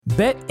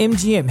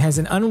BetMGM has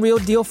an unreal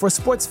deal for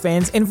sports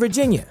fans in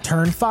Virginia.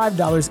 Turn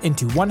 $5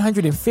 into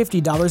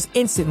 $150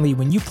 instantly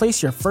when you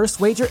place your first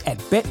wager at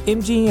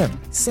BetMGM.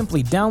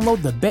 Simply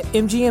download the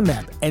BetMGM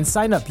app and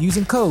sign up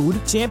using code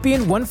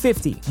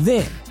Champion150.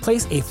 Then,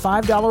 place a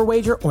 $5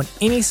 wager on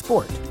any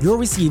sport. You'll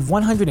receive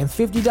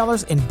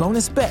 $150 in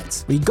bonus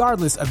bets,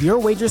 regardless of your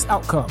wager's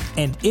outcome.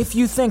 And if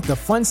you think the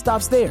fun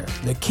stops there,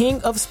 the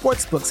King of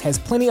Sportsbooks has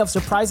plenty of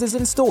surprises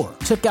in store.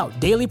 Check out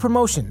daily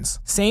promotions,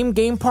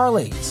 same-game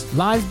parlays,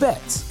 live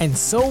bets, and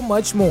so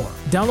much more.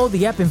 Download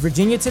the app in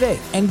Virginia today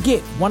and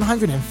get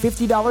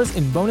 $150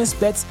 in bonus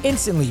bets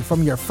instantly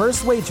from your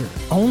first wager.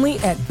 Only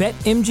at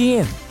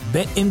BetMGM.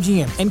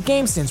 BetMGM and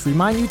GameSense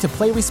remind you to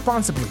play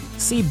responsibly.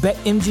 See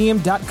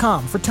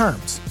BetMGM.com for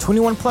terms.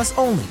 21 plus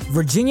only.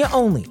 Virginia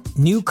only.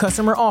 New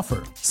customer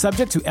offer.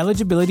 Subject to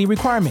eligibility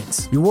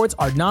requirements. Rewards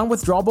are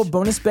non-withdrawable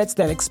bonus bets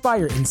that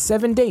expire in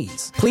 7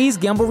 days. Please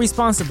gamble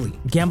responsibly.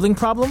 Gambling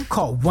problem?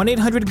 Call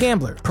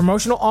 1-800-GAMBLER.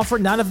 Promotional offer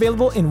not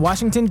available in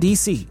Washington,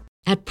 D.C.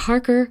 At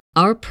Parker,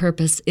 our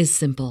purpose is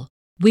simple.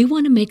 We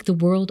want to make the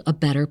world a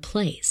better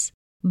place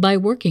by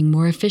working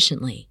more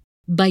efficiently,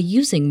 by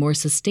using more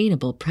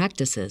sustainable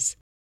practices,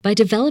 by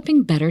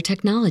developing better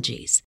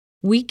technologies.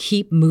 We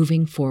keep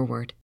moving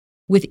forward.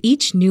 With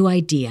each new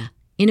idea,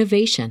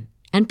 innovation,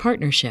 and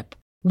partnership,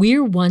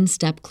 we're one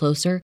step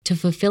closer to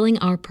fulfilling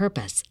our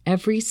purpose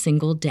every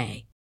single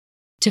day.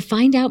 To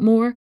find out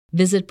more,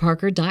 visit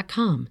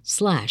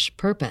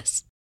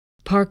parker.com/purpose.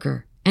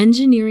 Parker,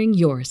 engineering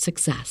your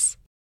success.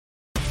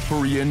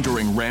 Hurry in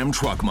during Ram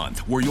Truck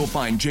Month, where you'll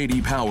find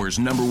J.D. Power's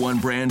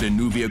 #1 brand in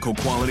new vehicle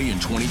quality in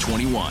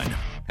 2021.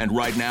 And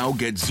right now,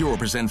 get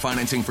 0%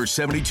 financing for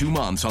 72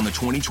 months on the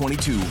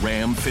 2022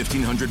 Ram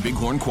 1500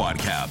 Bighorn Quad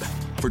Cab.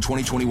 For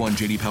 2021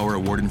 J.D. Power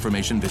award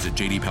information, visit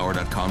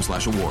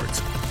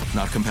jdpower.com/awards.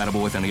 Not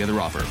compatible with any other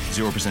offer.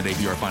 0%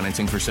 APR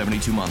financing for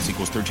 72 months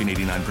equals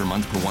 $13.89 per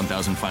month per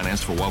 1,000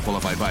 financed for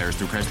well-qualified buyers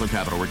through Chrysler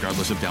Capital,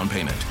 regardless of down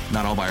payment.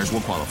 Not all buyers will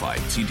qualify.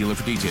 See dealer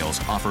for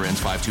details. Offer ends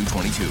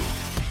 5/2/22.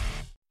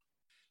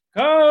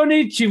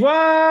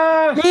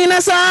 Konnichiwa!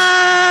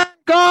 Minasan!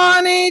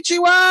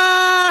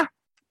 Konnichiwa!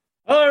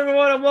 Hello,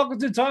 everyone, and welcome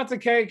to Talk to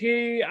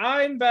Keiki.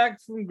 I'm back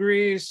from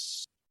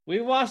Greece. We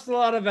watched a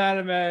lot of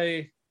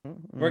anime.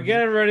 We're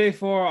getting ready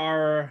for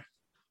our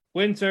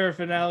winter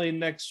finale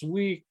next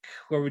week,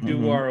 where we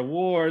do our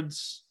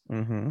awards.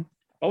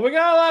 But we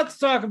got a lot to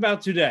talk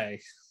about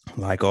today.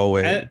 Like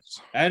always.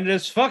 And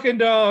this fucking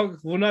dog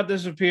will not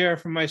disappear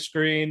from my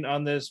screen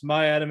on this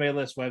My Anime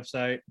List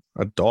website.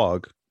 A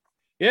dog?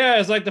 Yeah,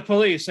 it's like the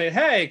police say,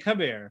 "Hey, come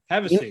here,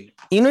 have a seat."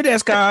 Inu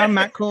desu ka,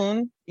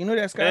 Matt-kun? Inu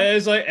desu ka?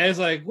 It's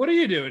like, what are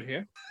you doing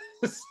here?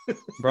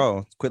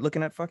 Bro, quit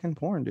looking at fucking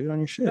porn, dude, on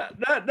your shit.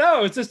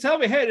 No, it's just tell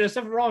me, hey, there's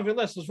something wrong with your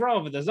list. What's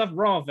wrong with it? There's nothing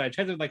wrong with it. I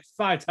checked it like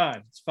 5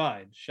 times. It's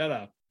fine. Shut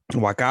up.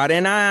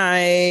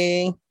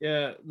 Wakarenai.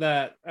 Yeah,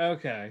 that.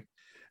 Okay.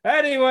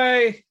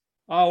 Anyway,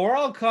 we're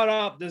all caught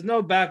up. There's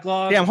no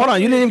backlog. Damn, hold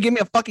on. You didn't even give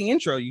me a fucking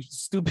intro, you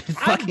stupid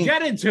fucking. I'm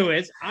getting to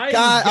it. I'm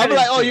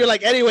like, oh, you're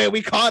like, anyway,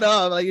 we caught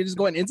up. Like, you're just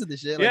going into the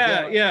shit.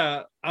 Like,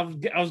 yeah. I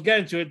was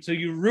getting to it, so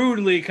you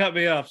rudely cut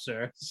me off,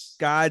 sir.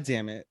 God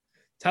damn it.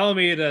 Telling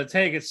me to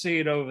take a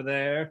seat over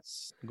there.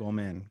 Go,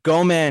 man.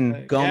 Go,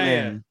 man. Go,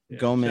 man. Yeah,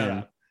 go,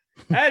 man.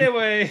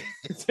 Anyway,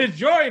 to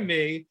join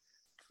me,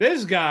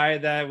 this guy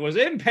that was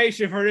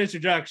impatient for an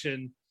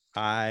introduction,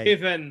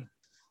 Ethan.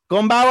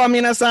 Konbanwa,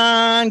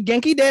 minasan.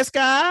 Genki desu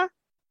ka?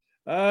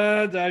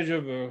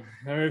 Daijoubu.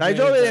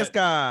 Daijoubu desu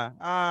ka?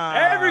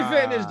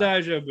 Everything is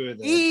daijoubu.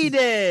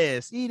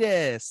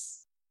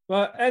 Ides.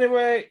 But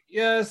anyway,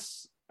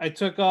 yes, I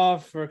took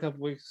off for a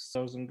couple weeks. I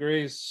was in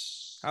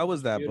Greece. How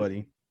was that,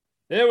 buddy?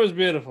 It was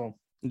beautiful.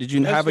 Did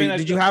you have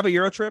a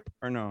Euro trip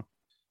or no?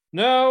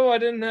 No, I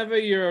didn't have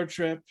a Euro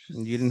trip.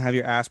 You didn't have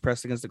your ass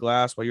pressed against the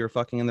glass while you were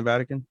fucking in the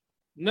Vatican?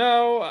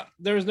 No,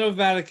 there was no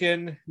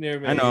Vatican near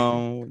me. I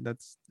know,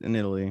 that's in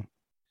Italy,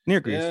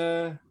 near Greece.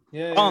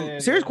 Yeah.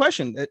 Serious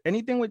question.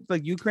 Anything with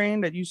like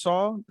Ukraine that you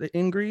saw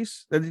in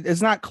Greece?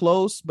 It's not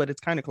close, but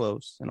it's kind of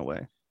close in a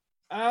way.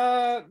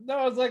 No,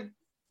 it's like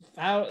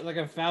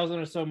 1,000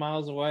 or so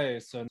miles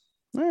away. So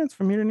it's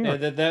from here to New York.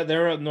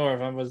 They're up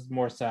north. I was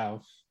more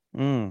south.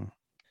 I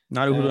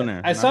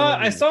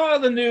saw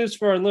the news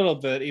for a little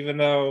bit, even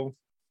though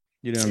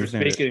you didn't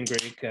understand speaking in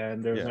Greek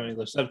and there was no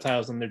English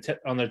subtitles on their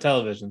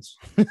televisions.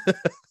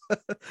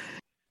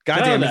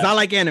 Goddamn, it's not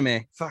like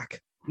anime.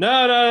 Fuck. No.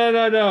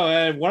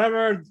 And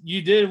whenever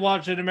you did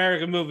watch an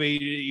American movie,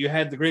 you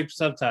had the Greek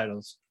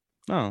subtitles.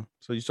 Oh,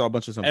 so you saw a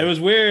bunch of something. It was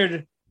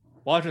weird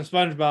watching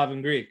SpongeBob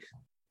in Greek.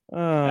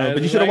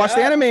 But you should have watched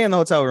the anime in the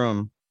hotel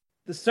room.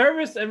 The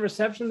service and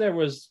reception there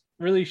was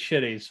really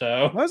shitty.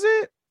 So was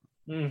it?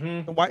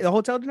 Mm-hmm. The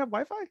hotel didn't have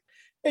Wi-Fi?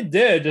 It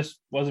did, just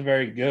wasn't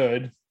very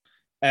good.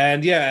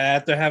 And yeah,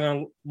 after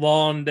having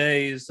long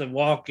days of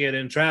walking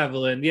and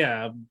traveling,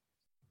 I'm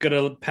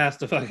gonna pass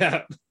the fuck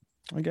out.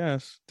 I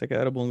guess take an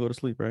edible and go to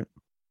sleep, right?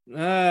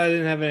 I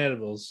didn't have any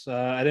edibles.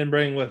 I didn't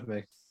bring with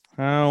me.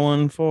 How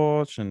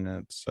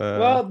unfortunate.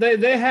 Well,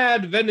 they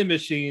had vending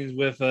machines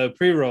with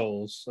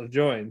pre-rolls of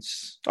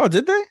joints. Oh,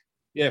 did they?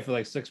 Yeah, for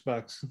like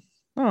 $6.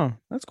 Oh,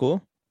 that's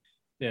cool.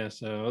 Yeah,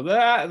 so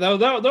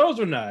those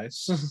were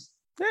nice.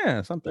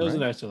 Yeah, something. Those are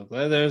nice to look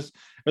at. There's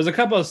a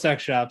couple of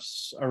sex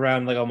shops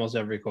around like almost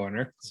every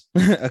corner.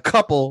 A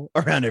couple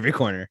around every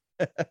corner.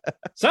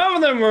 Some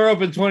of them were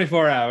open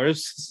 24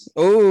 hours.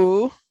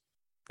 Oh,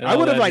 And I all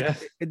would have that like.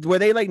 jazz. Were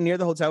they like near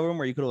the hotel room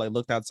where you could have like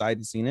looked outside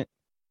and seen it?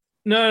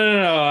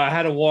 No. I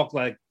had to walk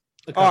like.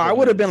 Oh, I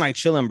would have been like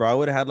chilling, bro. I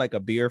would have had like a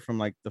beer from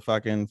like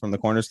from the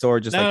corner store.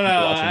 Just No, like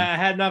people watching. I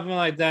had nothing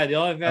like that. The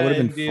only thing I would've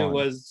had been view fun.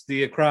 was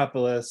the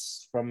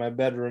Acropolis from my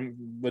bedroom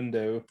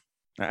window.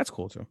 That's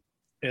cool too.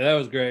 Yeah, that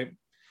was great.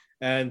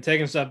 And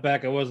taking stuff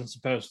back I wasn't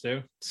supposed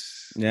to.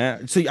 Yeah.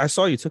 See, I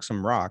saw you took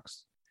some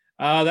rocks.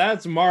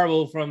 That's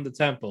marble from the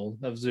Temple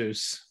of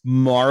Zeus.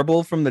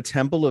 Marble from the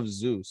Temple of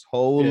Zeus.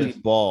 Holy Yes.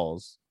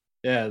 balls.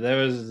 Yeah,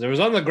 there was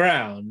on the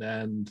ground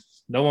and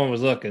no one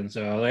was looking.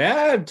 So I was like,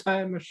 I'd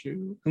tie my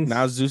shoe.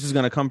 Now Zeus is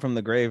gonna come from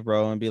the grave,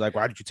 bro, and be like,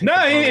 "Why did you take?" No, the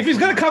marble if he's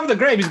from gonna my-" come to the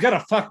grave, he's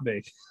gonna fuck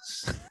me.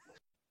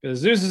 Because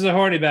Zeus is a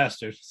horny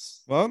bastard.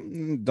 Well,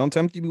 don't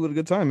tempt you with a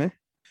good time, man.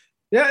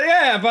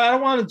 Yeah, but I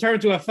don't want to turn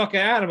into a fucking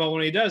animal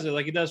when he does it,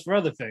 like he does for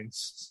other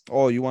things.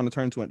 Oh, you want to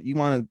turn to you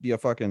want to be a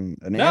fucking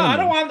an No,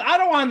 animal. I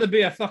don't want him to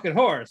be a fucking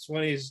horse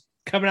when he's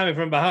coming at me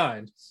from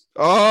behind.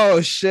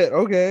 Oh shit.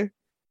 Okay.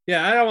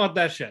 Yeah, I don't want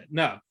that shit.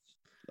 No,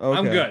 Okay.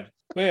 I'm good.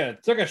 But yeah,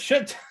 took a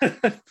shit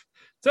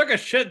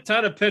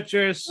ton of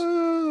pictures.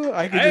 I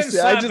I didn't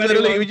slap literally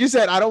anyone. when you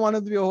said I don't want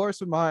him to be a horse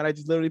from behind, I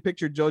just literally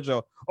pictured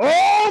JoJo.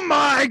 Oh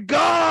my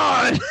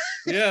god.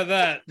 Yeah,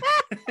 that.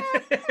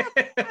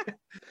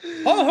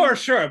 Whole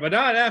horse, sure, but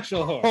not an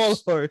actual Whole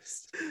horse.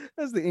 horse.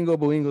 That's the Ingo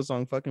Boingo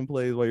song fucking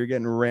plays while you're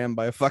getting rammed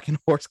by a fucking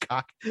horse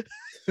cock.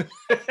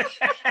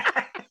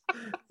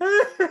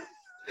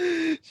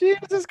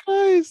 Jesus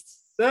Christ.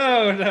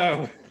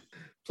 No.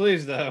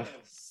 Please, no.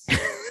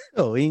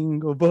 Oh,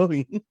 Ingo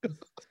Boingo.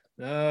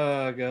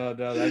 Oh, God,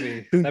 no.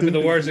 That'd be the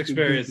worst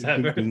experience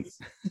ever.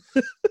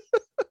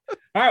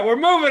 All right, we're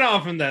moving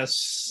on from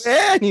this.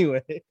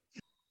 Anyway.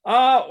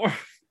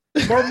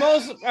 We're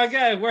most,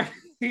 again,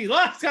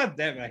 God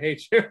damn it, I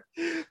hate you.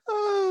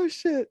 Oh,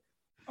 shit.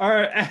 All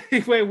right,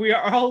 anyway,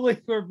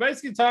 we're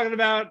basically talking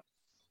about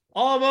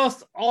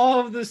almost all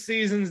of the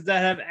seasons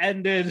that have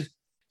ended,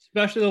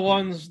 especially the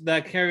ones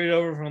that carried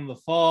over from the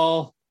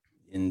fall.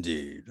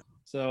 Indeed.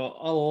 So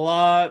a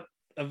lot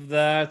of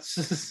that.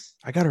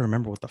 I got to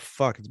remember what the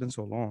fuck. It's been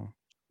so long.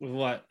 With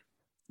what?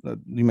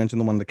 You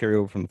mentioned the one that carried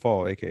over from the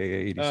fall, aka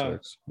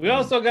 86. We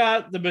also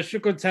got the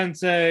Mushoku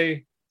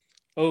Tensei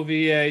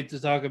OVA to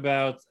talk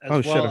about, as I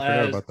well forgot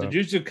as about the that.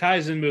 Jujutsu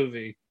Kaisen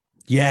movie.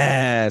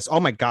 Yes. Oh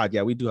my god.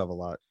 Yeah, we do have a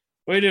lot.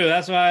 We do.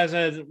 That's why I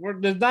said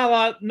there's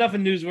not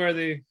nothing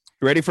newsworthy.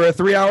 Ready for a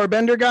 3-hour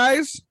bender,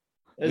 guys?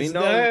 We're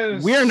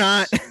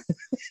not.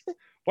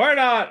 We're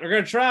not. We're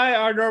gonna try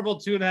our normal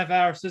 2.5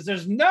 hours. Since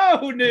there's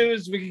no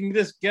news, we can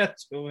just get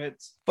to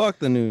it. Fuck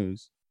the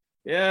news.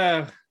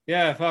 Yeah,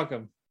 fuck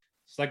him.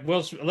 It's like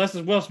unless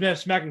it's Will Smith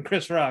smacking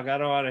Chris Rock, I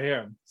don't want to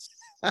hear him.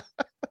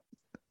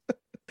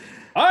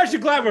 Aren't you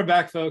glad we're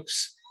back,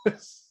 folks?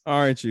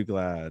 Aren't you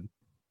glad?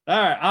 All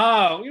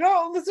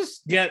right. Let's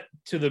just get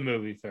to the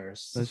movie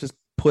first. Let's just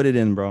put it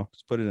in, bro.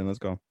 Just put it in. Let's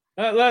go.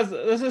 Let's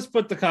just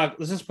put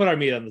our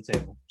meat on the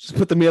table. Just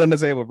put the meat on the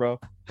table, bro.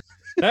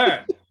 All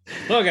right.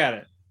 Look at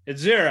it.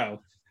 It's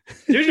 0.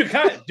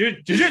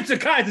 Jujutsu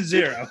Kaisen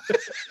 0.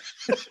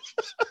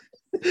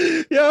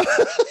 Yeah.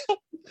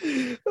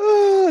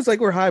 Oh, it's like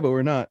we're high, but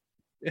we're not.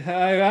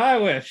 I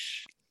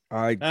wish.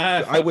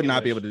 I would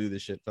not be wish. able to do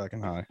this shit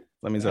fucking high.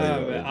 Let me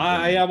tell you. that.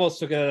 I almost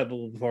took it out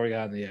before we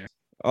got in the air.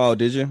 Oh,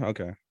 did you?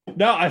 Okay.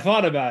 No, I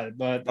thought about it,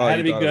 but Oh, I had to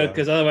you be thought good about it.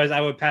 because otherwise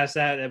I would pass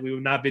out and we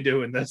would not be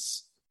doing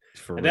this.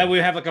 For And real. then we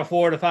have like a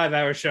 4 to 5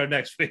 hour show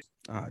next week.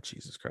 Oh,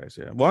 Jesus Christ.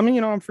 Yeah. Well, I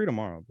mean, I'm free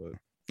tomorrow, but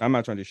I'm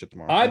not trying to do shit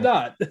tomorrow. I'm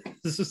not.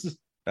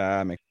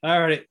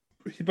 All right.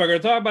 We're going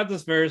to talk about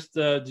this first.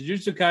 The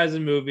Jujutsu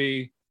Kaisen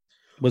movie.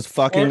 Was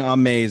fucking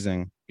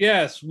amazing.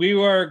 Yes, we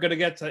were going to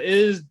get to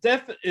is a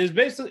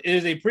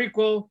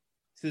prequel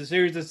to the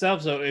series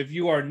itself. So if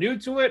you are new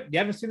to it, you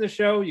haven't seen the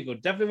show, you go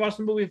definitely watch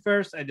the movie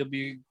first and you'll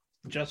be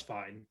just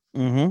fine.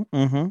 And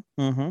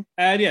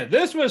yeah,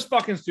 this was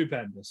fucking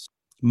stupendous.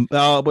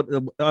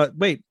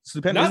 Wait,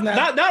 stupendous.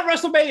 Not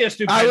WrestleMania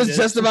stupendous. I was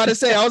just about to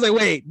say. I was like,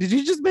 wait, did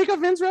you just make a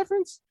Vince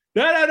reference?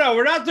 No.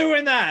 We're not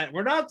doing that.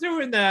 We're not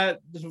doing that.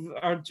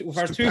 Our two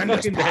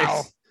fucking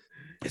pal. days.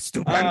 It's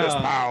stupendous,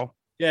 pal.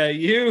 Yeah,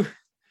 you.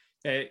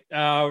 Hey,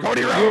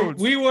 Cody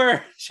Rhodes. We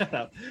were shut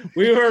up.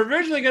 We were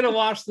originally going to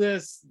watch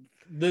this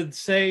the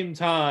same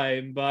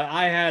time, but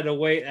I had to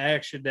wait an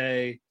extra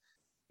day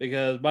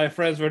because my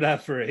friends were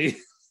not free.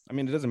 I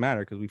mean, it doesn't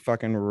matter because we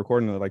fucking were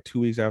recording it like 2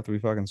 weeks after we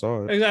fucking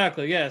saw it.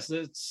 Exactly. Yes,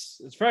 it's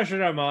fresh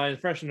in our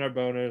minds, fresh in our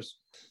boners.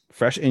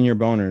 Fresh in your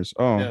boners.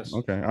 Oh, Yes.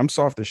 okay. I'm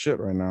soft as shit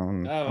right now.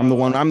 And Oh, I'm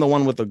the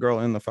one with the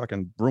girl in the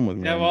fucking room with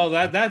me. Yeah, well,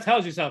 that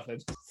tells you something.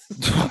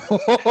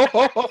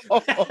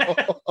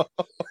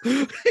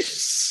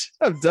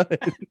 I'm done.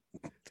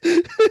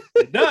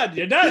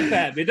 You're done,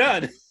 Pat. Be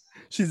done.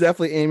 She's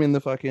definitely aiming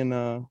the fucking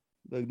the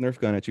Nerf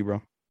gun at you,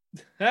 bro.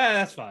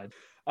 That's fine.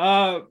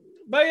 But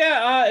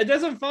yeah, it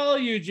doesn't follow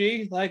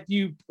Yuji like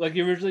you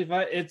originally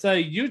thought. It's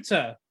a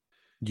Yuta.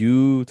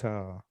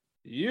 Utah.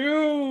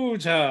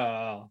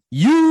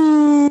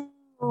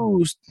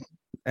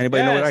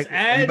 Anybody know what I?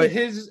 And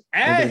his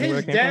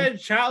dead from?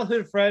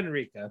 childhood friend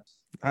Rika.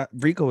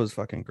 Rika was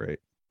fucking great.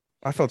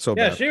 I felt so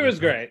Yeah, bad. she was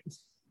great.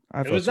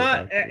 It was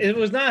not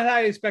how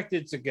I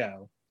expected it to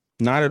go.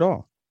 Not at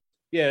all.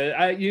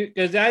 Yeah,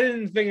 because I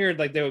didn't figure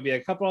like there would be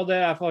a couple all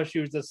day. I thought she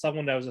was just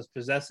someone that was just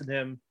possessing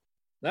him.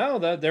 No,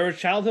 they were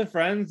childhood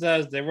friends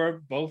as they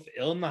were both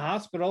ill in the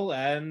hospital.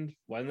 And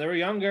when they were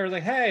younger, it was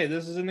like, hey,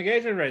 this is an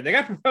engagement ring. They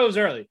got proposed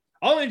early.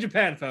 Only in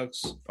Japan,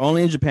 folks.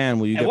 Only in Japan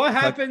will you. And what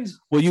happens?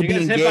 Will you be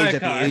engaged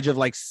at the age of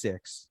like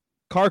 6?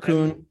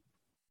 Carcoon.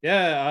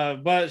 Yeah,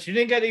 but she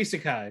didn't get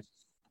isekai.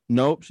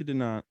 Nope, she did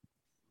not.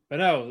 But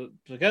no,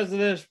 because of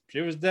this,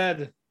 she was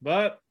dead.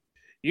 But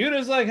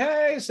Yuta's like,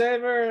 hey,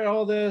 save her,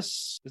 all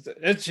this.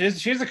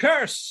 She's a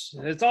curse.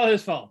 It's all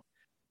his fault.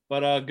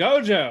 But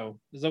Gojo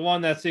is the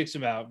one that seeks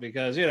him out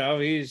because,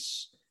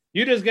 Yuta's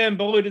getting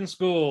bullied in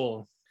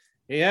school.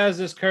 He has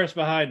this curse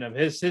behind him,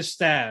 his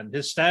stand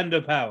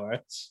of power.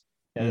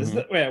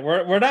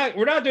 We're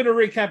not doing a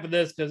recap of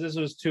this because this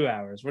was 2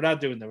 hours. We're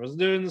not doing that. We're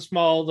doing the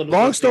small little.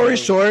 Long story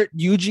short,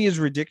 Yuji is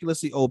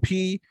ridiculously OP.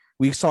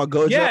 We saw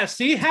Gojo. Yes,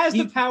 he has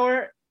the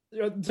power.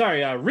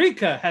 Sorry,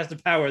 Rika has the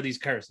power of these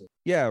curses.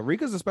 Yeah,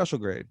 Rika's a special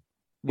grade,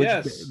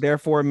 which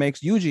therefore makes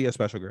Yuji a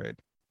special grade.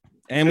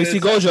 And we see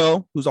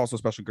Gojo, who's also a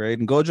special grade,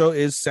 and Gojo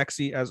is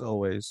sexy as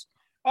always.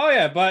 Oh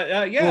yeah,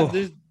 but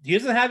he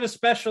doesn't have a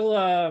special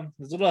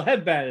his little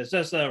headband. It's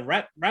just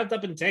wrapped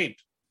up in tape.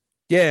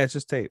 Yeah, it's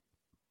just tape.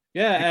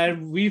 Yeah,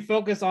 and we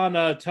focus on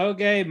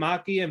Toge,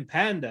 Maki, and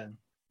Panda.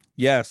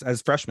 Yes,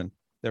 as freshmen.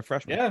 They're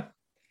freshmen.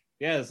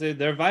 Yeah,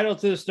 they're vital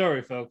to the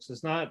story, folks.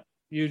 It's not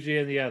Yuji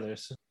and the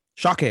others.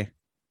 Shake.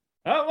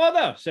 Oh well,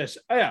 no.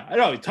 I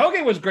know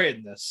Toge was great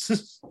in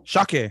this.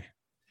 Shake.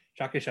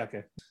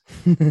 Shake.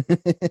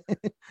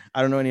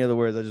 I don't know any other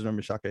words. I just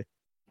remember Shake.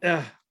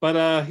 Yeah,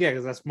 but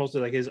because that's mostly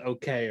like his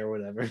okay or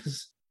whatever.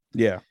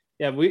 Yeah.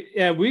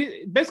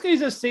 We basically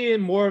just seeing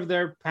more of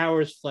their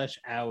powers flesh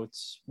out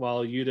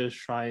while Yuta's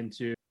trying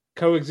to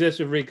coexist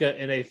with Rika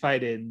in a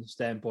fight-in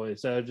standpoint.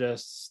 So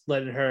just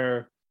letting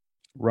her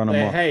run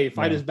amok. Hey,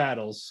 fight his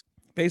battles.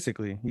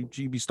 Basically,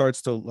 he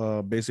starts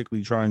to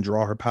basically try and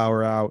draw her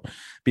power out,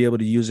 be able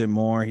to use it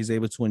more. He's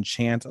able to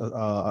enchant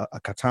a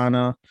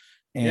katana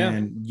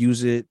and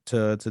use it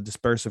to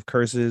disperse of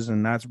curses,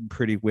 and that's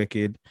pretty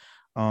wicked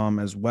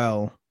as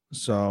well.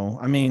 So,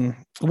 I mean,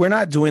 we're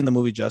not doing the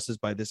movie justice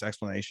by this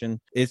explanation.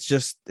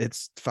 It's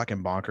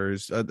fucking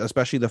bonkers,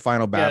 especially the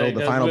final battle.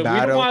 We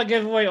don't want to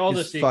give away all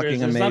the secrets.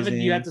 There's something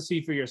you have to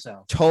see for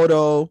yourself.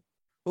 Toto.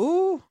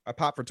 Ooh, I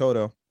pop for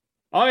Toto.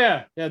 Oh,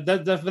 yeah. For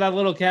that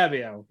little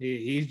cameo.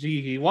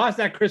 He watched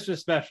that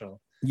Christmas special.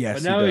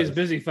 Yes. But now he's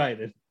busy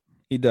fighting.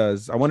 He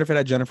does. I wonder if it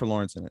had Jennifer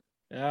Lawrence in it.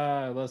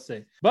 Let's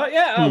see. But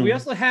we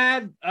also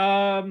had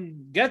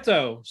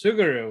Geto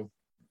Suguru.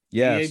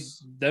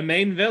 Yes. The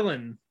main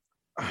villain.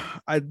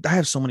 I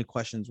have so many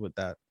questions with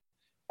that.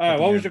 All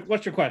right,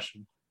 what's your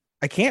question?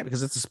 I can't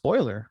because it's a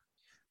spoiler.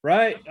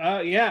 Right.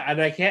 And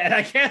I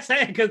can't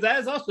say it because that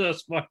is also a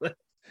spoiler.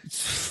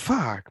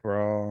 Fuck,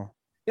 bro.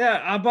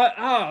 Yeah, but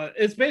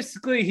it's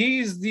basically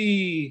he's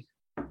the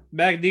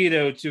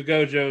Magneto to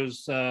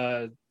Gojo's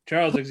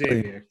Charles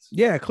Xavier.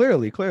 Yeah,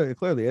 clearly.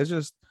 It's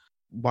just,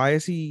 why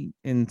is he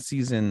in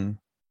season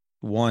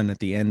 1 at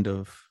the end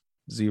of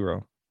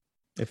 0?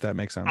 If that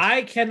makes sense.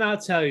 I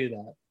cannot tell you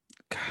that.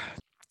 God.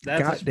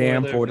 That's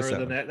goddamn 4 to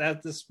 7.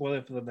 That's the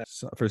spoiler for the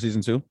next. For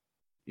season 2.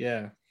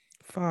 Yeah.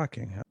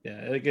 Fucking hell.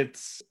 Yeah, like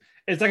it's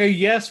like a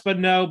yes but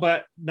no,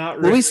 but not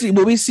really.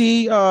 Will we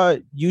see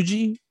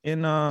Yuji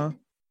in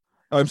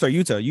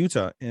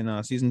Yuta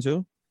in season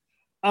 2?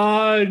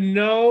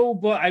 No,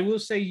 but I will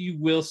say you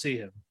will see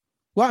him.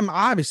 Well, I'm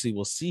obviously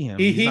we'll see him.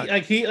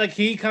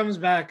 He comes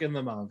back in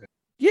the manga.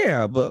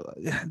 Yeah, but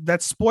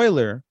that's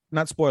spoiler.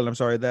 Not spoiler, I'm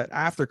sorry, that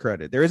after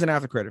credit. There is an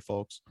after credit,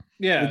 folks.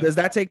 Yeah. Does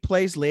that take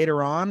place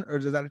later on, or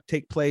does that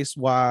take place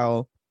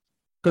while?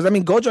 Because I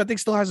mean, Gojo, I think,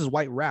 still has his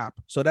white wrap,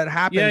 so that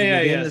happens.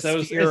 Yeah. So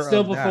it's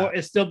still before. That.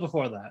 It's still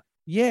before that.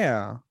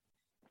 Yeah.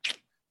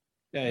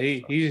 Yeah.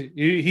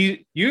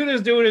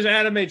 Yuta's doing his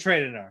anime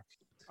training arc.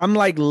 I'm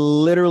like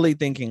literally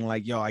thinking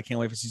like, yo, I can't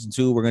wait for season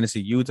 2. We're gonna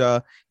see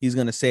Yuta. He's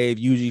gonna save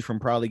Yuji from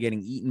probably getting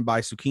eaten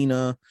by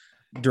Tsukina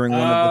during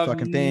one of the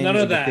fucking things. None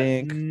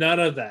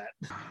of that.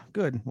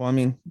 Good. Well, I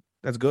mean,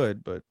 that's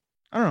good, but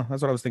I don't know.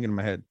 That's what I was thinking in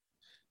my head.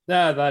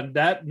 None of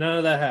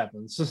that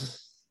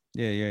happens.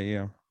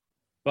 Yeah.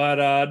 But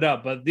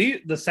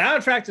the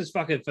soundtrack is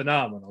fucking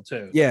phenomenal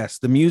too. Yes,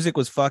 the music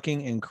was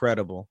fucking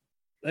incredible.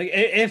 Like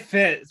it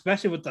fit,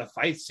 especially with the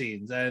fight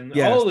scenes. And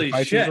holy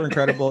shit, scenes were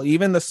incredible.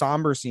 Even the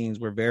somber scenes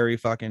were very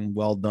fucking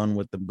well done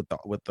with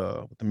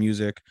the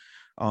music.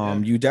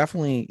 You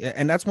definitely,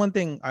 and that's one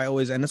thing I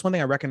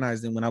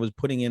recognized when I was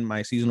putting in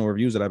my seasonal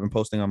reviews that I've been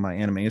posting on my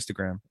anime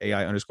Instagram,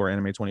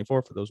 AI_anime24,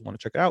 for those who want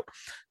to check it out.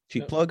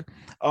 Cheap plug.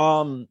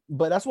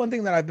 But that's one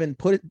thing that I've been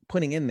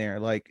putting in there.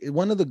 Like,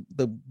 one of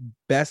the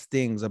best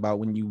things about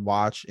when you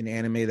watch an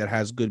anime that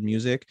has good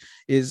music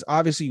is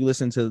obviously you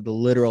listen to the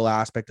literal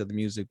aspect of the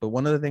music, but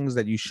one of the things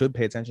that you should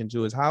pay attention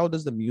to is how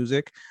does the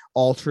music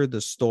alter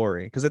the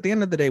story? Because at the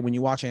end of the day, when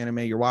you watch anime,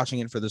 you're watching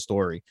it for the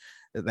story.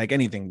 Like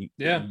anything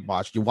you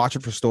watch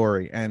it for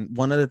story. And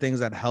one of the things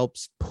that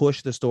helps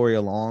push the story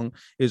along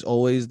is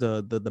always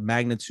the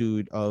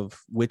magnitude of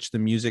which the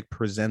music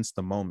presents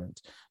the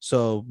moment.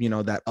 So,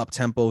 that up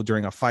tempo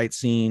during a fight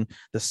scene,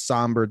 the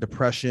somber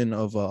depression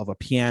of a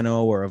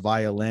piano or a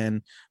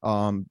violin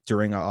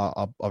during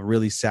a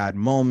really sad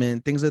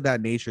moment, things of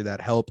that nature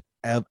that help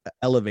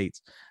elevate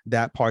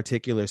that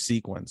particular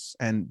sequence.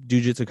 And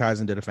Jujutsu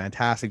Kaisen did a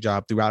fantastic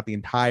job throughout the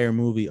entire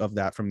movie of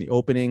that, from the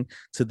opening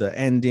to the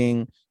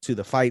ending to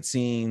the fight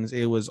scenes.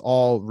 It was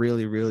all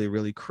really, really,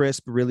 really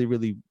crisp, really,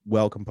 really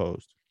well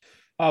composed.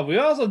 We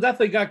also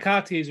definitely got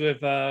Katis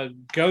with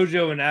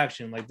Gojo in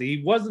action. Like, he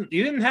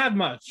didn't have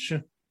much.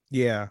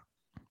 Yeah,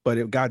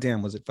 but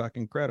goddamn, was it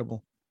fucking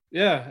incredible.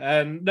 Yeah,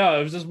 and no,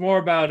 it was just more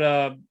about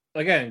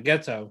again,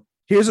 Geto.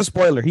 Here's a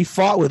spoiler: he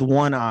fought with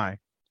one eye.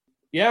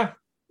 Yeah,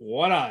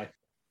 one eye.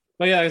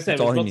 But yeah, like I said,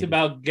 we talked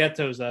about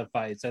Geto's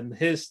fights and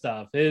his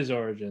stuff, his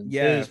origins,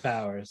 his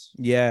powers.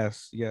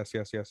 Yes.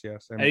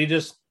 And he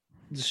just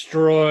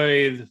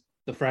destroyed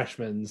the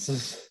freshmen.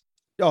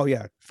 Oh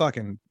yeah,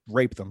 fucking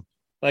raped them.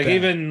 Like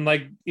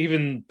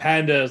even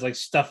Panda's like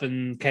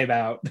stuffing came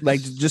out.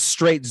 Like just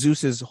straight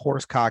Zeus's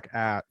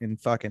horsecock in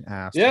fucking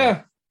ass. Yeah,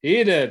 man.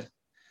 He did.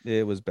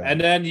 It was bad.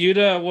 And then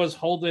Yuta was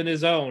holding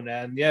his own,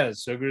 and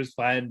Sugru's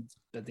fine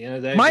at the end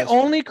of the day. My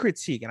only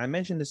critique, and I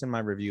mentioned this in my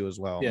review as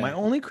well. My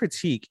only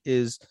critique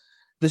is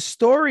the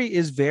story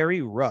is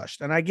very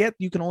rushed. And I get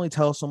you can only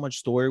tell so much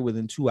story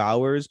within 2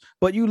 hours,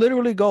 but you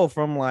literally go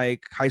from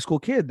like high school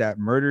kid that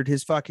murdered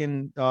his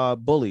fucking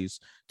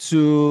bullies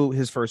to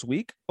his first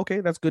week.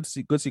 Okay, that's good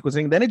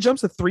sequencing. Then it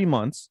jumps to 3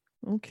 months.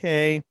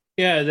 Okay.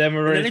 Yeah, then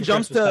it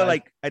jumps to time.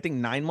 Like I think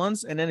 9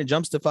 months, and then it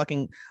jumps to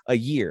fucking a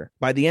year.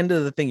 By the end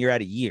of the thing, you're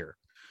at a year.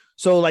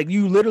 So like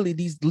you literally,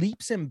 these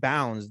leaps and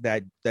bounds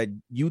that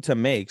Yuta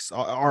makes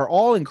are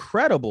all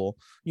incredible,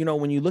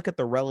 when you look at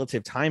the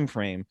relative time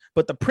frame.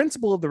 But the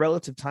principle of the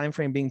relative time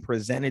frame being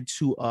presented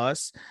to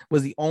us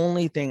was the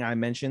only thing I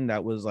mentioned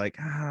that was like,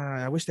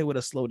 I wish they would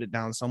have slowed it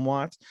down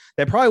somewhat.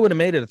 They probably would have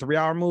made it a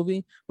 3-hour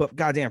movie, but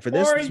goddamn, for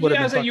this would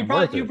have been you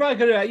probably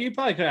could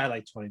have had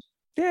like 20.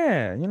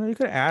 Yeah, you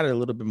could have added a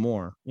little bit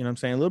more, what I'm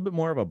saying? A little bit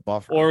more of a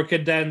buffer. Or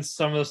condense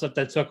some of the stuff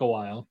that took a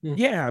while.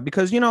 Yeah,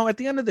 because, at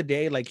the end of the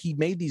day, like he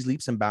made these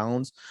leaps and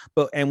bounds,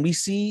 and we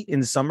see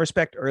in some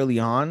respect early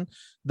on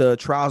the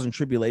trials and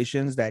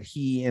tribulations that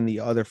he and the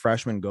other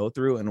freshmen go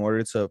through in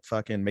order to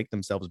fucking make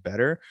themselves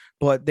better.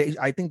 But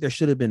I think there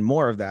should have been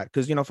more of that.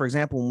 Because, for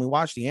example, when we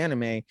watch the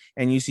anime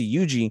and you see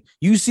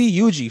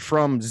Yuji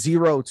from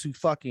zero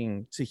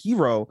to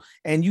hero,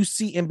 and you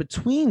see in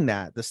between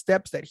that the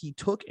steps that he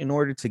took in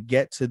order to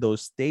get to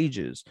those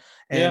stages.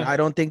 And I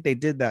don't think they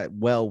did that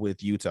well with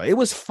Yuta. It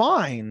was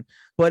fine,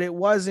 but it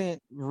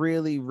wasn't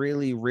really,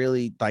 really,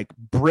 really like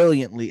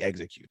brilliantly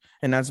executed.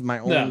 And that's my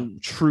only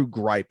true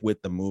gripe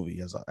with the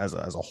movie as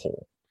a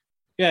whole.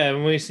 Yeah, and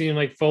when we see him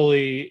like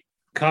fully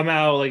come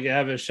out, like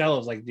have his shell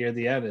is like near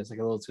the end, it's like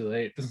a little too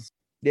late.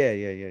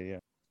 Yeah.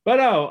 But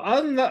no,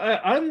 I'm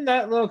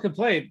that little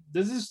complaint.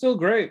 This is still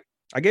great.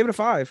 I gave it a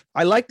 5.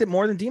 I liked it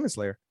more than Demon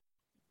Slayer.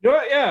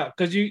 Yeah,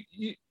 because you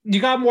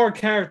got more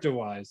character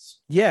wise.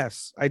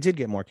 Yes, I did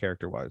get more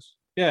character wise.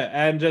 Yeah,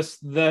 and just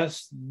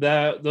those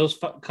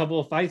couple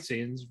of fight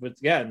scenes, but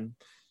again,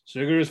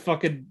 Suguru is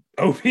fucking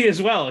OP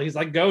as well. He's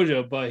like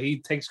Gojo, but he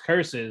takes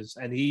curses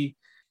and he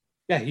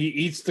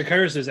eats the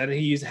curses and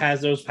he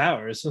has those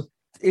powers.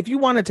 If you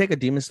want to take a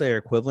Demon Slayer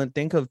equivalent,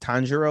 think of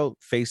Tanjiro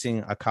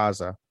facing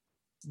Akaza,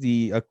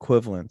 the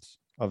equivalent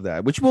of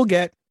that, which we'll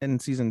get in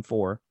season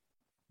 4,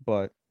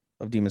 but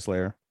of Demon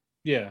Slayer.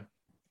 Yeah,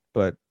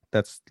 but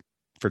that's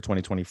for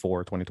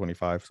 2024,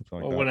 2025,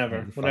 something like that.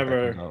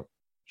 Whenever.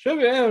 Should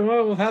be,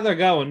 well, how they're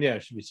going,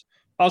 should be.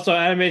 Also,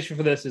 animation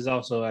for this is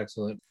also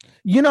excellent.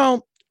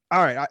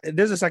 All right,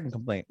 there's a second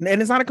complaint,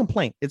 and it's not a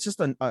complaint. It's just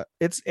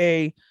it's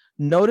a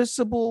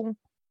noticeable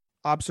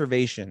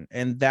observation,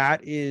 and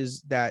that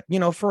is that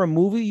for a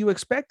movie you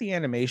expect the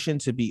animation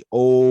to be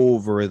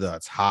over the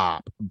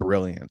top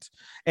brilliant,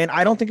 and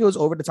I don't think it was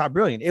over the top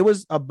brilliant. It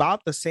was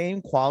about the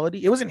same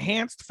quality. It was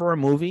enhanced for a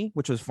movie,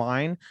 which was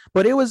fine,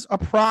 but it was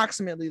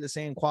approximately the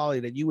same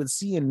quality that you would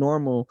see in the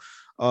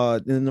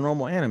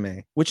normal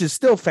anime, which is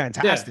still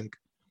fantastic.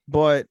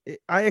 But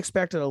I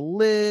expected a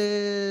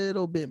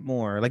little bit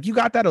more. Like you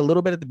got that a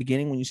little bit at the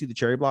beginning when you see the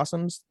cherry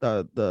blossoms,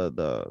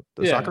 the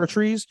sakura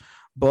trees,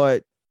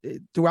 but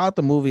throughout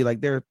the movie,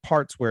 like there are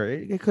parts where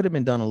it could have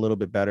been done a little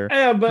bit better.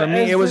 Yeah, but for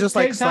me, it was just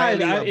like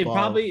slightly it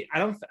probably.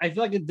 I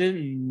feel like it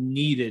didn't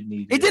need it.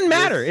 It didn't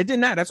matter. It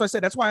didn't matter. That's why I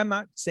said. That's why I'm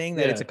not saying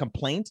that it's a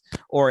complaint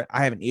or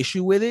I have an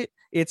issue with it.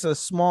 It's a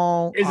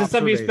small. Is it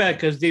something you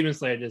expect? Because Demon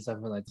Slayer did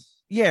something like this.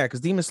 Yeah, because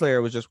Demon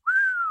Slayer was just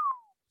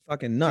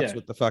fucking nuts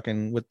with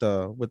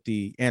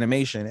the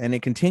animation, and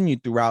it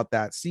continued throughout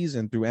that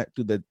season through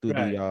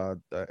the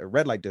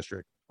red light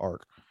district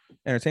arc,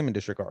 entertainment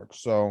district arc.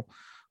 So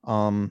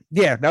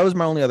that was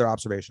my only other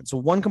observation. So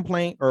one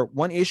complaint or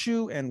one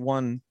issue and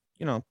one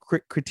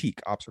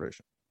critique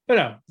observation. But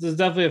no, this is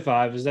definitely a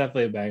 5. It's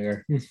definitely a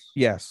banger.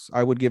 Yes,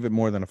 I would give it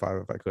more than a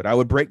 5 if I could. I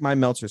would break my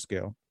Meltzer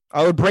scale.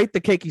 I would break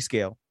the Keiki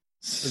scale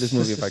for this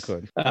movie if I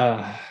could.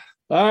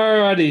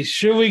 Alrighty,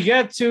 should we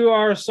get to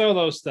our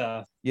solo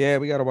stuff? Yeah,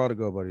 we got a while to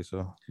go, buddy.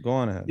 So go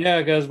on ahead. Yeah,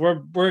 because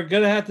we're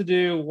gonna have to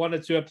do 1 or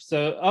 2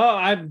 episodes. Oh,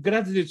 I'm gonna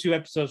have to do 2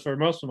 episodes for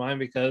most of mine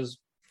because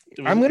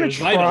I'm gonna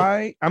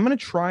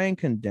try and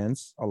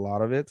condense a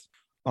lot of it.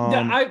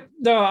 I'm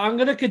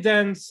gonna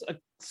condense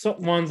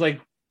some ones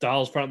like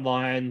Doll's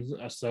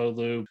Frontline,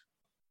 Solo,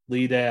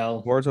 Lee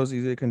Dale. Boruto's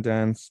easy to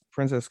condense.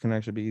 Princess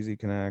Connect should be easy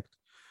to connect.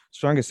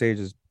 Strongest Sage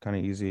is kind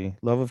of easy.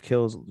 Love of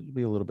Kills will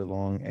be a little bit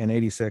long. And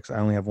 86, I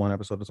only have 1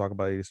 episode to talk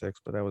about 86,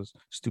 but that was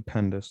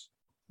stupendous.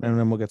 And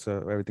then we'll get to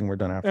everything we're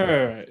done after.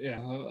 All right, yeah.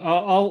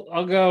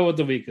 I'll go with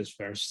the weakest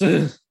first.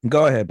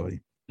 Go ahead,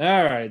 buddy.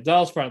 All right,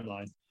 Doll's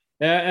Frontline.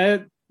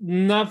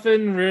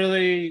 Nothing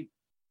really.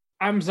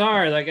 I'm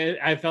sorry. Like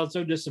I felt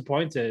so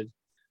disappointed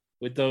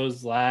with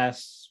those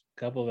last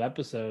couple of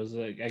episodes.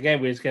 Like again,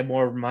 we just get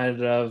more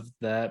reminded of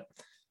that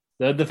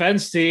the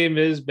defense team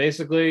is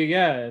basically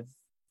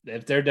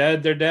if they're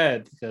dead, they're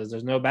dead because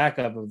there's no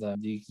backup of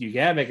them. You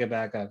can't make a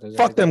backup.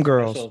 Fuck them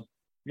girls. Special.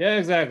 Yeah,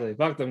 exactly.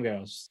 Fuck them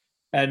girls.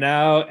 And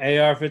now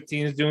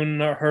AR-15 is doing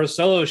her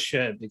solo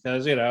shit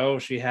because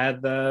she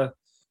had the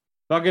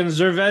fucking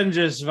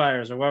Zervengus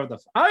virus or whatever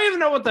I don't even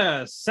know what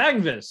the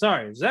Zangvis.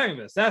 Sorry,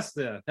 Zangvis. That's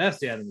the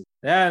enemy.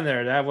 And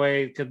there that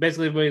way because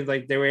basically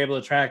like they were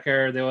able to track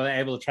her. They were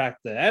able to track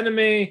the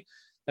enemy.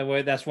 That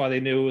way, that's why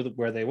they knew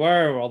where they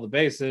were, all the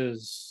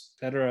bases.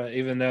 Etc.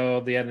 Even though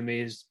the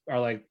enemies are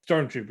like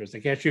stormtroopers, they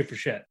can't shoot for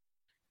shit.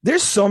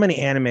 There's so many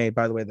anime,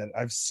 by the way, that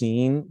I've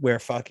seen where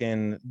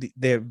fucking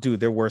they're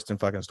worse than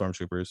fucking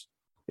stormtroopers.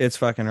 It's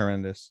fucking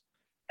horrendous.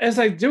 It's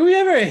like, do we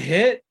ever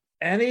hit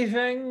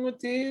anything with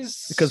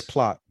these? Because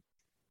plot.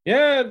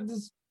 Yeah,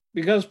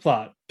 because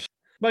plot.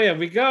 But yeah,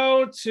 we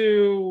go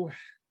to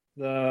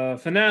the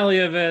finale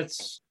of it.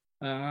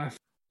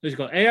 She's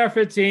called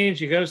AR-15.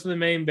 She goes to the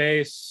main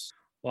base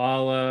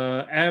while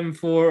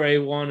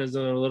M4A1 is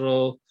in a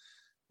little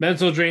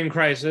mental drain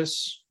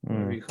crisis,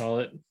 whatever you call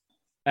it.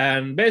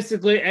 And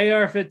basically,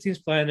 AR-15's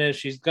plan is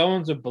she's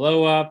going to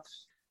blow up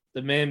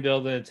the main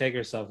building and take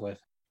herself with.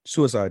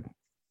 Suicide.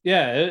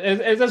 Yeah,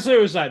 it's a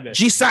suicide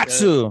mission.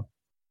 Jisatsu.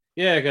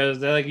 Yeah, because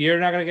they're like, you're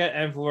not going to get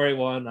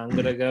M4A1. I'm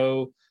going to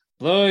go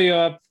blow you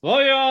up, blow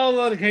you all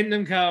of the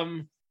Kingdom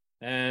Come.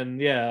 And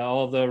yeah,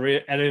 all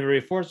the enemy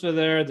reinforcements are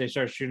there. They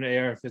start shooting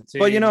AR-15.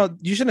 But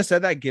you shouldn't have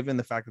said that given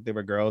the fact that they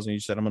were girls and you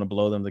said, I'm going to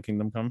blow them, the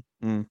Kingdom Come.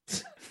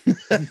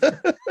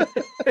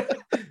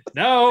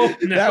 No,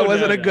 that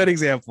wasn't a good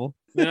example.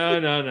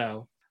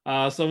 No.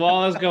 So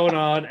while that's going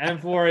on,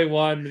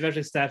 M4A1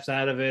 eventually steps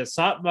out of it.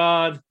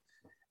 Sotmod,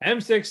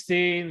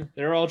 M16,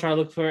 they're all trying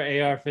to look for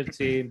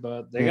AR-15,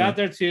 but they got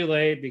there too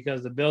late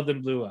because the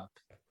building blew up.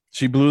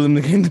 She blew them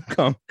the Kingdom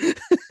Come.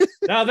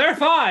 No, they're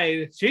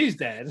fine. She's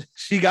dead.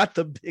 She got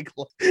the big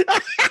load.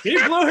 She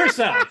blew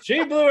herself.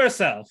 She blew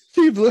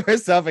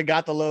herself and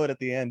got the load at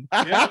the end.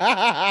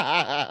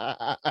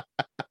 Yeah,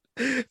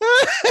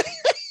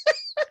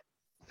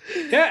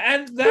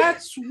 and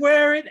that's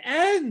where it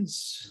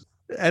ends.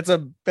 That's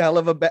a hell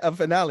of a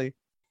finale.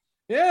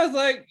 Yeah, it's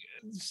like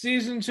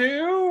season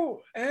 2.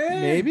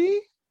 Maybe.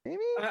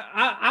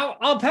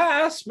 I'll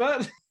pass,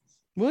 but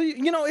well,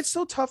 it's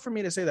so tough for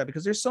me to say that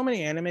because there's so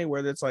many anime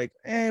where it's like,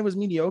 it was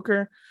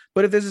mediocre.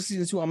 But if there's a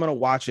season 2, I'm gonna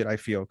watch it. I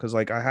feel because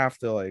like I have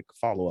to like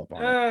follow up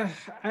on it.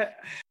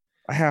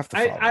 I have to.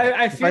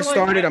 If I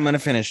start it, I'm gonna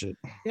finish it.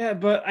 Yeah,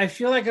 but I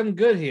feel like I'm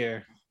good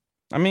here.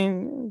 I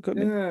mean, could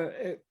be.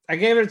 I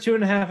gave it a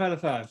 2.5 out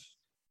of 5.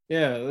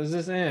 Yeah, it was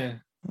just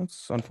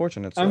That's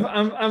unfortunate. So.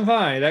 I'm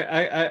fine.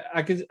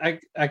 I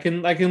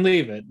can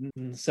leave it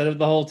instead of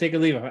the whole take or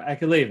leave it. I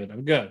can leave it.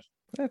 I'm good.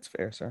 That's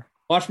fair, sir.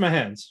 Wash my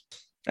hands.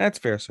 That's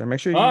fair, sir. Make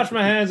sure you wash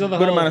my hands of the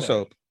good whole amount of thing.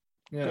 soap.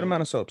 Yeah. Good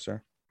amount of soap,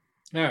 sir.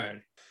 All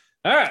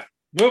right.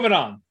 Moving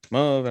on.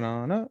 All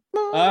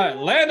right.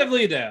 Land of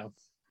Leedale.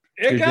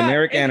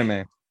 Generic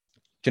anime.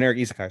 Generic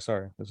isekai.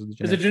 Sorry, this is the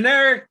generic. It's a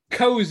generic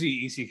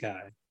cozy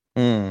isekai.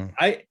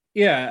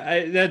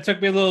 That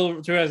took me a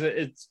little to realize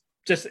it's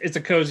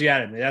a cozy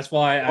anime. That's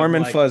why warm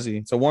and fuzzy.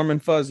 It's a warm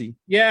and fuzzy.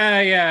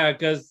 Yeah,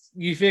 because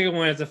you figure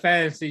when it's a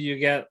fantasy, you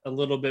get a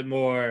little bit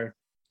more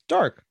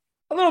dark.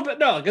 A little bit,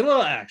 no, like a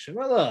little action.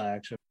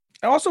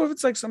 Also, if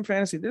it's like some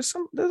fantasy, there's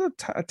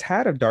a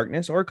tad of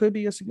darkness, or it could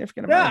be a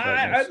significant amount of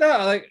darkness.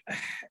 No, like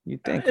you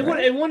think it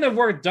wouldn't have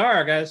worked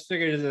dark. I just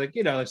figured it's like,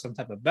 like some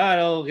type of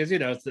battle, because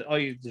it's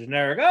the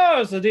generic.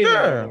 Oh, it's a demon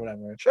or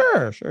whatever.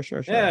 Sure.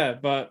 Yeah,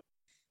 but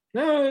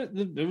no,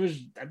 it was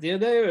at the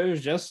end of the day, it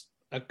was just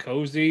a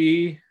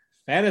cozy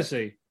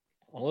fantasy.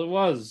 All it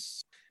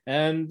was.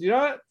 And you know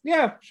what?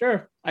 Yeah,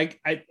 sure. I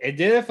did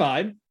it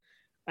fine.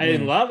 I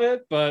didn't love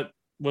it, but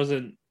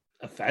wasn't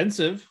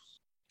offensive.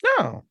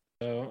 No.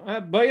 So,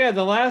 but yeah,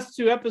 the last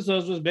 2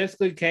 episodes was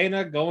basically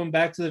Kana going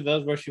back to the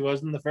village where she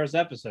was in the first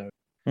episode.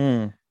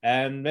 And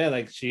yeah,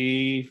 like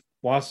she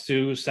wants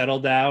to settle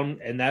down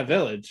in that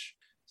village.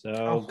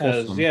 So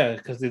because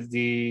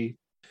the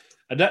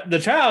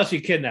child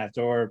she kidnapped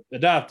or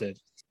adopted.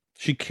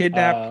 She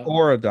kidnapped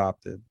or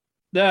adopted.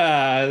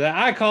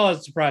 I call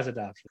it surprise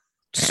adoption.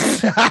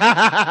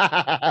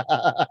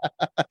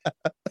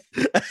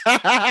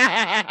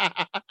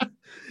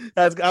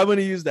 I'm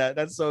gonna use that.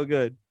 That's so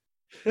good.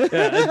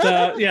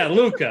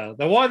 Luca,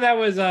 the one that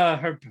was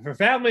her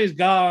family's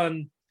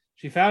gone.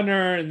 She found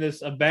her in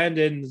this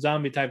abandoned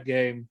zombie type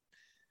game,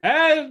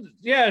 and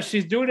yeah,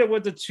 she's doing it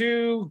with the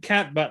 2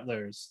 cat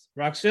butlers,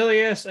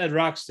 Roxilius and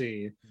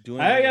Roxy.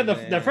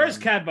 The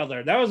first cat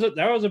butler that was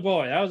a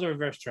boy. That was a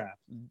reverse trap.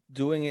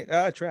 Doing it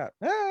trap.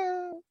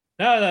 No.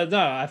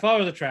 I thought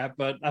it was a trap,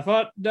 but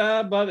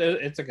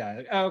it's a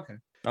guy. Oh, okay.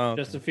 Oh,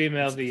 just a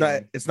female.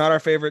 It's not our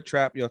favorite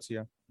trap,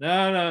 Yotsuya.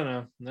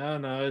 No.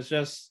 It's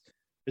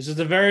just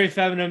a very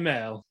feminine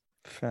male.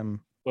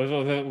 With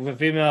a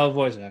female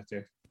voice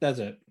actor. That's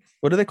it.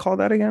 What do they call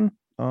that again?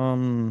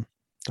 The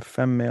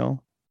fem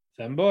male.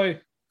 Femboy.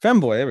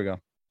 Femboy. There we go.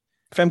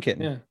 Fem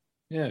kitten.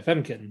 Yeah.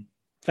 Fem kitten.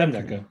 Fem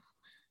neko.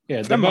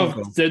 Yeah, they're both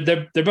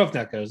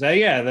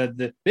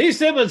nekos. These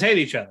siblings hate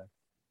each other.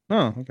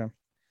 Oh, okay.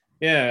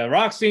 Yeah,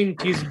 Roxine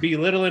keeps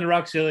belittling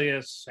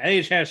Roxilius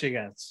any chance she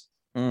gets.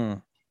 I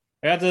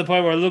got to the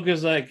point where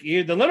Luca's like,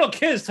 the little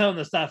kid's telling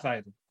them to stop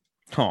fighting.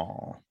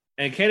 Oh.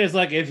 And Kata's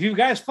like, if you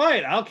guys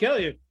fight, I'll kill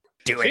you.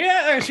 Do it.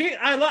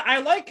 I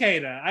like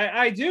Kata.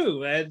 I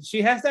do. And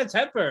she has that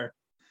temper.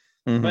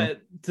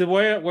 But to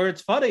where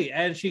it's funny.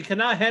 And she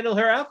cannot handle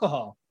her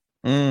alcohol.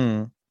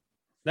 No,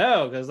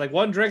 because like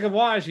one drink of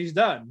wine, she's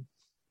done.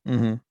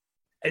 And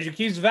she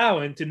keeps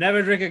vowing to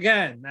never drink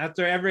again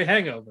after every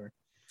hangover.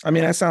 I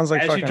mean, that sounds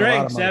like she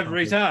drinks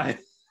every time.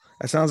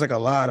 That sounds like a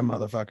lot of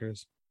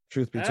motherfuckers.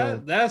 Truth be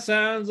told, that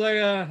sounds like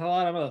a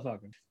lot of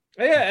motherfuckers.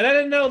 But yeah, and I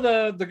didn't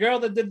know the girl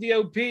that did the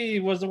OP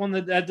was the one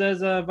that does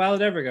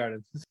Violet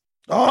Evergarden.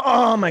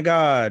 Oh my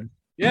god!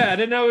 Yeah, I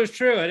didn't know it was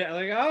true.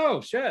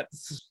 Oh shit!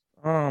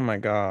 Oh my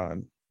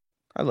god!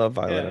 I love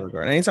Violet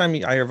Evergarden. Anytime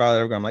I hear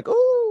Violet Evergarden, I'm like,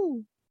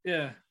 ooh!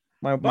 Yeah,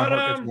 my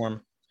heart gets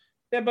warm.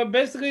 Yeah, but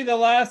basically the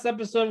last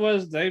episode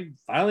was they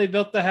finally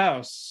built the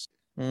house.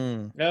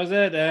 That was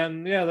it,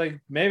 and yeah, like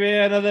maybe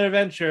another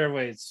adventure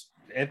waits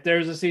if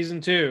there's a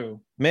season 2.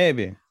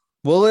 Maybe.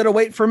 Will it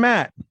await for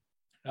Matt?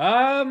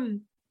 I'll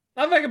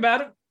think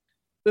about it.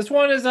 This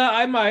one is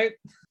I might.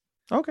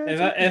 Okay. If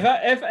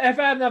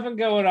I have nothing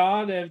going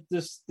on, if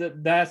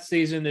that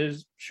season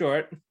is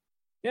short,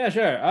 yeah,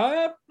 sure.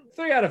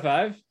 3 out of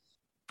 5.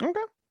 Okay.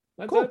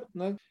 That's cool.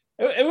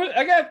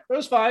 It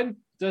was fine.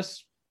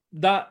 Just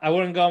not. I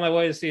wouldn't go on my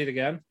way to see it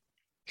again.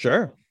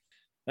 Sure.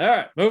 All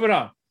right, moving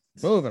on.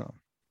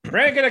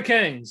 Ranking of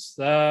Kings.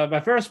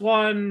 My first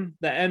one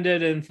that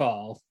ended in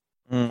fall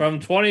from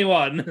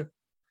 21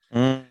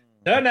 to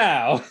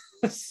now.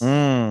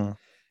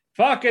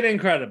 Fucking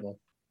incredible.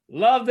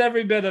 Loved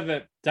every bit of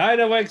it.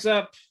 Daida wakes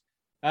up.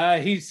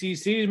 He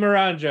sees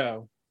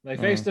Miranjo like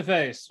face to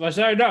face. Well,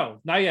 sorry, no,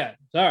 not yet.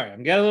 Sorry,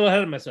 I'm getting a little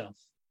ahead of myself.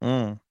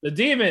 The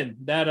demon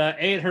that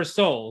ate her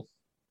soul.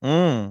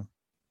 And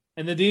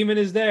the demon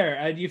is there.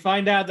 And you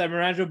find out that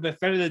Miranjo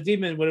befriended the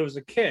demon when it was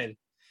a kid.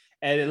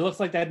 And it looks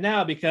like that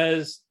now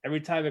because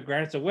every time it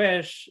grants a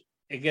wish,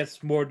 it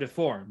gets more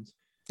deformed.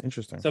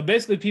 Interesting. So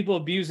basically, people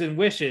abusing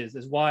wishes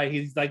is why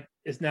he's like,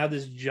 it's now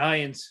this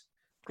giant,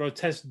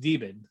 grotesque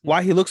demon.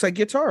 Why he looks like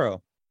Gyutaro.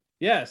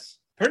 Yes,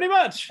 pretty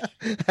much.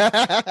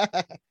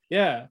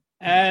 Yeah.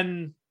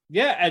 And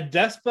yeah,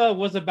 Despa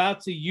was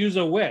about to use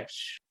a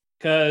wish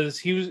because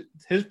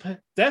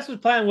Despa's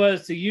plan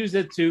was to use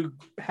it to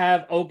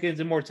have Oaken's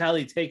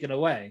immortality taken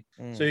away.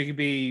 So he could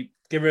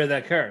get rid of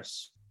that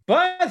curse.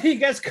 But he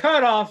gets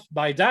cut off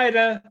by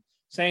Daida,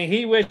 saying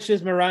he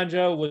wishes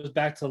Miranjo was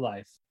back to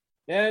life.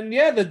 And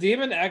yeah, the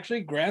demon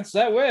actually grants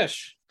that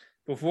wish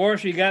before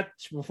she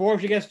gets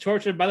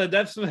tortured by the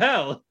depths of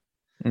hell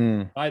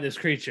by this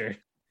creature.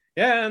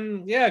 Yeah,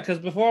 and yeah, because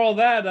before all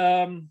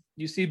that,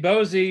 you see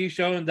Bozy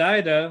showing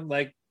Daida,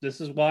 like,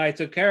 this is why I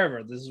took care of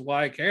her. This is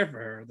why I care for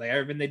her. Like,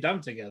 everything they done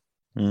together.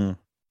 And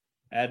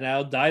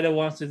now Daida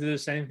wants to do the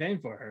same thing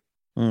for her.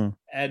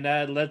 And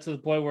that led to the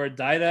point where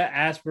Daida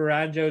asked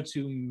Miranjo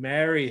to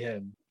marry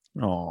him.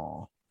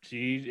 Oh,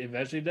 she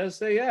eventually does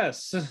say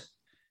yes. And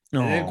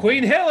then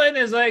Queen Helen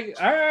is like,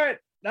 all right,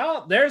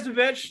 no, there's the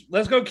bitch.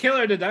 Let's go kill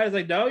her. Daida's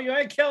like, no, you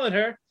ain't killing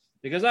her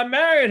because I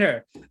married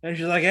her. And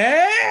she's like,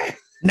 eh?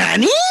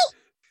 Nani?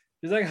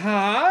 He's like,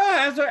 huh?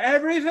 After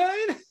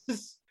everything?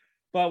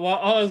 But while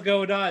all is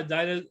going on,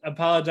 Daida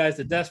apologized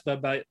to Despa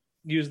about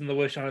using the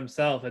wish on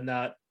himself and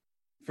not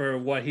for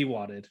what he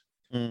wanted.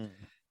 And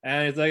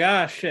he's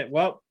like, shit.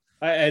 Well,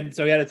 and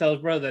so he had to tell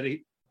his brother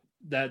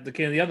that the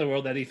king of the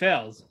underworld that he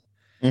fails.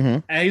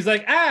 And he's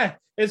like,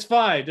 it's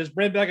fine. Just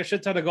bring back a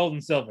shit ton of gold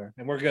and silver,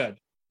 and we're good.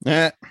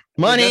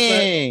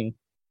 Money.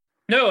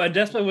 And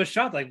Despa was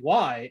shocked. Like,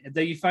 why? And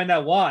then you find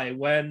out why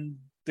when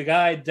the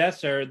guy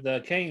Desser,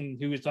 the king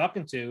who he was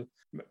talking to.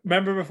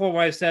 Remember before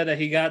when I said that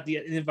he got the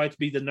invite to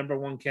be the number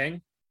one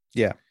king?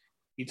 Yeah,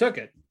 he took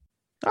it.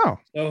 Oh,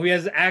 so he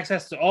has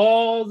access to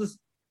all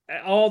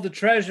the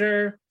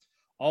treasure,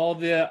 all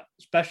the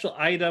special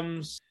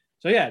items.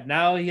 So yeah,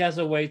 now he has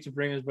a way to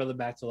bring his brother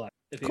back to life.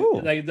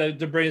 Cool.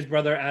 To bring his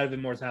brother out of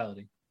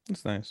immortality.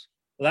 That's nice.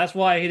 Well, that's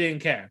why he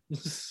didn't care,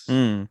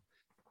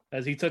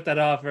 as he took that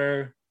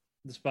offer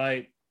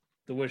despite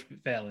the wish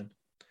failing.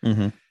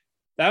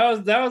 That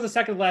was the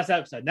second to last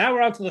episode. Now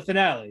we're on to the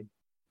finale.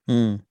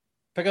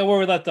 Pick up where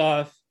we left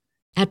off.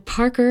 At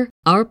Parker,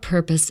 our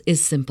purpose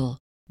is simple.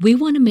 We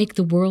want to make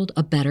the world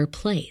a better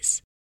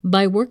place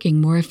by working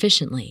more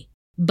efficiently,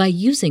 by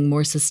using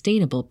more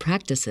sustainable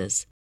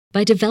practices,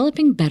 by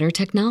developing better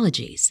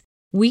technologies.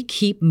 We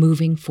keep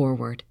moving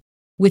forward.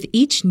 With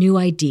each new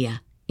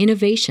idea,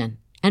 innovation,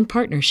 and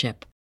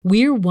partnership,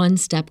 we're one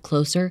step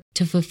closer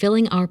to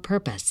fulfilling our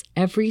purpose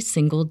every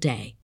single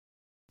day.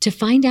 To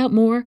find out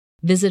more,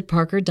 visit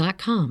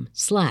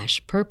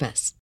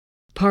parker.com/purpose.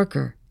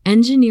 Parker,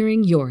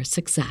 engineering your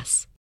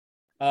success.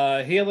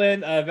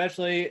 Heelan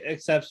eventually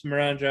accepts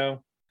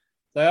Miranjo.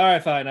 Like, all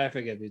right, fine, I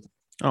forgive you.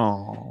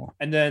 Oh.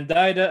 And then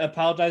Daida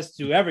apologized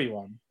to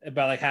everyone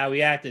about like how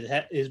he acted,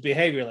 his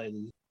behavior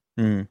lately.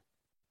 And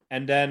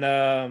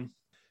then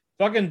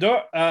fucking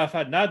not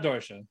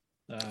Dorsha.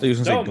 I thought you were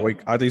gonna say Doi.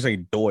 I thought you were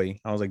saying Doi.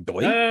 I was like,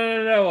 Doi?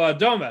 No.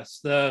 Domus,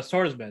 the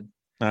swordsman.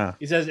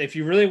 He says, if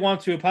you really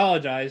want to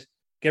apologize,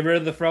 get rid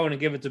of the throne and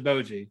give it to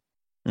Boji.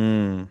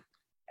 And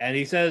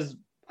he says,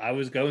 I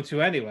was going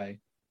to anyway.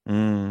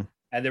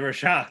 And they were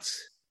shocked.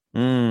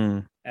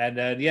 And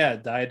then,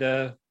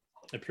 Daida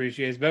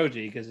appreciates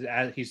Boji because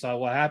he saw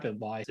what happened.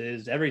 Why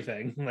is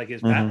everything like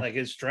his like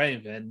his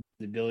strength and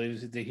the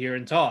ability to hear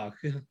and talk.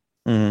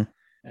 And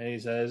he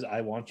says, I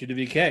want you to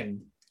be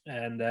king.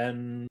 And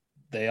then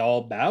they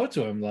all bow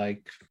to him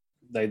like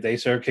they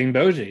serve King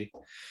Boji.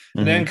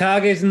 And then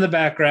Kage's in the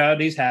background.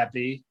 He's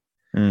happy.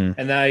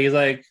 And now he's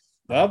like,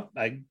 well,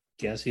 I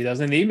guess he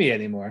doesn't need me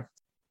anymore.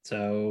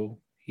 So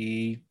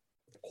he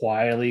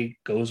quietly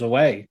goes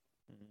away.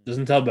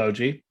 Doesn't tell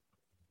Boji.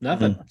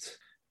 Nothing.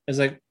 It's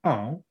like,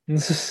 oh. And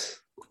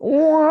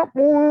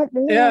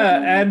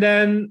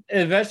then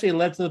eventually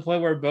led to the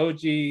point where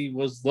Boji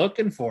was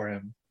looking for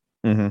him.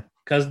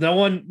 Because no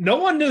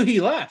one knew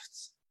he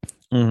left.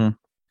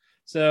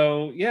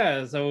 So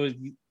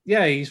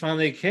he's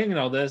finally a king and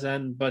all this,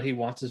 but he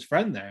wants his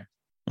friend there.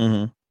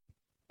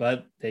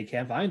 But they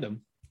can't find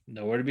him.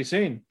 Nowhere to be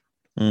seen.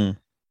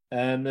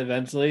 And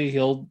eventually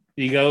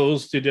he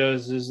goes to do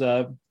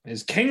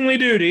his kingly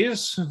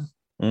duties.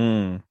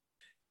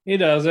 He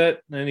does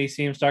it, and he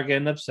seems to start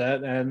getting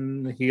upset.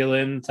 And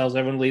Heelan tells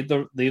everyone leave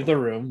the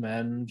room,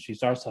 and she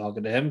starts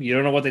talking to him. You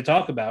don't know what they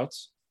talk about.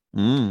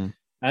 On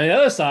the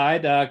other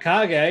side,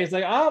 Kage is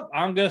like, "Oh,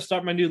 I'm gonna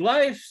start my new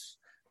life.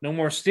 No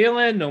more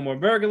stealing, no more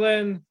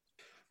burgling.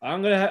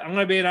 I'm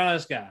gonna be an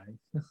honest guy."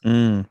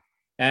 And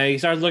he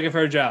starts looking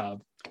for a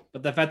job.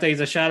 But the fact that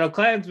he's a Shadow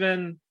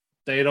Clansman,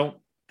 they don't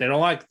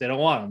want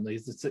him.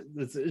 It's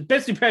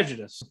basically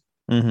prejudice.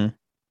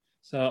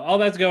 So all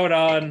that's going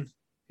on.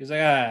 He's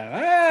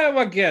like,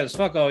 what gives?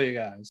 Fuck all you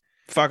guys.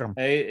 Fuck him.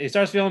 He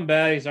starts feeling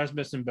bad. He starts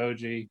missing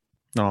Boji.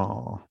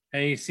 Oh.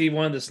 And you see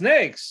one of the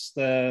snakes,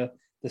 the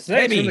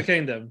snakes from the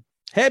kingdom.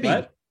 Heavy.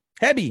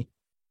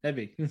 I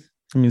mean,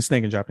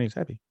 snake in Japanese,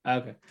 heavy.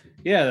 Okay.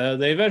 Yeah,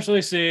 they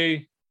eventually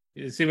see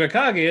where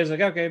Kage is. Like,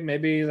 okay,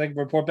 maybe like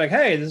report back,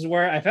 hey, this is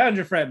where I found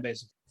your friend,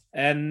 basically.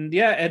 And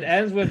yeah, it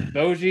ends with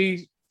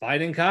Boji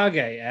finding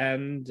Kage.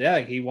 And yeah,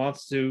 he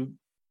wants to...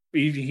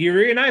 He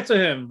reunites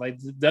with him, like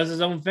does his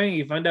own thing.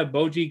 You find out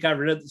Boji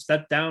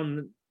stepped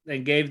down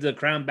and gave the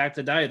crown back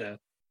to Daida.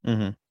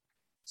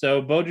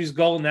 So Boji's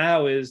goal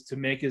now is to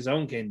make his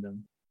own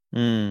kingdom,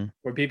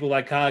 where people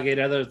like Kage and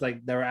others,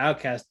 like they're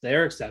outcasts,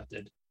 they're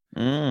accepted.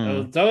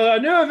 So a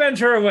new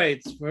adventure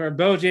awaits for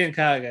Boji and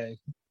Kage.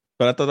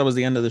 But I thought that was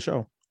the end of the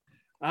show.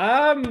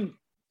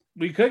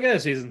 We could get a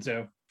season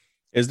 2.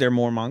 Is there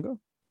more manga?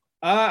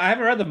 I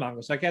haven't read the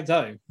manga, so I can't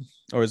tell you.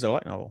 Or is it a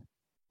light novel?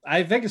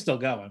 I think it's still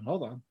going.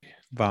 Hold on.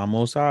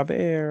 Vamos a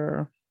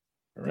ver.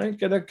 Rank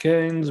of the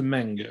King's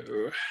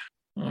Mango.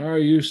 Are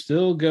you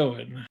still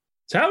going?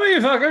 Tell me,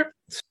 you fucker.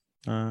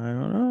 I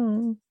don't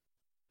know.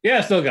 Yeah,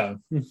 still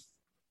going.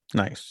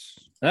 Nice.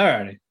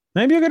 Alrighty.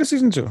 Maybe you'll get a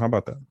season 2. How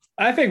about that?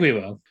 I think we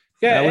will.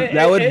 Yeah,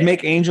 that would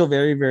make Angel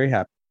very, very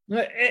happy.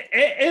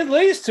 It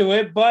leads to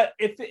it, but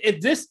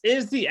if this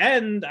is the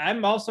end,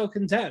 I'm also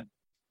content.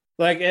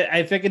 Like,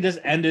 I think it just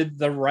ended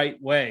the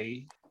right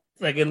way.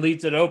 Like, it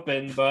leaves it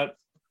open, but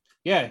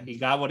yeah, he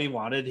got what he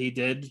wanted. He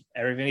did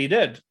everything he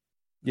did.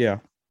 Yeah.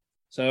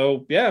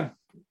 So yeah,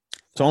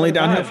 it's only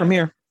downhill from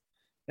here.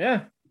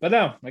 Yeah, but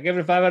no, I give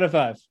it a 5 out of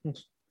 5.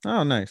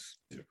 Oh, nice.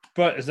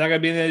 But it's not gonna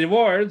be in the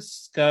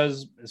awards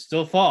because it's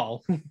still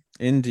fall.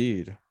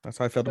 Indeed, that's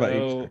how I felt about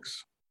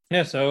 86.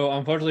 Yeah, so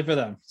unfortunately for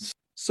them,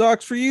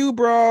 sucks for you,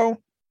 bro.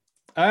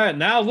 All right,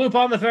 now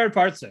Lupin the Third,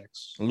 Part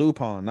 6.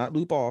 Lupin, not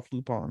loop off.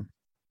 Lupin.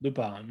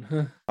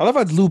 Lupin. I love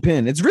how it's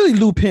Lupin. It's really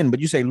Lupin, but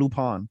you say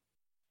Lupin.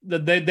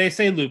 They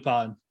say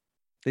Lupin.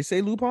 They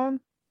say Lupin.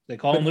 They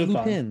call him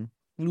Lupin.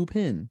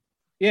 Lupin.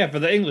 Yeah, for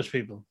the English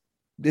people.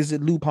 Is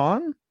it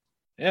Lupin?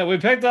 Yeah, we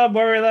picked up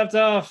where we left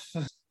off.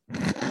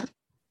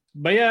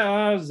 But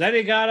yeah,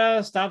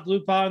 Zenigata stopped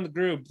Lupin in the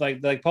group,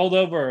 like pulled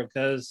over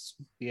because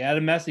he has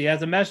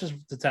a message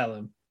to tell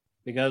him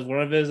because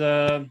one of his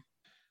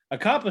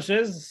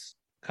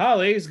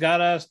colleagues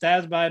got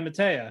stabbed by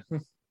Matea.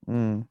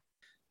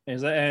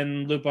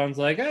 And Lupin's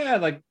like,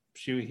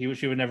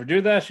 she would never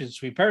do that. She's a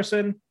sweet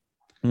person.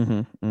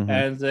 And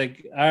it's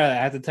like, all right, I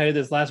have to tell you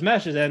this last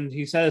message. And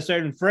he said a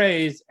certain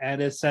phrase,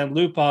 and it sent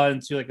Lupin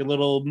into like a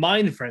little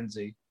mind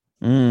frenzy.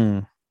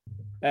 I'm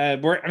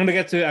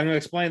gonna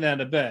explain that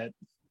in a bit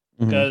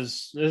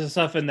because this is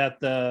something that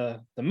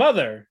the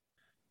mother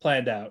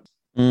planned out.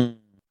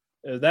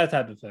 That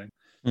type of thing.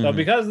 So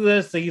because of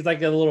this, he's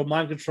like a little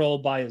mind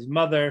controlled by his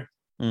mother,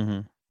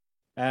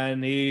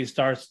 and he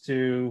starts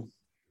to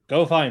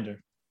go find her.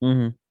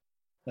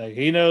 Like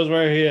he knows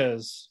where he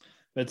is.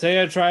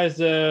 Matea tries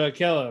to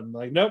kill him.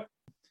 Like, nope.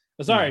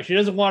 Sorry, she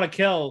doesn't want to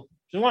kill.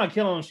 She doesn't want to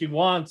kill him. She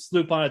wants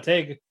Lupin to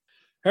take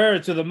her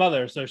to the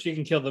mother so she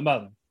can kill the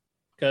mother.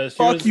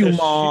 Fuck you,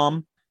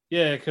 mom.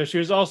 Because she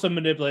was also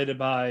manipulated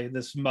by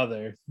this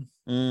mother.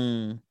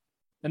 And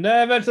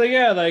then eventually,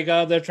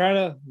 they're trying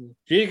to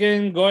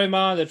Jigen,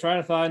 Goemon, they're trying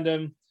to find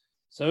him.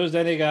 So is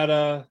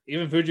Zenigata.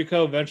 Even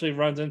Fujiko eventually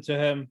runs into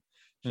him.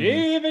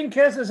 She even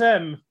kisses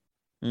him.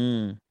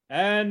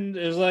 And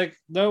is like,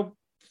 nope,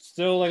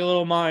 still like a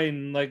little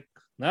mind, like,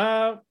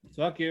 no,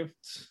 fuck you.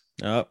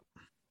 Yep.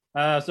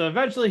 So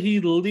eventually he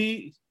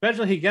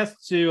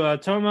gets to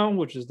Tomo,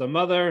 which is the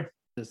mother,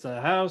 this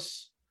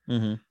house.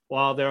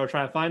 While they were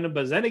trying to find him,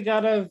 but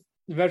Zenigata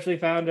eventually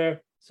found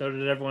her. So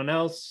did everyone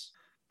else.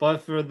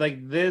 But for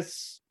like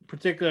this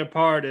particular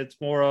part, it's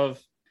more of,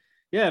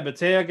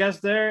 Matea gets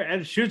there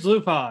and shoots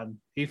Lupin.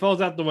 He falls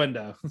out the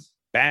window.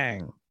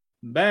 Bang.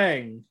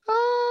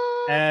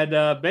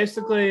 And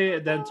basically,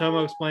 then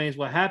Tomo explains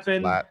what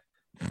happened.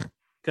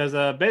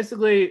 Because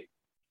basically,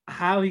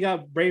 how he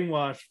got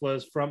brainwashed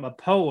was from a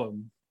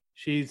poem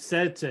she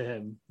said to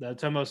him, that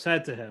Tomo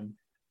said to him.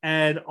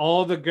 And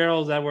all the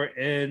girls that were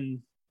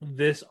in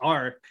this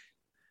arc,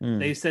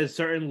 they said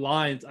certain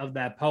lines of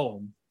that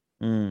poem.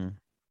 And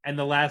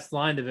the last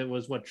line of it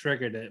was what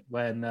triggered it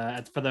when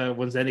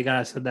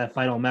Zenigata said that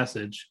final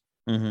message.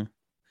 So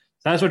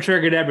that's what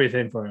triggered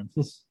everything for him.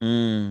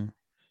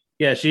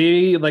 Yeah,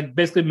 she like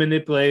basically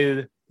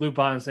manipulated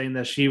Lupin, saying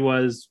that she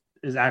was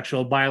his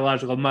actual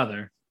biological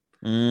mother,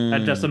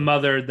 not just a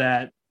mother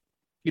that,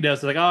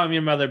 it's like, oh, I'm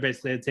your mother,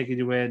 basically, I'm taking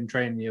you in and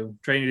train you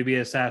to be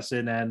an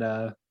assassin and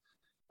a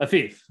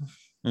thief.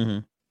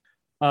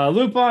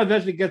 Lupin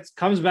eventually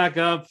comes back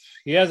up.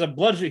 He has a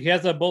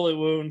bullet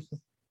wound.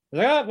 He's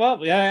like, oh,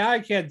 well, yeah, I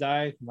can't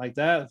die like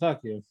that.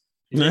 Fuck you.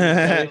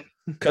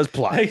 Because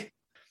plot.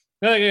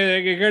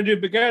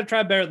 You're gonna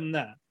try better than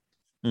that.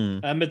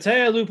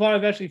 Matea and Lupin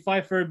eventually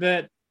fight for a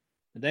bit.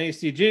 And then you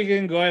see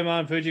Jigen,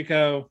 Goemon,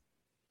 Fujiko.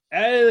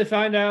 And they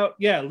find out,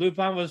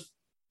 Lupin was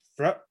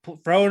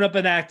throwing up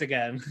an act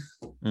again.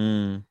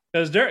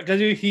 Because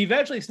he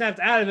eventually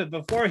snapped out of it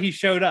before he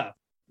showed up.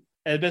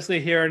 And basically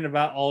hearing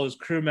about all his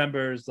crew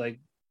members, like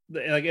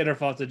inner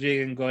thoughts of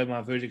Jigen,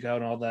 Goemon, Fujiko,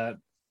 and all that.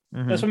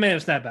 That's what made him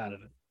snap out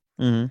of it.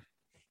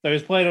 So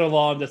he's playing it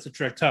along just to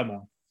trick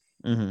Tomo.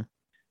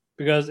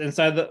 Because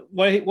inside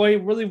what he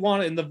really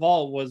wanted in the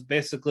vault was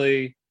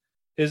basically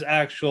his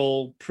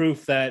actual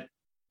proof that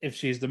if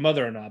she's the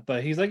mother or not.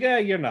 But he's like, yeah,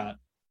 you're not.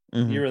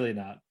 You're really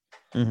not.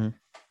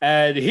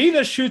 And he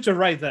just shoots her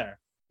right there,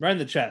 right in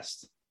the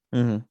chest.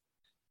 And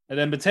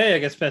then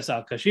Matea gets pissed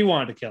off because she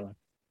wanted to kill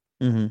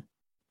her.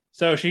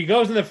 So she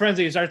goes in the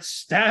frenzy and starts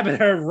stabbing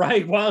her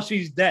right while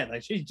she's dead.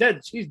 Like, she's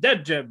dead. She's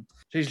dead, Jim.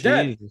 She's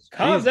dead.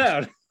 Calm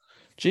down.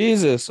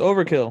 Jesus,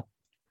 overkill.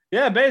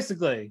 Yeah,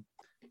 basically.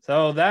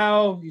 So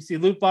now you see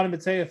Lupin and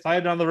Matea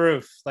fighting on the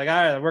roof. Like, all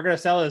right, we're going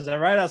to sell this. All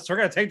right, we're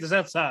going to take this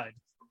outside.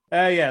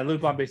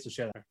 Lupin beats the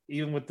shit out of her,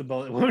 even with the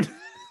bullet wound.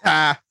 She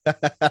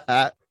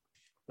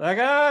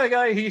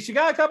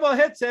got a couple of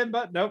hits in,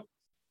 but nope.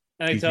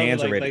 And these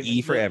hands are rated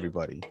E for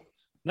everybody.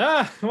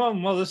 Nah,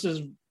 well, this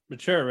is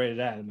mature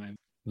rated anime.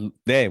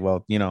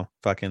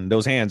 Fucking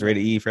those hands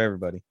rated E for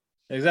everybody.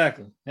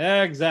 Exactly.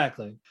 Yeah,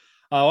 exactly.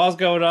 What's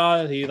going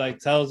on? He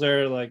tells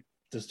her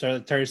just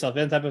turn yourself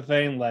in type of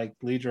thing,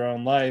 lead your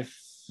own life.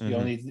 You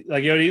don't need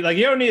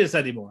you don't need this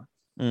anymore.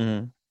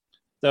 So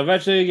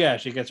eventually,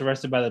 she gets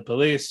arrested by the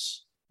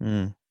police.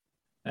 And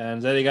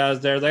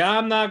Zenigata's there, like,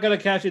 I'm not gonna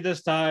catch you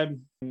this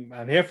time.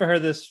 I'm here for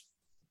her.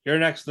 You're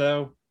next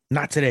though.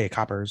 Not today,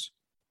 coppers.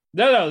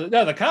 No.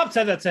 The cop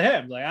said that to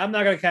him. Like, I'm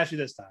not gonna catch you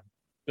this time.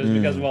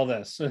 because of all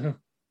this.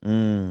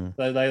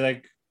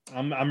 Like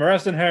I'm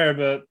arresting her,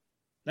 but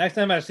next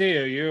time I see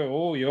you,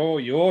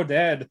 you're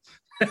dead.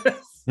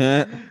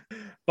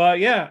 But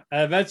yeah,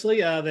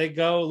 eventually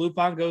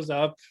Lupin goes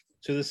up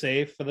to the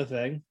safe for the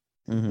thing.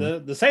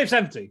 The safe's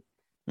empty.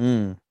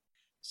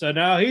 So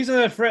now he's in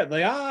a fret,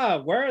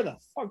 like, where the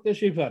fuck did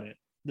she put it?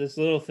 This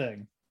little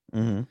thing.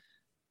 And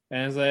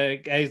he's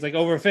like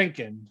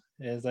overthinking. And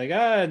it's like,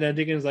 and then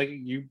Deacon's like,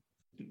 you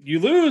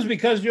lose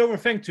because you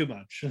overthink too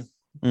much.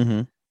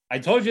 I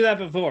told you that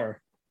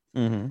before.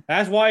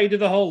 That's why you did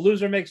the whole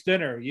loser makes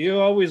dinner. You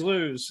always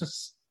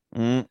lose.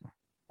 Or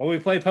we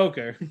play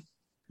poker.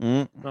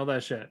 All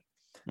that shit.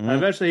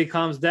 Eventually he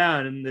calms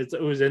down, and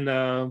it was in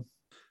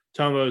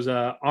Tomo's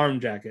arm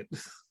jacket.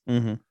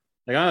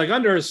 Like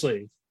under his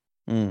sleeve.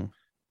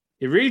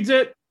 He reads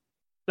it.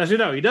 Actually,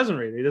 no, he doesn't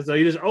read it.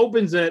 He just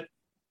opens it,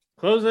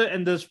 closes it,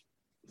 and just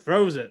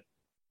throws it.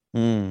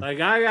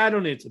 Like, I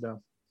don't need to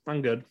know.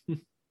 I'm good.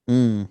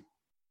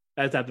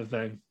 That type of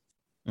thing.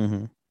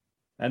 And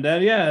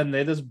then, and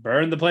they just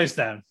burn the place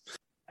down.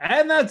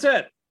 And that's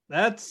it.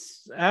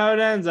 That's how it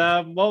ends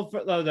up. Well,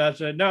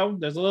 there's a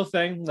little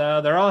thing.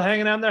 They're all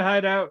hanging out in their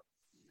hideout,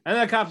 and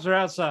the cops are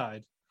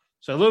outside.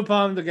 So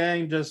Lupin and the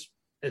gang just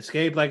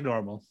escape like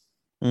normal.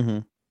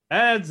 And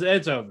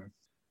it's over.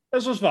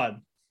 This was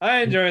fun.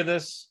 I enjoyed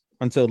this.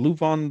 Until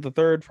Lupin the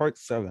Third, Part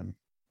 7.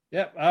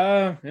 Yep.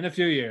 In a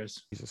few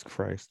years. Jesus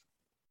Christ.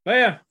 But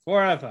yeah,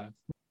 4 out of 5.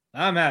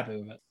 I'm happy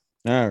with it.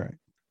 All right.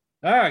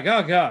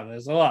 Oh God,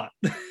 there's a lot.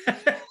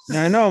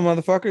 I know,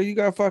 motherfucker. You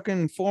got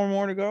fucking 4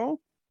 more to go.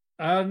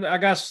 I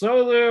got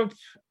Slow Loop.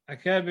 I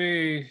can't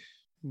be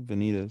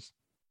Vanitas.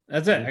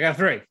 That's it. I got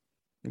 3.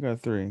 You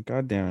got 3.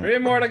 God damn it. 3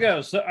 more to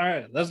go. So, all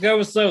right, let's go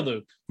with Slow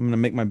Loop. I'm gonna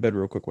make my bed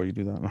real quick while you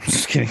do that. No, I'm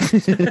just kidding.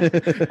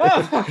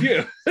 Oh, fuck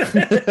you.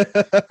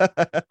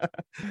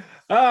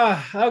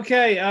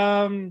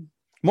 Okay.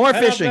 More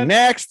fishing.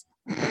 Next.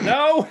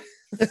 No.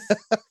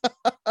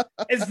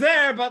 It's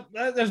there, but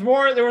there's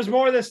more. There was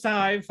more this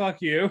time.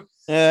 Fuck you.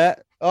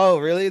 Oh,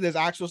 really? There's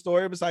actual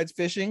story besides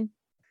fishing?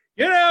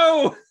 You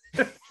know.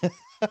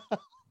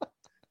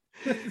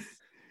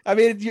 I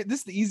mean, this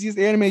is the easiest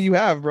anime you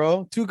have,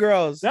 bro. 2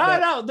 girls.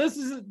 No.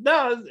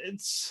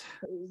 It's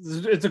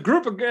a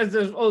group of girls.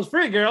 There's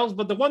 3 girls,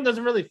 but the one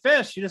doesn't really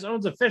fish. She just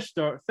owns a fish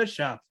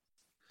shop.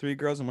 3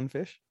 girls and 1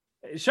 fish.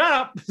 Shut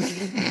up.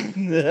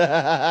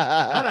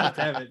 Shut up,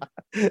 damn it.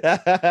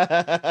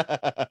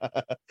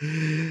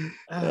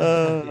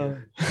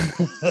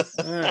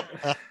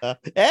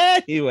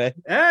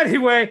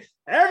 Anyway,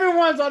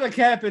 everyone's on a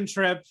camping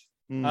trip.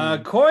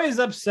 Koi's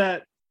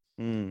upset.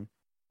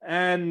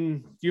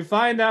 And you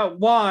find out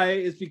why.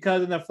 It's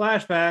because in the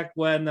flashback,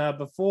 when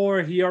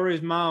before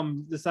Hiyori's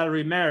mom decided to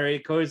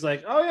remarry, Koi's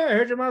like, "Oh yeah, I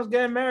heard your mom's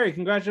getting married.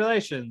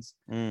 Congratulations!"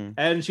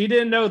 And she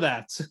didn't know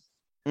that.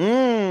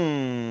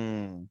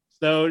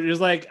 So she was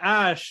like,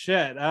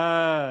 shit.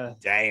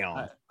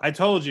 Damn. I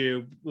told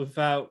you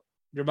without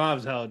your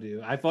mom's telling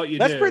you. I thought you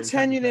Let's knew.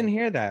 pretend you didn't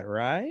hear that,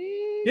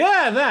 right?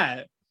 Yeah,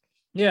 that.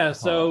 Yeah,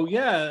 so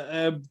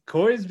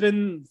Koi's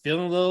been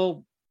feeling a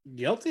little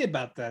guilty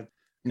about that.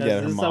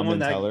 Yeah, her mom didn't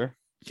tell her.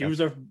 She was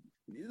because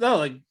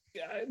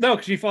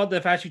she thought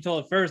the fact she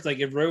told it first, like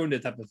it ruined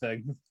it type of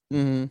thing.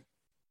 And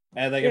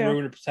like it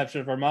ruined her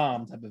perception of her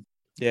mom type of.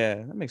 Yeah,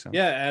 that makes sense.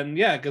 Yeah, and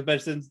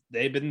because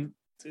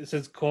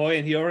since Koi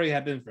and Hiyori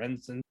have been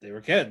friends since they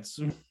were kids.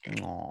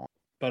 Aww.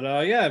 But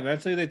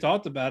eventually they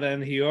talked about it,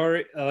 and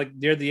Hiyori, like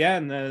near the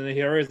end, and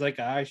Hiyori's like,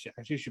 I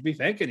actually should be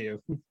thanking you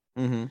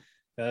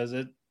because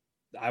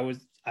I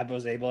was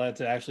able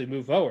to actually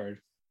move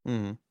forward.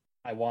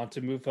 I want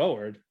to move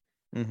forward,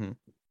 and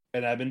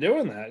I've been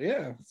doing that.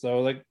 Yeah,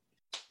 so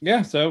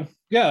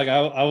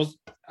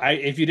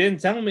if you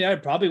didn't tell me, I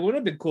probably would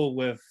have been cool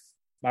with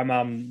my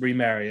mom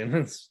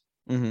remarrying.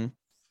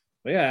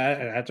 But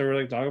I had to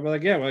really talk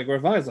about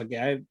we're fine. It's like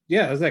I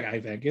was like,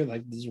 I thank you.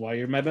 Like, this is why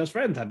you're my best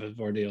friend type of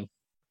ordeal.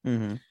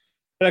 And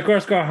of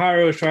course,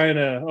 Koharu is trying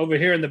to over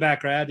here in the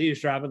background.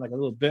 He's dropping like a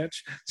little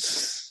bitch.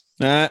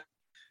 But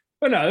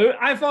no,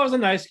 I thought it was a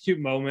nice, cute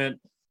moment.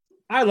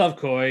 I love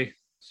Koi.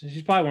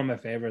 She's probably one of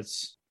my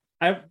favorites.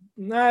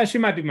 She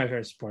might be my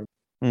favorite support.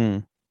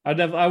 I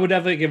would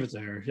definitely give it to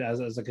her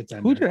as a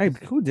contender.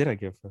 Who did I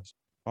give first?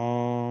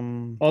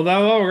 Well, they're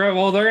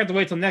gonna have to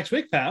wait till next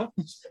week, pal.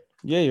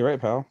 Yeah, you're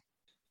right, pal.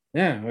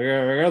 Yeah,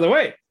 we're gonna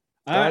wait.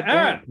 God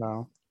damn it,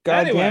 pal.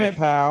 Damn it,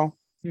 pal.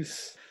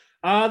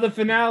 The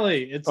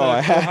finale. It's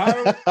sorry.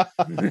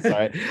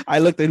 I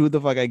looked at who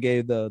the fuck I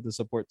gave the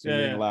support to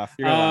and laughed.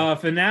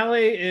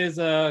 Finale is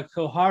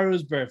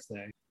Koharu's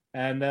birthday.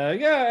 And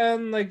he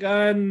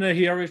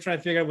always trying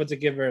to figure out what to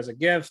give her as a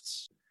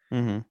gift.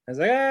 I was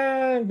like,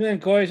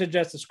 and Koi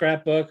suggests a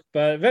scrapbook,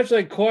 but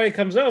eventually Koi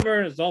comes over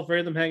and it's all 3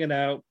 of them hanging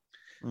out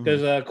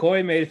because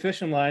Koi made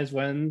fishing lines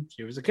when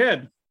she was a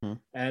kid.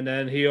 And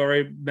then he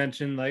already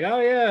mentioned like,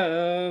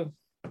 Koharu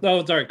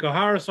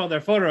saw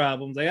their photo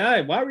albums. Like,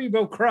 hey, why were you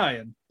both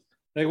crying?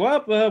 Like,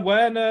 well,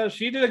 when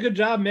she did a good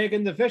job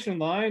making the fishing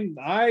line,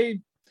 I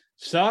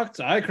sucked.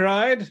 I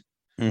cried.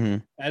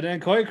 And then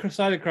Koi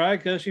decided to cry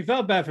because she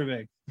felt bad for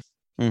me.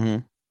 Mm-hmm.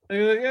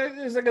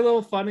 It's like a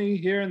little funny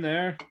here and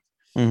there.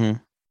 Mm-hmm.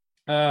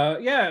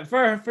 Yeah,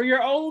 for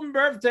your own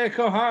birthday,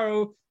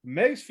 Koharu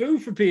makes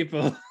food for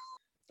people.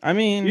 I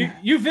mean,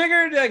 you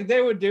figured like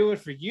they would do it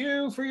for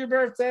you for your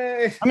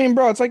birthday. I mean,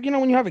 bro, it's like,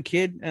 when you have a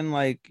kid and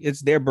like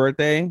it's their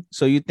birthday,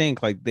 so you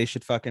think like they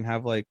should fucking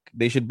have like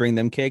they should bring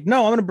them cake.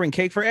 No, I'm gonna bring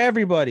cake for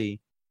everybody.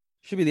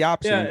 Should be the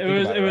opposite. Yeah, it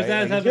was right?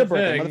 that like, type it's your of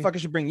birthday. thing. Motherfucker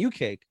should bring you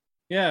cake.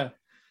 Yeah.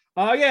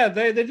 Yeah,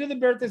 they do the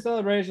birthday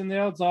celebration. They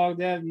all talk.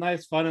 They have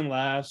nice fun and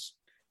laughs.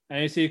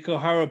 And you see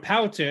Koharu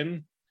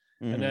pouting,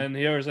 and then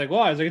he was like,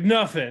 "Well," he's like,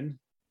 "Nothing."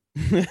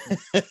 And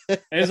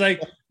he's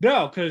like,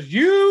 "No, because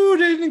you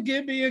didn't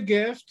give me a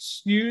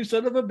gift, you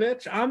son of a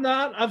bitch. I'm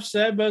not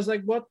upset, but it's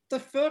like, what the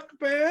fuck,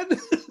 man?"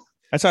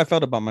 That's how I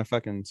felt about my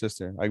fucking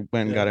sister. I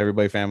went and got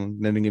everybody family.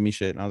 They didn't give me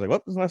shit. And I was like,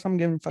 what was the last time I'm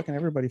giving fucking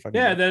everybody fucking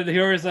Yeah, gift? then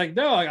he was like,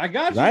 "No, I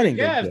got you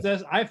the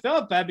gifts. I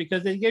felt bad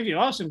because they gave you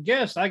awesome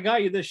gifts. I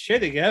got you this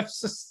shitty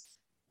gifts."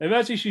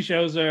 Eventually she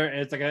shows her,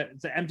 it's like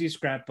it's an empty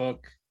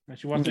scrapbook. And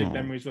she wants to make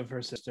memories with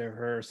her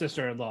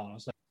sister-in-law.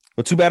 So,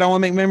 well, too bad I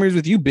want to make memories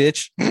with you,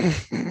 bitch.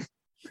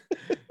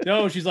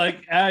 no, she's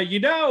like, when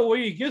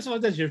you give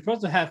something like that, you're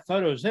supposed to have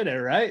photos in it,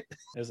 right?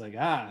 It's like,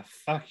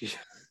 fuck you.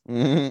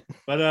 Mm-hmm.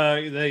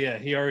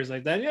 But he always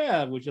like that.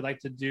 Yeah, would you like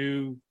to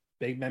do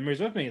big memories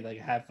with me? Like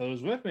have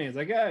photos with me? It's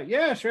like,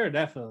 yeah, sure,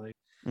 definitely.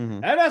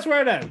 And that's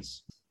where it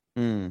ends.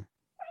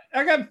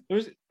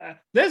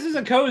 This is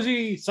a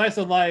cozy slice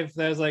of life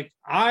that's like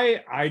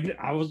I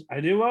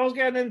knew what I was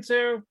getting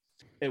into.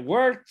 It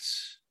worked,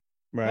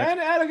 right? And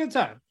I had a good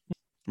time,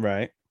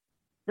 right?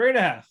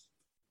 3.5.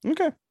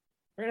 Okay,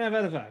 3.5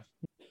 out of 5.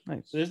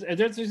 Nice. Is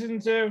there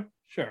season 2?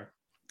 Sure.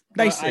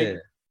 Nice.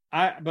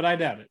 But I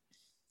doubt it.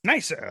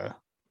 Nicer.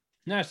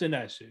 Nice.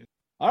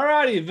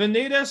 Alrighty,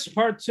 Vanitas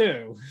Part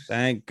 2.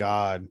 Thank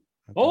God.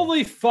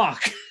 Holy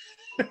fuck.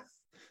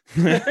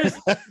 This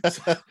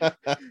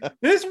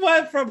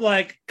went from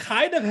like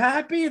kind of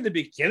happy in the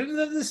beginning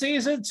of the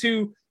season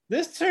to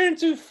this turned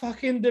to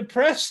fucking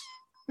depressed.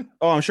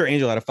 Oh, I'm sure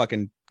Angel had to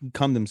fucking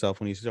cummed himself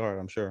when he started.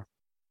 I'm sure.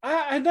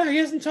 I know he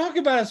hasn't talked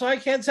about it, so I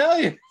can't tell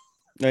you.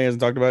 No, he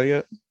hasn't talked about it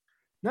yet.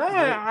 No,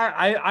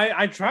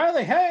 I try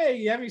like,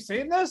 hey, have you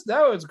seen this?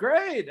 No, it's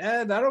great,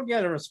 and I don't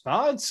get a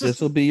response. This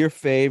will be your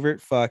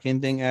favorite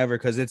fucking thing ever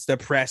because it's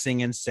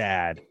depressing and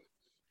sad.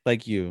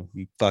 Like you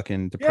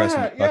fucking depressing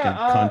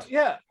cunt.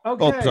 Yeah.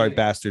 Okay. Oh, sorry,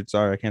 bastard.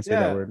 Sorry, I can't say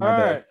that word. My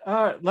bad.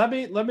 All right.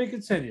 Let me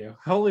continue.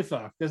 Holy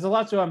fuck, there's a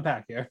lot to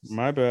unpack here.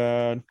 My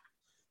bad.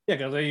 Yeah,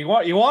 because you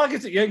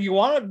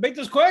want to make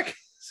this quick.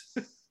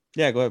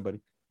 Yeah, go ahead, buddy.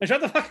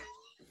 Shut the fuck.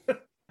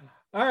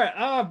 All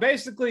right.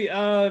 Basically,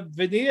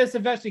 Vanitas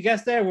eventually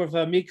gets there with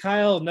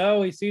Mikhail.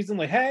 No, he sees him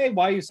like, hey,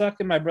 why are you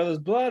sucking my brother's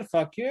blood?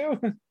 Fuck you.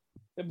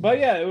 But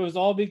yeah, it was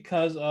all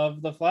because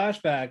of the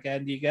flashback,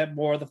 and you get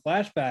more of the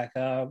flashback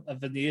of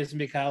Vanitas and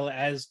Mikhail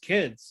as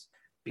kids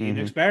being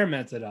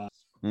experimented on.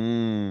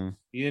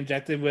 Being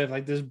injected with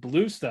like this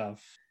blue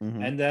stuff.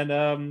 And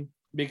then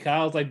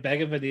Mikhail's like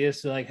begging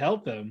Vanitas to like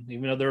help him,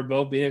 even though they were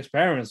both being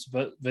experiments.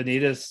 But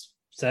Vanitas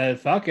said,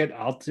 fuck it,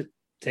 I'll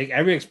take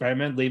every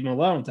experiment, leave him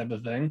alone, type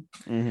of thing.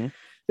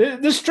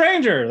 The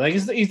stranger, like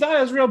he's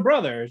not his real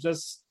brother. It's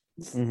just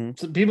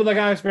people that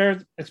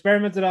got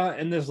experimented on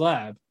in this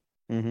lab.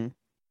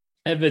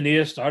 And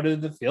Vanitas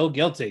started to feel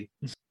guilty.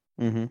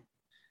 And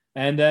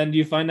then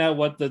you find out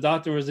what the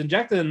doctor was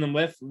injecting them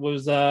with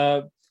was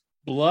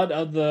blood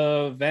of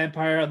the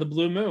vampire of the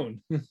blue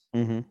moon.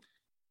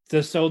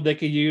 Just so they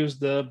could use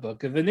the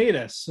Book of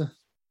Vanitas.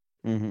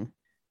 And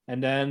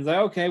then like,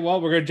 okay,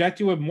 well, we're gonna inject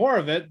you with more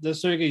of it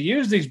just so you can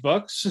use these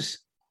books.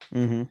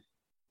 Then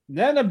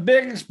a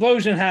big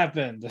explosion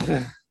happened.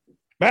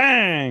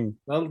 Bang!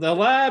 The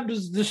lab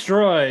is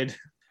destroyed.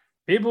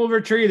 People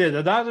retreated.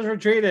 The doctors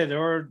retreated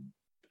or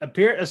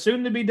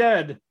assumed to be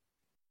dead.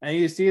 And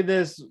you see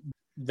this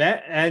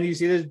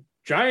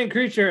giant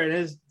creature, and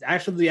it's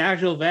actually the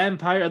actual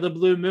vampire of the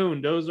blue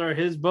moon. Those are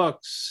his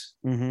books.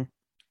 And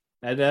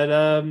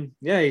then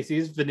he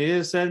sees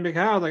Vanitas and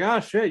Mikhail like, oh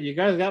shit, you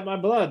guys got my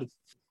blood.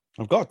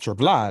 I've got your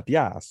blood,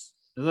 yes.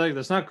 It's like,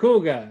 that's not cool,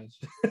 guys.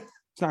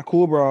 It's not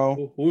cool,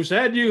 bro. Who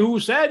said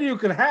you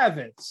could have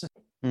it?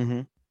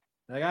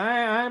 Like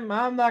I'm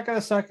not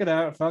gonna suck it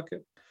out. Fuck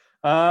it.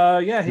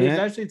 He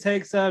eventually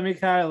takes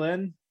Mikhail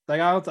in. Like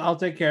I'll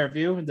take care of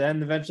you. And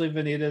then eventually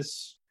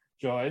Vanitas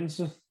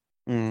joins.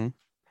 They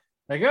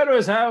go to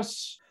his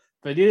house.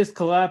 Vanitas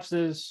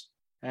collapses,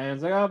 and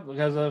it's like, oh,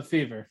 because of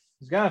fever.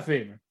 He's got a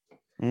fever.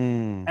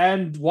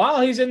 And while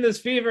he's in this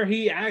fever,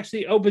 he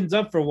actually opens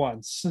up for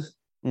once.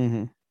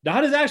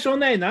 Not his actual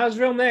name, not his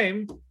real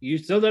name. You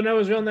still don't know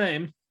his real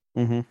name.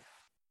 And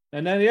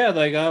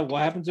then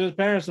what happened to his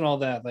parents and all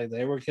that? Like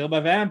they were killed by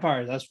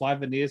vampires. That's why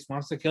Vanitas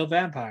wants to kill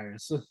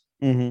vampires.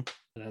 That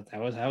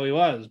was how he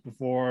was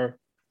before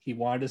he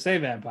wanted to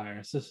save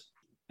vampires.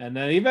 And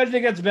then he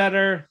eventually gets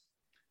better,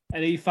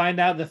 and he find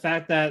out the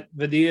fact that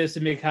Vanitas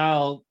and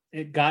Mikhail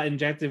got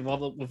injected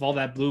with all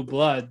that blue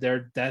blood.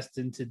 They're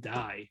destined to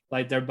die.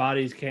 Like their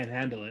bodies can't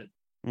handle it.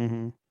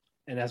 And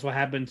that's what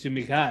happened to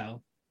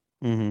Mikhail.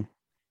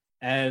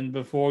 And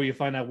before you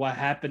find out what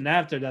happened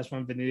after, that's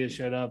when Vanitas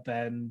showed up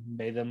and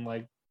made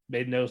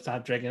No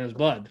stop drinking his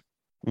blood.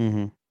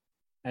 Mm-hmm.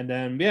 And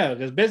then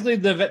because basically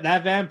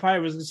that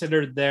vampire was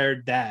considered their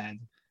dad,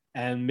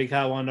 and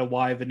Mikhail wanted to know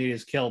why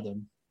Vanitas killed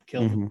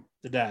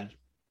the dad.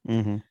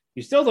 Mm-hmm.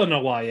 You still don't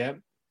know why yet.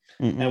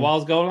 Mm-mm. And while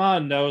it's going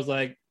on, Noah's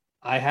like,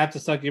 I have to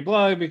suck your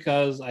blood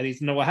because I need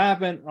to know what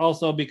happened.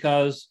 Also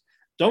because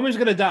Domi's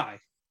gonna die.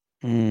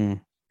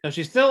 Because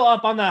she's still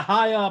up on that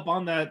high up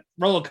on that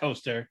roller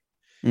coaster.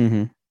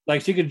 Mm-hmm.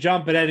 Like she could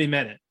jump at any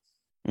minute.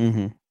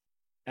 Mm-hmm.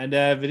 And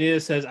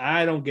Vanitas says,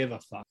 I don't give a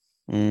fuck.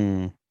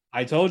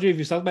 I told you if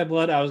you suck my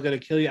blood, I was gonna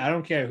kill you. I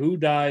don't care who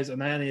dies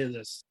on any of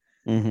this.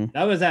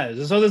 That was that.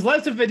 So there's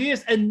less of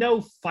Vanitas and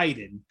no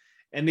fighting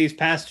in these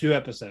past 2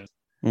 episodes.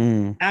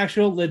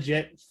 Actual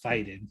legit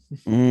fighting.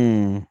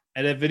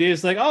 And if it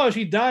is like, oh, if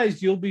she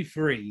dies, you'll be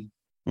free.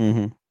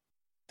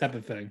 Type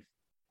of thing.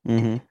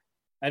 And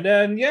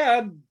then,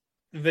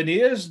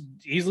 Vanitas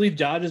easily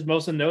dodges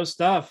most of No's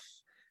stuff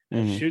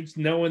and shoots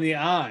No in the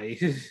eye.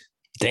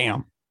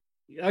 Damn.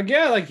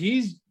 Again, like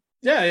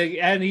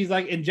and he's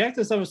like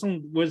injected stuff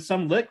with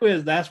some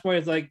liquid. That's where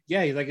it's like,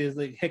 he's like his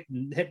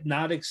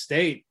hypnotic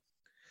state.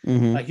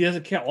 Like he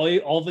doesn't care.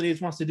 All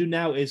Vanitas wants to do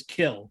now is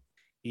kill.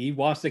 He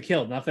wants to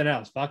kill, nothing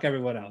else. Fuck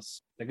everyone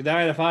else. They could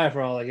die in a fire for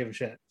all I give a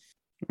shit.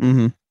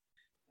 And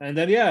then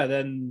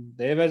then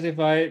they eventually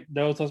fight.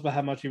 No talks about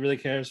how much he really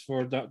cares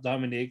for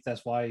Dominique.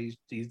 That's why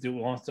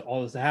wants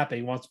all this to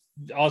happen. He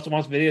also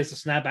wants Vanitas to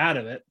snap out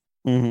of it.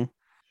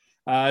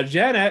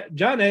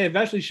 John A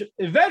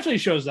eventually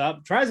shows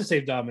up, tries to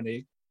save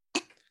Dominique,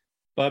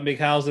 but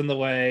Mikhail's in the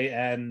way,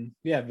 and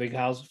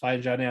Mikhail's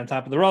fighting John A on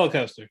top of the roller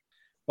coaster,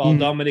 while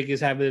Dominique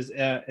is having this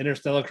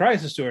interstellar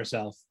crisis to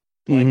herself,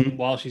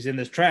 while she's in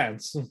this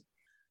trance.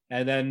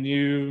 And then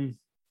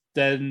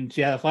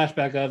she had a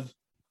flashback of,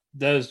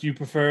 do you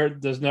prefer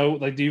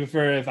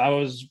if I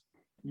was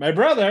my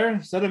brother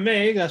instead of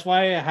me? That's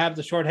why I have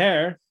the short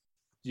hair.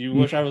 Do you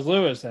wish I was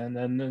Lewis? And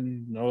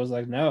then Noah's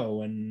like,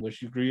 no, and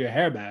wish you grew your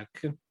hair back.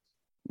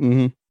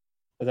 That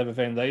type of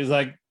thing. He's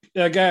like,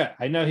 okay,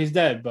 I know he's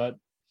dead, but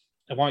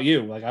I want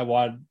you. Like, I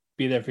want to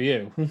be there for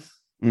you.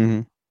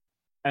 And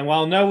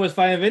while Noah was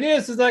fighting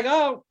Vanitas, is like,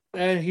 oh,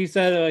 and he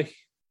said, like,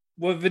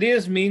 what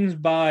Vanitas means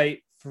by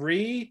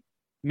free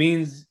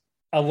means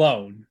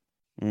alone.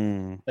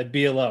 Like,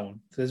 be alone.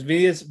 Because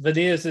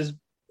Vanitas is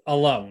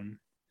alone.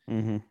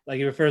 Like,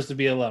 he refers to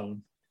be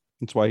alone.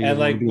 That's why he's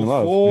like in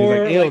love.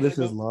 He's like, like, this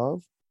is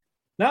love.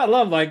 Not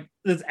love, like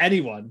it's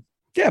anyone.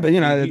 Yeah, but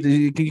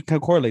you can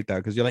correlate that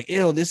because you're like,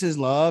 ew, this is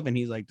love, and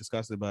he's like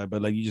disgusted by it.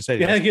 But like you just said,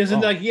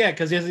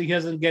 because he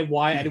doesn't get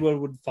why anyone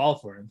would fall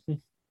for him.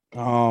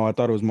 Oh, I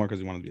thought it was more because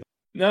he wanted to be.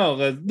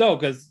 No,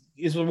 because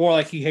it's more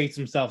like he hates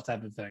himself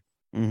type of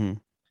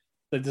thing.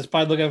 Like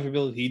despite looking at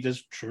people, he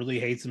just truly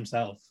hates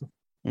himself.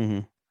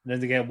 And then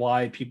to get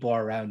why people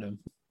are around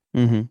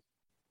him.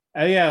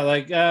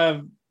 And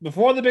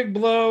before the big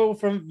blow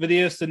from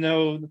Vanitas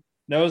to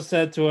No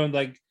said to him,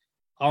 like,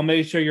 I'll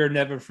make sure you're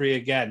never free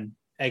again,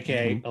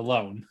 aka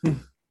alone.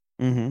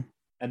 And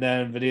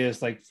then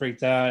Vanitas like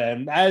freaked out,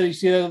 and as you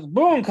see the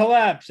boom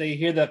collapse, and you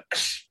hear the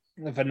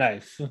of a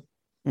knife.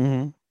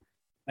 And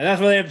that's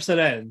where the episode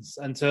ends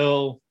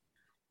until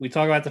we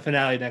talk about the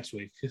finale next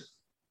week.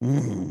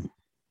 It's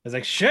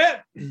like,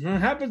 shit,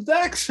 what happens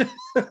next?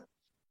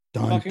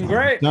 Fucking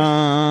great.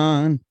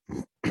 Done.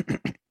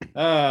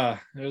 It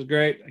was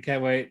great. I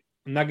can't wait.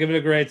 I'm not giving it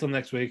a grade till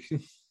next week.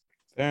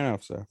 Fair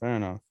enough, sir. Fair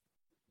enough.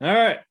 All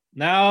right.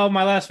 Now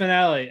my last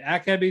finale.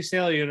 Akabe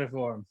sailor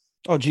uniform.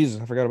 Oh,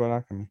 Jesus. I forgot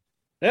about Akame.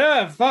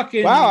 Yeah,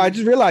 fucking. Wow, I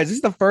just realized this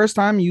is the first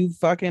time you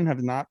fucking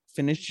have not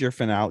finished your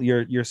finale,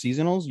 your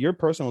seasonals, your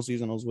personal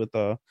seasonals with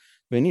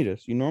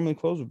Vanitas. You normally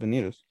close with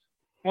Vanitas.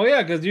 Well,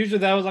 yeah, because usually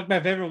that was like my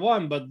favorite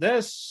one, but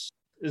this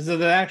is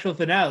the actual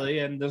finale,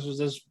 and this was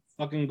just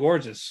fucking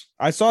gorgeous.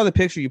 I saw the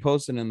picture you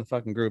posted in the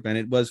fucking group, and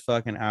it was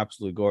fucking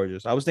absolutely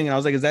gorgeous. I was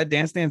like, is that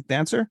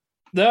Dancer?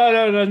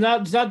 No,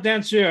 not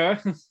Dancer.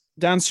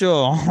 Dancer.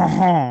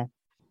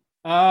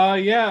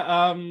 Well,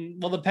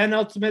 the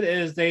penultimate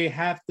is the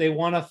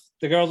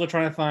girls are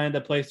trying to find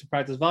a place to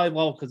practice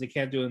volleyball because they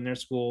can't do it in their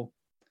school.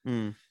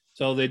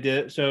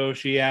 So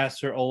she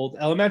asked her old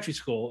elementary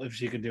school if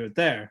she could do it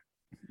there.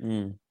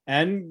 And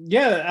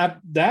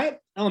that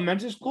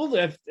elementary school,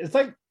 it's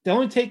like they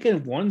only take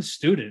in one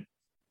student.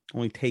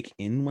 Only take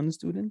in one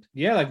student?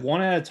 Yeah, like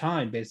one at a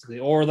time, basically.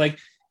 Or like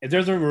if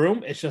there's a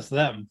room, it's just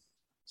them.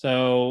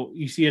 So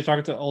you see her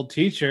talking to the old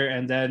teacher,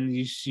 and then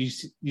you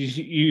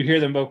hear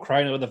them both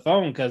crying over the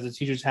phone because the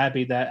teacher's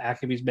happy that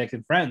Akabe's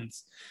making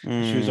friends.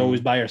 She was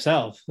always by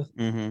herself.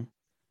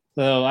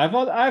 So I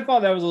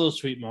thought that was a little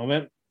sweet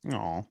moment.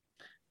 Aww.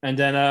 And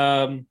then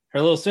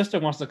her little sister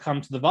wants to come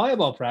to the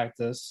volleyball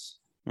practice.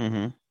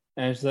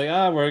 And she's like,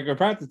 we're going to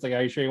practice. Like,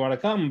 are you sure you want to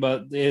come?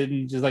 But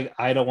she's like,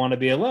 I don't want to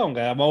be alone.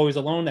 I'm always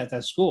alone at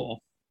that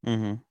school.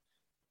 And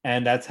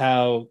that's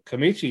how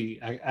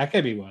Kamichi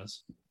Akabe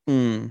was.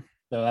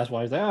 So that's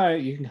why he's like, all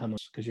right, you can come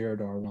because you're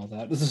adorable and all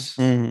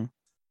that.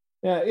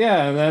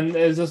 Yeah. And then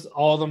it's just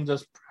all of them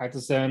just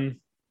practicing.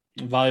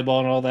 volleyball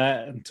and all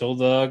that until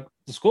the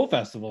school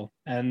festival,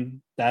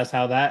 and that's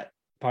how that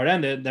part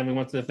ended. Then we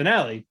went to the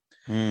finale.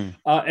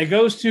 It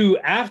goes to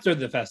after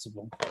the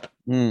festival.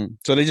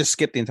 So they just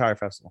skipped the entire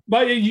festival.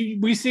 But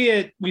we see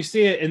it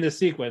in the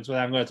sequence what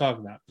I'm going to talk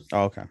about.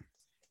 Oh, okay.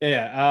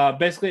 Yeah.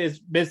 Basically it's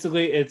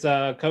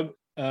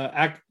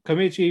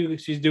Komichi.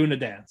 She's doing a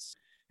dance,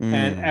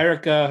 and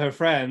Erica, her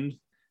friend,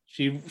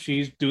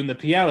 she's doing the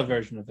piano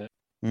version of it.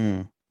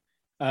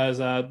 As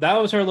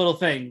that was her little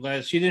thing.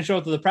 She didn't show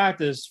up to the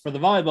practice for the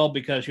volleyball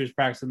because she was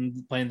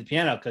practicing playing the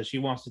piano because she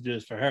wants to do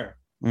this for her.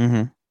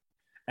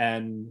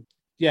 And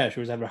yeah, she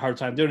was having a hard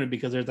time doing it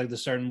because there's like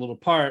this certain little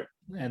part,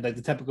 and like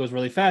the tempo goes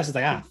really fast. It's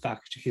like,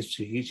 fuck,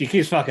 she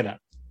keeps fucking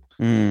up.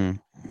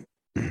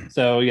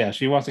 So yeah,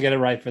 she wants to get it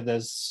right for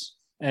this,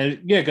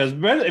 and yeah, because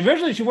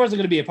eventually she wasn't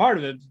going to be a part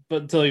of it,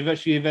 but until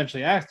she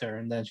eventually asked her,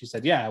 and then she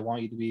said, "Yeah, I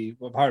want you to be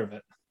a part of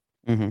it."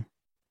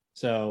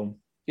 So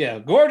yeah,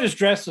 gorgeous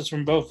dresses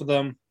from both of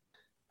them.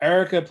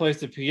 Erica plays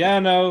the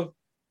piano.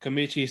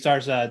 Komichi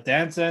starts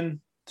dancing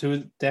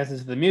to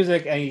the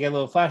music, and you get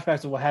little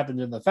flashbacks of what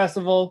happened in the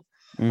festival.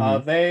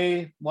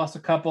 They lost a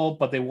couple,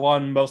 but they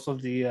won most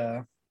of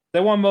the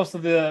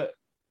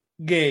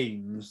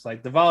games,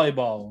 like the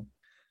volleyball,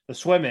 the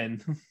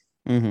swimming.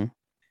 And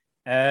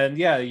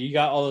yeah, you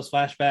got all those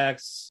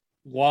flashbacks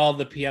while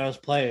the piano's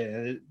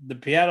playing. The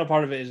piano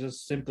part of it is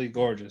just simply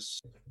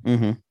gorgeous.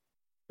 It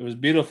was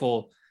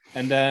beautiful.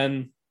 And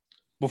then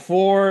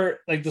before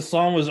like the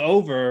song was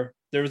over,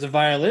 there was a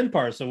violin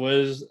part. So what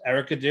does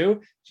Erica do?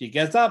 She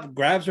gets up,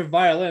 grabs her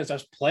violin, and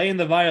starts playing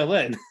the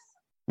violin.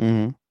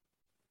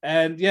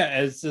 And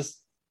yeah, it's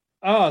just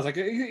it's like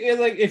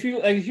if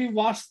you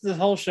watched the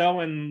whole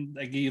show and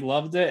like you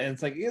loved it, and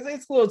it's like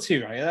it's a little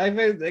too right. I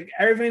think like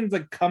everything's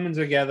like coming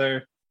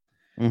together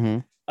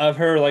of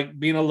her like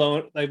being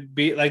alone, like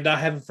not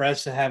having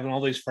friends to having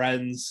all these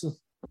friends.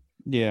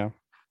 Yeah,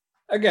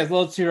 I guess a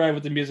little too right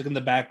with the music in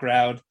the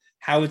background,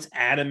 how it's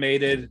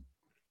animated.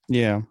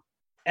 Yeah,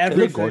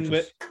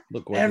 everything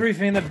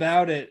everything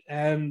about it,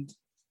 and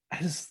I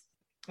just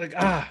like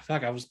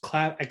fuck, I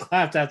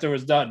clapped after it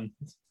was done.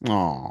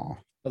 Aww.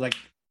 But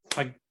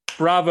like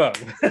bravo.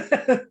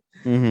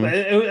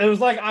 It was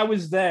like I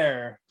was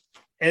there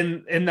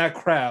in that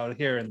crowd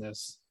hearing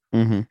this,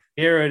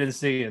 hearing and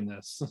seeing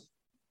this.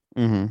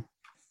 And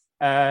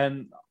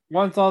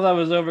once all that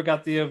was over,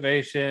 got the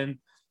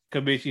ovation.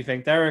 Komichi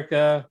thanked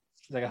Erica.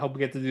 She's like, I hope we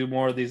get to do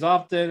more of these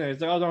often. And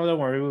he's like, oh no, don't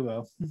worry, we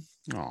will.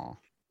 Aww.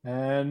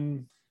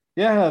 And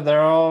yeah,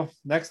 they're all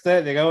next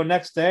day. They go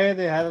next day.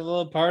 They had a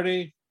little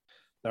party.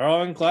 They're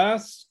all in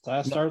class.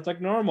 Class starts like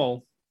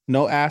normal.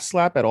 No ass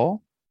slap at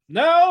all?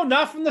 No,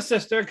 not from the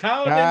sister.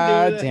 Kyle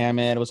didn't do it. Damn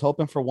it. I was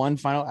hoping for one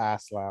final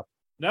ass slap.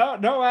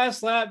 No ass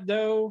slap.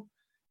 No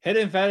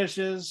hidden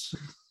fetishes.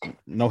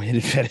 No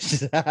hidden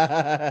fetishes. We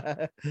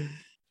didn't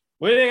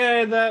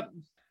get that.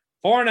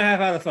 4.5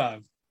 out of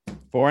 5.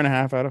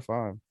 4.5 out of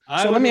 5.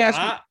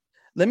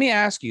 Let me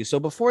ask you. So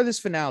before this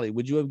finale,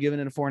 would you have given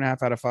it a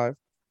 4.5 out of 5?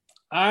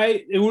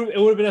 It would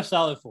have been a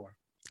solid 4.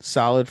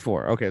 Solid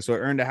 4. Okay, so it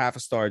earned a half a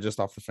star just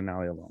off the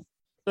finale alone.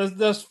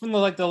 That's from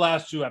the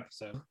last 2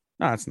 episodes.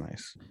 Oh, that's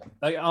nice.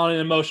 Like on an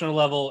emotional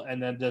level, and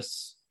then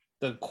just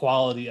the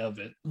quality of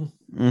it.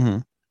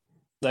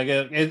 Like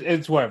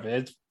it's worth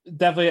it. It's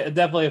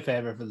definitely a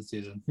favorite for the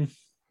season.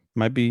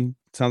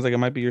 Sounds like it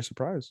might be your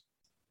surprise.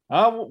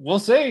 We'll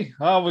see.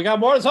 We got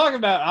more to talk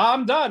about.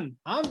 I'm done.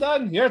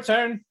 Your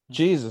turn.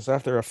 Jesus,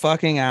 after a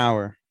fucking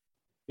hour.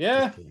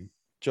 Yeah.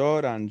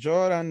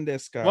 Jordan,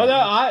 this guy.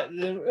 Well, no,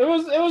 it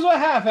was a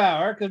half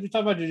hour because we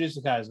talked about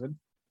Jujutsu Kaisen.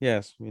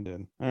 Yes, we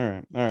did.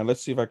 All right.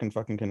 Let's see if I can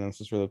fucking condense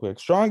this really quick.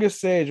 Strongest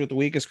sage with the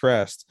weakest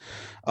crest.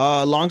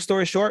 Long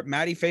story short,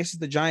 Maddie faces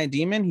the giant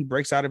demon. He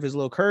breaks out of his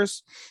little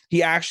curse.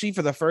 He actually,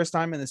 for the first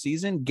time in the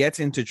season, gets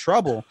into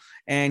trouble,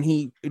 and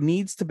he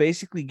needs to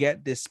basically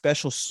get this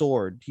special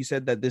sword. He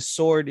said that this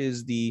sword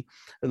is his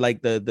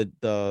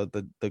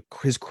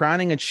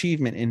crowning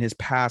achievement in his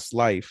past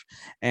life,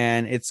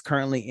 and it's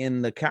currently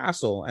in the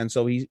castle. And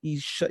so he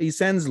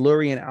sends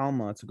Luri and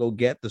Alma to go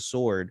get the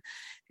sword.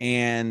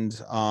 And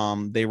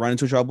they run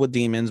into trouble with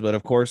demons, but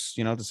of course,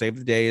 to save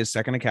the day is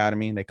Second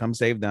Academy, and they come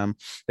save them.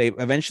 They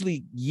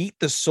eventually yeet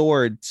the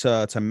sword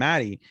to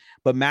Maddie,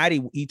 but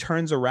Maddie, he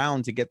turns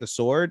around to get the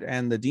sword,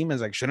 and the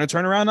demon's like, shouldn't have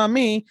turned around on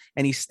me,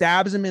 and he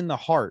stabs him in the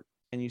heart.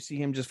 And you see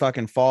him just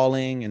fucking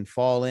falling, and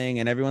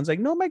everyone's like,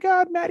 no, my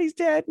God, Maddie's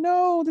dead.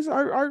 No, this is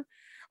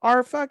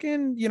our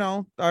fucking,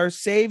 our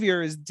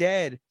savior is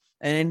dead.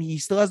 And then he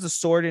still has the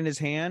sword in his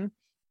hand,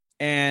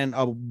 and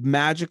a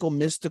magical,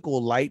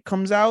 mystical light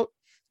comes out.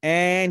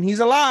 And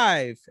he's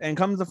alive, and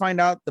comes to find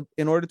out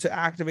in order to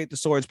activate the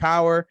sword's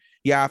power,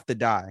 you have to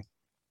die.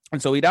 And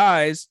so he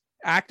dies,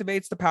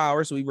 activates the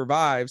power, so he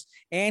revives,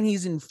 and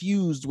he's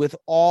infused with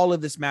all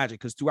of this magic,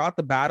 because throughout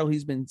the battle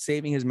he's been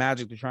saving his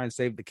magic to try and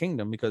save the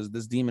kingdom, because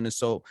this demon is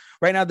so,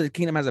 right now the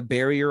kingdom has a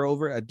barrier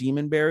over it, a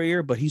demon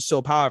barrier, but he's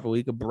so powerful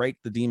he could break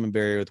the demon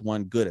barrier with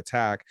one good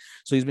attack.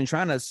 So he's been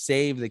trying to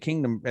save the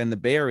kingdom and the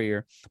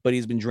barrier, but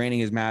he's been draining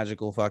his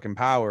magical fucking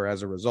power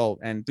as a result.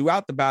 And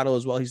throughout the battle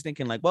as well, he's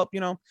thinking like, well,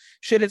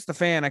 shit hits the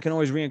fan, I can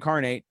always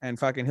reincarnate, and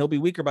fucking he'll be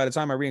weaker by the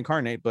time I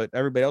reincarnate, but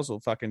everybody else will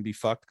fucking be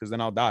fucked because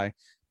then I'll die.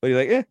 But he's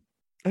like,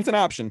 it's an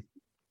option,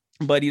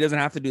 but he doesn't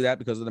have to do that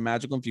because of the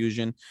magical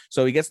infusion.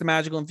 So he gets the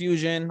magical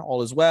infusion,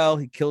 all is well.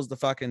 He kills the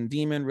fucking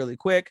demon really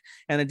quick,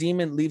 and the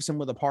demon leaves him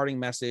with a parting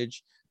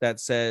message that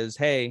says,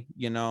 hey,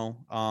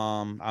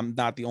 I'm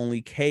not the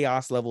only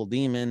chaos level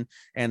demon,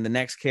 and the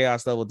next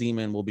chaos level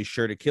demon will be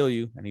sure to kill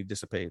you. And he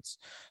dissipates.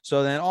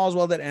 So then all's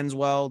well that ends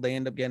well. They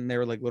end up getting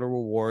their like little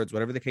rewards,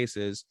 whatever the case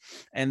is.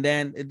 And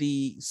then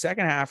the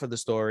second half of the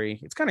story,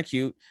 it's kind of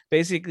cute.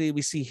 Basically,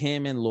 we see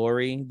him and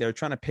Lori. They're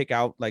trying to pick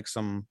out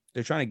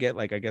they're trying to get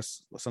like, I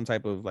guess, some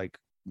type of like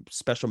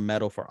special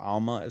medal for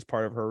Alma as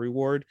part of her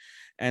reward.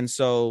 And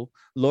so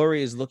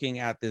Lori is looking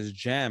at this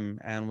gem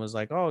and was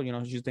like, oh,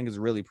 she thinks it's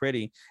really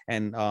pretty.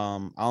 And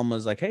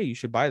Alma's like, hey, you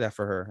should buy that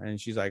for her. And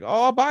she's like,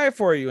 oh, I'll buy it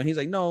for you. And he's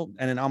like, no.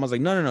 And then Alma's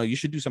like, no, you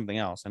should do something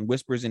else, and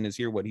whispers in his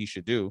ear what he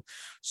should do.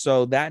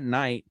 So that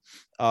night,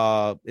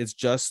 it's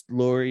just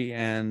Lori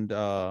and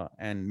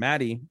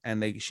Maddie,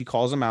 and she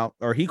calls him out,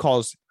 or he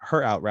calls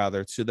her out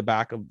rather, to the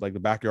back of like the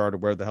backyard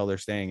of where the hell they're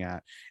staying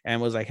at,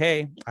 and was like,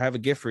 hey, I have a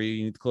gift for you.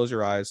 You need to close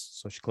your eyes.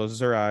 So she closes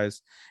her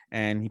eyes,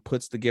 and he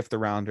puts the gift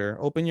around her.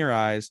 Open your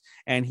eyes.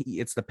 And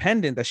it's the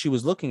pendant that she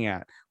was looking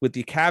at, with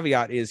the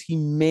caveat is he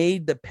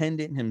made the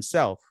pendant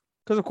himself,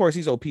 because of course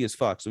he's OP as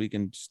fuck, so he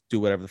can just do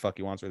whatever the fuck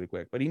he wants really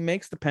quick. But he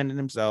makes the pendant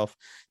himself.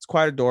 It's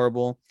quite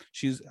adorable.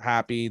 She's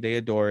happy. They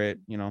adore it.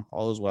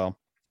 All is well.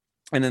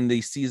 And then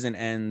the season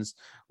ends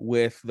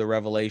with the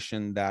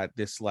revelation that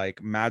this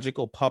like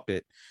magical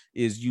puppet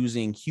is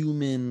using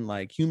human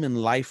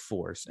life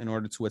force in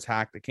order to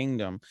attack the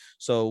kingdom.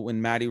 So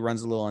when Maddie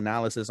runs a little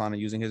analysis on it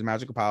using his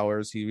magical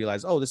powers, he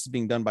realized, oh, this is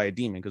being done by a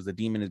demon, because the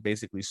demon is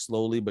basically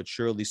slowly but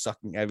surely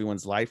sucking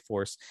everyone's life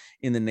force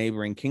in the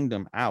neighboring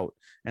kingdom out.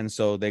 And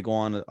so they go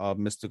on a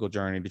mystical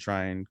journey to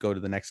try and go to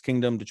the next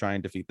kingdom to try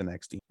and defeat the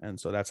next demon. And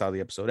so that's how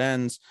the episode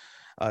ends.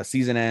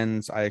 Season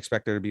ends. I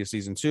expect there to be a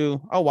season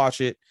 2. I'll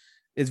watch it.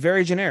 It's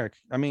very generic.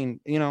 I mean,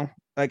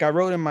 like I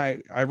wrote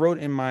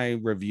in my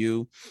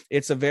review,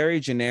 it's a very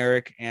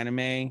generic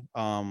anime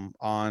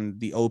on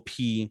the OP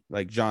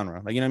like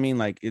genre. Like,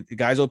 like the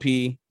guy's OP,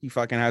 he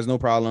fucking has no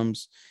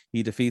problems.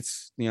 He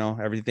defeats,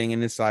 everything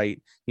in his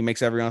sight. He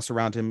makes everyone else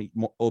around him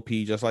OP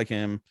just like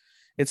him.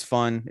 It's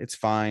fun. It's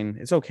fine.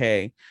 It's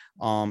okay.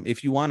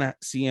 If you want to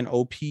see an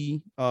OP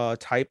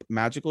type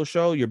magical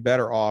show, you're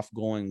better off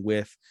going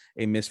with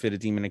a Misfit, a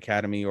Demon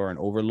Academy, or an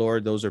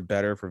Overlord. Those are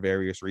better for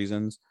various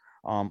reasons.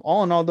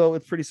 All in all, though,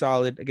 it's pretty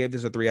solid. I gave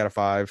this a 3 out of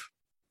 5.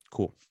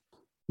 Cool.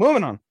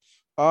 Moving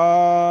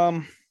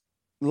on.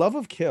 Love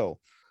of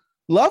Kill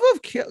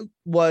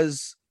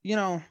was,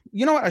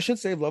 what? I should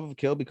say Love of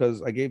Kill,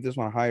 because I gave this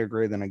one a higher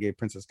grade than I gave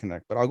Princess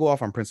Connect, but I'll go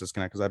off on Princess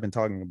Connect because I've been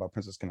talking about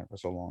Princess Connect for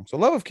so long. So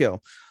Love of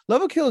Kill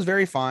is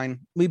very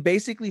fine. We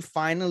basically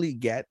finally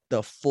get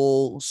the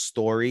full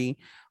story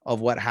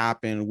of what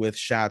happened with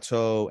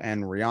Chateau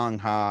and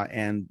Ryongha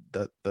and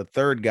the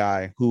third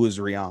guy who is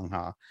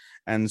Ryongha.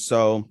 And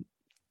so,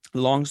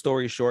 long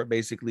story short,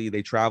 basically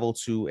they travel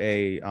to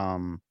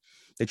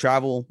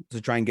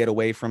try and get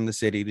away from the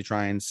city to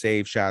try and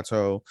save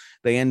Chateau.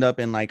 They end up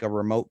in like a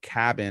remote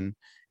cabin,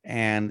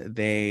 and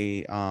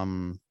they're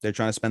trying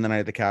to spend the night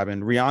at the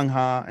cabin.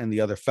 Ryongha and the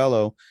other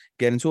fellow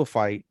get into a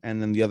fight,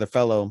 and then the other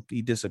fellow,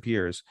 he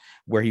disappears.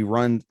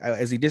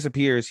 As he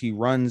disappears, he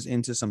runs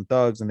into some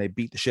thugs, and they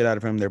beat the shit out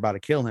of him. They're about to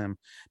kill him.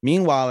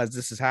 Meanwhile, as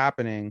this is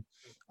happening,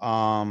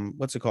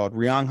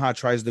 Ryongha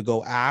tries to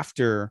go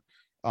after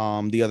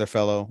the other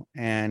fellow,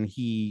 and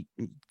he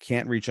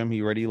can't reach him.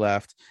 He already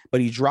left,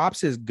 but he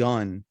drops his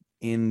gun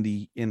in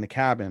the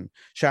cabin.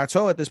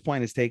 Chateau at this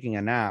point is taking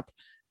a nap,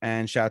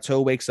 and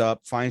Chateau wakes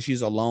up, finds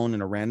she's alone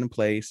in a random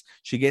place.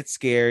 She gets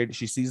scared.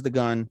 She sees the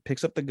gun,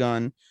 picks up the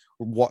gun,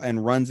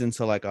 and runs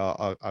into like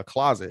a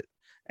closet.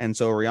 And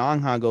so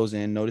Ryongha goes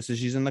in, notices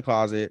she's in the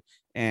closet,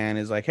 and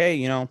is like,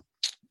 hey,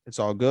 it's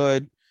all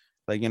good.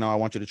 Like, I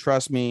want you to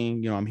trust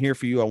me. I'm here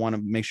for you. I want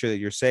to make sure that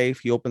you're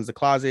safe. He opens the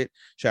closet.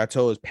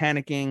 Chateau is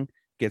panicking,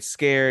 gets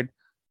scared,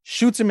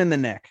 shoots him in the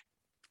neck,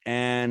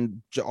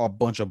 and a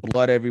bunch of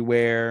blood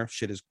everywhere.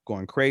 Shit is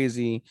going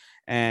crazy.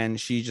 And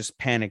she's just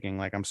panicking.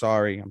 Like, I'm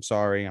sorry. I'm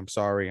sorry. I'm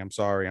sorry. I'm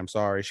sorry. I'm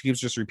sorry. She keeps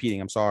just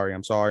repeating, I'm sorry.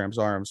 I'm sorry. I'm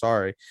sorry. I'm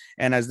sorry.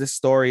 And as this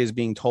story is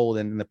being told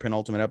in the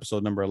penultimate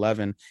episode, number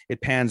 11,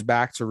 it pans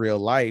back to real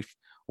life,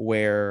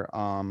 where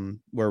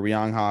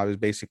Ryangha is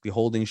basically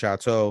holding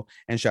Chateau,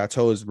 and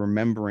Chateau is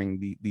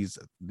remembering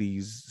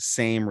these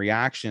same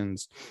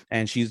reactions,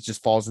 and she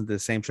just falls into the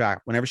same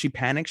trap. Whenever she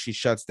panics, she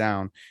shuts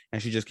down,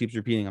 and she just keeps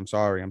repeating, "I'm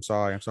sorry, I'm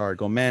sorry, I'm sorry.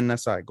 Gomen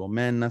nasai,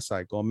 gomen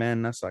nasai,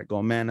 gomen nasai,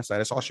 gomen nasai."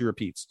 That's all she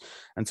repeats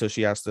until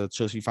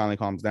she finally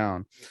calms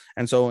down.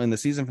 And so in the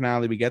season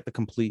finale, we get the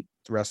complete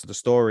rest of the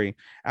story.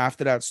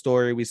 After that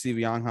story, we see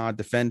Ryangha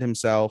defend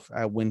himself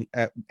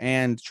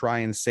and try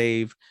and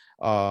save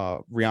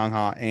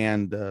Ryangha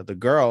and the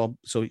girl.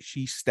 So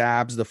he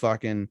stabs the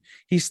thug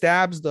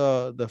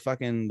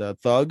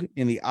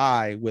in the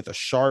eye with a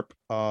sharp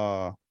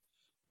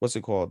what's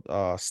it called,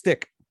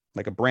 stick,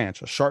 like a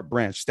sharp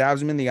branch,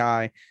 stabs him in the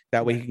eye.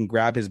 That way he can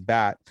grab his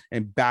bat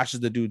and bashes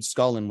the dude's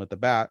skull in with the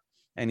bat.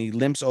 And he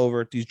limps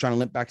over. He's trying to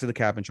limp back to the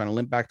cabin, trying to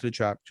limp back to the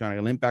trap, trying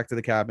to limp back to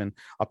the cabin.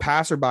 A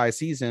passerby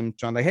sees him,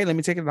 trying like, "Hey, let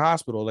me take you to the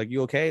hospital. Like,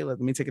 you okay?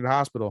 Let me take you to the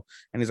hospital."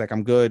 And he's like,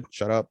 "I'm good.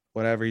 Shut up.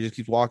 Whatever." He just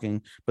keeps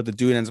walking. But the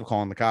dude ends up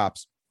calling the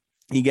cops.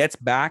 He gets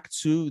back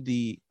to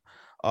the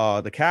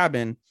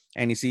cabin,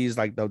 and he sees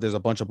like there's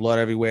a bunch of blood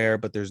everywhere,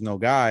 but there's no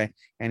guy.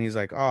 And he's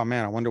like, "Oh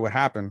man, I wonder what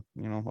happened.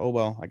 Oh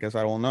well, I guess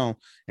I won't know."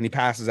 And he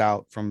passes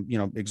out from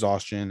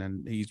exhaustion,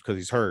 and because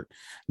he's hurt.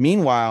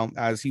 Meanwhile,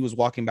 as he was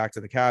walking back to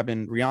the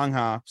cabin,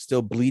 Ryangha,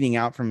 still bleeding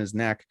out from his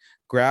neck,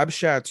 grabs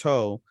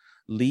Chateau,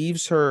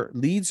 leads her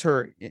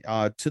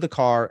to the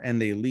car,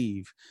 and they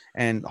leave.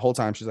 And the whole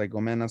time she's like,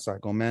 "Gomen nasai,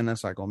 gomen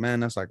nasai,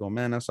 gomen nasai,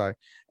 gomen nasai."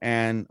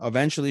 And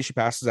eventually she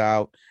passes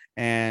out,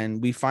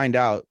 and we find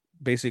out.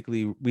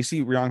 Basically, we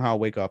see Ryangha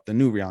wake up, the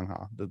new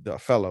Ryangha, the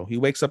fellow. He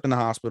wakes up in the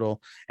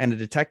hospital, and the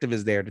detective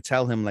is there to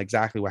tell him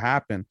exactly what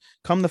happened.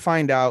 Come to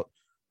find out,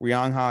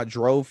 Ryangha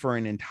drove for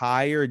an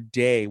entire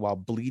day while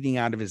bleeding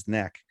out of his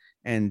neck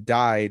and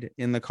died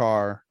in the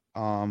car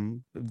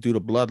due to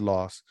blood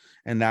loss.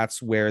 And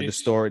that's where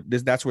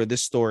that's where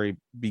this story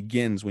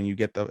begins, when you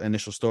get the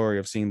initial story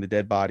of seeing the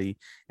dead body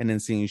and then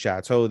seeing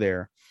Chateau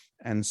there.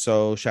 And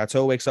so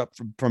Chateau wakes up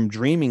from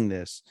dreaming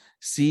this,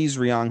 sees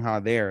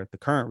Ryangha there, the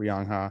current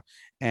Ryangha,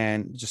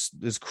 and just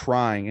is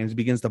crying and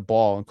begins to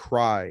bawl and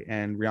cry.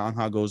 And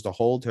Ryangha goes to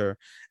hold her.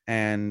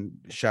 And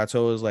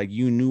Chateau is like,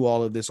 "You knew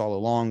all of this all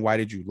along. Why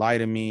did you lie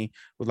to me?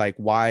 Like,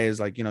 why is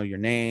your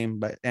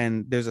name?"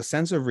 And there's a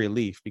sense of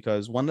relief,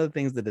 because one of the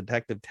things the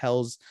detective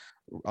tells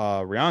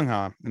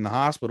Ryangha in the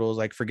hospital is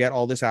like, "Forget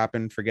all this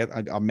happened. Forget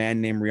a man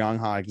named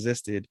Ryangha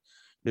existed.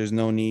 There's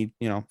no need,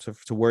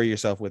 to worry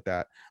yourself with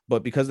that."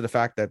 But because of the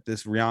fact that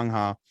this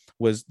Ryangha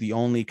was the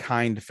only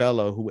kind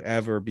fellow who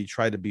ever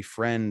tried to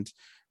befriend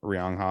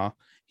Ryangha,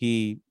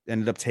 he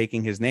ended up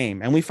taking his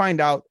name. And we find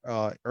out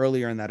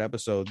earlier in that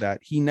episode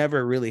that he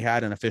never really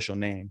had an official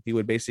name. He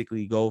would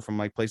basically go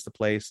from place to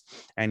place,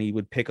 and he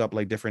would pick up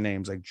different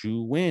names like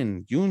Ju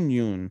Win, Yun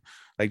Yun,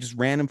 just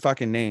random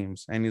fucking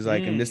names. And he's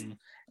like,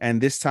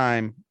 and this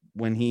time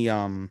when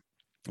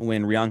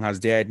when Ryangha's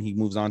dead and he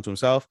moves on to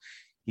himself,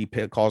 he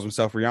calls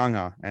himself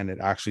Ryangha, and it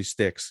actually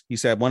sticks. He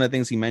said one of the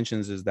things he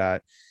mentions is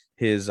that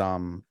he's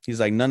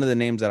like, "None of the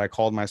names that I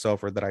called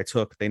myself or that I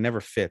took, they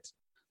never fit,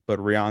 but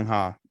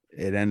Ryangha,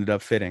 it ended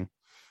up fitting."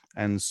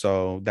 And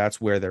so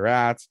that's where they're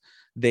at.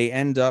 They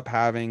end up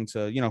having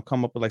to,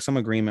 come up with some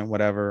agreement,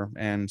 whatever.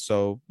 And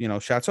so,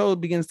 Chateau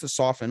begins to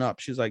soften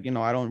up. She's like,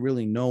 "I don't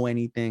really know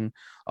anything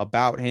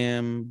about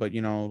him, but,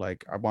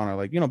 I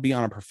want to be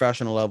on a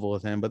professional level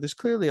with him. But there's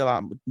clearly a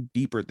lot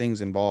deeper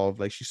things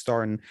involved." She's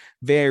starting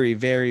very,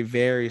 very,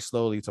 very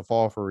slowly to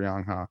fall for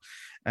Ryangha.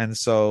 And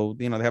so,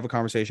 they have a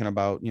conversation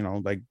about,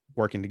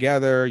 working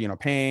together,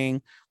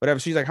 paying, whatever.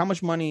 She's like, "How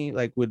much money,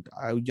 would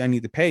I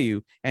need to pay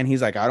you?" And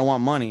he's like, "I don't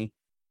want money."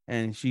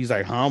 And she's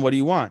like, "Huh? What do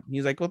you want?"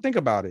 He's like, "Well, think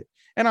about it."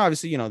 And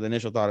obviously, the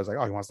initial thought is like,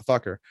 "Oh, he wants to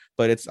fuck her,"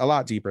 but it's a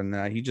lot deeper than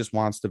that. He just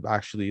wants to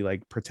actually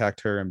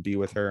protect her and be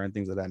with her and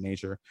things of that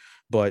nature.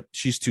 But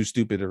she's too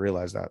stupid to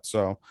realize that.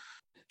 So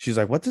she's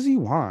like, "What does he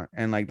want?"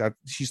 And that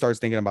she starts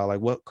thinking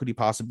about what could he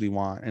possibly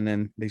want? And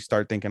then they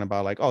start thinking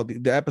about oh,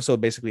 the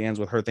episode basically ends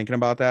with her thinking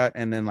about that.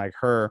 And then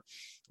her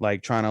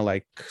trying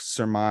to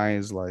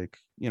surmise,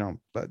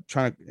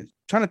 trying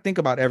to think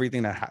about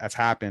everything that's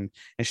happened.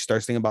 And she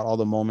starts thinking about all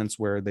the moments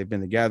where they've been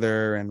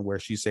together and where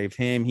she saved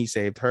him, he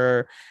saved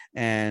her,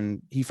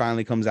 and he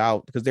finally comes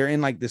out because they're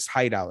in this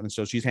hideout. And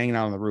so she's hanging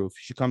out on the roof.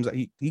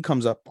 He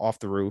comes up off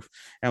the roof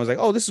and was like,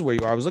 "Oh, this is where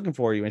you are. I was looking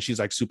for you." And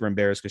she's super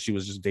embarrassed because she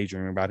was just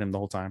daydreaming about him the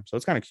whole time. So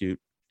it's kind of cute.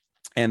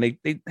 And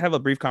they have a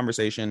brief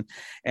conversation,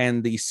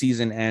 and the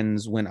season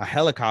ends when a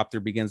helicopter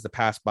begins to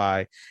pass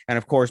by. And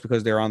of course,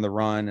 because they're on the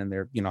run and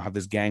they're, have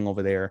this gang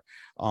over there,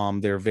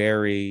 they're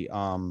very,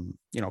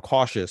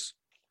 cautious.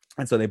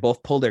 And so they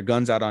both pull their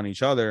guns out on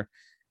each other,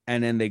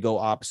 and then they go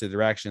opposite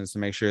directions to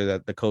make sure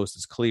that the coast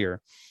is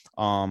clear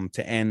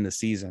to end the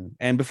season.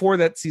 And before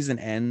that season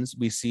ends,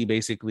 we see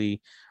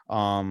basically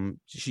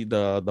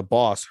the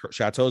boss,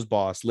 Chateau's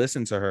boss,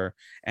 listened to her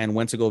and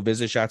went to go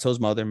visit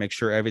Chateau's mother, make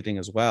sure everything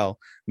is well.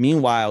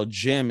 Meanwhile,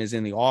 Jim is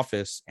in the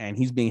office, and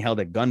he's being held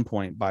at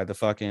gunpoint by the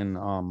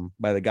fucking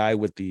by the guy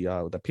with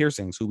the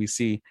piercings, who we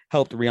see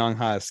helped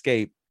Ryangha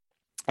escape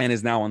and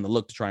is now on the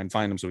look to try and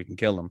find him so we can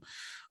kill him.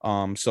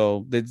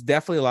 So there's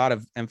definitely a lot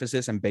of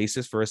emphasis and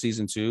basis for a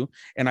season 2,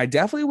 and I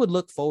definitely would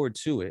look forward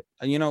to it.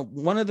 You know,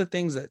 one of the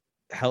things that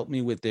helped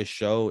me with this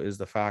show is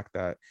the fact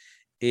that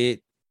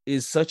it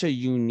is such a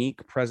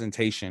unique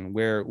presentation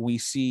where we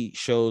see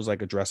shows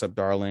like A Dress Up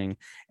Darling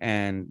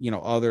and, you know,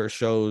 other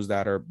shows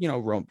that are, you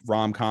know,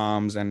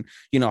 rom-coms and,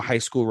 you know, high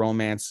school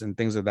romance and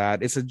things of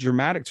that. It's a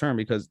dramatic term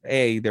because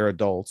A, they're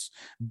adults.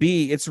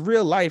 B, it's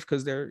real life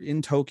because they're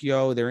in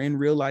Tokyo. They're in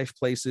real life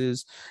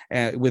places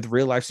with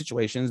real life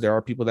situations. There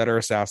are people that are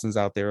assassins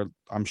out there.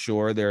 I'm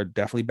sure there are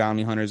definitely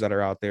bounty hunters that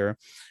are out there.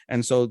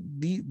 And so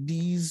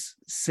these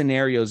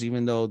scenarios,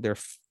 even though they're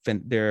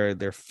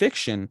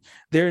fiction,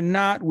 they're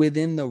not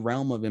within the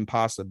realm of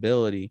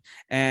impossibility.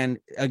 And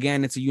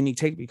again, it's a unique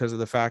take because of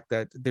the fact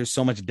that there's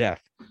so much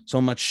death,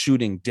 so much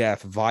shooting,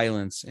 death,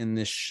 violence in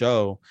this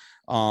show,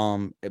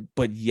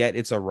 but yet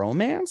it's a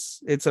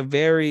romance. It's a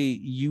very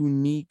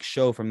unique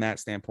show from that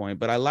standpoint,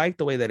 but I like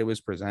the way that it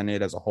was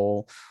presented as a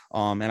whole.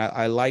 And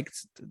I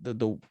liked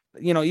the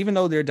you know, even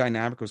though their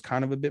dynamic was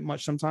kind of a bit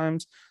much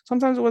sometimes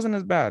it wasn't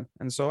as bad,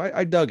 and so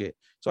I dug it.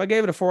 So I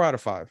gave it a 4 out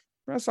of 5.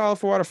 A solid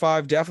 4 out of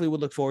 5. Definitely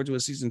would look forward to a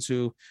season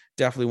 2.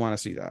 Definitely want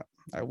to see that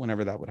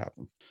whenever that would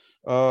happen.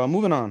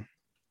 Moving on.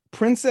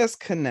 Princess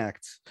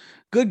Connect.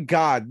 Good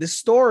God, this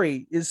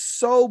story is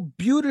so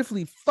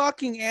beautifully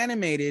fucking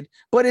animated,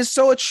 but it's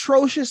so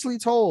atrociously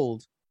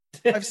told.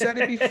 I've said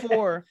it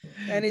before,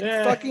 and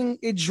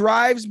it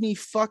drives me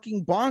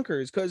fucking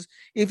bonkers. Because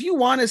if you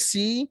want to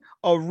see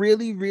a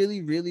really,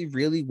 really, really,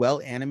 really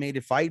well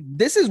animated fight,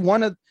 this is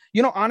one of,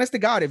 you know, honest to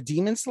God, if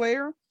Demon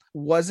Slayer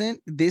wasn't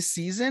this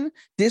season,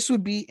 this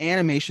would be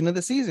animation of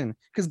the season,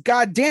 because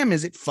goddamn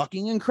is it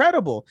fucking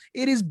incredible.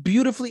 It is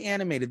beautifully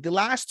animated. The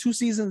last 2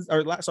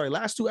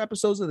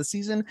 episodes of the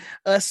season,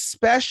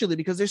 especially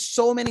because there's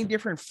so many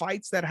different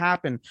fights that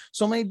happen,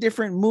 so many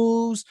different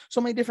moves,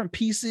 so many different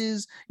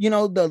pieces, you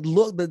know,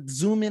 the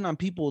zoom in on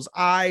people's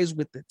eyes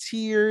with the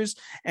tears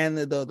and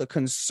the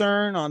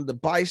concern on the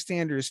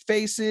bystanders'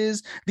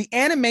 faces, the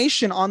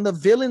animation on the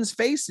villains'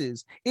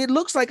 faces. It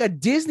looks like a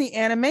Disney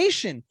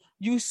animation.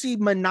 You see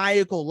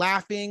maniacal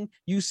laughing,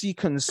 you see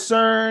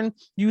concern,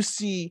 you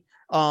see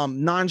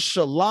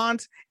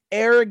nonchalant,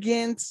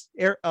 arrogance,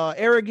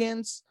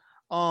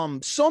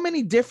 so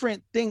many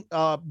different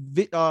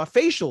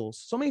facials,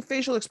 so many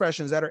facial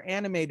expressions that are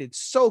animated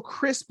so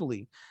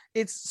crisply.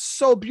 It's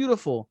so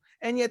beautiful.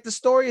 And yet the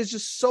story is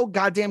just so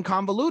goddamn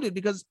convoluted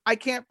because I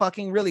can't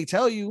fucking really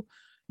tell you,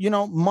 you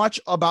know, much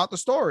about the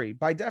story.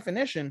 By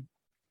definition,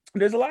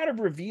 there's a lot of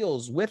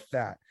reveals with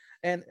that.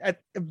 And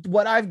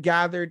what I've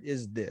gathered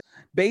is this.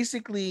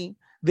 Basically,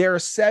 there are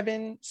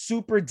 7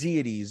 super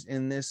deities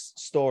in this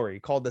story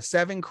called the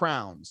 7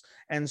 Crowns.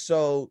 And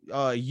so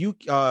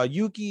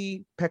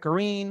Yuki,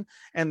 Pecorine,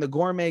 and the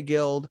Gourmet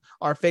Guild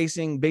are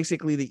facing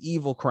basically the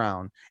evil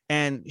crown.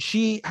 And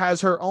she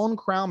has her own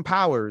crown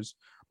powers,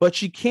 but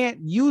she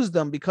can't use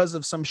them because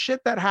of some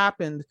shit that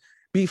happened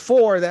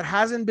before that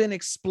hasn't been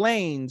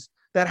explained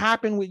that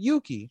happened with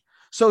Yuki.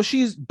 So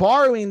she's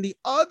borrowing the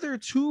other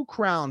 2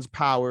 crowns'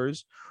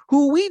 powers,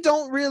 who we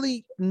don't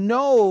really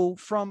know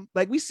from,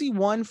 like, we see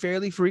one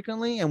fairly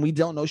frequently and we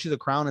don't know she's a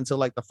crown until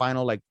like the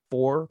final like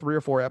 3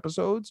 or 4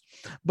 episodes.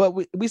 But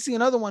we see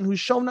another one who's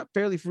shown up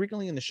fairly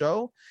frequently in the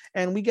show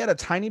and we get a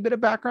tiny bit of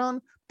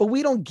background, but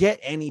we don't get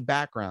any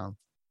background.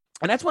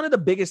 And that's one of the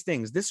biggest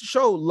things. This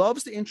show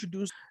loves to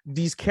introduce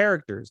these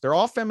characters. They're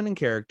all feminine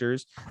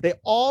characters. They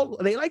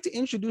like to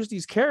introduce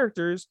these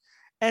characters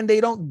and they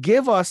don't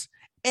give us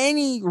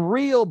any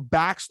real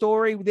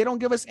backstory. They don't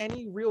give us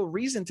any real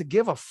reason to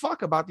give a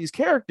fuck about these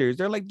characters.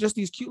 They're like just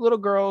these cute little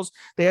girls.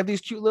 They have these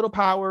cute little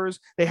powers.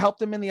 They help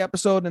them in the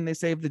episode and they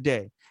save the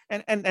day.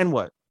 And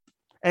what?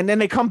 And then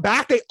they come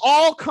back. They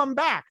all come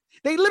back.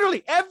 They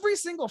literally, every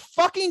single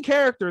fucking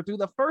character through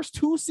the first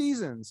 2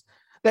 seasons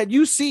that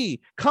you see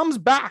comes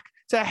back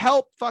to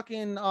help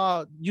fucking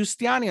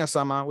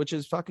Justiania-sama, which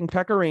is fucking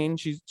Pecorine.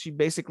 She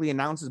basically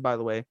announces, by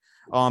the way,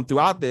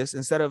 throughout this,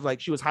 instead of like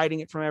she was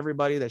hiding it from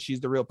everybody that she's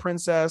the real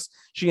princess,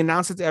 she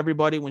announced it to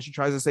everybody when she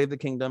tries to save the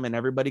kingdom and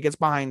everybody gets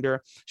behind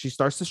her. She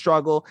starts to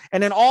struggle,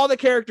 and then all the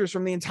characters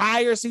from the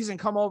entire season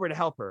come over to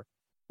help her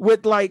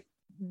with like,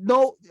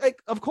 no,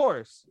 like, of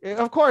course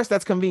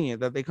that's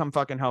convenient that they come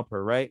fucking help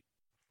her, right?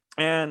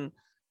 And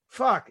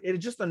fuck, it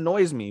just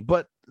annoys me.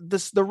 But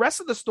the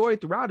rest of the story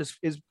throughout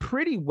is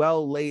pretty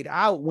well laid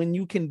out when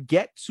you can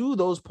get to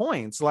those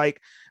points. Like,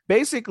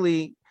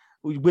 basically,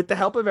 with the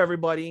help of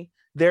everybody,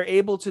 they're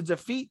able to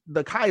defeat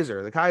the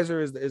Kaiser. The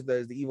Kaiser is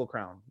the evil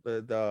crown.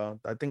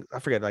 I think, I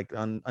forget, like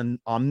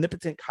an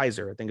omnipotent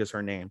Kaiser, I think is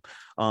her name.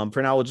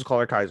 For now, we'll just call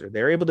her Kaiser.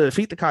 They're able to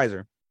defeat the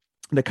Kaiser.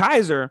 The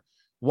Kaiser,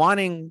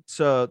 wanting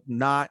to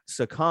not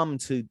succumb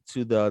to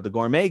the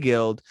Gourmet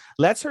Guild,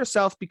 lets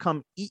herself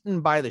become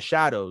eaten by the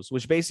shadows,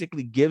 which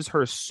basically gives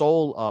her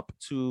soul up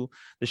to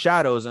the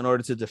shadows in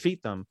order to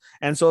defeat them.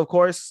 And so, of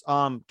course,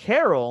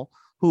 Carol,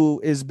 who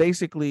is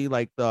basically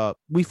like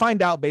we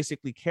find out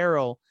basically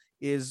Carol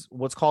is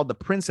what's called the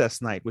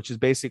Princess Knight, which is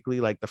basically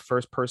like the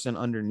first person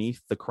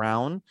underneath the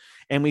crown.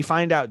 And we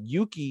find out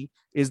Yuki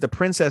is the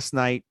Princess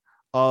Knight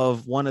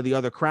of one of the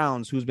other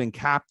crowns who's been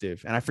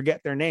captive. And I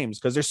forget their names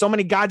because there's so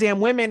many goddamn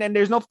women and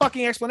there's no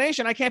fucking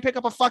explanation. I can't pick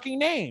up a fucking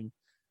name.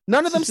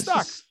 None of them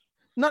stuck.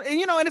 No,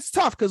 and it's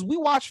tough because we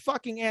watch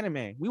fucking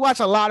anime. We watch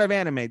a lot of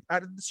anime.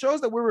 The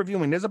shows that we're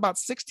reviewing, there's about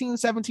 16,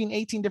 17,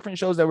 18 different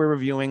shows that we're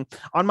reviewing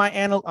on my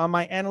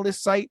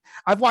analyst site.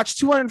 I've watched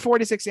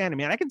 246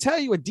 anime, and I can tell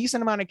you a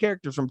decent amount of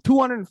characters from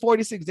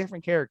 246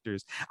 different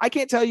characters. I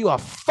can't tell you a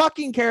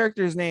fucking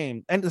character's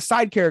name and the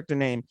side character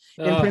name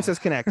in Princess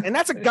Connect, and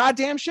that's a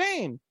goddamn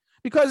shame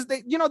because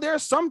there are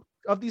some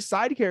of these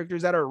side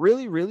characters that are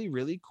really, really,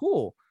 really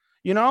cool,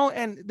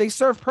 and they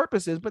serve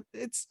purposes, but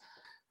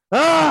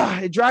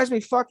it drives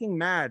me fucking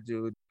mad,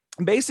 dude.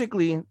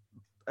 Basically,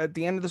 at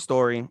the end of the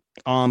story,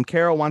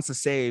 Carol wants to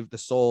save the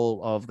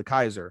soul of the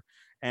Kaiser.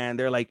 And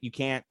they're like, you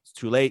can't, it's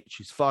too late.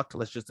 She's fucked.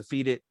 Let's just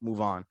defeat it, move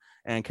on.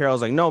 And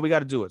Carol's like, no, we got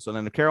to do it. So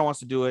then the Carol wants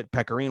to do it.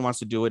 Pecorine wants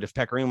to do it. If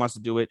Pecorine wants to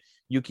do it,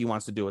 Yuki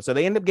wants to do it. So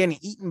they end up getting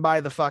eaten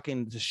by the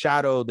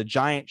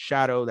giant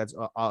shadow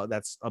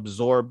that's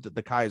absorbed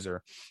the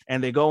Kaiser.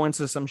 And they go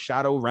into some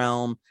shadow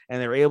realm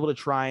and they're able to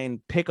try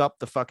and pick up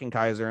the fucking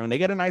Kaiser. And they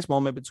get a nice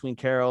moment between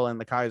Carol and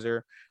the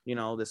Kaiser,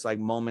 this like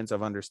moments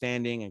of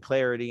understanding and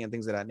clarity and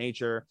things of that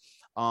nature.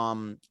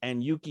 And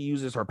Yuki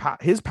uses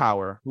his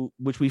power,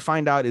 which we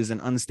find out is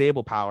an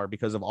unstable power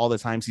because of all the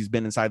times he's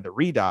been inside the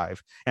Redive.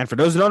 And for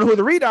those who don't know who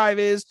the Redive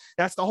is,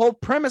 that's the whole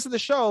premise of the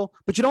show,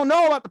 but you don't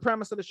know about the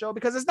premise of the show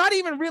because it's not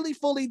even really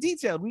fully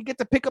detailed. We get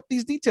to pick up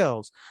these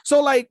details.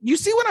 So like, you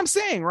see what I'm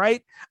saying,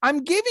 right?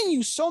 I'm giving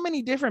you so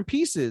many different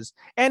pieces.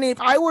 And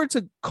if I were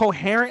to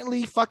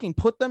coherently fucking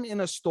put them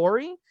in a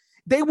story,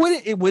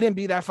 it wouldn't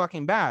be that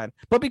fucking bad.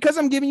 But because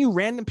I'm giving you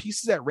random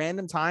pieces at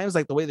random times,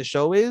 like the way the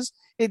show is,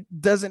 it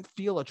doesn't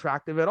feel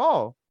attractive at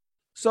all.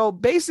 So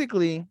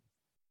basically,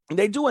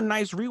 they do a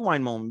nice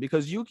rewind moment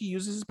because Yuki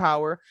uses his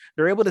power.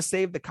 They're able to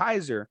save the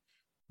Kaiser.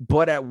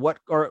 But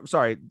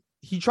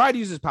he tried to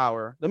use his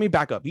power. Let me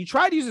back up. He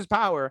tried to use his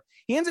power.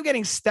 He ends up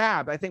getting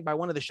stabbed, I think, by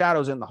one of the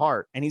shadows in the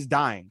heart, and he's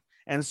dying.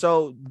 And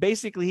so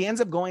basically, he ends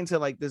up going to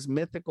like this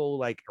mythical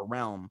like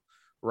realm,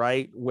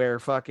 right, where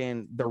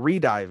fucking the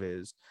Redive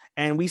is.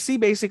 And we see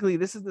basically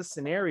this is the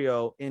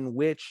scenario in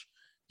which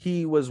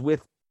he was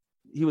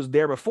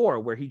there before,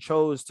 where he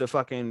chose to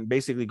fucking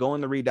basically go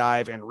in the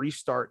Redive and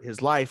restart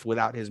his life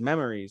without his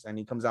memories. And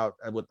he comes out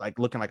with like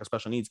looking like a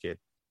special needs kid.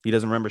 He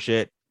doesn't remember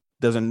shit,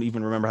 doesn't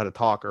even remember how to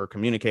talk or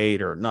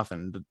communicate or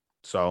nothing.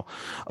 So,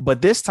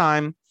 but this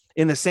time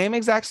in the same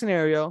exact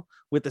scenario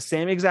with the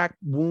same exact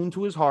wound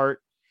to his heart,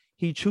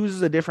 he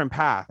chooses a different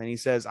path and he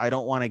says, I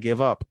don't want to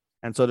give up.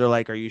 And so they're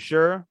like, are you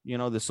sure,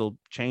 this will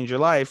change your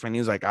life? And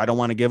he's like, I don't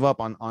want to give up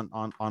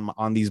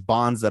on these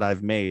bonds that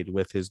I've made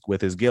with his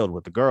guild,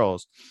 with the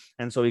girls.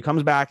 And so he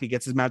comes back, he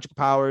gets his magical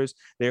powers.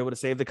 They're able to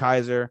save the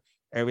Kaiser.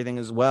 Everything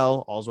is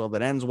well, all's well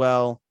that ends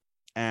well.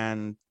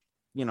 And,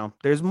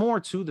 there's more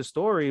to the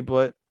story,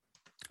 but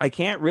I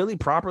can't really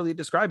properly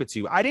describe it to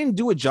you. I didn't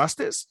do it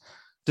justice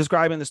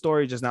describing the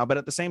story just now, but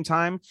at the same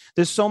time,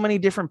 there's so many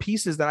different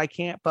pieces that I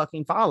can't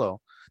fucking follow.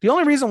 The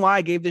only reason why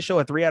I gave this show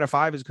a 3 out of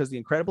 5 is because the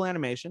incredible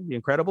animation, the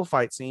incredible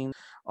fight scene,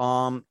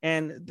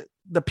 and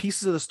the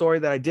pieces of the story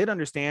that I did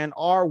understand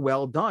are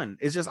well done.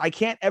 It's just, I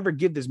can't ever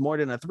give this more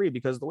than a 3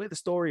 because the way the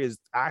story is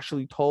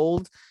actually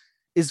told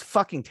is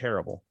fucking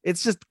terrible.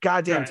 It's just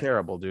goddamn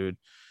terrible, dude.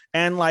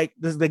 And like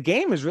the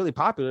game is really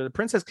popular. The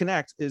Princess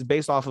Connect is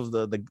based off of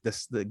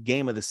the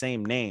game of the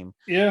same name.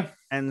 Yeah.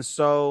 And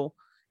so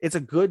it's a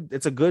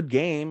good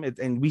game.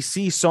 And we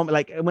see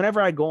like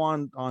whenever I go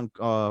on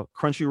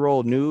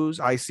Crunchyroll news,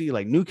 I see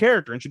like new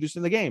character introduced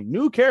in the game.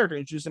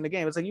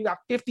 It's like you got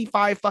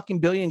 55 fucking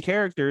billion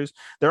characters.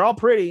 They're all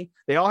pretty.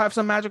 They all have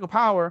some magical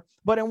power.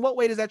 But in what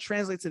way does that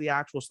translate to the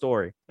actual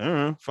story? I don't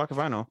know. Fuck if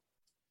I know.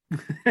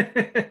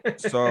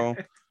 So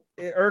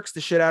it irks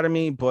the shit out of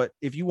me. But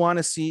if you want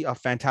to see a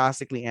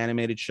fantastically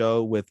animated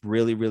show with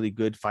really, really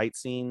good fight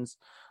scenes,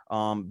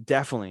 I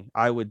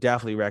would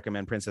definitely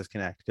recommend Princess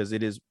Connect because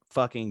it is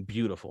fucking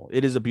beautiful.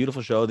 It is a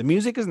beautiful show. The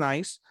music is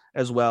nice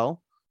as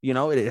well.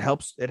 It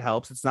helps.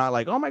 It's not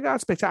like, oh my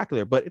God,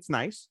 spectacular, but it's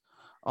nice.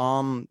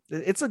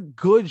 It's a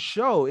good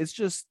show. It's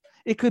just,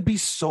 it could be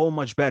so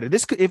much better.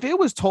 If it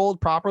was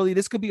told properly,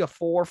 this could be a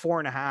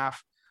 4.5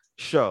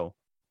 show,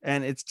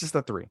 and it's just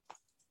a 3.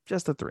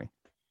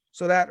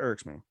 So that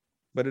irks me,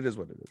 but it is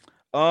what it is.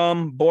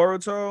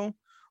 Boruto's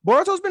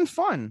been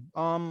fun.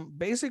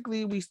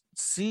 Basically we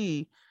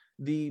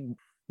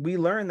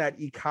learn that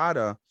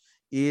Ikada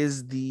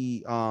is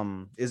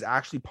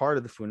actually part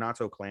of the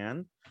Funato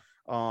clan.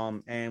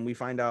 And we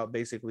find out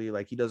basically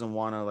like he doesn't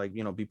want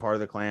to be part of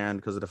the clan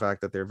because of the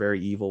fact that they're very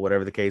evil,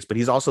 whatever the case, but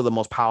he's also the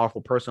most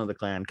powerful person of the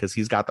clan because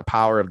he's got the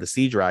power of the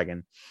sea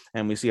dragon.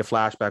 And we see a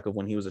flashback of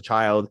when he was a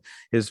child,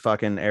 his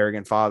fucking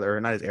arrogant father,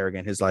 or not as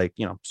arrogant, his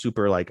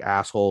super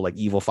asshole,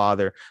 evil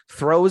father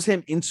throws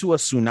him into a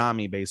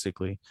tsunami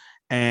basically.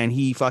 And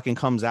he fucking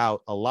comes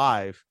out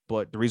alive.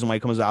 But the reason why he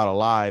comes out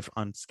alive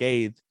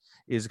unscathed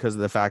is because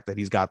of the fact that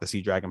he's got the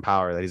sea dragon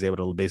power, that he's able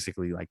to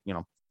basically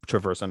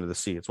traverse under the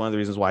sea. It's one of the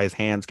reasons why his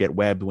hands get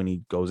webbed when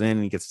he goes in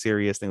and he gets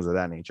serious, things of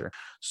that nature.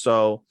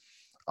 So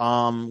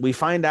We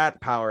find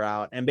that power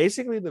out, and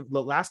basically the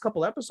last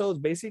couple episodes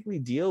basically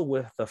deal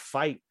with the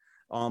fight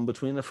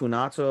between the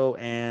Funato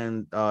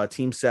and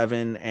Team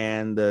 7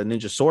 and the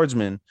Ninja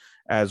Swordsman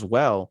as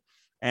well.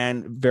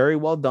 And very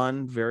well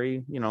done,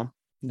 very,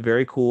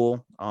 very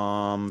cool,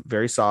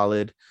 very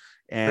solid.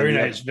 And very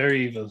nice,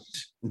 very evil.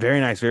 Very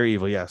nice, very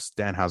evil. Yes,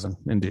 Danhausen,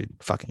 indeed,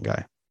 fucking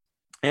guy.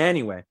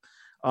 Anyway,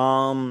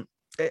 I'm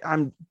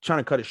trying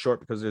to cut it short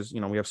because there's,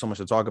 we have so much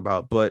to talk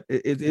about, but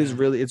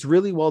it's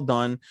really well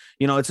done.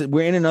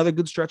 We're in another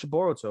good stretch of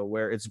Boruto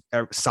where it's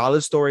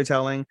solid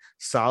storytelling,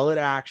 solid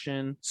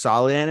action,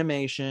 solid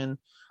animation.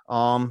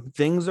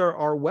 Things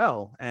are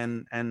well,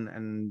 and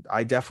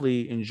I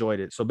definitely enjoyed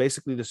it. So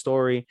basically the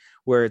story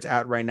where it's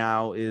at right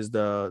now is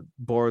the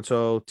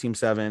Boruto, Team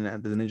 7,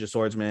 and the Ninja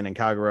Swordsman and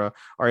Kagura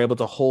are able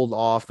to hold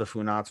off the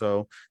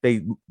Funato.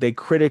 They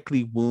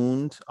critically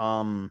wound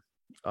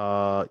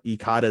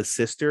Ikada's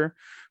sister,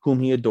 whom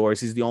he adores.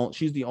 She's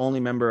the only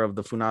member of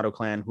the Funato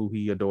clan who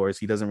he adores.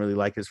 He doesn't really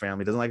like his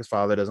family, doesn't like his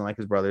father, doesn't like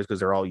his brothers because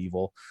they're all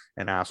evil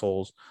and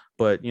assholes.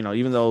 But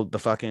even though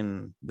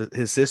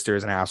his sister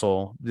is an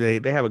asshole, they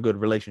have a good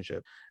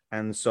relationship.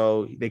 And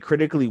so they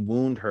critically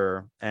wound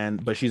her,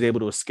 but she's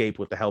able to escape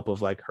with the help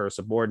of like her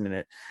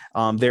subordinate.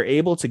 They're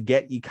able to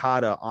get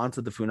Ikada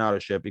onto the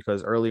Funato ship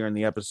because earlier in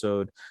the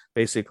episode,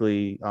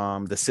 basically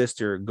the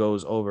sister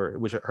goes over,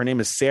 which her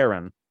name is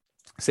Saren.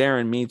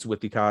 Saren meets with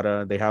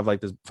Ikada. They have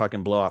like this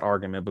fucking blowout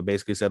argument, but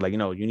basically said like,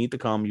 you need to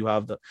come. You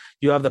have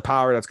the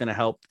power that's going to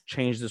help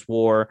change this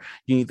war.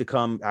 You need to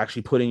come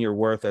actually put in your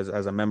worth as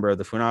a member of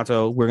the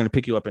Funato. We're going to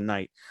pick you up at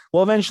night.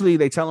 Well, eventually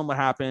they tell him what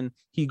happened.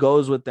 He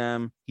goes with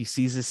them. He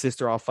sees his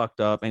sister all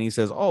fucked up and he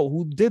says, oh,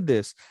 who did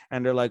this?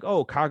 And they're like,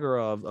 oh,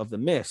 Kagura of the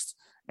Mist.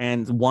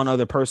 And the one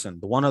other person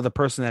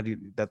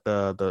that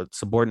the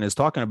subordinate is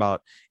talking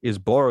about is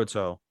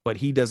Boruto, but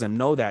he doesn't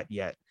know that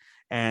yet.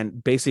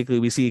 And basically,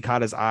 we see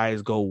Ikada's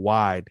eyes go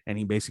wide, and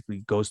he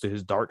basically goes to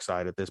his dark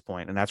side at this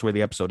point, and that's where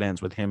the episode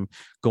ends, with him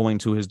going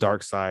to his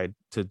dark side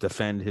to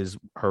defend his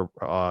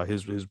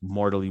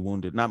mortally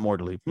wounded, not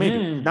mortally,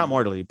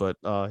 but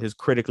his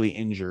critically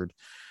injured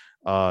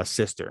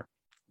sister.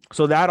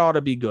 So that ought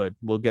to be good.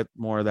 We'll get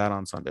more of that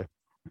on Sunday.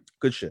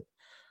 Good shit.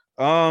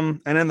 And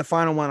then the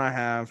final one I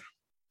have,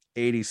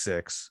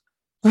 86.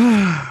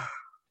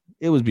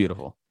 It was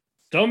beautiful.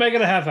 Don't make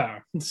it a half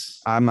hour.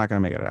 I'm not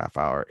gonna make it a half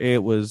hour.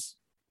 It was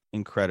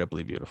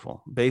incredibly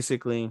beautiful.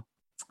 Basically,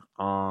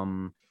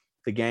 the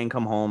gang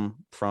come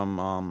home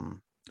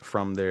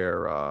from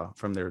their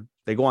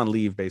they go on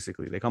leave.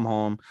 Basically, they come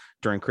home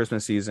during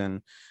Christmas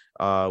season.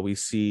 We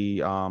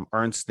see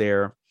Ernst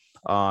there,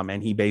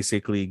 and he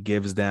basically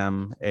gives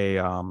them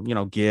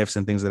gifts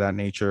and things of that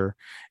nature,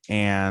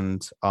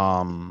 and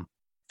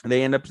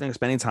they end up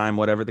spending time,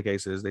 whatever the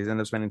case is. They end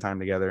up spending time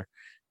together.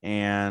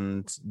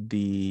 And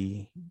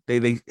they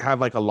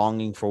have like a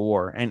longing for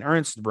war, and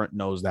Ernst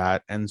knows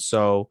that, and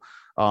so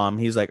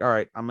he's like, all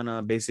right, I'm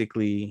gonna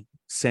basically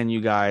send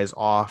you guys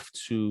off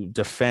to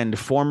defend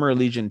former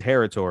Legion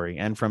territory.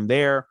 And from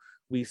there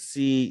we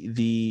see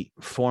the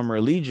former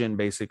Legion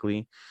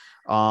basically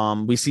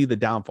we see the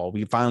downfall.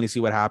 We finally see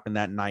what happened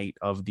that night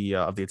of the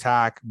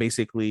attack.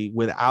 Basically,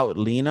 without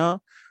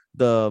Lena,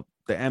 the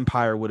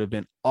Empire would have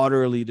been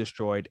utterly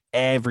destroyed.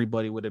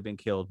 Everybody would have been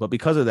killed, but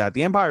because of that,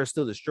 the Empire is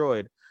still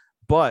destroyed.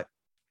 But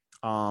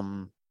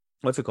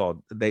what's it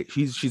called?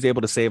 She's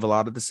able to save a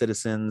lot of the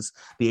citizens.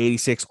 The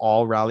 86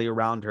 all rally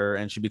around her,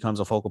 and she becomes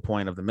a focal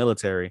point of the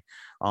military.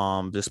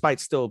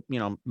 Despite still,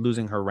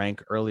 losing her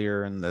rank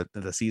earlier in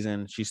the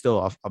season, she's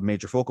still a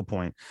major focal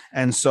point.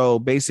 And so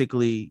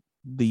basically,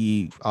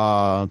 the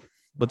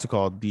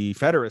the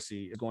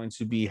Federacy is going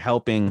to be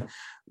helping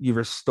you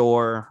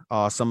restore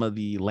some of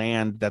the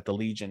land that the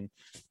Legion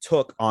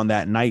took on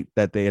that night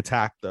that they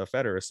attacked the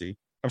Federacy.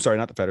 I'm sorry,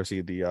 not the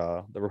Federacy,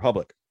 the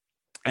Republic.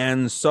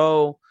 And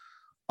so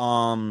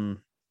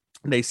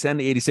they send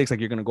the 86 like,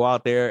 you're going to go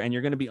out there and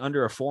you're going to be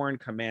under a foreign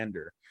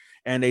commander.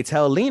 And they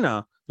tell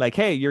Lena like,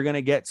 hey, you're going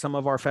to get some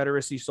of our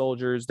Federacy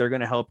soldiers. They're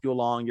going to help you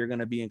along. You're going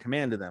to be in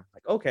command of them.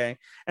 Like, okay.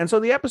 And so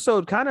the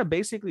episode kind of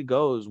basically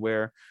goes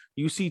where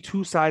you see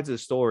two sides of the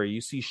story.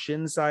 You see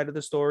Shin's side of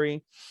the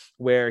story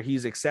where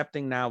he's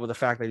accepting now with the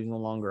fact that he's no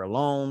longer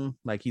alone.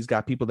 Like, he's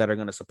got people that are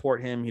going to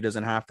support him. He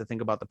doesn't have to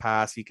think about the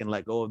past. He can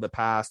let go of the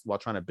past while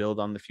trying to build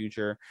on the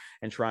future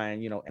and try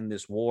and, end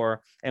this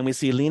war. And we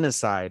see Lena's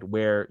side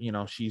where,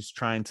 she's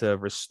trying to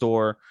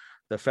restore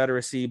the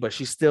Federacy, but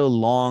she still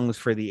longs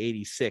for the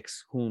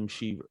 86, whom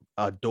she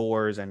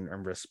adores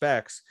and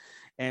respects.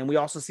 And we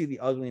also see the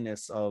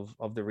ugliness of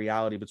the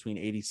reality between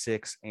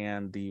 86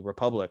 and the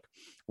Republic,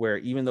 where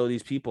even though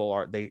these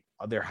people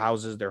their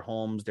houses, their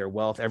homes, their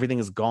wealth, everything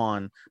is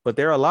gone, but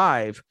they're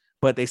alive.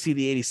 But they see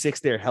the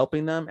 86 there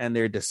helping them, and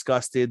they're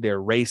disgusted. They're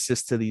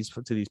racist to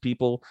these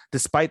people,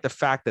 despite the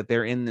fact that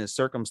they're in this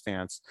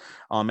circumstance.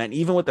 And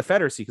even with the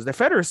Federacy, because the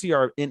Federacy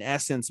are in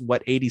essence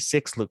what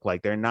 86 look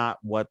like. They're not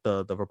what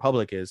the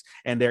Republic is,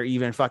 and they're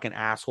even fucking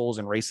assholes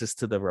and racist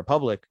to the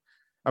Republic.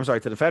 I'm sorry,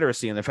 to the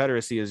Federacy, and the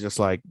Federacy is just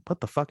like,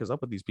 what the fuck is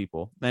up with these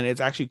people? And it's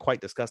actually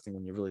quite disgusting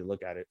when you really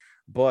look at it.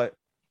 But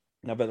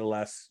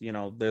Nevertheless,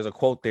 there's a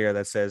quote there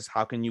that says,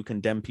 how can you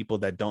condemn people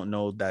that don't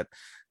know that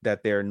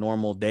their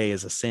normal day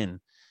is a sin?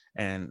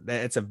 And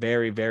it's a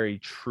very, very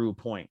true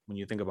point when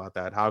you think about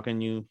that. How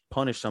can you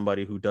punish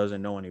somebody who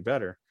doesn't know any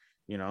better?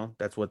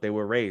 That's what they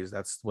were raised.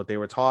 That's what they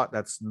were taught.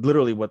 That's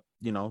literally what,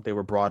 they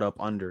were brought up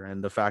under.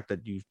 And the fact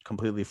that you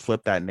completely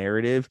flip that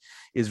narrative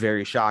is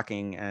very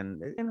shocking.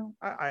 And,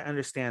 I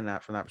understand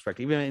that from that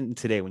perspective. Even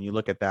today, when you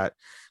look at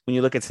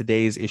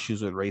today's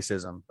issues with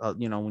racism,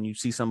 when you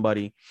see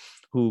somebody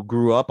who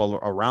grew up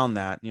around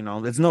that,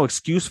 there's no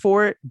excuse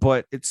for it,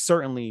 but it's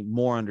certainly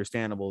more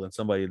understandable than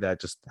somebody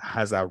that just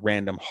has that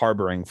random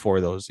harboring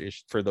for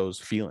those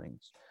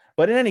feelings.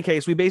 But in any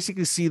case, we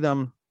basically see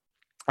them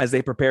as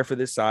they prepare for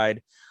this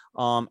side.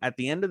 At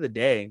the end of the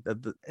day,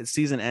 the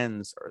season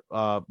ends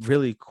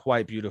really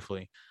quite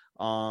beautifully.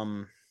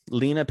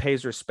 Lena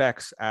pays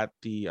respects at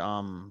the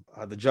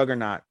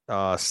Juggernaut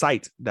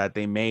site that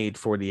they made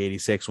for the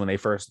 86 when they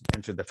first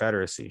entered the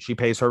Federacy. She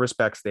pays her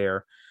respects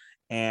there.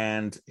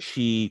 And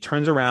she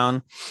turns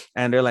around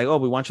and they're like, oh,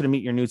 we want you to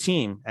meet your new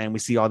team. And we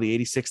see all the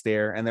 86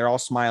 there and they're all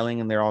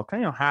smiling and they're all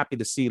kind of happy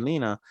to see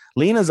Lena.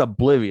 Lena's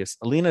oblivious.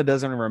 Lena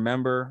doesn't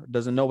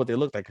know what they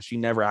look like because she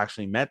never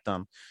actually met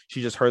them.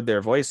 She just heard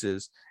their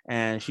voices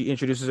and she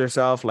introduces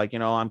herself like,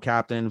 I'm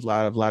Captain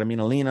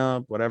Vladimir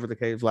Lena, whatever the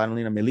case,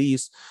 Vladimir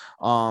Melis.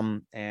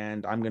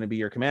 And I'm going to be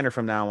your commander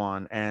from now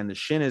on. And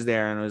Shin is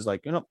there and it was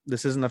like,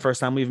 this isn't the first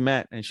time we've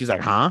met. And she's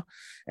like, huh?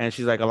 And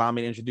she's like, allow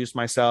me to introduce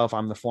myself.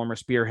 I'm the former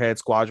Spearhead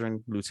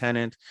Squadron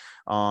lieutenant.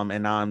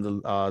 And now I'm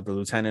the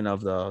lieutenant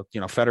of the,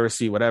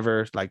 Federacy,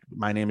 whatever. Like,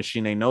 my name is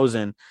Shine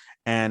Nozen.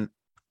 And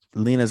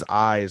Lena's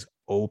eyes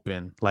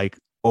open,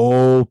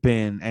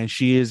 and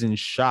she is in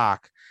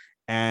shock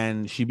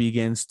and she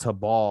begins to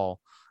bawl.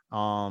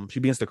 She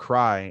begins to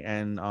cry.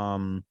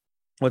 And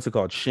what's it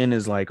called? Shin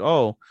is like,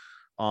 oh,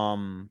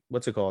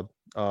 what's it called?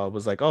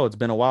 Was like, oh, it's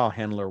been a while,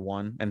 Handler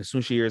 1. And as soon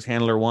as she hears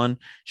Handler 1,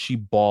 she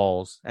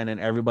bawls. And then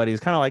everybody's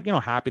kind of like,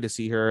 happy to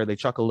see her. They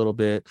chuckle a little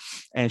bit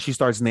and she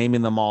starts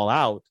naming them all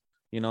out.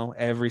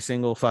 Every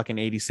single fucking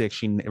 86.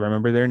 She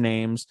remember their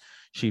names.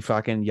 She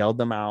fucking yelled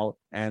them out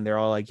and they're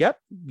all like, yep.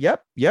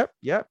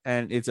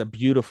 And it's a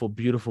beautiful,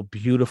 beautiful,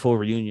 beautiful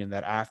reunion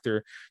that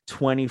after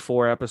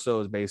 24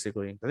 episodes,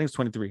 basically, I think it's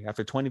 23,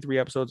 after 23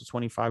 episodes or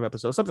 25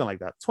 episodes, something like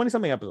that, 20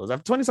 something episodes,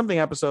 after 20 something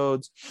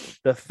episodes,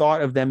 the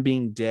thought of them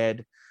being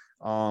dead,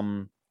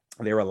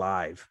 they're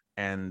alive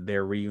and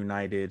they're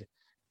reunited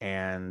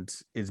and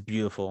it's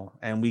beautiful.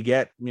 And we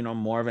get,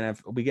 more of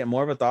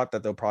a thought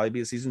that there'll probably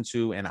be a season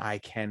 2 and I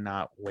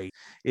cannot wait.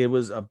 It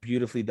was a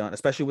beautifully done,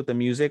 especially with the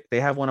music. They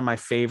have one of my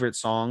favorite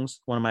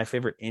songs, one of my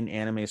favorite in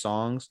anime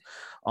songs.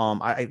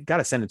 I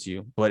gotta send it to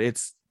you, but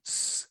it's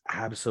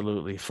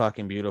absolutely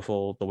fucking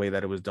beautiful. The way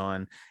that it was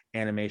done,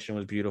 animation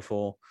was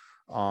beautiful.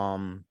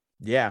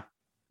 Yeah,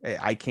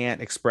 I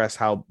can't express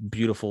how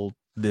beautiful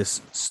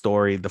this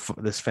story,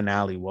 this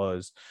finale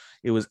was.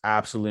 It was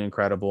absolutely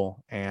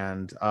incredible.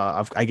 And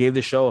I gave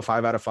the show a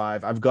 5 out of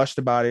 5. I've gushed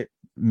about it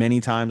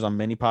many times on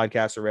many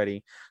podcasts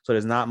already. So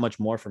there's not much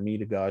more for me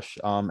to gush.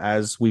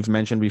 As we've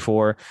mentioned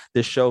before,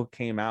 this show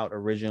came out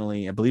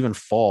originally, I believe, in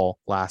fall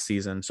last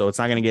season. So it's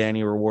not going to get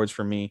any rewards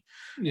for me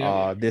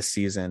this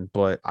season.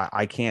 But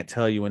I can't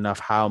tell you enough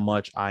how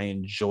much I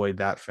enjoyed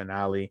that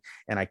finale.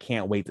 And I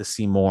can't wait to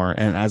see more.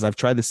 And as I've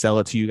tried to sell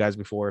it to you guys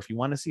before, if you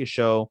want to see a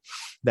show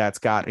that's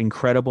got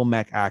incredible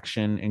mech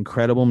action,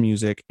 incredible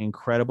music,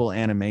 incredible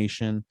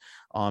animation,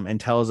 and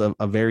tells a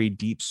very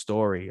deep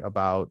story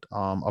about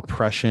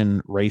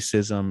oppression,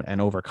 racism, and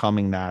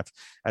overcoming that,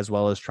 as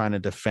well as trying to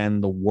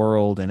defend the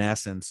world in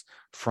essence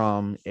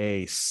from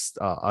a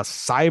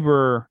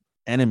cyber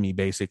enemy,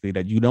 basically,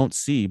 that you don't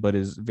see but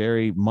is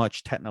very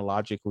much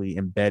technologically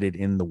embedded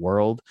in the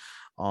world.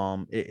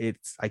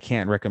 I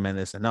can't recommend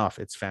this enough.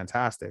 It's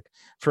fantastic.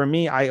 For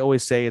me, I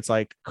always say it's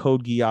like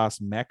Code Geass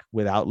mech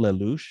without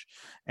Lelouch,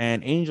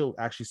 and Angel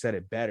actually said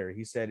it better.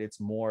 He said it's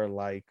more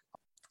like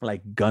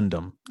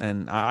Gundam,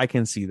 and I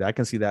can see that. I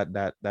can see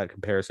that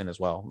comparison as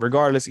well.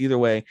 Regardless, either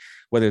way,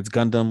 whether it's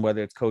Gundam,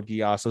 whether it's Code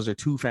Geass, those are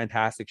two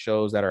fantastic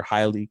shows that are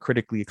highly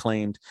critically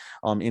acclaimed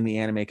in the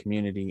anime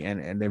community,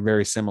 and they're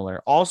very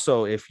similar.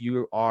 Also, if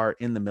you are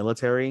in the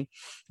military,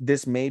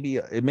 it may be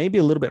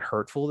a little bit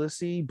hurtful to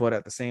see, but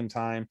at the same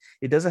time,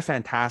 it does a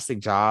fantastic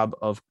job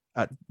of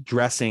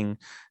addressing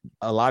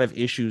a lot of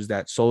issues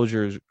that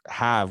soldiers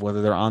have,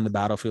 whether they're on the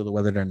battlefield or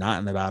whether they're not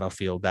in the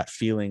battlefield. That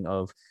feeling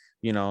of,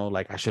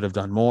 like, I should have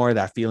done more,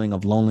 that feeling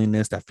of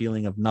loneliness, that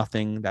feeling of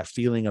nothing, that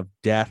feeling of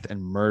death and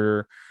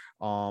murder,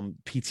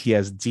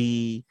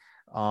 PTSD,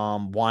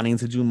 wanting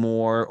to do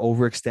more,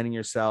 overextending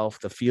yourself,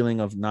 the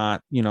feeling of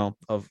not,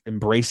 of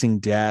embracing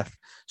death.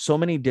 So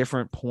many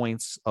different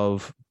points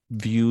of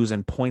views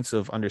and points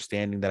of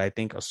understanding that I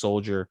think a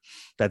soldier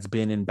that's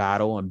been in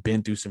battle and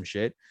been through some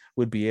shit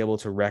would be able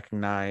to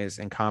recognize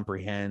and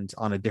comprehend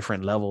on a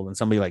different level than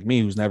somebody like me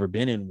who's never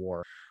been in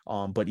war.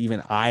 But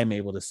even I'm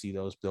able to see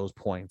those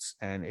points,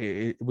 and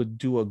it would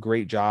do a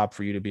great job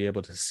for you to be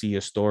able to see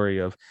a story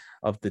of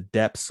the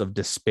depths of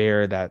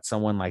despair that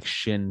someone like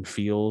Shin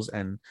feels,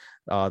 and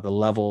the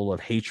level of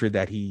hatred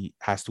that he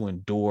has to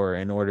endure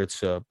in order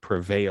to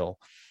prevail.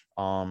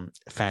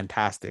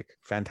 Fantastic.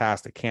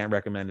 Can't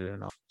recommend it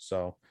enough.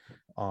 So,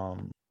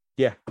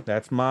 yeah,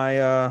 that's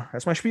my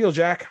spiel,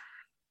 Jack.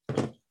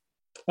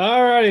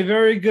 All righty,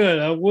 very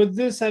good. Would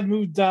this have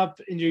moved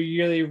up in your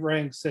yearly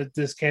ranks if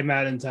this came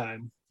out in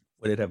time?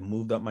 Would it have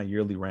moved up my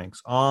yearly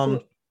ranks?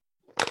 Let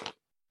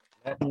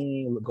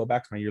me go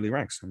back to my yearly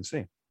ranks. Let me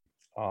see.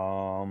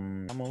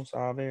 Vamos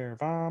a ver.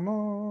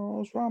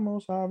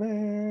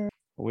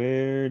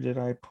 Where did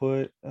I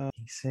put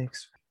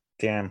 86?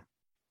 Damn.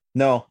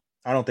 No,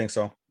 I don't think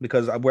so.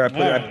 Because where I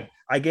put it,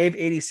 I gave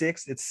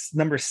 86. It's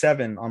number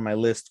 7 on my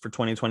list for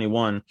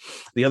 2021.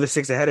 The other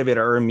 6 ahead of it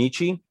are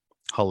Uramichi.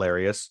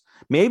 Hilarious.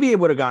 Maybe it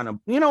would have gotten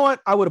you know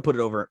what? I would have put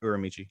it over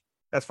Uramichi.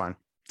 That's fine.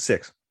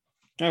 6.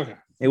 Okay.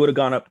 It would have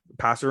gone up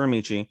past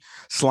Uramichi.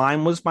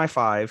 Slime was my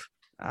 5.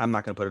 I'm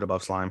not going to put it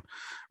above Slime.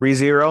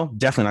 ReZero,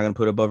 definitely not going to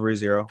put it above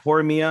ReZero.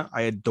 Horimiya,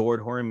 I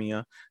adored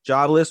Horimiya.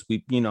 Jobless,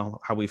 you know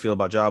how we feel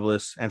about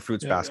Jobless, and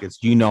Fruits Baskets.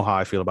 You know how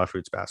I feel about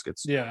Fruits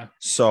Baskets. Yeah.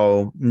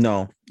 So,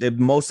 no. It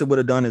would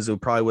have done is it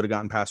probably would have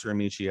gotten past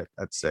Uramichi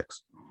at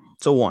 6.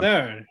 So 1.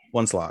 There.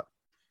 1 slot.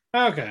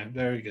 Okay,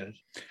 very good.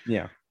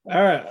 Yeah.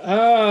 All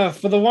right.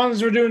 For the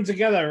ones we're doing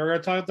together, we're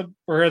gonna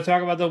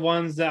talk about the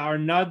ones that are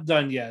not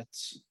done yet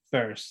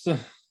first.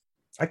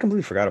 I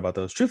completely forgot about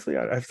those. Truthfully,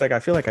 I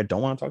feel like I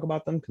don't want to talk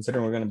about them,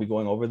 considering we're going to be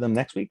going over them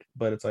next week.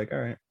 But it's like, all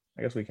right,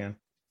 I guess we can.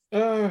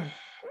 I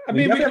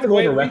mean, we could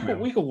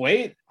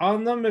wait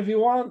on them if you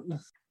want.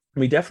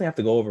 We definitely have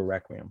to go over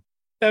Requiem.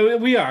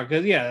 We are,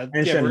 because we're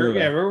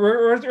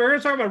going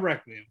to talk about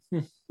Requiem.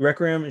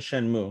 Requiem and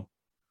Shenmue.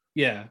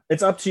 Yeah,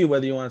 it's up to you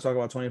whether you want to talk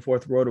about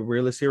 24th Road or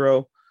Realist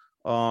Hero.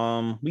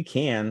 We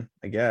can,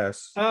 I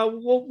guess.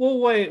 We'll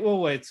wait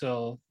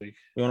till you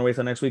want to wait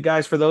till next week,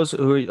 guys. For those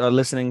who are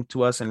listening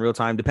to us in real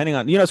time, depending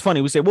on, it's funny,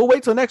 we say we'll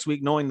wait till next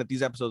week, knowing that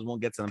these episodes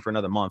won't get to them for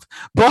another month.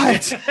 But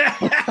as you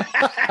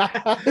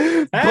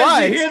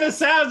hear the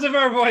sounds of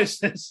our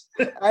voices,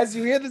 as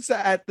you hear this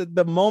at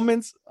the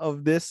moments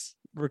of this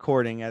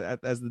recording,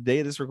 as the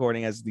day of this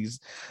recording, as these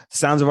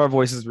sounds of our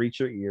voices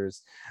reach your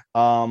ears,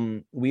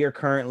 we are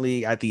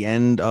currently at the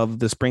end of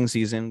the spring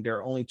season. There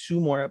are only 2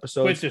 more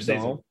episodes.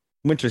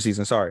 Winter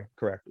season, sorry,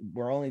 correct.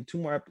 We're only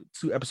 2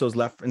 episodes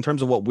left in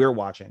terms of what we're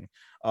watching.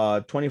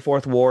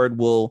 24th Ward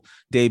will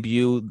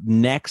debut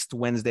next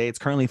Wednesday. It's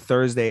currently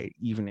Thursday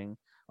evening.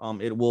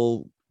 It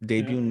will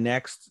debut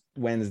next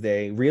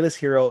Wednesday. Realist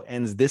Hero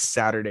ends this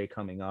Saturday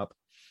coming up.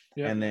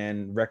 Yeah. And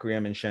then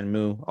Requiem and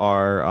Shenmue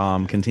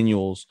are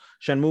continuals.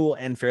 Shenmue will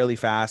end fairly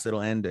fast.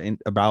 It'll end in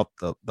about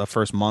the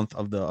first month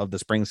of the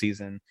spring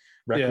season.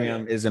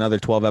 Requiem is another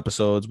 12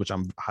 episodes, which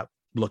I'm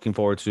looking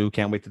forward to.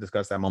 Can't wait to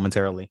discuss that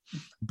momentarily.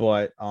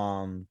 But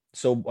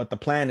so what the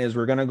plan is,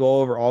 we're gonna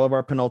go over all of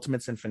our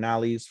penultimates and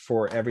finales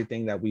for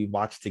everything that we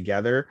watched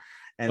together,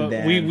 and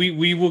then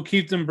we will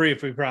keep them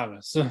brief. We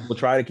promise. We'll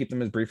try to keep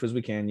them as brief as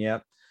we can.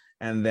 Yep.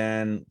 And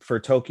then for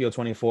Tokyo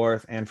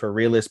 24th and for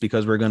Realist,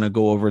 because we're gonna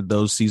go over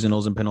those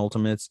seasonals and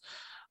penultimates,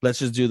 let's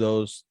just do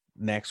those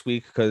next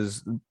week,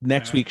 because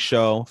next week's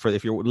show, for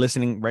if you're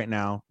listening right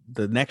now,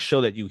 the next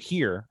show that you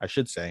hear, I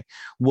should say,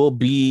 will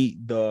be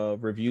the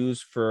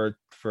reviews for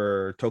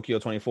Tokyo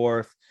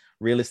 24th,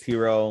 Realist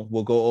Hero.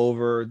 We'll go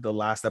over the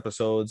last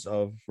episodes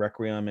of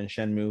Requiem and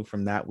Shenmue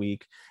from that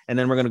week, and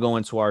then we're going to go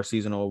into our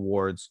seasonal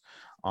awards.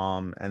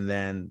 And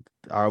then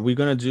are we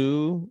going to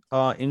do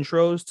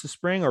intros to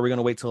spring, or are we going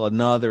to wait till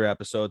another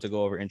episode to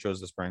go over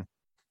intros to spring?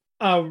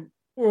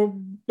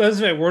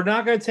 We're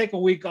not going to take a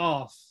week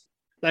off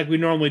like we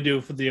normally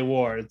do for the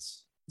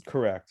awards.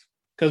 Correct.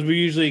 Because we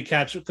usually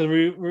catch up,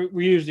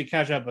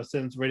 but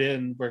since we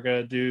didn't, we're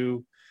going to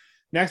do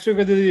next week.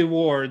 We're going to do the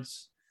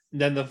awards. And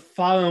then the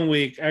following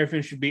week,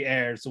 everything should be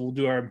aired. So we'll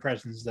do our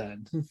impressions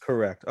then.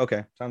 Correct.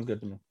 Okay. Sounds good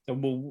to me. So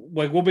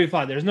we'll be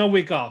fine. There's no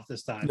week off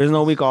this time. There's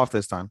no week off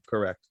this time.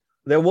 Correct.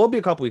 There will be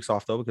a couple weeks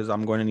off though, because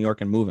I'm going to New York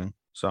and moving.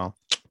 So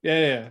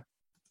yeah.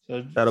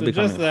 So that'll be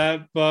just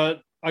that.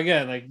 But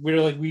again, we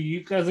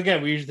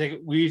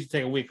usually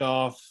take a week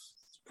off.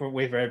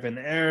 Wait for everything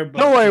to air. But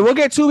don't worry, we'll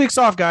get 2 weeks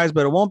off, guys,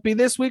 but it won't be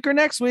this week or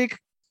next week,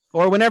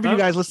 or whenever you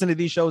guys listen to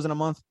these shows in a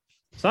month.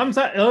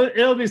 Sometime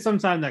it'll be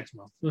sometime next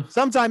month.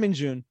 Sometime in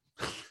June.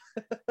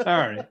 All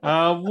right.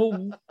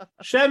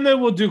 Shenmue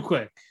will do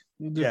quick.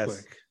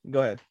 Quick.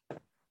 Go ahead.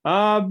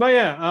 But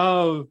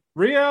yeah,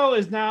 Rio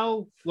is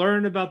now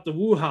learning about the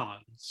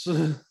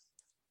Wuhans.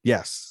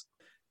 Yes.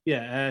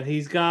 Yeah, and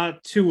he's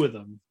got 2 of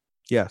them.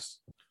 Yes.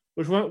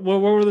 Which one?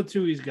 What were the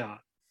 2 he's got?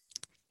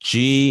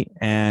 G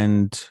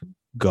and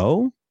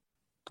Go,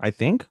 I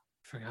think.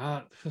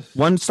 Forgot.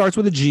 One starts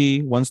with a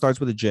G, one starts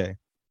with a J.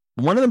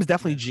 One of them is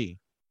definitely G.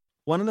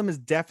 One of them is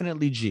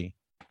definitely G.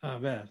 Oh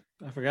man,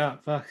 I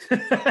forgot. Fuck. All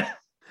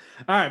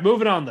right,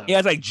 moving on though. Yeah,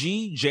 it's like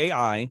G, J,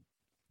 I,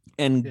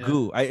 and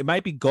Goo. It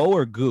might be Go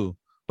or Goo,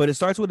 but it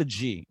starts with a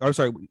G. I'm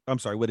sorry.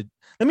 Let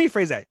me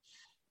rephrase that.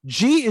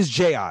 G is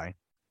J, I.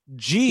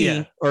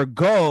 G or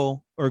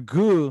Go or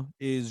Goo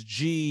is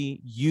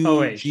G,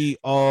 U, G,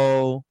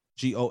 O,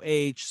 G, O,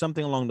 H,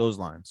 something along those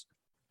lines.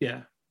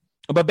 Yeah.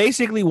 But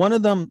basically, one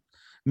of them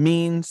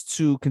means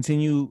to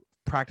continue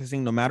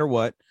practicing no matter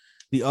what.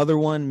 The other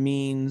one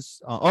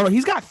means, oh no,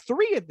 he's got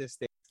 3 at this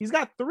stage. He's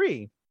got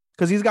 3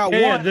 because he's got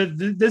one. Yeah,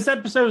 this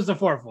episode is the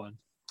 4th one.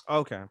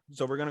 Okay,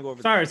 so we're gonna go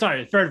over. Sorry,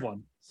 3rd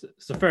one.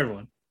 It's the 3rd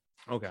one.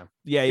 Okay,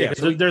 yeah.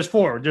 So there's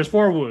 4. There's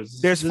 4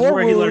 woos. There's this 4 is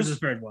where woos. he learns his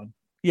 3rd one.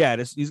 Yeah,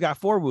 he's got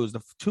 4 woos.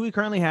 The 2 he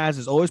currently has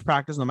is always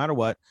practice no matter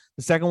what.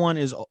 The second one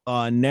is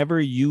never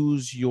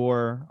use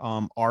your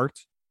art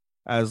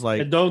as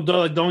like and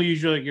don't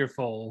use your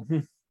full.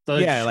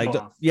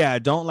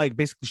 Don't like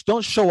basically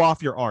don't show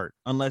off your art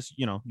unless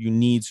you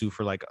need to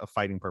for like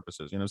fighting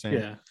purposes. You know what I'm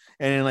saying? Yeah.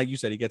 And then, like you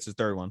said, he gets his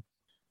 3rd one.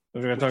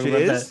 We're gonna talk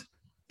about that.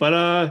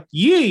 But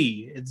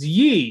Yi, it's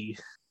Yi.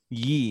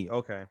 Yi,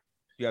 okay.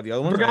 You got the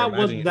other one. I forgot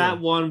what that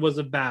one was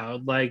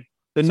about. Like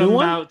the new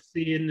one. About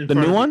seeing the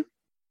new one.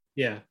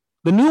 Yeah.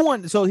 The new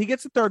one. So he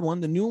gets the 3rd one.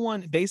 The new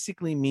one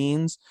basically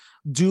means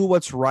do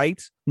what's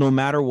right no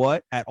matter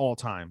what at all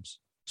times.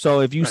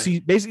 So if you see,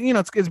 basically,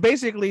 it's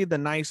basically the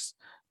nice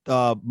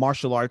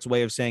martial arts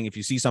way of saying if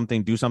you see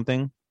something, do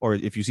something, or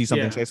if you see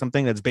something, say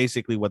something. That's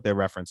basically what they're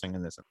referencing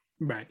in this.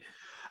 Right.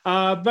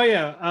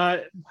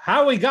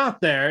 How we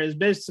got there is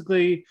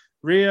basically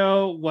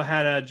Rio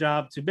had a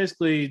job to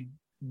basically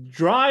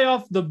dry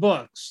off the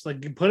books,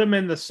 like put them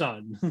in the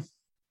sun.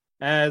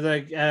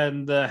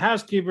 And the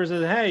housekeeper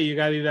says, "Hey, you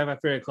gotta be back by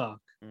 3:00."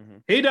 Mm-hmm.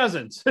 He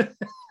doesn't,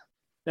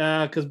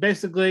 because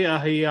basically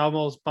he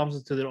almost bumps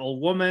into the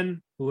old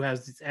woman who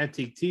has these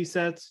antique tea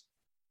sets,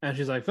 and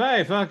she's like,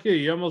 "Hey, fuck you!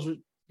 You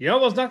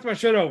almost knocked my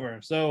shit over.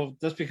 So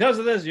just because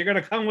of this, you're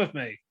gonna come with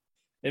me."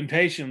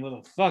 Impatient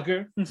little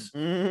fucker.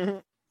 Mm-hmm.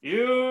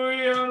 You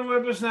young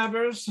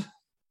whippersnappers.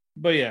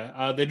 But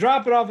yeah, they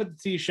drop it off at the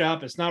tea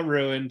shop. It's not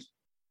ruined.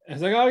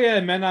 It's like, oh yeah,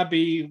 it may not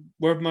be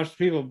worth much to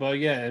people, but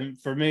yeah,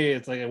 and for me,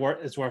 it's like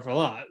it's worth a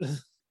lot.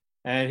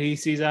 And he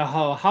sees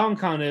how Hong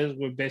Kong is,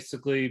 with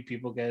basically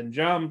people getting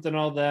jumped and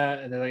all that,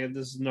 and they're like,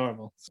 this is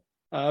normal.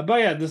 But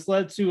yeah, this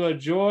led to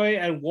Joy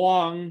and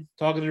Wong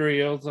talking to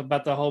Rio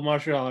about the whole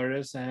martial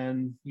artist,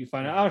 and you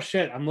find out, oh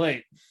shit, I'm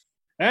late,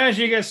 and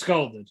she gets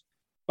scolded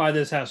by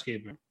this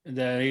housekeeper, and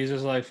then he's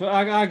just like,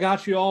 I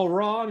got you all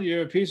wrong,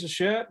 you're a piece of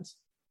shit,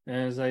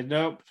 and it's like,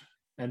 nope.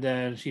 And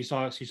then she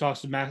talks to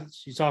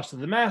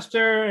the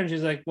master, and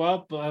she's like,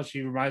 well,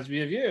 she reminds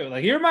me of you.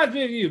 Like, he reminds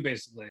me of you,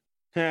 basically.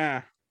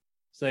 Yeah.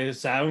 So,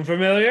 sound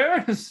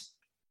familiar?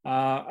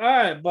 All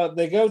right, but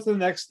they go to the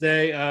next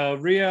day.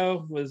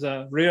 Rio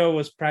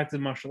was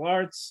practicing martial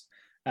arts.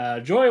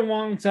 Joy and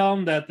Wong tell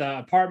him that the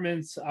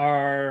apartments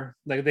are,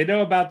 like, they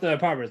know about the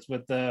apartments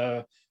with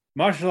the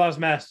martial arts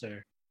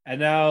master. And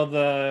now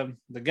the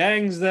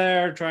gang's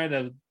there trying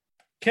to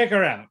kick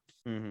her out.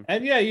 Mm-hmm.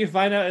 And yeah, you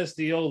find out it's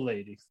the old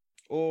lady.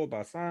 Oh,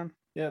 Basan.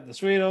 Yeah, the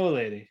sweet old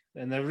lady.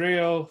 And then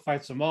Rio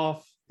fights them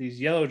off,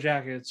 these yellow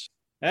jackets.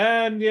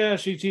 And yeah,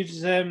 she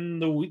teaches him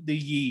the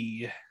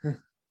yi.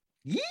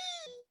 Yee!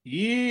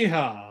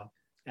 Yeehaw.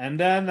 And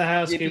then the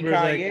housekeeper's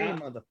like,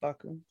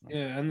 motherfucker.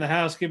 Yeah, and the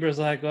housekeeper's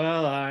like,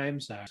 well,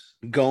 I'm sorry.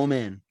 Go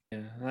in.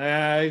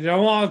 Yeah, I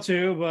don't want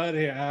to, but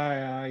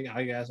yeah,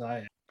 I guess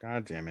I am.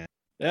 God damn it.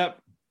 Yep.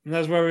 And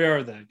that's where we are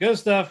with that. Good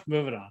stuff.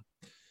 Moving on.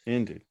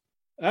 Indeed.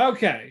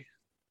 Okay.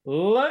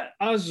 Let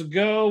us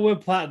go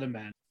with Platinum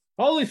Man.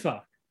 Holy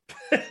fuck.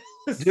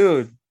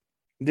 Dude,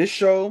 this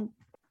show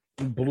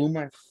blew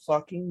my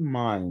fucking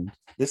mind.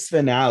 This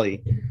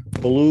finale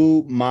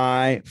blew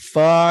my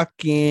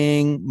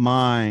fucking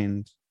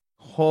mind.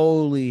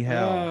 Holy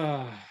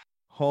hell.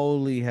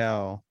 Holy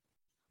hell.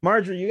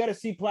 Marjorie, you got to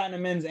see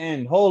Platinum Man's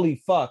end. Holy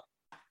fuck.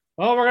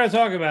 Well, we're going to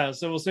talk about it,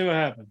 so we'll see what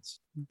happens.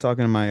 I'm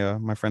talking to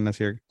my friend that's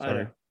here.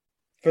 Sorry.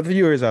 For the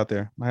viewers out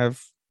there, I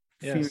have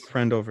a female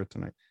friend over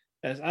tonight.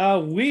 Yes.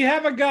 We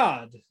have a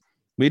god.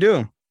 We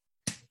do.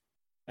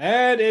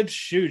 And it's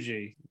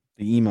Shuji.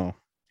 The emo.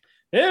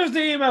 Here's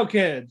the emo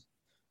kid.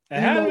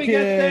 And how did we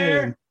get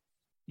there?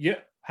 Yeah.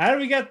 How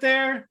did we get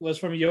there? Was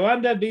from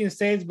Yoanda being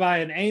saved by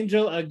an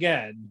angel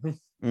again.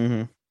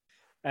 Mm-hmm.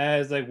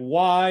 And it's like,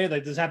 why?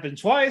 Like, this happened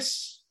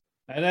twice.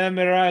 And then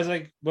Mirai's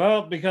like,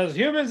 well, because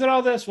humans and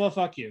all this, well,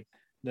 fuck you.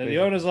 Then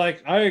Yoanda's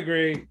like, I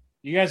agree.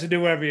 You guys can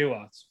do whatever you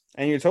want.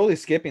 And you're totally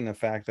skipping the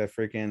fact that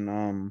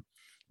freaking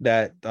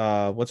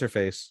what's her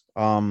face?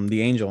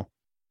 The angel.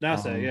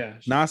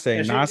 Nase.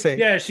 Nase.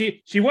 Yeah,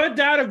 she went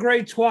down a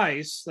grade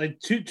twice, like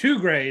two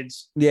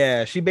grades.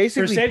 Yeah, she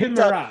basically for saving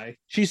Mirai.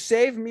 She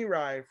saved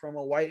Mirai from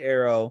a white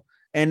arrow,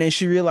 and then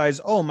she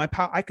realized, oh, my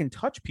power, I can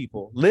touch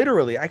people.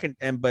 Literally, I can.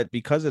 But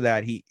because of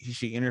that,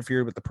 she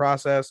interfered with the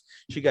process.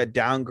 She got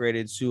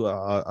downgraded to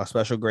a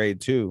special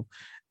grade 2,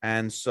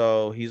 and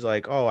so he's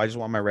like, oh, I just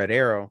want my red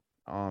arrow.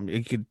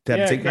 He could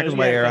take back his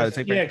white arrow.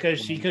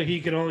 Because he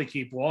could only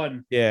keep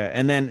one. Yeah,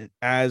 and then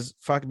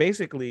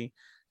basically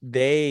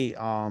they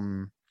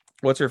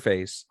what's her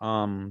face?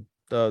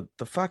 The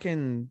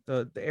fucking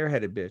the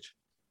airheaded bitch.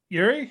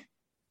 Yuri?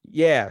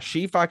 Yeah,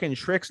 she fucking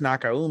tricks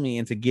Nakaumi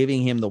into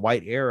giving him the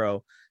white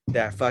arrow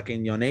that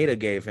fucking Yoneda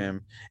gave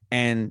him,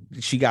 and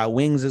she got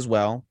wings as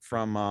well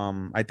from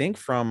I think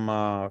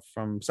from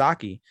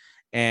Saki.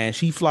 and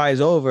she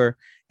flies over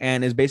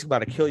and is basically about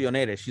to kill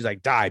Yoneda. She's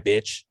like, die,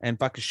 bitch, and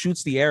fucking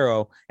shoots the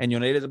arrow, and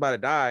Yoneda's about to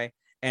die,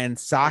 and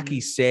Saki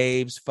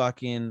saves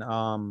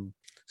Yoneda,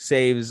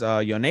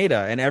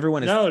 and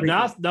everyone is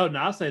Nase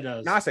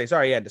does. Nase,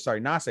 sorry,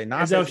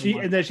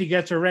 Nase. And then she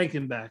gets her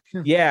ranking back.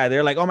 Yeah,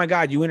 they're like, oh my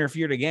god, you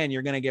interfered again,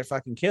 you're gonna get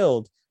fucking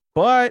killed.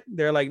 But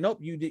they're like, nope,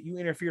 you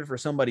interfered for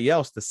somebody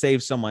else to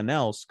save someone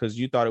else because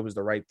you thought it was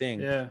the right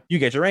thing. Yeah, you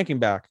get your ranking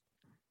back.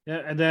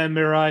 Yeah, and then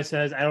Mirai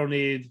says, I don't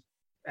need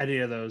any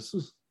of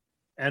those.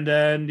 And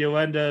then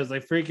Yoenda is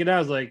like freaking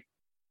out. Is like,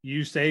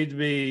 you saved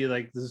me.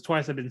 Like, this is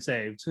twice I've been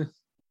saved. And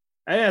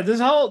yeah,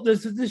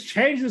 this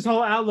changed his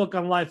whole outlook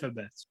on life a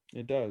bit.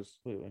 It does,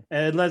 completely.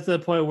 And it led to the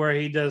point where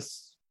he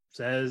just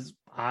says,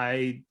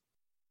 you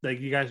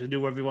guys should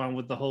do whatever you want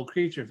with the whole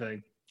creature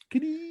thing.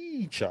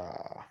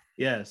 Creature.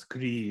 Yes,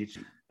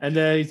 creature. And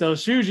then he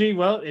tells Shuji,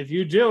 well, if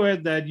you do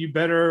it, then you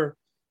better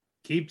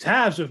keep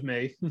tabs with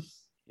me.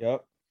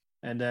 Yep.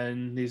 And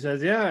then he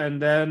says, yeah,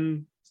 and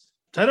then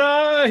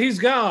ta-da, he's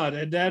gone.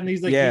 And then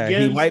he's like, yeah,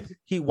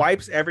 he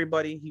wipes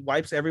everybody, he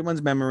wipes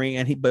everyone's memory,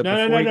 and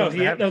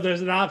no,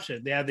 there's an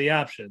option. They had the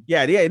option.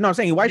 Yeah, no, I'm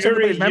saying he wipes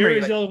everybody's memory.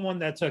 Yuri's the only one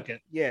that took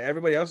it. Yeah,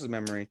 everybody else's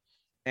memory,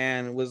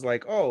 and was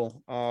like,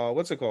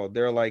 what's it called?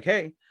 They're like,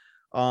 hey,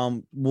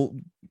 well,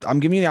 I'm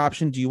giving you the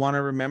option. Do you want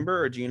to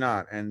remember or do you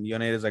not? And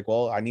Yoneda's like,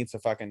 well, I need to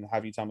fucking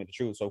have you tell me the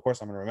truth. So of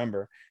course I'm gonna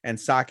remember. And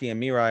Saki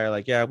and Mirai are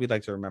like, yeah, we'd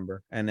like to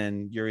remember. And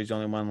then Yuri's the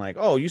only one like,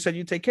 oh, you said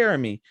you'd take care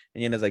of me.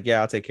 And Yoneda's like, yeah,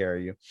 I'll take care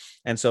of you.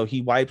 And so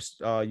he wipes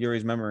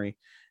Yuri's memory.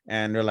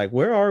 And they're like,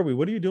 where are we?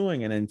 What are you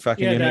doing? And then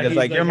fucking Yoneda's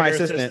like, you're my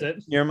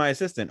assistant. You're my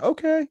assistant.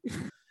 Okay.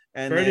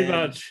 And pretty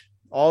much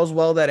all's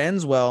well that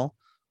ends well.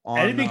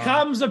 And he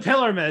becomes a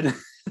Pillarman.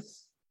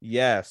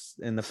 Yes,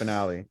 in the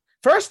finale.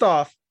 First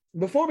off,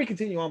 before we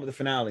continue on with the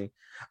finale,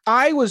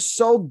 I was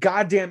so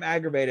goddamn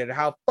aggravated at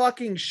how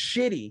fucking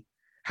shitty,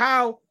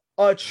 how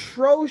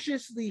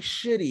atrociously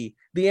shitty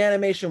the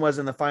animation was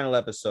in the final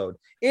episode.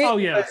 It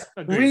was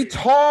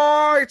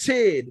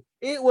retarded.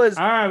 It was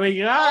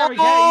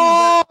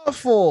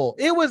awful.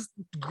 It was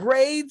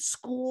grade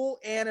school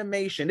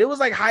animation. It was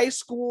like high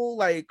school,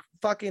 like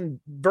fucking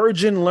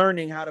virgin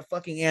learning how to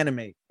fucking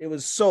animate. It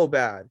was so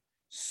bad.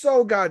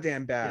 So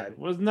goddamn bad. It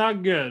was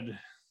not good.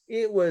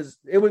 It was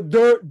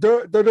dirt.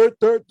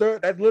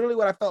 That's literally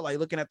what I felt like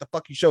looking at the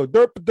fucking show.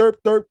 Derp.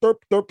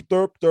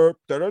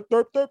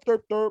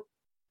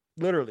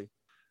 Literally.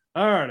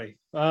 Alrighty.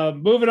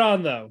 Moving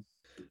on though.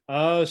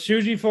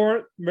 Shuji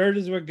Fort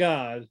merges with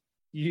God.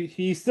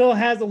 He still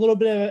has a little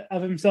bit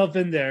of himself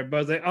in there,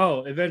 but it's like,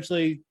 oh,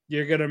 eventually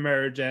you're gonna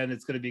merge and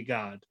it's gonna be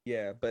God.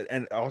 Yeah,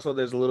 and also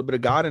there's a little bit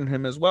of God in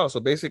him as well. So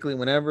basically,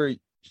 whenever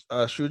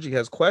Shuji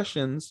has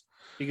questions,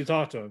 he can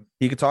talk to him.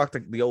 He could talk to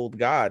the old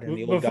God. And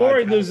before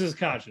he loses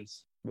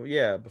conscience. Well,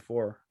 yeah,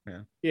 before.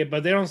 Yeah. Yeah,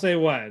 but they don't say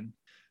when.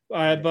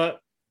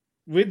 But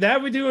we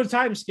do a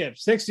time skip.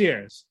 6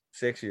 years.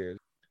 6 years.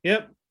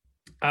 Yep.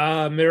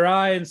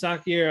 Mirai and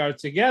Saki are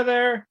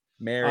together.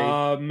 Married.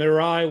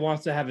 Mirai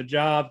wants to have a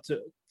job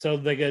so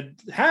they could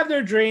have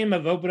their dream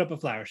of open up a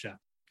flower shop.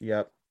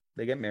 Yep.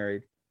 They get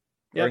married.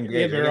 Yep.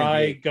 Yeah,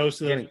 Mirai goes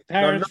to the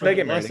parents. They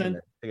get married.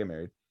 They get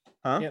married.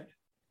 Huh? Yep.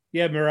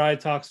 Yeah, Mirai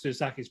talks to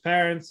Saki's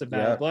parents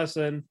about a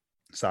blessing.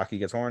 Saki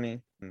gets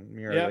horny. And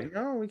Mirai's like,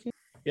 no, we can't.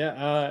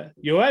 Yeah,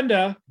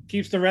 Yoenda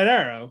keeps the red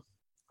arrow.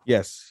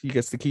 Yes, he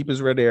gets to keep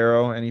his red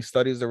arrow, and he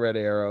studies the red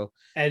arrow.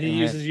 And he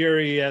uses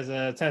Yuri as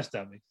a test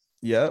dummy.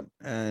 Yep,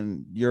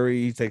 and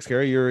Yuri takes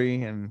care of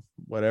Yuri, and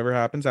whatever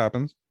happens,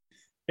 happens.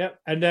 Yep,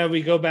 and then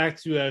we go back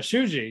to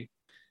Shuji.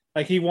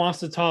 Like, he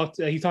wants to talk.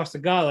 He talks to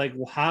God. Like,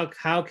 well, how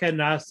can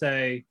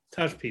Nase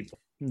touch people?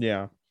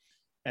 Yeah.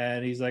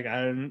 And he's like,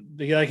 I don't.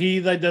 He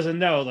doesn't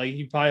know. Like,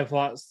 he probably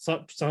thought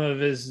some of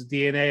his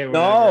DNA. Or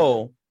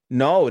whatever.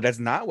 No, that's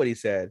not what he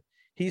said.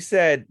 He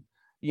said,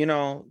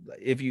 even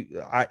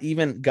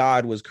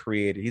God was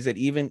created. He said,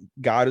 even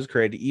God was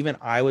created. Even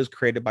I was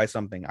created by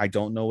something. I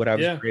don't know what I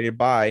was created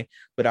by,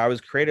 but I was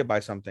created by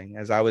something.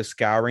 As I was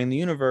scouring the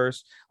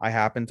universe, I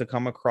happened to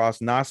come across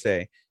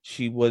Nase.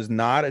 She was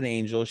not an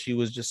angel. She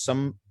was just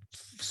some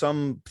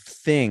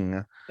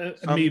thing,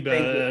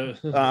 amoeba,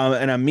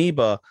 an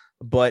amoeba.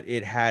 But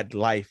it had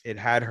life. It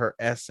had her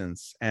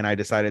essence, and I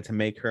decided to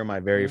make her my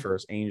very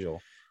first angel.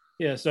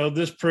 Yeah, so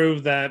this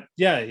proved that,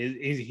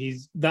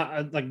 he's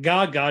not like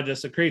God,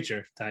 just a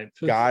creature type.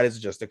 God is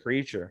just a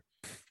creature.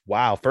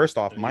 Wow. First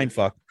off,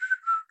 mindfuck.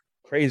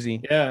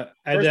 Crazy. Yeah.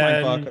 And first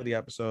then mindfuck of the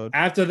episode.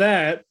 After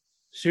that,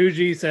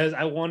 Shuji says,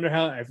 I wonder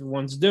how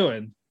everyone's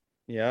doing.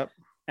 Yep.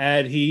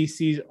 And he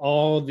sees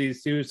all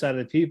these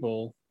suicidal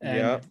people,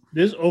 and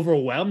this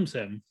overwhelms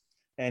him.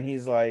 And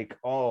he's like,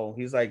 I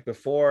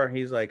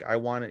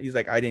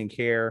didn't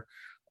care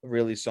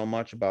really so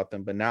much about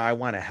them, but now I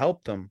want to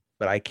help them.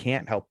 But I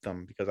can't help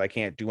them because I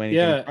can't do anything.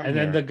 Yeah, and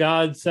then the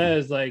God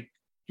says, like,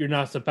 you're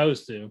not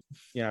supposed to.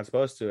 You're not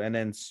supposed to. And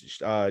then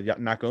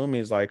Nakagumi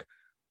is like,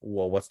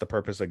 well, what's the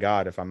purpose of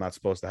God if I'm not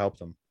supposed to help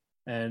them?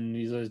 And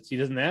he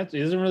doesn't answer.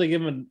 He doesn't really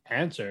give him an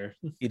answer.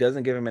 He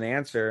doesn't give him an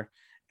answer.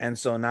 And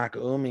so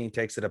Nakagumi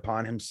takes it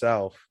upon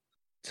himself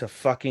to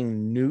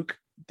fucking nuke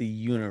the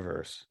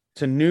universe,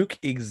 to nuke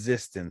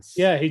existence.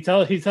 Yeah, he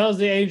tells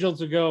the angel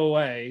to go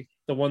away,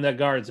 the one that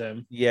guards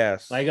him.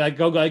 Yes.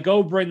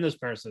 Go bring this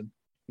person.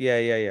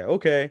 Yeah.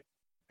 Okay.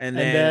 And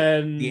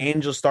then the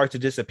angels start to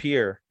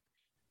disappear.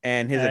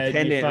 And his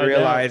attendant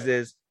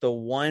realizes the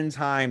one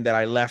time that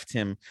I left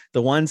him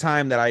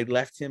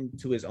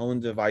to his own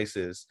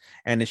devices,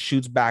 and it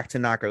shoots back to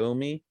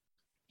Nakaumi,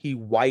 he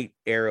white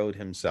arrowed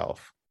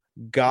himself.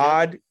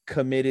 God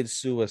committed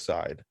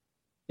suicide.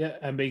 Yeah,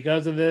 and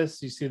because of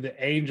this, you see the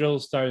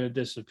angels starting to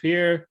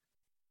disappear.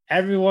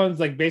 Everyone's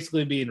like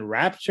basically being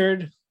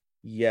raptured.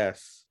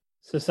 Yes.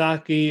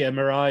 Sasaki and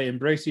Mirai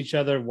embrace each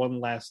other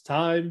one last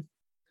time.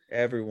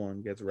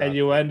 Everyone gets raptured. And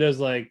Yuenda's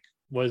like,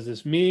 what does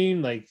this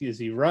mean? Like, is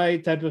he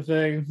right? Type of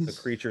thing. The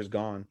creature's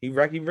gone. He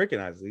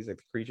recognizes. He's like,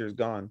 the creature's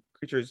gone.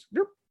 Creature's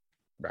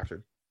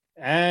raptured.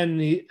 And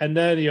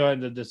then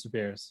Yuenda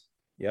disappears.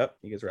 Yep,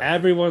 he gets raptured.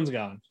 Everyone's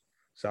gone.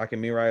 Saki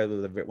and Mirai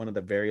are one of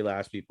the very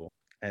last people.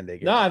 And they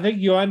get I think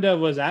Yuenda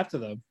was after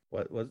them.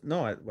 What were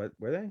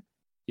they?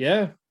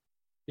 Yeah,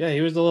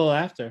 he was a little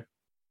after.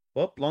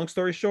 Well, long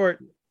story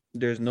short,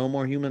 there's no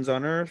more humans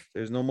on Earth.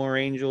 There's no more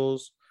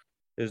angels.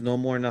 There's no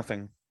more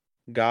nothing.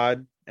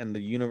 God and the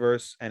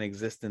universe and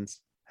existence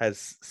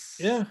is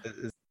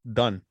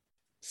done.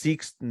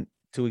 Seeks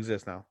to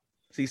exist now.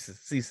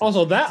 Ceases.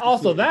 Also,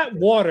 that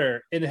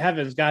water in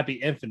heaven's got to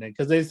be infinite,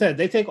 because they said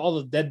they take all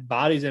the dead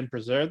bodies and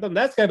preserve them.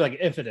 That's got to be like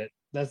infinite.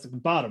 That's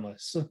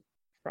bottomless.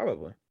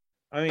 Probably.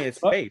 I mean, it's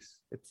space.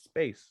 It's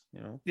space,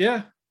 you know.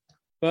 Yeah,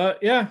 but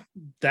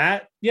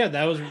that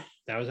was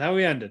how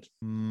we ended.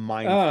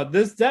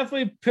 This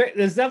definitely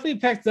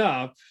picked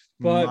up,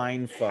 but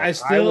I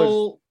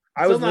still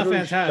not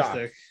fantastic.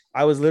 Shocked.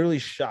 I was literally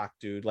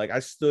shocked, dude. Like, I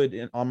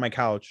stood on my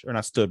couch, or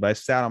not stood, but I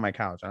sat on my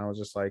couch, and I was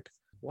just like,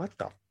 "What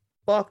the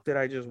fuck did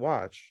I just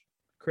watch?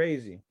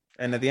 Crazy!"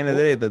 And at the end of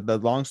the day, the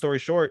long story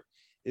short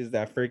is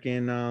that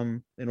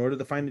freaking in order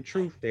to find the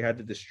truth, they had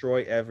to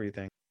destroy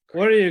everything.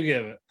 What do you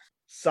give it?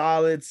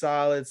 Solid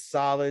 4.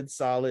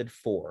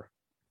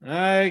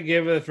 I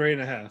give it a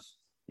 3.5.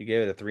 You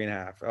gave it a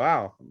 3.5.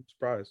 Wow, I'm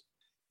surprised.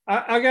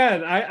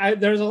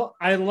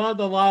 I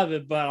loved a lot of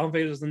it, but I don't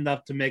think there's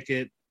enough to make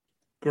it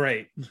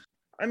great.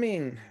 I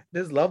mean,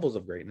 there's levels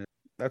of greatness.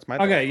 That's my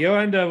okay.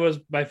 Yuenda was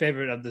my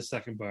favorite of the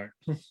second part.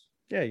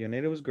 Yeah,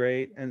 Yoneda was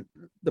great, and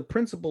the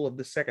principle of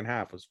the second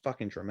half was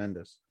fucking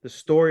tremendous. The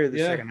story of the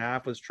second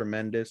half was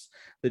tremendous.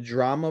 The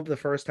drama of the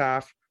first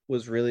half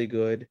was really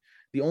good.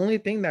 The only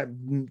thing that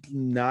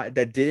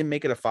didn't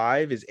make it a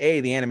 5 is A,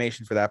 the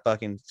animation for that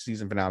fucking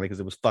season finale, because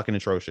it was fucking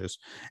atrocious.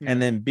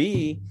 And then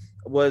B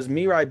was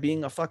Mirai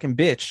being a fucking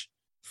bitch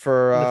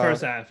for the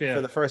first half,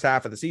 for the first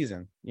half of the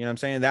season. You know what I'm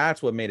saying?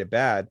 That's what made it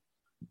bad.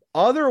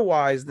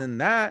 Otherwise than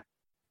that,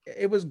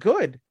 it was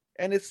good.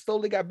 And it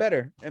slowly got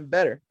better and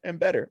better and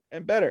better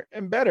and better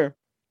and better.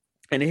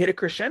 And it hit a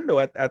crescendo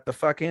at the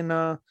fucking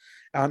on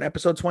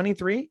episode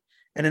 23.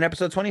 And in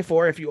episode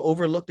 24, if you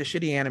overlook the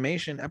shitty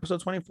animation, episode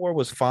 24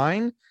 was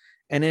fine.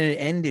 And then it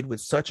ended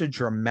with such a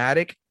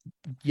dramatic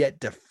yet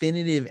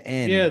definitive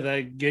end. Yeah,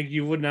 that gig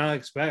you would not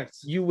expect.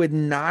 You would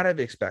not have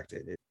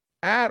expected it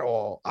at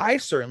all. I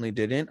certainly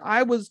didn't.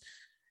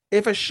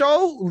 If a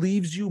show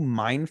leaves you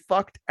mind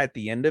fucked at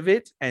the end of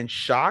it and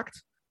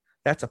shocked,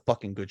 that's a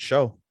fucking good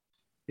show.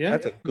 Yeah.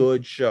 That's a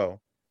good show.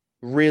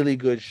 Really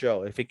good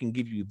show if it can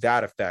give you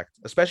that effect,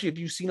 especially if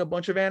you've seen a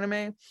bunch of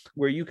anime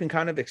where you can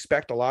kind of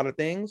expect a lot of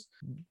things.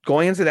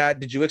 Going into that,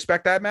 did you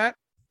expect that, Matt?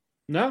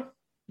 No.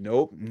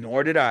 Nope.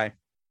 Nor did I.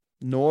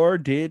 Nor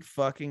did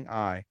fucking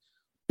I.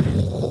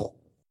 4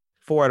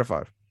 out of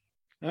 5.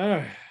 All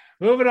right.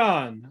 Moving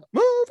on.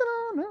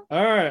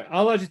 All right.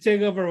 I'll let you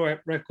take over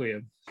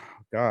Requiem.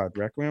 God,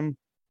 Requiem.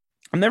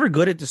 I'm never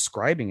good at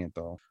describing it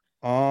though.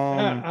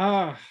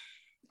 I'm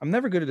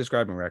never good at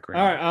describing Requiem.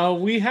 All right.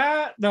 We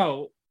had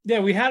the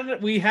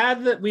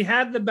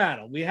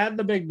battle. We had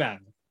the big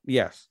battle.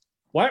 Yes.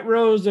 White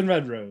Rose and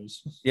Red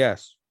Rose.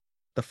 Yes.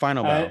 The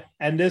final battle.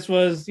 And this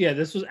was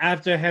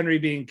after Henry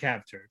being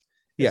captured.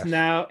 Yes.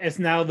 It's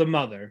now the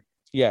mother.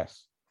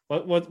 Yes.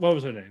 What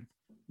was her name?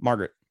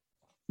 Margaret.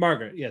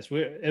 Yes.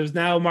 It was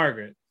now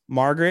Margaret.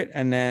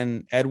 And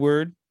then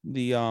Edward,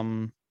 the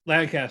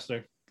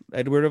Lancaster.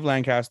 Edward of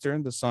Lancaster,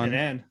 the son. And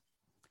Anne.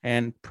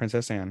 And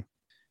Princess Anne.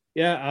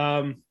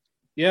 Yeah.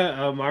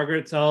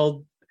 Margaret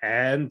told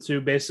Anne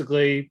to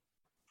basically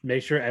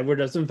make sure Edward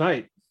doesn't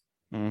fight.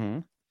 Mm-hmm.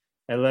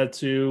 And led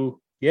to,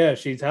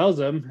 she tells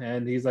him,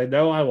 and he's like,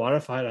 no, I want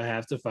to fight. I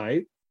have to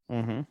fight.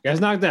 Mm-hmm.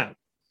 Gets knocked out.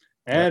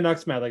 And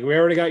knocks him out. Like, we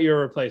already got your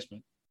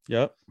replacement.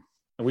 Yep.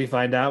 And we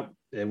find out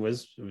it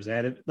was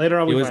Anne. Later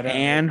on, we find out.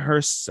 Anne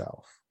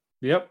herself.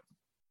 Yep.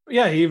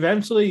 Yeah, he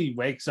eventually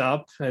wakes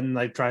up and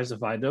like tries to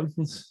find him.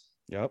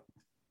 Yep.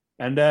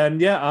 And then,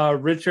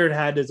 Richard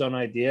had his own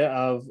idea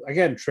of,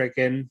 again,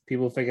 tricking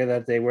people, figure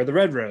that they were the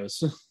Red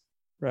Rose.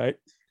 Right.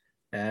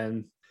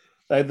 And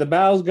like the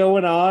battle's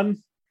going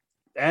on.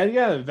 And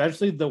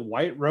eventually the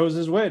White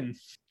Roses win.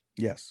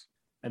 Yes.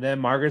 And then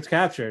Margaret's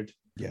captured.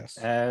 Yes.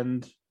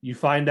 And you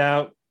find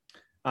out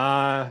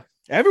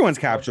Everyone's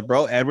captured,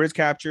 bro. Edward's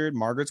captured.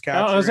 Margaret's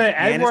captured. I was saying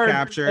Anne Edward. is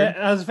captured.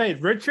 I was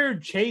saying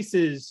Richard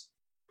chases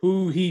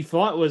who he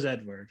thought was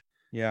Edward.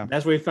 Yeah.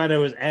 That's where he found out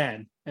it was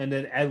Anne, and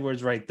then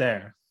Edward's right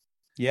there.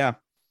 Yeah.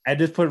 I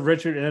just put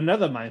Richard in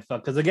another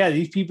mindfuck because again,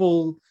 these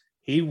people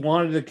he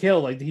wanted to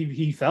kill, like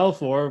he fell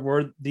for,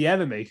 were the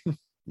enemy.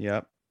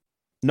 Yep.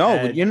 No,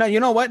 but you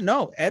know what?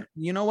 No,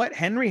 you know what?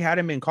 Henry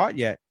hadn't been caught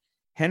yet.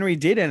 Henry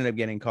did end up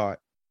getting caught,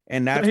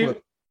 and that's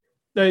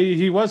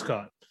he was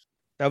caught.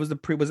 That was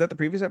was that the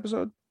previous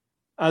episode?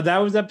 That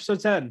was episode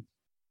 10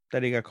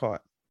 that he got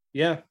caught.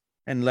 Yeah,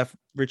 and left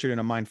Richard in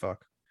a mindfuck.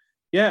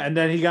 Yeah, and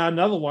then he got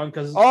another one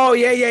because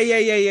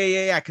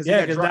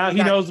Because now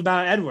he knows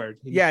about Edward.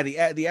 Yeah,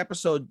 the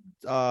episode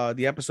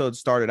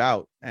started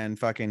out and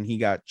fucking he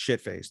got shit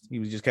faced. He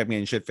was just kept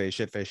getting shit faced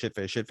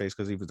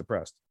because he was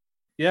depressed.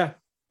 Yeah.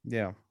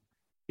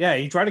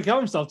 He tried to kill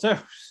himself too,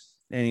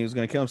 and he was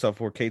gonna kill himself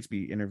before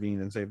Catesby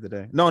intervened and saved the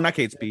day. No, not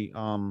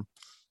Catesby.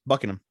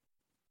 Buckingham.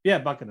 Yeah,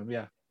 Buckingham.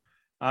 Yeah.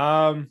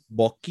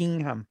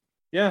 Buckingham.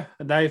 Yeah,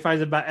 and now he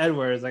finds out about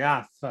Edward. It's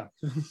like fuck.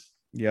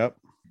 Yep.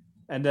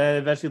 And then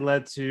eventually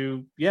led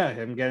to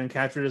him getting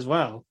captured as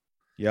well.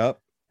 Yep.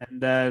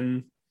 And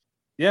then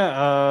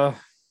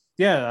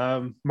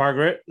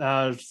Margaret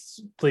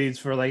pleads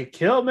for like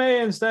kill me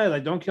instead,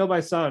 like don't kill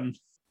my son.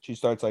 She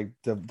starts like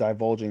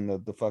divulging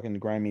the fucking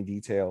grimy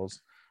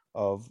details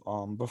of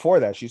before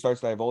that she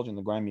starts divulging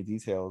the grimy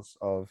details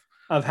of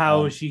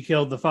how she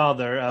killed the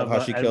father of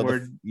how she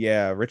Edward,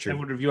 killed Richard.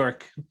 Edward of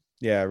York.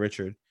 Yeah,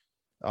 Richard.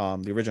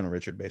 The original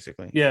Richard,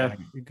 basically. Yeah.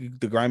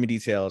 The grimy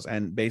details,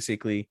 and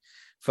basically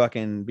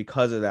fucking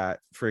because of that,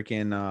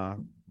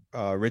 freaking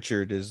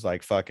Richard is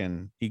like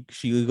fucking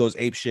she goes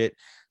ape shit,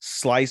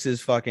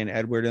 slices fucking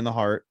Edward in the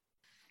heart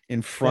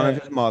in front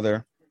of his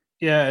mother.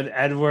 Yeah, and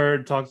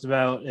Edward talks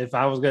about if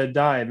I was gonna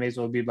die, it may as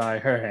well be by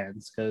her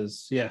hands,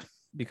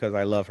 because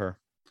I love her.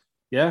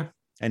 Yeah.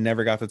 And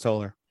never got to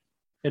tell her.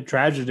 A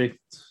tragedy.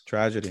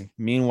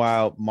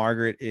 Meanwhile,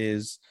 Margaret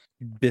is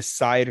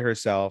beside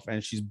herself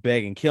and she's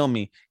begging, kill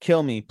me,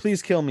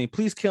 please kill me,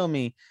 please kill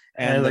me.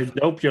 And like,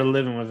 nope, you're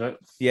living with it.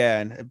 Yeah,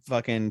 and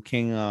fucking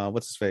King,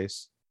 what's his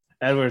face?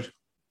 Edward.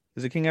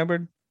 Is it King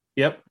Edward?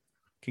 Yep.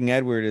 King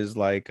Edward is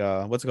like,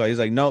 what's it called? He's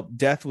like, nope,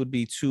 death would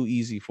be too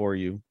easy for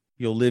you.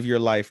 You'll live your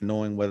life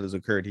knowing what has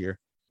occurred here.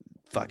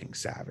 Fucking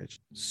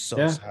savage.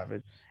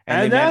 Savage.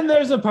 And then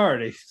there's a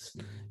party.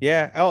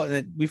 Yeah. Oh,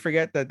 and we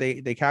forget that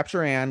they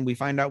capture Anne. We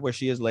find out where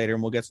she is later,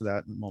 and we'll get to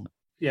that in a moment.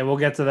 Yeah, we'll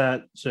get to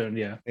that soon.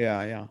 Yeah.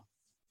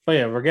 But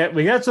yeah,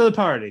 we get to the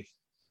party.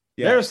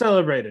 Yeah. They're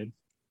celebrated.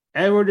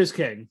 Edward is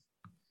king.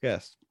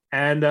 Yes.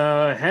 And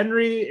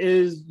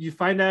you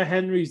find out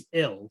Henry's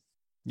ill.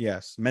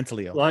 Yes,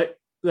 mentally ill.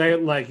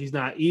 Like he's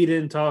not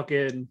eating,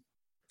 talking.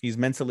 He's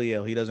mentally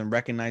ill. He doesn't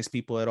recognize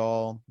people at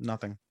all.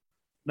 Nothing.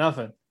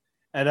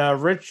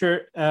 And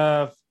Richard,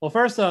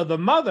 first the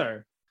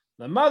mother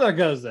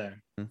goes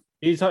there.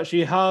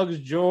 She hugs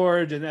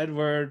George and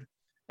Edward,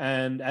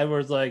 and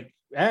Edward's like,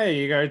 hey,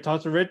 you gotta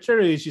talk to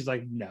Richard? And she's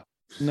like, no,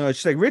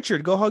 she's like,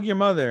 Richard, go hug your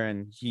mother.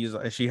 And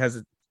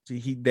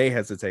they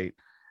hesitate,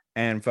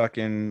 and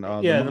fucking the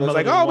mother's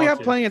like, oh, we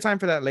have plenty of time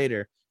for that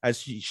later, as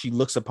she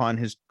looks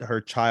upon her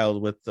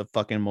child with the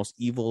fucking most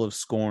evil of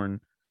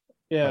scorn.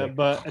 And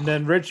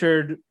then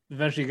Richard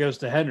eventually goes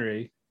to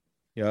Henry.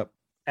 Yep.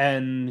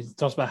 And he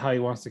talks about how he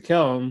wants to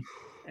kill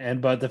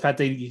him, but the fact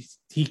that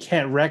he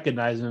can't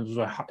recognize him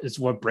is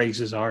what breaks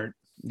his heart.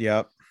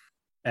 Yep.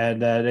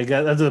 And they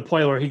got to the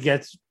point where he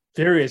gets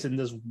furious and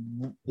just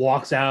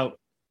walks out.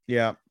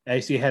 Yeah. I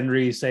see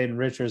Henry saying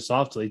Richard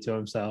softly to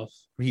himself.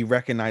 He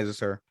recognizes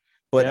her,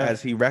 but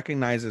as he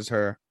recognizes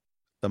her,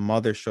 the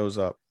mother shows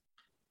up,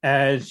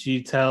 and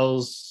she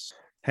tells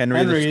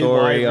Henry the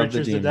story of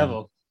Richard's the demon. The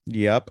devil.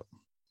 Yep.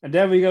 And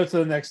then we go to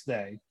the next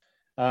day.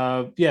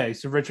 So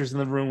Richard's in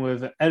the room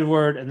with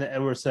Edward, and then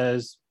Edward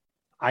says,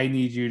 I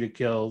need you to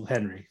kill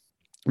Henry.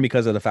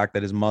 Because of the fact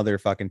that his mother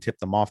fucking tipped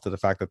them off to the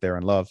fact that they're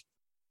in love.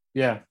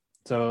 Yeah.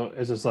 So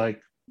it's just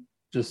like,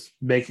 just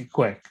make it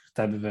quick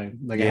type of thing.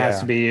 Like, it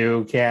has to be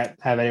you. Can't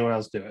have anyone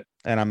else do it.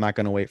 And I'm not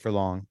going to wait for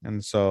long.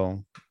 And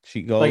so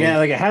she goes. Like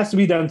it has to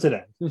be done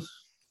today.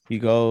 She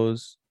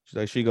goes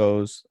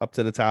up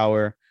to the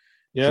tower.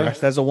 Yeah.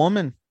 Dressed as a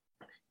woman.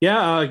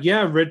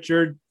 Yeah.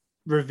 Richard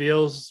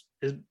reveals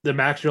the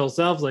actual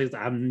self, like,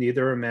 I'm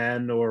neither a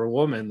man nor a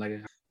woman, like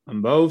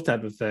I'm both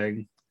type of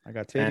thing. I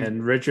got titties.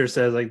 And Richard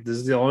says, like, this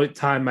is the only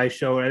time I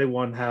show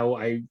anyone how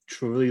I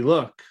truly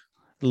look.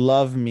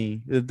 Love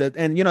me. And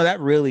that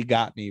really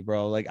got me,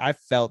 bro. Like, I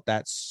felt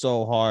that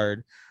so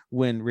hard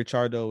when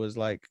Richardo was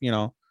like,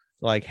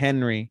 like,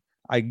 Henry,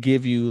 I'm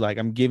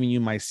giving you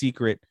my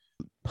secret,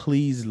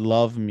 please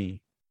love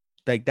me.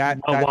 Like that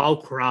while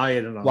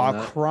crying and all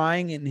that.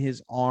 Crying in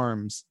his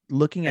arms,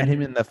 looking at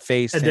him in the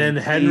face, and then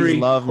Henry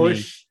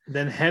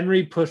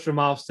pushed him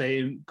off,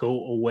 saying,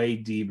 "Go away,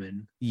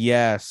 demon."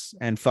 Yes,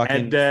 and fucking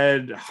and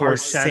then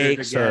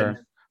forsakes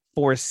her,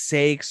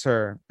 forsakes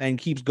her and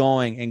keeps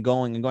going and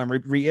going and going,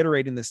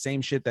 reiterating the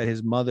same shit that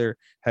his mother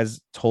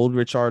has told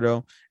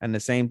Ricciardo and the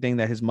same thing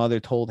that his mother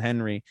told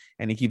Henry.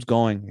 And he keeps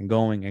going and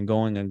going and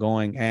going and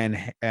going.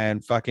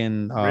 And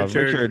fucking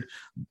Richard,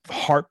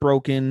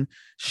 heartbroken,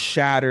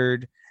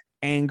 shattered,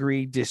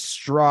 angry,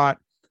 distraught,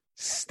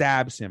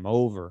 stabs him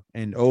over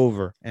and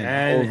over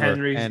and over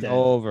Henry's and dead.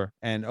 over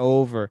and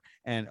over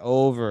and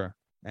over.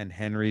 And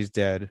Henry's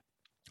dead.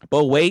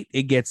 But wait,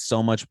 it gets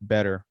so much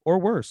better or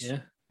worse. Yeah.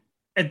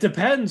 It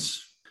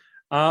depends.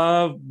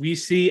 We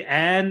see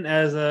Anne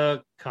as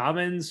a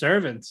common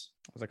servant.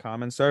 As a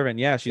common servant,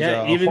 yeah, she's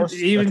even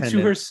attendant.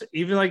 to her,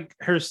 even like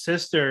her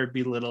sister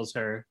belittles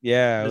her.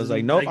 Yeah, it was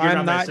like, nope, like,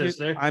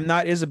 I'm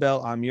not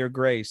Isabel. I'm your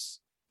Grace.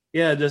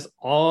 Yeah, just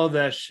all of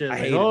that shit.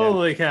 Like,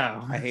 holy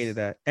cow! I hated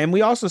that. And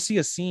we also see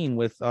a scene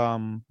with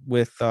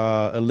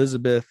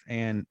Elizabeth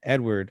and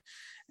Edward.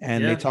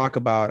 And they talk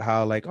about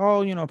how, like,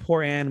 oh, you know,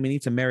 poor Anne, we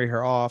need to marry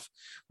her off.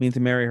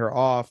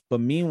 But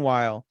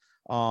meanwhile,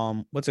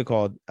 what's it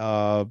called?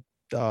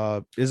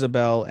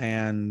 Isabel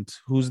and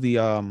who's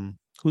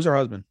her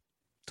husband?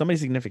 Somebody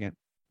significant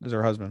is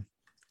her husband.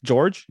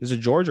 George? Is it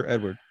George or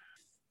Edward?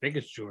 I think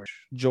it's George.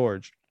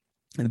 George.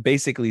 And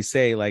basically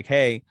say, like,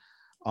 hey,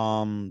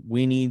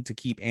 we need to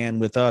keep Anne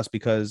with us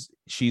because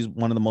she's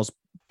one of the most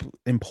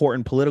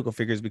important political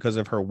figures because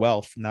of her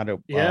wealth. Now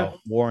that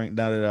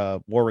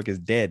Warwick is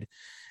dead.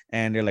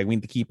 And they're like, we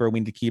need to keep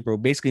her.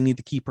 Basically need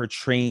to keep her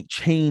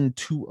chained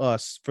to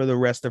us for the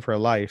rest of her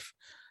life.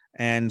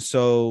 And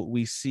so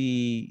we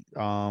see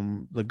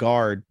the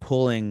guard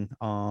pulling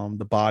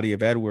the body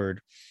of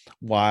Edward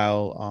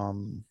while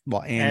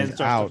Anne is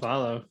out.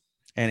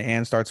 And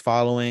Anne starts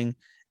following.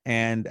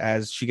 And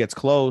as she gets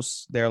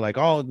close, they're like,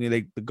 oh,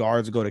 the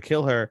guards go to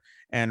kill her.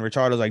 And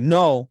Ricciardo's like,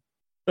 no.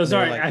 Oh,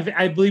 sorry. Like,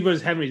 I believe it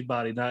was Henry's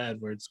body, not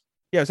Edward's.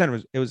 Yeah,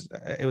 it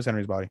was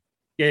Henry's body.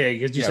 Yeah,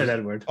 because you said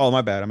Edward. Oh,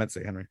 my bad. I meant to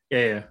say Henry.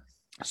 Yeah.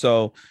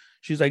 So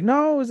she's like,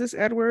 no, is this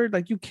Edward?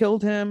 Like, you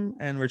killed him.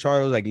 And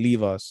Ricciardo's like,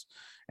 leave us.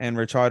 And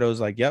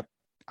Ricciardo's like, yep,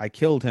 I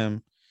killed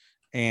him.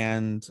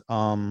 And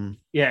and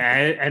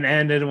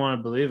Anne didn't want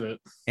to believe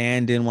it.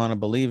 And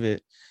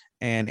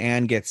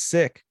Anne gets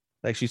sick.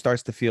 Like, she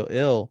starts to feel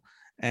ill.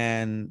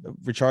 And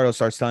Ricciardo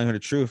starts telling her the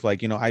truth.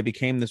 Like, you know, I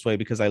became this way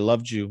because I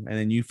loved you. And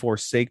then you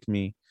forsaked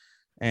me.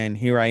 And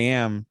here I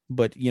am.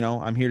 But, you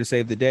know, I'm here to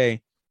save the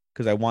day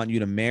because I want you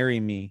to marry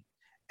me.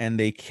 And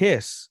they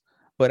kiss.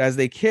 But as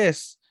they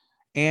kiss,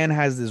 Anne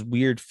has this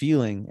weird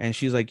feeling. And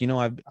she's like, you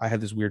know, I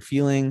have this weird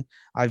feeling.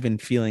 I've been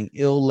feeling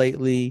ill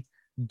lately.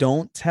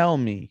 Don't tell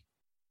me.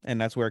 And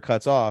that's where it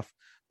cuts off.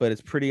 But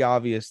it's pretty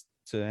obvious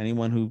to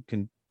anyone who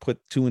can put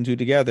two and two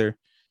together.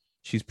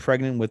 She's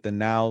pregnant with the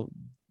now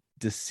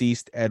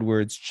deceased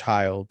Edward's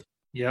child.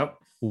 Yep.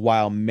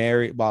 While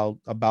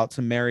about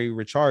to marry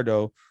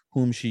Ricciardo,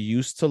 whom she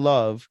used to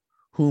love,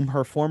 whom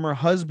her former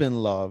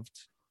husband loved,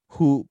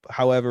 who,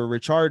 however,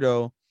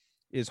 Ricciardo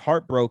is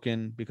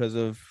heartbroken because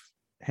of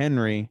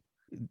Henry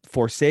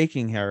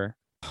forsaking her.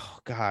 Oh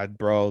God,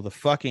 bro, the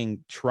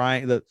fucking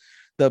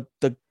the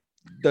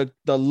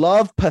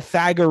love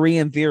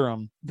Pythagorean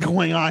theorem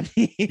going on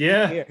here.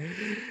 Yeah.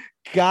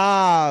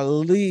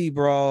 Golly,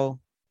 bro.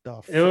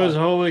 It was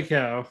holy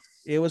cow.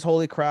 It was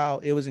holy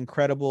cow. It was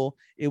incredible.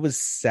 It was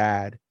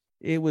sad.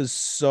 It was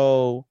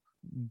so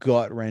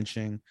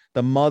gut-wrenching.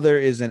 The mother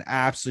is an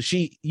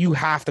absolute you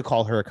have to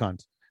call her a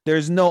cunt.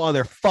 There's no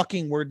other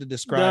fucking word to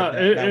describe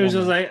it was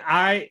just like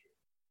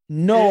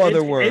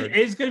other word.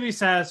 It's gonna be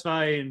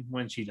satisfying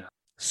when she dies.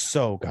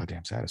 So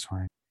goddamn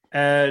satisfying.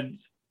 And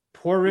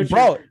poor Richard.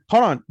 Bro,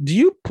 hold on. Do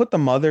you put the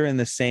mother in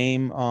the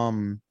same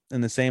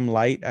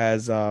light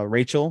as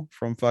Rachel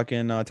from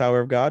fucking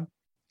Tower of God?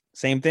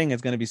 Same thing.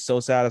 It's gonna be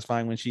so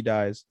satisfying when she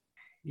dies.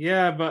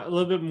 Yeah, but a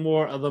little bit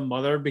more of the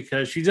mother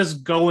because she's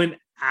just going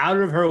out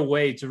of her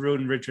way to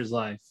ruin Richard's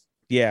life.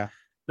 Yeah.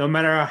 No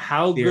matter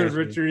how good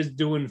Richard is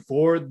doing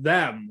for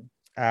them.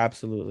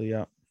 Absolutely,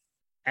 yeah.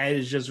 And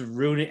it's just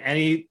ruining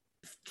any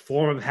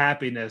form of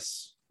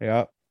happiness.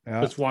 Yeah.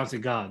 Just wants it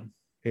gone.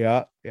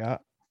 Yeah.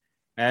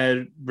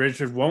 And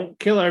Richard won't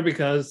kill her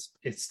because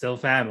it's still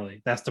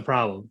family. That's the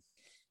problem.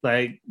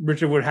 Like,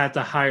 Richard would have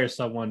to hire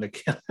someone to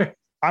kill her.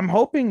 I'm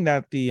hoping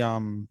that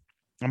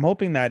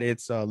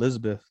it's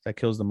Elizabeth that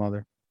kills the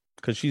mother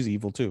because she's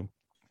evil too.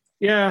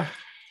 Yeah.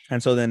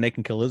 And so then they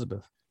can kill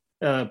Elizabeth.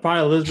 Probably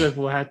Elizabeth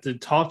will have to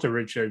talk to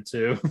Richard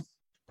too.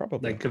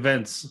 Probably. Like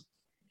convince.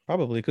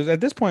 Probably. Because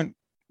at this point,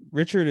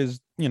 Richard is,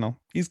 you know,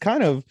 he's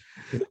kind of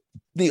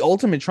the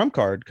ultimate trump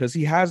card because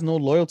he has no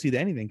loyalty to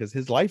anything because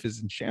his life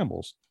is in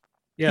shambles.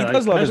 Yeah. He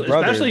does love his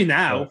brothers. Especially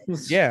now.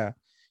 Yeah.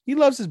 He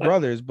loves his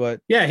brothers,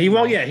 but yeah, he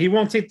won't. Yeah, he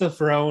won't take the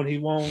throne. He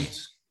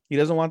won't. He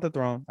doesn't want the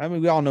throne. I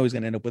mean, we all know he's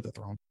going to end up with the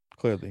throne,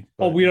 clearly.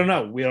 But, we don't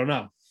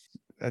know.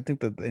 I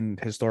think that in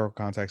historical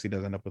context, he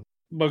does end up with.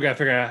 But we got to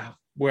figure out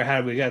how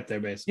did we get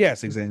there, basically.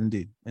 Yes, exactly,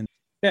 indeed. And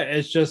yeah,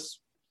 it's just,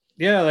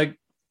 like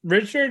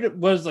Richard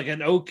was like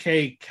an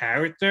okay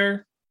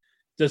character,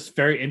 just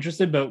very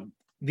interesting. But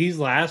these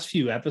last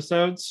few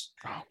episodes,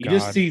 you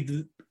just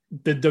see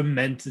the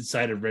demented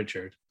side of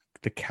Richard.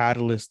 The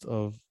catalyst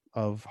of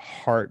of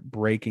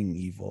heartbreaking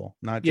evil,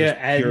 not just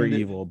pure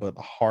evil, but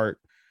heart.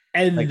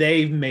 And like,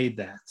 they've made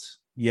that.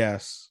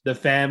 Yes. The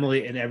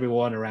family and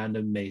everyone around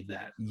them made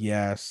that.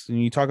 Yes.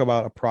 And you talk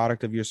about a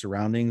product of your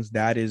surroundings.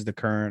 That is the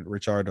current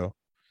Richardo.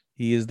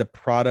 He is the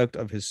product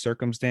of his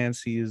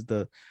circumstance. He is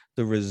the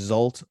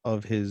result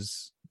of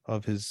his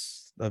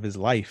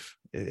life.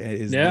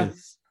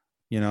 This,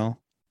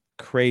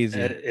 crazy.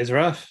 It's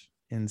rough.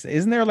 And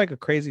isn't there like a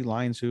crazy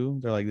line too?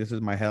 They're like, "This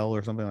is my hell,"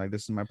 or something like,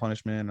 "This is my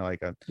punishment," or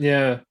like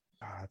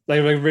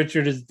like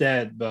Richard is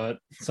dead, but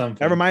something.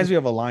 That reminds me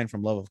of a line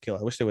from Love of Kill.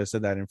 I wish they would have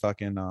said that in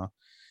fucking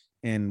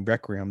in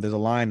Requiem. There's a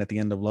line at the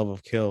end of Love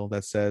of Kill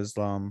that says,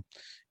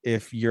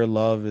 if your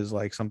love is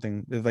like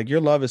something, if like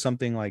your love is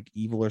something like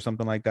evil or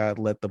something like that,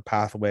 let the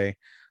pathway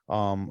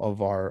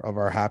of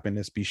our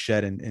happiness be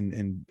shed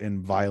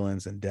in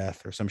violence and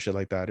death or some shit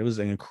like that. It was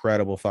an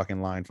incredible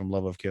fucking line from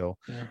Love of Kill.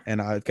 Yeah.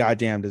 And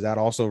goddamn, does that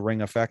also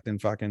ring effect in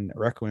fucking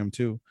Requiem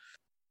too?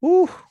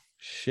 Ooh,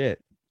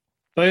 shit.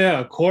 But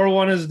yeah, Core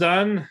 1 is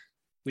done.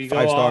 We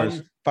 5 go stars.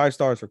 on. 5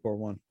 stars for Core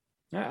 1.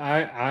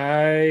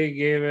 I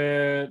gave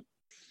it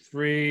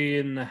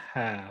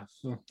 3.5.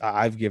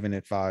 I've given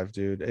it 5,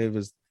 dude.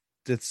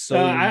 It's so.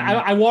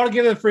 I want to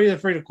give it 3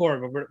 to Core,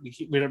 but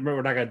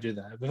we're not gonna do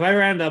that. If I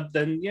round up,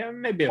 then yeah,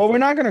 maybe. Well, we're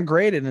not gonna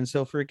grade it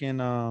until freaking.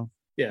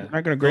 Yeah, we're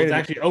not gonna grade it. It's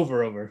actually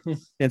over.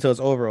 Until it's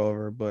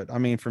over. But I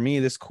mean, for me,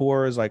 this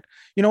Core is like,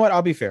 you know what?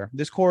 I'll be fair.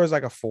 This Core is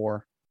like a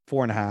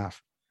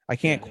 4.5. I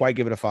can't quite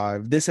give it a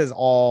 5. This is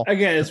all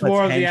again. It's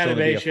more of the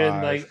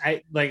animation.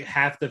 Like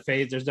half the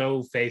face. There's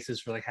no faces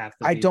for like half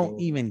the. I don't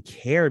even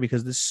care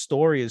because this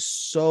story is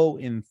so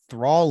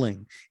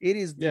enthralling. It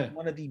is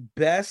one of the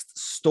best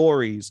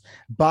stories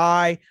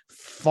by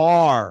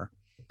far.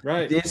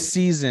 Right. This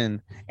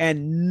season,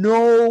 and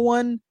no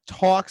one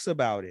talks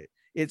about it.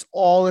 It's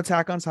all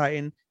Attack on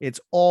Titan. It's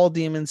all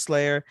Demon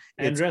Slayer.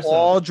 It's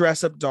all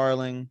Dress Up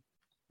Darling.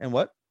 And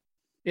what?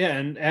 Yeah,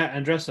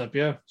 and Dress Up.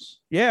 Yeah.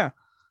 Yeah.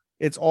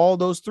 It's all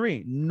those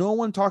 3. No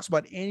one talks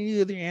about any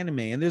of the anime,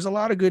 and there's a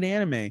lot of good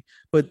anime,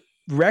 but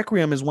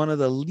Requiem is one of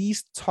the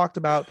least talked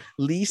about,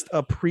 least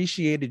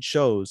appreciated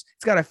shows.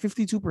 It's got a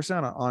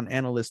 52% on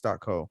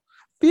Analyst.co.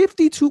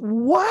 52?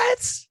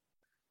 What?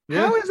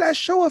 Yeah. How is that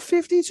show a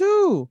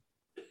 52?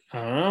 I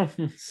don't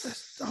know.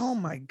 Oh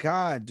my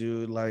god,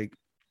 dude! Like,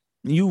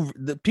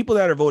 the people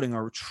that are voting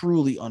are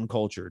truly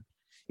uncultured.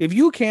 If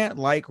you can't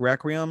like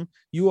Requiem,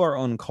 you are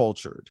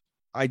uncultured.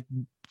 I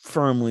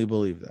firmly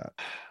believe that.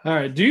 All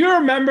right. Do you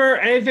remember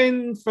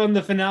anything from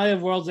the finale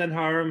of World's End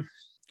Harem?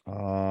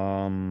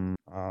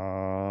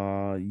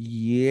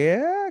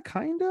 Yeah,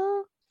 kind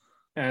of.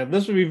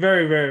 This would be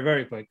very, very,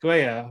 very quick. But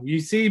yeah, you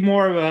see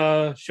more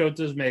of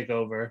Shota's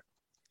makeover.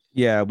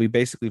 Yeah, we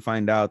basically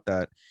find out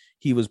that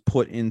he was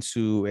put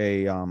into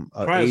a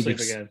cryosleep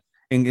again.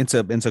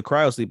 Into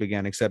cryosleep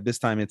again, except this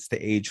time it's to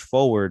age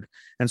forward,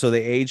 and so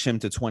they age him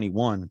to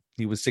 21.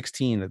 He was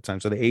 16 at the time,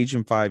 so they age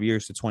him 5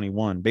 years to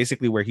 21,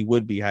 basically where he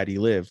would be had he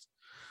lived.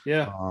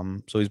 Yeah.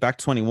 So he's back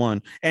to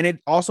 21, and it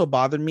also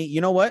bothered me.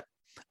 You know what?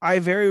 I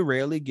very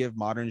rarely give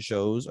modern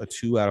shows a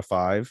 2 out of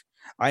 5.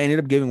 I ended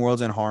up giving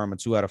World's End Harem a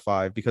 2 out of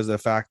 5 because of the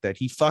fact that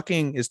he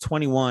fucking is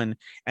 21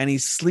 and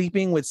he's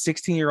sleeping with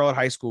 16-year-old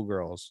high school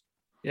girls.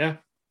 Yeah.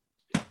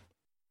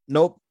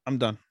 Nope.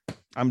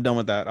 I'm done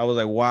with that. I was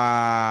like,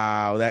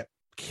 wow, that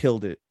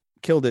killed it.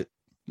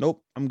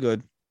 Nope, I'm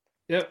good.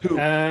 Yep.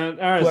 And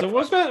all right, so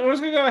what's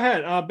gonna go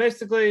ahead?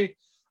 Basically,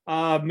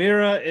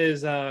 Mira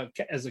is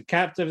as a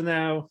captive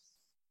now.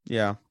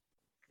 Yeah.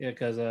 Yeah,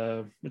 because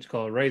what you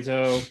call it,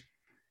 Reito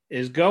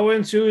is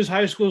going to his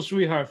high school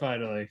sweetheart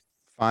finally.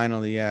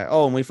 Yeah.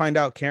 Oh, and we find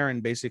out Karen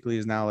basically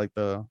is now like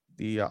the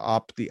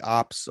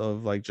ops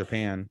of like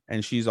Japan,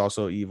 and she's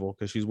also evil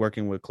because she's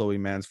working with Chloe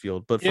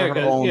Mansfield, but for her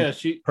own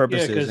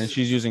purposes, and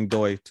she's using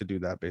Doi to do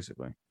that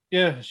basically.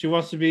 Yeah, she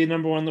wants to be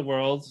number 1 in the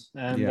world,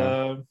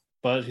 and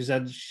but she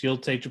said she'll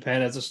take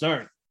Japan as a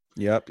start.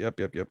 Yep.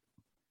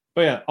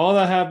 But yeah, all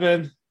that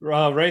happened.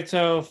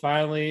 Reito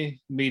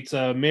finally meets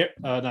not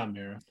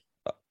Mira.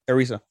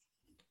 Arisa,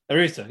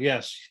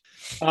 yes.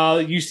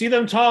 You see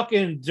them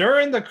talking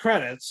during the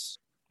credits.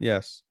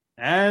 Yes.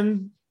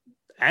 And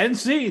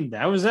scene.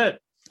 That was it.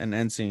 An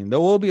end scene. There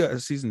will be a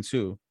season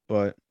 2,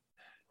 but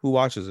who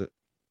watches it?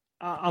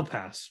 I'll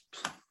pass.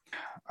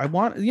 I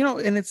want,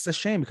 and it's a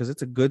shame because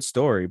it's a good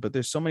story, but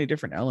there's so many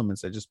different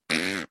elements that just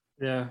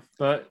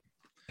but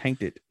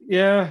tanked it.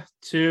 Yeah,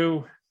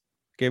 2.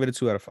 Gave it a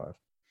 2 out of 5.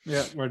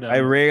 Yeah, we're done. I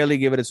rarely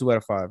give it a 2 out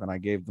of 5, and I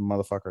gave the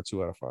motherfucker a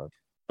 2 out of 5.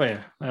 But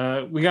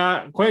yeah, we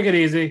got quick and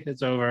easy.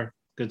 It's over.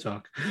 Good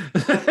talk.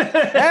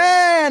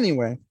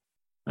 Anyway.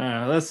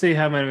 Let's see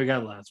how many we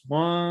got left.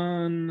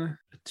 1,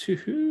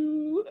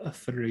 2,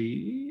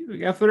 3. We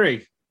got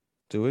 3.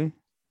 Do we?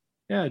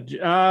 Yeah.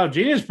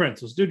 Genius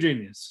Prince. Let's do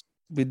Genius.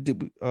 We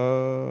do.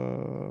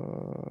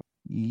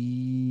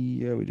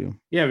 Yeah, we do.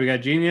 Yeah, we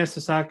got Genius,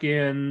 Sasaki,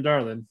 and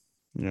Darlin.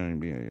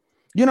 Yeah.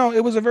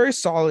 It was a very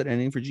solid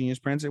ending for Genius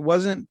Prince. It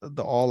wasn't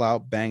the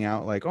all-out bang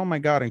out like, oh my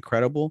god,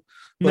 incredible.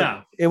 But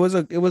no, it was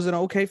an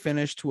okay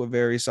finish to a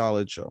very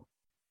solid show.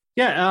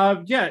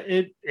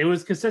 It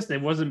was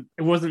consistent.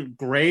 It wasn't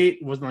great.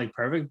 It wasn't like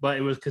perfect, but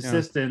it was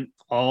consistent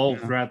all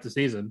throughout the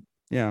season.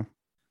 Yeah.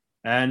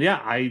 And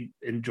I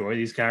enjoy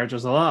these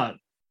characters a lot.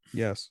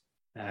 Yes.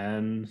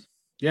 And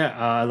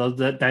I love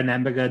the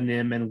dynamic of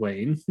Nim and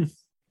Wayne.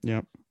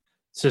 Yep.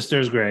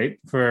 Sister's great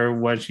for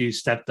when she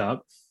stepped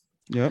up.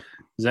 Yep.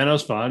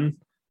 Zeno's fun.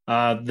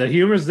 The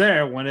humor's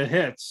there when it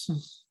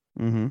hits.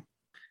 Mm-hmm.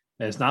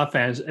 It's not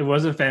It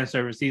wasn't fan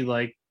servicey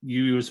like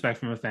you expect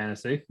from a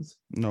fantasy.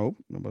 Nope,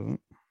 it wasn't.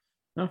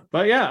 No,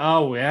 but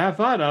we have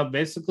fun.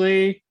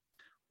 Basically,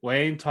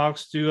 Wayne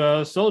talks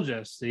to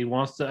Soldius. He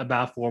wants to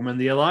about forming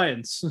the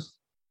alliance.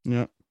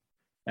 Yeah.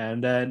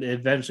 And then it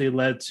eventually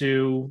led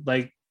to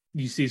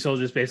you see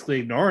Soldius basically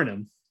ignoring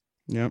him.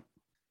 Yep.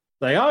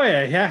 Like, oh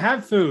yeah,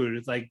 have food.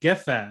 It's like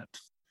get fat.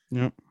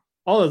 Yep.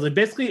 All of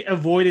basically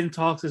avoiding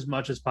talks as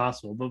much as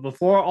possible. But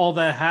before all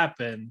that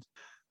happened,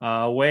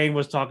 Wayne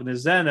was talking to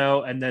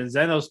Zeno, and then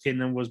Zeno's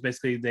kingdom was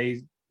basically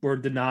they were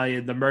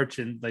denying the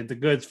merchant the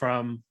goods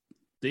from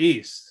the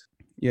east.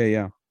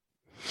 Yeah.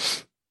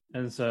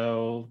 And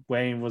so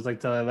Wayne was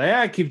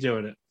telling keep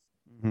doing it.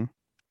 Mm-hmm.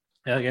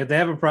 If they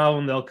have a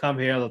problem, they'll come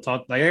here. They'll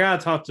talk. I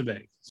gotta talk to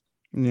me.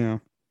 Yeah.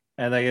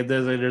 And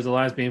there's a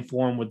alliance being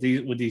formed with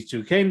these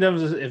two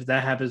kingdoms. If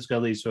that happens, it's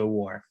gonna lead to a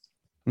war.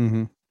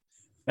 Mm-hmm.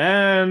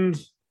 And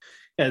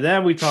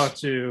then we talk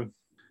to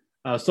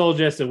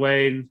Soldius and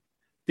Wayne.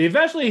 They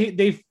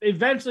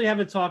eventually have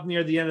a talk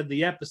near the end of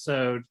the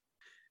episode,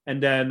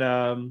 and then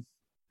and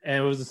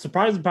it was a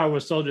surprising part where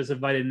Soldius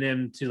invited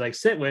him to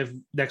sit with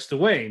next to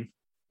Wayne.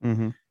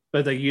 Mm-hmm.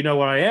 But you know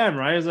what I am,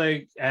 right? It's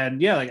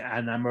and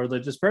I'm a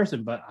religious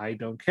person, but I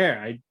don't care.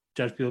 I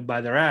judge people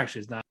by their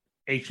actions, not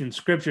ancient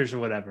scriptures or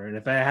whatever. And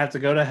if I have to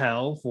go to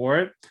hell for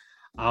it,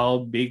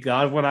 I'll be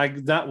God when I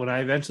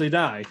eventually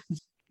die.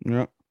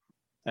 Yep.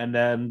 And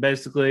then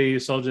basically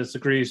Soldius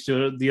agrees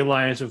to the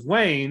alliance with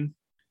Wayne,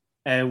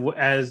 and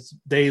as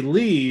they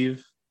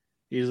leave,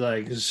 he's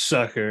like,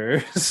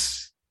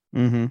 suckers.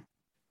 Mm-hmm.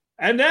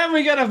 And then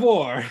we get a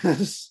war.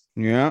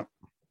 Yeah.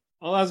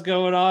 All that's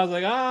going on. I was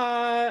like,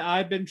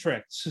 I've been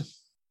tricked.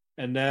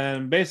 And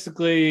then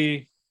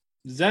basically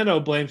Zeno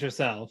blames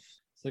herself.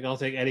 It's like, I'll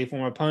take any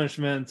form of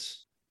punishment.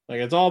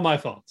 It's all my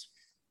fault.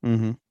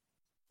 Mm-hmm.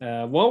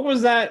 What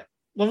was that?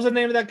 What was the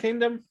name of that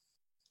kingdom?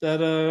 That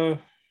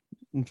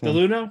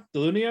Delunio?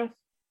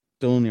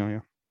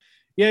 Delunio,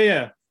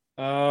 yeah.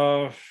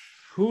 Yeah.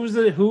 Who was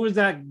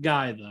that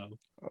guy though?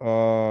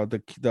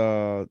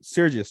 The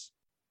Sergius.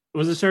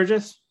 Was it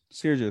Sergius?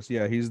 Sergius,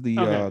 yeah. He's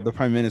the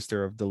prime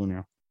minister of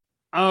Delunio.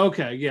 Oh,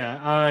 okay,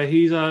 yeah.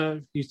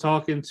 He's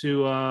talking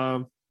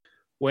to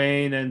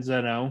Wayne and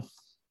Zeno.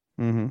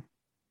 Mm-hmm.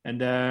 And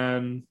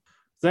then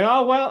it's like,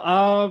 oh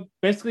well,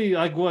 basically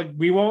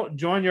we won't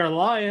join your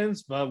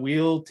alliance, but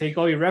we'll take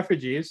all your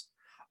refugees.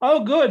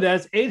 Oh, good.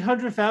 That's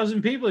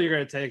 800,000 people you're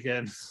gonna take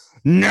in.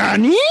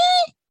 Nani?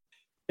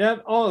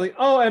 Yep.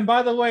 Oh, and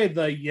by the way,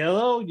 the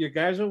yellow you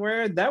guys are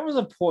wearing, that was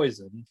a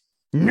poison.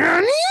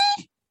 Nani?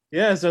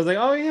 Yeah, so it's like,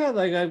 oh yeah,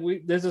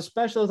 there's a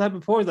special type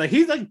of poison.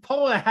 He's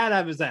pulling a hat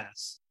out of his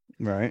ass.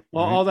 Right.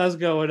 All that's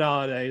going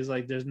on. And he's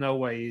like, there's no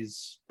way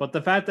but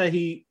the fact that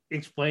he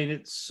explained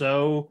it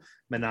so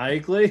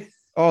maniacally.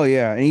 Oh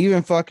yeah, and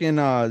even fucking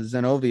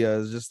Zenovia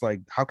is just like,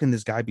 how can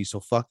this guy be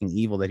so fucking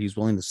evil that he's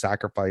willing to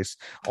sacrifice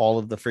all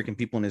of the freaking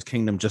people in his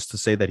kingdom just to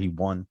say that he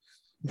won?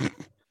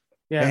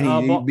 Yeah, and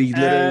he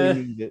literally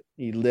means it.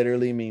 He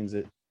literally means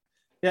it.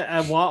 Yeah,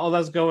 and while all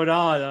that's going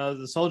on,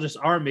 the Soldius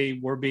army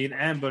were being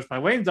ambushed by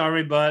Wayne's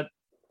army, but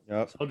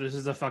Soldius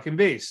is a fucking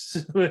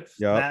beast with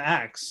that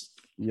axe.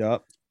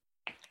 Yep.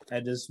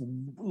 And just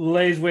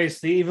lays waste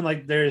to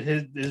even they're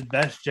his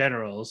best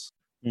generals.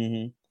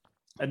 Mm-hmm.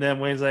 And then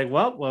Wayne's like,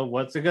 well,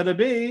 what's it gonna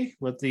be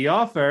with the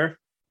offer?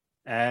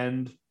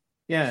 And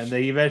he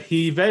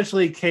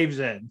eventually caves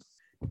in.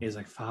 He's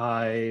like,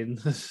 fine.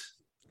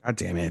 God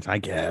damn it, I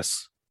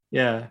guess.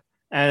 Yeah.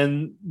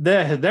 And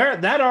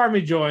that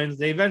army joins.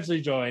 They eventually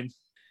join,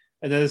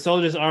 and then the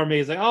Soldiers' army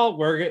is like, "Oh,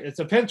 it's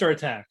a pincer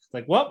attack."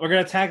 Like, well, we're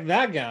gonna attack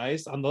that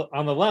guys on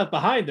the left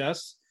behind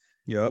us.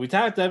 Yeah, we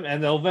attack them,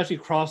 and they'll eventually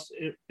cross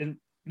in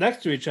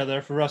next to each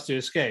other for us to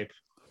escape.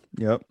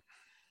 Yep.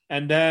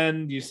 And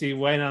then you see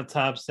Wayne on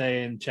top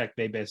saying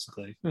checkmate,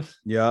 basically.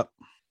 Yep.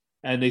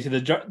 And they see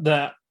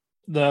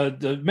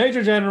the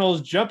major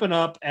generals jumping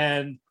up,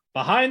 and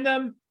behind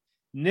them,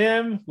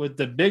 Nim with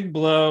the big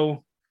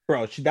blow.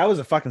 Bro, that was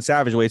a fucking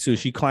savage way too.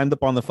 She climbed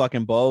up on the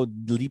fucking bow,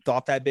 leaped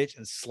off that bitch,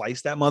 and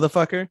sliced that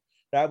motherfucker.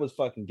 That was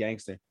fucking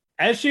gangster.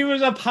 And she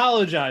was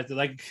apologizing,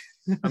 like,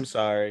 I'm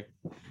sorry.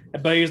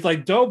 But he's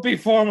like, don't be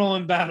formal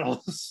in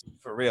battles.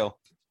 For real.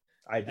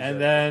 And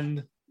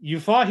then you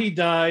thought he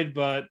died,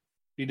 but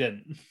he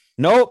didn't.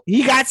 Nope.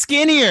 He got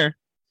skinnier.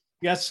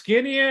 He got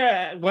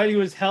skinnier when he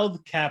was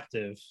held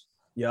captive.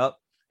 Yep.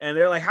 And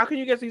they're like, how can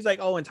you get these? Like,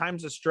 oh, in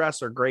times of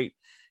stress or great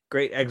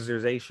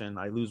exertion,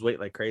 I lose weight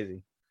like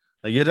crazy.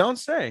 Like, you don't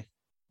say.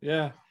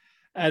 Yeah.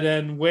 And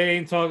then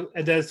Wayne talked,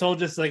 and then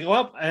Soldier's like,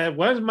 well,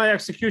 when's my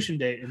execution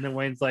date? And then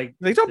Wayne's like,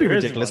 don't be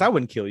ridiculous. I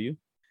wouldn't kill you.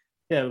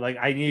 Yeah, like,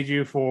 I need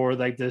you for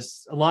like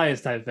this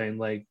alliance type thing.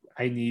 Like,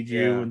 I need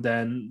you. Yeah. And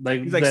then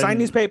like He's like, sign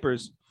these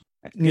papers.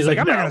 And he's like,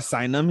 I'm no. not gonna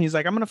sign them. He's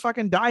like, I'm gonna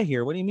fucking die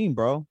here. What do you mean,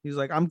 bro? He's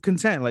like, I'm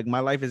content. Like, my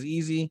life is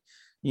easy.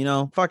 You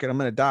know, fuck it, I'm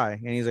gonna die.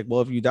 And he's like,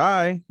 well, if you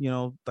die, you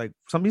know, like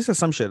he says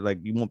some shit like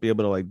you won't be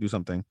able to like do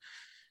something.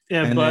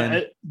 Yeah,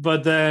 And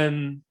but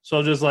then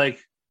so just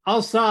like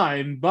I'll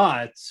sign,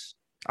 but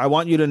I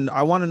want to know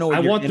what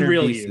I your want the inner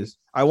real beast you. is.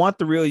 I want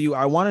the real you.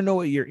 I want to know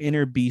what your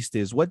inner beast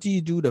is. What do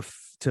you do to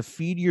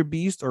feed your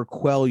beast or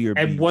quell your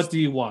beast? And what do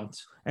you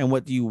want? And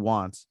what do you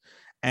want?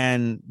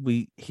 And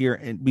we hear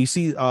and we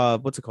see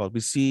what's it called? We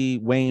see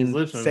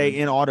Wayne say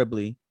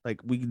inaudibly, like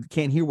we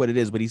can't hear what it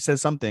is, but he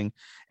says something.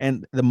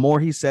 And the more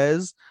he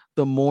says,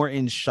 the more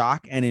in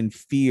shock and in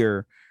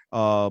fear.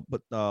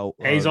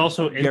 He's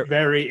also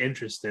very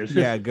interested.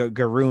 Yeah,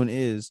 Garoon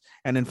is.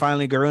 And then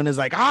finally Garoon is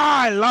like,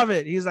 I love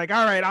it. He's like,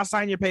 all right, I'll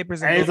sign your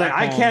papers. And he's like,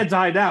 I can't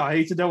die now. I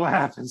need to know what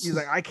happens. He's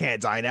like, I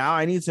can't die now.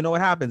 I need to know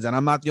what happens. And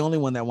I'm not the only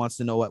one that wants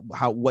to know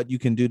what you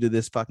can do to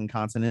this fucking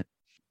continent.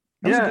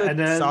 Yeah, and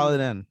then solid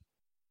end.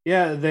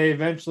 Yeah,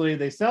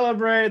 they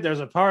celebrate.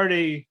 There's a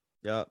party.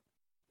 Yep.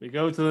 We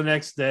go to the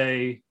next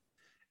day,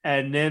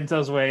 and Nim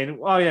tells Wayne,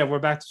 "Oh yeah, we're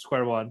back to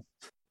square one."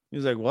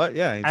 He's like, "What?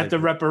 Yeah." He's After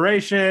like,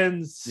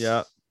 reparations.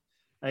 Yeah.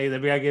 Hey,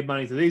 we gotta give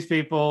money to these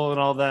people and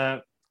all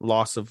that.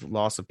 Loss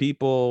of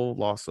people,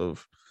 loss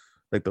of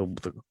like the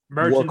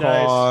merchandise. War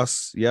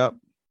costs. Yep.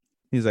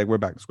 He's like, we're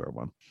back to square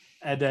one.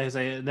 And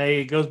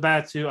they goes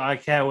back to, I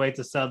can't wait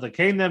to sell the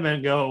kingdom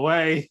and go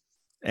away.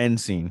 End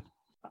scene.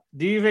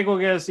 Do you think we'll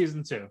get a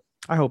season 2?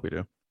 I hope we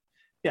do.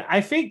 Yeah,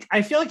 I feel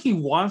like he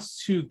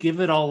wants to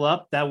give it all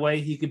up. That way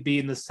he could be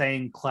in the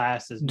same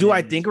class as. Do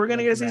I think we're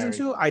gonna get a season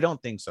 2? I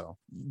don't think so.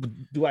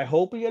 Do I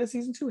hope we get a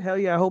season 2? Hell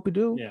yeah, I hope we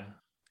do. Yeah.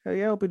 Hell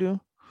yeah, I hope we do.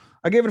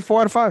 I gave it a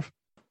 4 out of 5.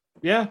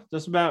 Yeah,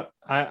 just about.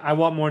 I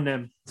want more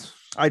Nim.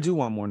 I do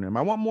want more Nim.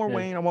 I want more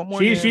Wayne. I want more.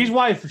 She's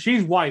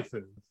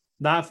waifu.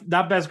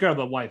 Not best girl,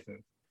 but waifu.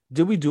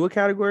 Did we do a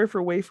category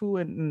for waifu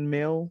and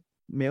male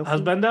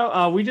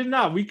husbando? We did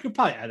not. We could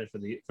probably add it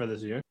for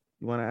this year.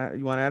 You want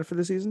to add it for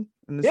the season?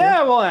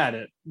 Yeah, we'll add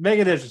it. Make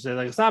it interesting.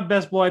 Like, it's not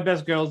best boy,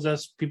 best girl.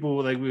 Just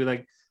people like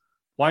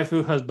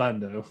waifu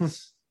husbando.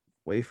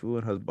 Waifu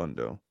and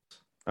husbando.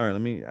 All right, let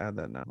me add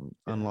that now. I'm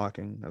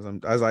unlocking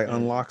as I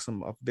unlock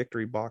some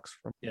victory box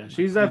from. Yeah,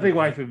 she's definitely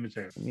waifu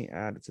material. Let me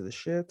add it to the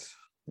shit.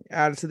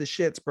 Add it to the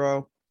shits,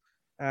 bro.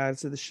 Add it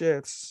to the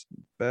shits.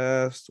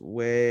 Best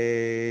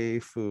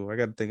waifu. I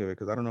got to think of it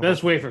because I don't know.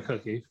 Best wafer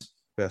cookie.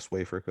 Best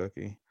wafer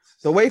cookie.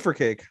 The wafer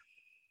cake.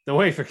 The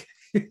wafer cake.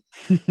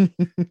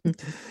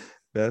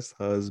 Best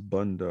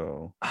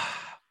husbando.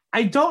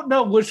 I don't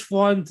know which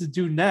one to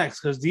do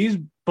next because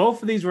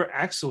both of these were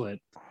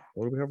excellent.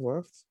 What do we have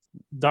left?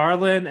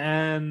 Darlin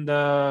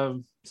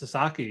and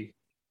Sasaki.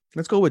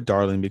 Let's go with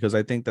Darling because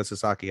I think that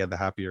Sasaki had the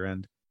happier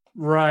end.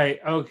 Right.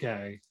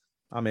 Okay.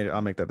 I'll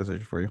make that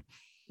decision for you.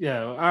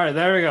 Yeah. All right.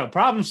 There we go.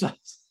 Problem solved.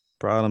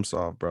 Problem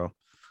solved, bro.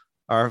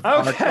 Our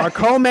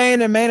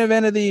co-main and main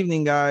event of the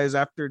evening, guys.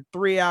 After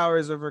 3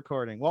 hours of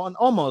recording, well,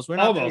 almost. We're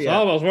not almost.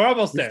 We're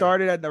almost there. We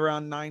started at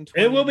around 9:20.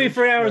 It will be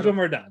 3 hours when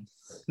we're done.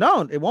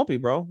 No, it won't be,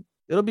 bro.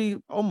 It'll be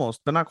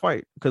almost, but not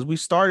quite, because we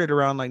started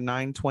around like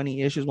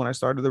 9:20 ish is when I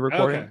started the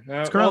recording.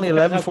 Okay. It's currently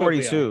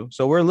 11:42,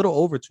 so we're a little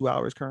over 2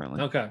 hours currently.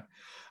 Okay.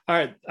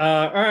 All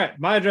right.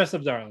 My dress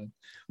up, darling.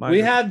 We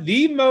had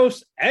the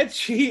most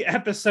ecchi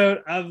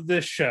episode of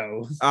the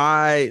show.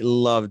 I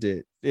loved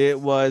it. It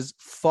was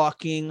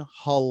fucking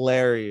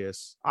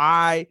hilarious.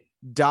 I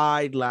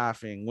died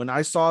laughing when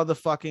I saw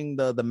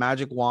the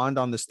magic wand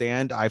on the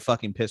stand. I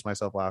fucking pissed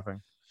myself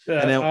laughing.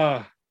 And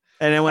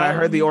then when I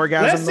heard the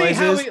orgasm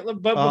noises.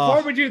 But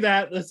before we do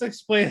that, let's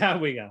explain how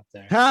we got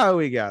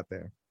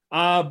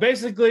there.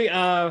 Basically,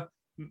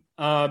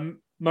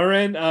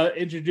 Marin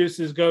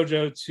introduces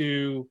Gojo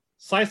to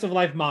Slice of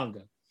Life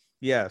manga.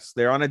 Yes,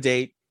 they're on a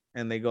date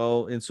and they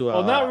go into a.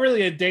 Well, not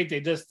really a date.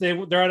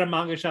 They're at a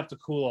manga shop to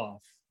cool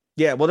off.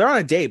 Yeah, well, they're on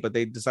a date, but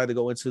they decide to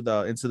go into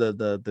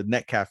the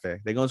net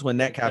cafe. They go into a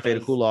net cafe to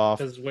cool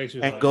off. And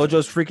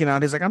Gojo's freaking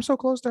out. He's like, "I'm so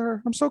close to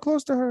her. I'm so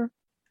close to her."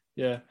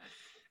 Yeah,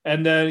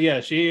 and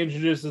then she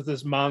introduces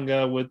this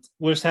manga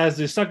which has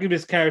the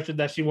succubus character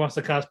that she wants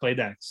to cosplay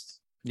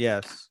next.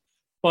 Yes,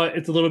 but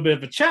it's a little bit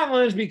of a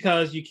challenge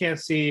because you can't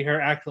see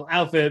her actual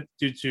outfit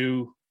due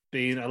to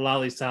being a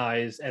lolly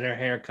size and her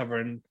hair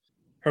covering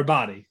her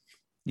body.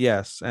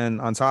 Yes, and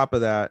on top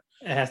of that,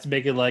 it has to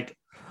make it like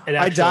an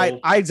actual...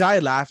 I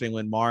died laughing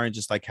when Marin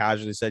just like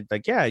casually said,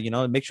 like, yeah,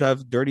 it makes you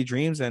have dirty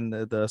dreams and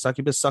the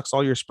succubus sucks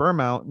all your sperm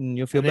out and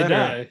you'll feel better.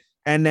 Die.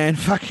 And then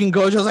fucking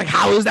Gojo's like,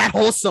 how is that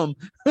wholesome?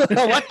 What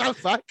the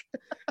fuck?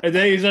 And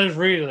then he's just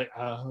reading like,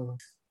 oh.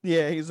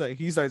 Yeah,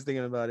 he starts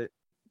thinking about it.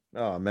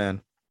 Oh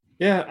man.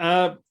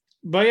 Yeah,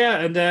 but yeah,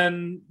 and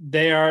then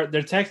they're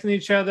texting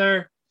each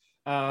other.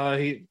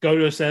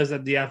 Gojo says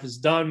that the F is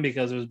done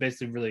because it was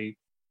basically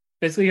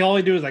all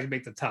he do is like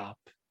make the top.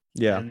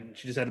 Yeah, and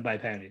she just had to buy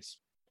panties.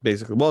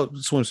 Basically, well,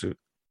 swimsuit.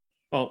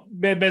 Well,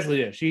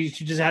 basically, yeah. She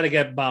just had to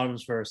get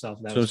bottoms for herself.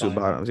 Swimsuit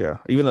bottoms, yeah.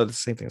 Even though it's the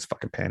same thing as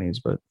fucking panties,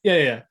 but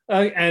yeah.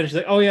 And she's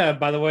like, "Oh yeah,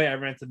 by the way, I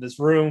rented this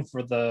room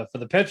for the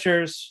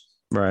pictures."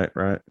 Right.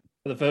 For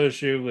the photo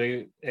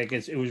shoot,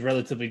 it was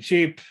relatively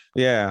cheap.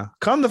 Yeah.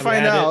 Come to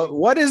find out,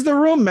 what is the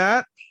room,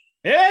 Matt?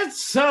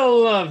 It's a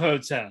love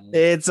hotel.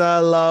 It's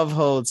a love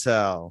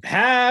hotel.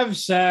 Have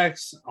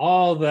sex,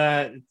 all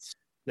that.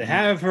 They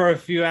have for a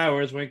few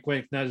hours. Wink,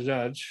 wink, nudge,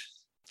 nudge.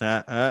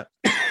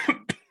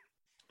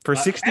 For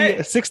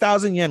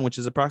 6,000 yen, which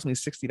is approximately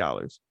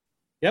 $60.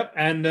 Yep.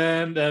 And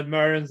then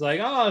Martin's like,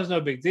 "Oh, it's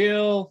no big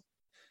deal.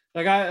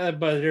 But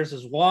there's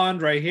this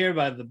wand right here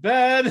by the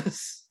bed."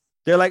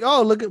 They're like,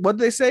 "Oh, look at what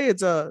they say.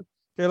 They're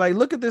like,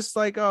 look at this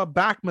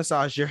back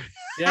massager."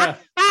 Yeah.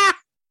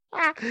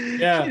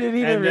 Yeah. She didn't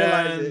even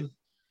realize it.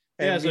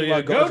 And so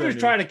Gojo's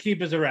trying to keep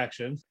his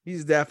erection.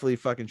 He's definitely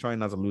fucking trying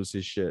not to lose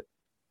his shit.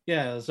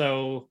 Yeah.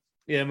 So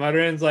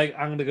Marin's like,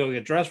 "I'm gonna go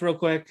get dressed real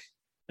quick."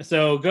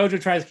 So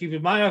Gojo tries to keep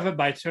his mind off it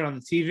by turning on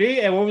the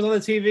TV. And what was on the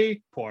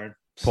TV?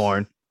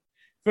 Porn.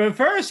 But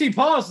first he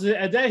pauses it,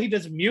 and then he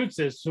just mutes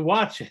it to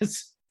watch it.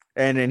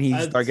 And then he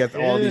gets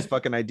all these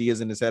fucking ideas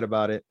in his head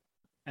about it.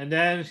 And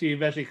then she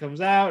eventually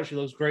comes out. She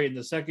looks great in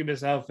the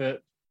succubus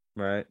outfit.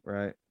 Right.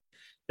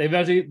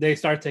 They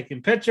start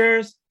taking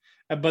pictures,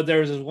 but there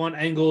was this one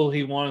angle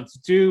he wanted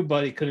to do,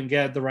 but he couldn't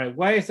get it the right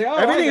way. So,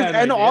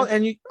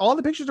 all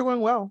the pictures are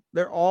going well.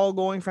 They're all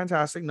going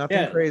fantastic.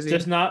 Nothing crazy.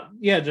 Just not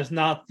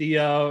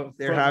the.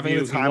 They're having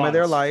the time of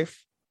their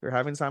life.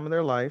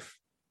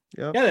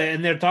 Yep. Yeah,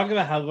 and they're talking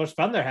about how much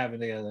fun they're having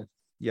together.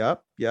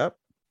 Yep.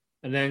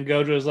 And then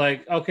Gojo's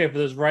like, "Okay, for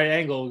this right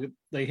angle,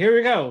 like here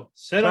we go,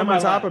 sit on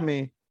top of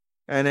me."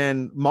 And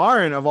then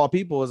Marin, of all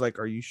people, was like,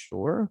 "Are you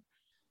sure?"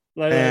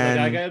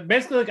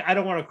 Basically, I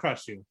don't want to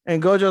crush you.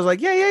 And Gojo's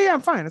like, "Yeah,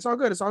 I'm fine. It's all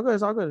good.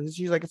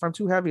 She's like, "If I'm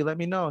too heavy, let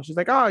me know." She's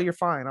like, "Oh, you're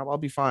fine. I'll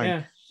be fine."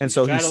 Yeah, and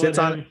so he sits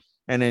on,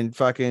 and then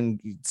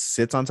fucking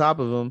sits on top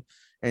of him,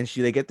 and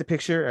they get the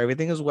picture.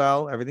 Everything is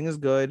well. Everything is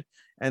good.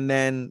 And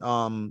then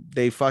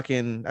they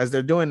fucking, as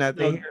they're doing that,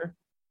 they hear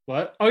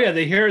what? Oh yeah,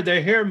 they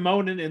hear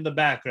moaning in the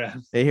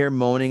background. They hear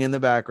moaning in the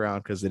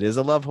background because it is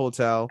a love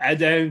hotel. And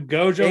then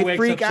Gojo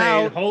wakes up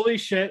saying, "Holy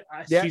shit,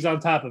 she's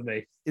on top of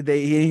me."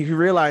 He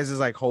realizes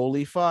like,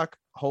 holy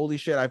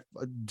shit, I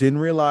didn't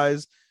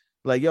realize,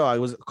 like, I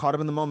was caught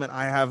up in the moment.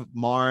 I have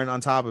Marin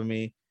on top of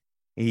me.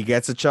 He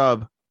gets a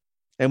chub.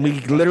 And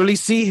we literally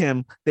see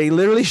him. They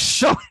literally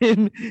show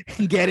him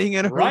getting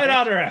in right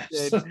on her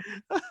ass.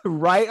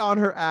 Right on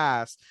her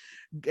ass.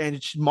 And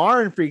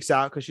Marin freaks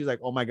out because she's like,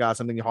 "Oh my God,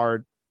 something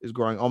hard is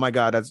growing. Oh my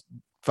God, that's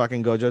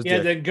fucking Gojo's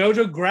dick." Then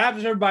Gojo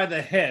grabs her by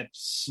the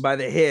hips.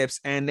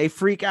 And they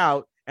freak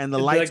out. And the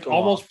lights go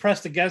almost off.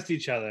 Pressed against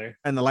each other.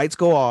 And the lights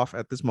go off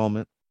at this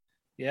moment.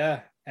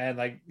 Yeah.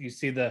 And you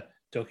see the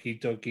doki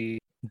doki.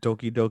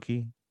 Doki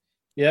doki.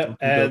 Yep,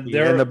 and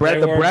the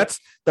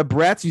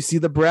breaths. You see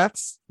the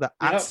breaths, the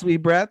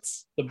Atsui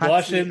breaths, the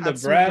blushing, the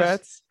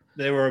breaths.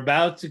 They were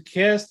about to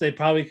kiss. They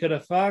probably could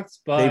have fucked,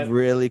 but they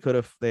really could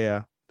have.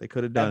 Yeah, they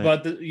could have done it.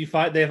 But they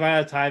find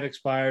out time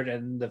expired,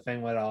 and the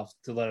thing went off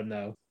to let them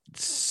know.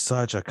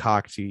 Such a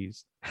cock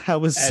tease.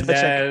 That was such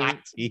a cock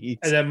tease.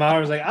 And then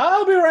Marin was like,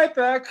 "I'll be right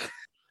back."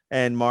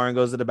 And Marin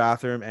goes to the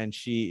bathroom, and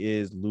she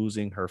is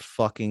losing her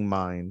fucking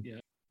mind.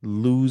 Yeah.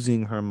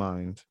 Losing her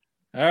mind.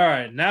 All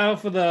right, now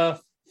for the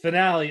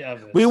finale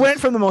of it. We went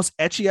from the most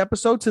ecchi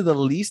episode to the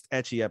least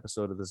ecchi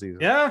episode of the season.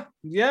 Yeah,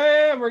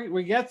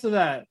 we get to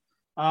that.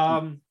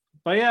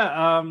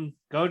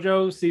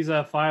 Gojo sees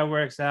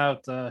fireworks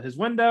out his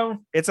window.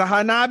 It's a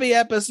Hanabi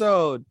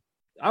episode,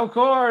 of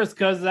course,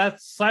 because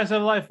that's Slice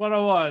of Life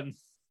 101.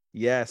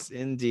 Yes,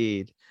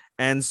 indeed.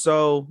 And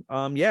so,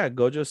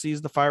 Gojo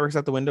sees the fireworks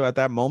at the window. At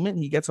that moment,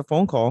 he gets a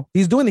phone call.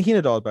 He's doing the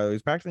Hina dolls, by the way.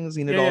 He's practicing his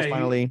Hina dolls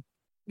finally.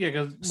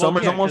 Because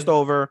summer's almost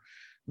over.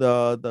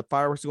 The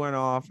fireworks going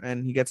off,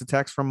 and he gets a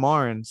text from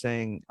Marin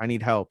saying, "I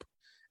need help."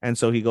 And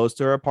so he goes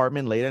to her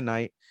apartment late at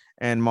night,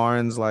 and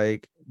Marin's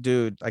like,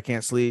 "Dude, I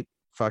can't sleep.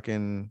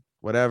 Fucking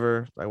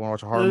whatever. I want to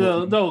watch a horror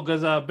movie." No,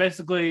 because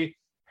basically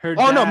her.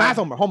 Math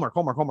homework.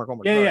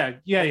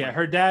 Yeah.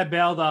 Her dad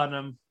bailed on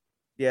him.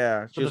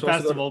 Yeah, for the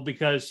festival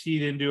because she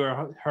didn't do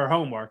her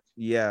homework.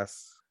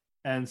 Yes.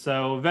 And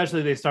so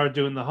eventually they start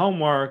doing the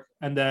homework,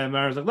 and then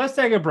Marin's like, "Let's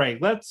take a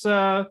break. Let's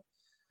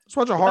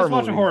watch a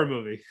horror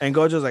movie." And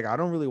Gojo's like, "I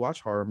don't really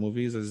watch horror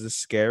movies. Is this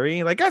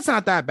scary?" Like, that's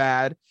not that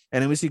bad.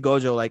 And then we see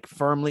Gojo like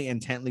firmly,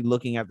 intently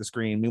looking at the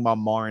screen. Meanwhile,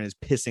 Marin is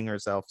pissing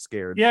herself,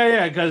 scared.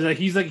 Yeah, because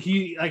he's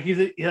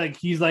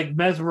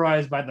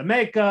mesmerized by the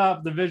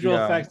makeup, the visual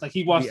effects. Like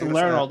he wants to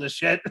learn all this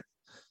shit.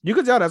 You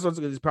could tell that's what's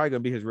probably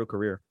gonna be his real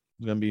career.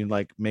 He's gonna be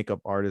like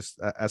makeup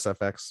artist at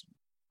SFX.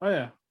 Oh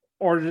yeah,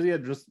 or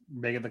just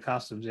making the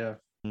costumes. Yeah,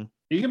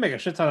 You can make a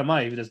shit ton of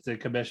money if you just did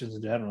commissions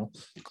in general.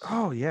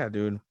 Oh yeah,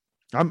 dude.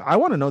 I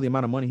want to know the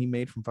amount of money he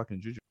made from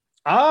fucking Juju.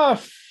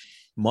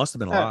 Must have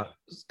been a lot.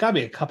 It's gotta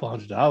be a couple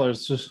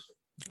 $100. Just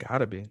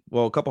gotta be.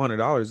 Well, a couple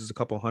 $100 is a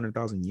couple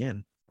 100,000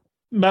 yen.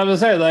 But I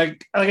was gonna say,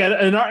 like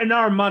in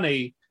our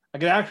money,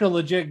 like an actual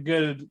legit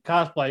good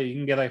cosplay, you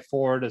can get like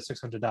 $400 to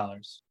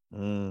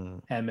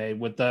 $600 handmade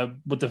with the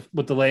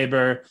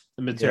labor,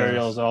 the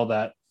materials, all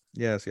that.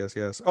 Yes.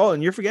 Oh,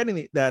 and you're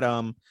forgetting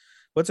that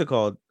what's it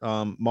called?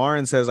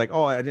 Marin says like,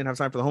 "Oh, I didn't have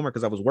time for the homework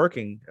because I was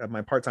working at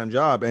my part-time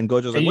job." And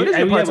Gojo's like, "What is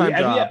your part-time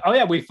job?" Oh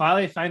yeah, we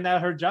finally find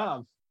out her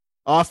job.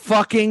 A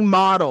fucking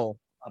model.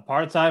 A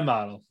part-time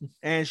model.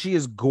 And she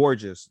is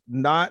gorgeous.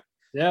 Not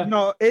Yeah.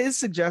 No, it is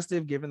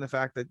suggestive given the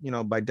fact that,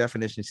 by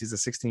definition, she's a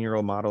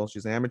 16-year-old model.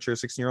 She's an amateur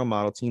 16-year-old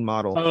model, teen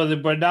model. Oh,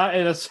 but not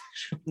in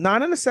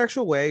a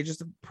sexual way,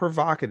 just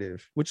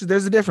provocative,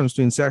 there's a difference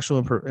between sexual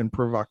and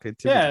provocative.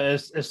 Yeah,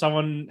 if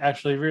someone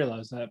actually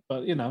realized that,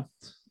 but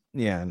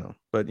Yeah, I know.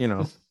 But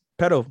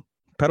pedo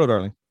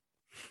darling.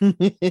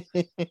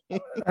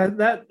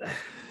 that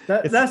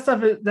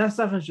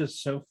stuff is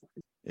just so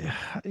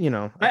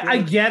funny. I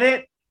get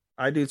it.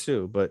 I do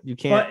too, but you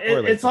can't.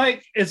 But it's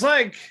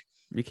like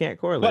you can't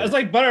correlate. But it's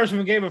like Butters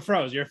from Game of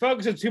Thrones. You're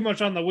focusing too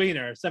much on the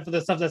wiener, except for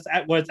the stuff that's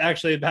what it's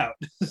actually about.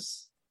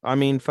 I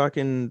mean,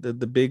 fucking the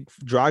big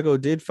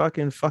Drago did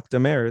fucking fuck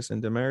Daenerys,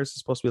 and Daenerys is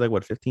supposed to be like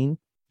what, 15,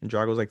 and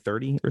Drago's like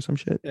 30 or some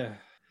shit. Yeah,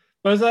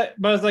 but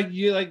it's like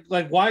you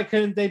like why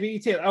couldn't they be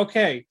 18?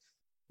 Okay,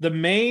 the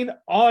main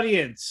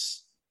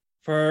audience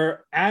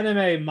for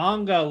anime,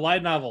 manga,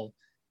 light novel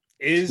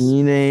is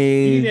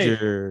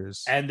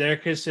teenagers, and they're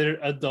considered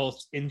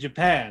adults in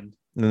Japan.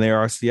 And they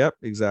are, yep,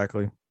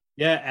 exactly.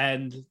 Yeah,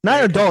 and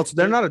not adults.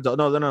 They're not adults.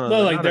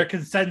 No. They're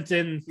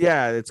consenting.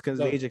 Yeah, it's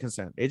the age of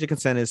consent. Age of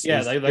consent is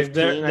like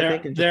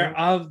 15, they're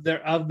of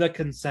the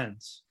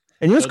consent.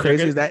 And you know what's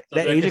crazy is that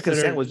age of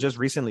consent was just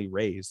recently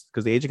raised,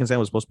 because the age of consent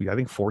was supposed to be, I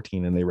think,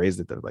 14, and they raised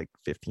it to like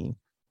 15.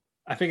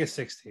 I think it's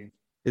 16.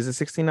 Is it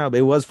 16 now?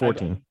 It was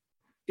 14.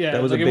 Yeah,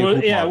 that was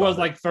it was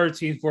like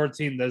 13,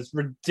 14. That's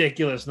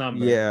ridiculous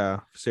number.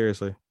 Yeah,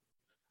 seriously.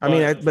 I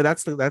mean, but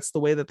that's the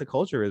way that the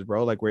culture is,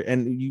 bro. Like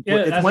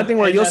it's one thing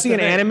where you'll see an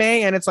anime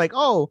and it's like,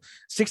 oh,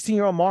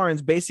 16-year-old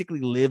Marins basically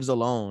lives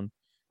alone,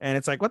 and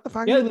it's like, what the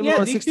fuck? Yeah,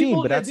 yeah.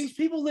 16, but these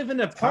people live in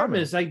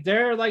apartments.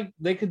 Common. Like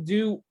they could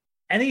do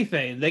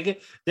anything.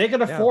 They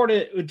could afford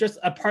it with just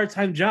a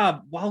part-time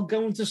job while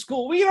going to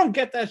school. We don't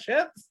get that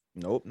shit.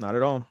 Nope, not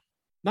at all.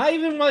 Not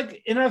even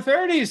like in our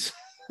 30s.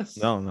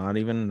 No, not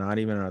even in our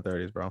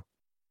 30s, bro.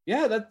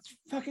 Yeah, that's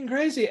fucking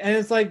crazy. And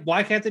it's like,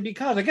 why can't they be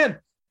college? Again,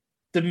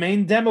 the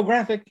main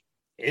demographic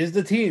is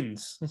the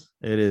teens.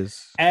 It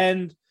is.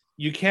 And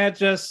you can't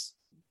just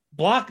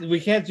block.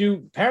 We can't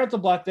do parental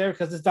block there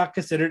because it's not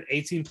considered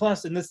 18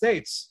 plus in the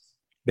States.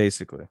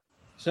 Basically.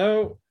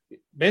 So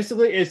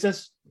basically, it's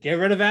just get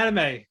rid of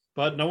anime,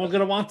 but no one's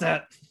going to want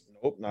that.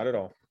 Nope, not at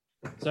all.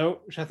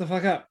 So shut the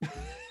fuck up.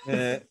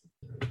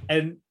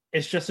 And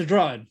it's just a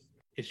drawing.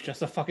 It's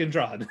just a fucking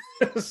drawing.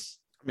 I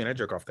mean, I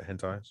jerk off the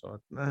hentai, so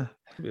it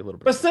could be a little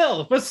bit. But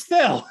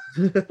still.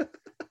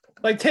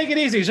 Like, take it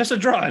easy. It's just a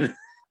drawing.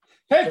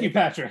 Thank you,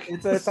 Patrick.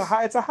 It's a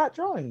hot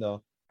drawing,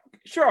 though.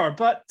 Sure,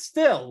 but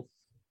still.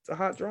 It's a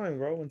hot drawing,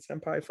 bro. When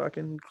Senpai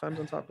fucking climbs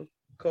on top of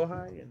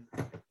Kohai.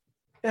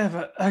 Yeah,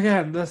 but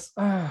again, this...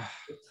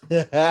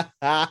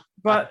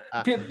 But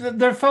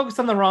they're focused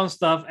on the wrong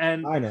stuff,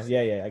 and... I know,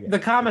 yeah. I get the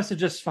comments are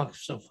just so fucking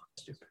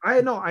stupid.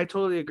 I know, I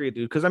totally agree,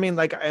 dude. Because, I mean,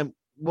 like, I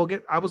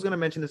was going to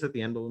mention this at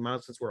the end,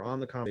 but since we're on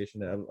the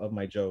conversation of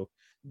my joke,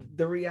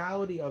 the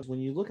reality of when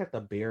you look at the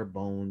bare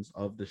bones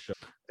of the show,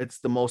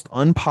 it's the most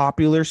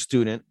unpopular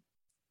student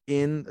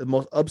in the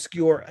most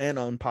obscure and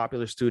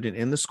unpopular student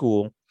in the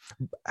school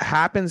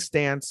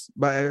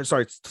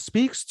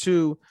speaks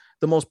to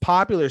the most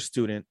popular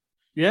student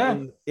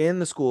in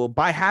the school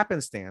by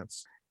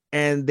happenstance,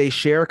 and they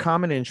share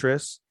common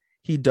interests.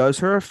 He does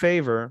her a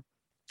favor,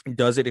 he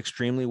does it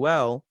extremely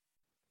well.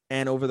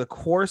 And over the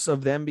course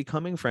of them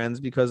becoming friends,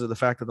 because of the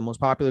fact that the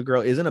most popular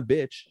girl isn't a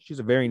bitch, she's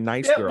a very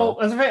nice girl.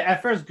 Well,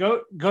 at first,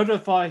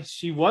 Gojo thought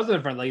she wasn't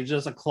a friend, like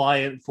just a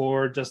client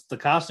for just the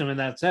costume, and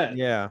that's it.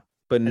 Yeah,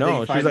 but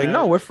no, she's like,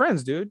 no, we're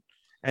friends, dude.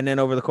 And then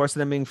over the course of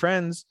them being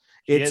friends,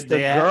 it's the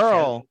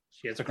girl.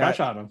 She has a crush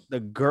on him. The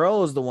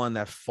girl is the one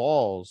that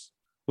falls,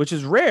 which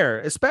is rare,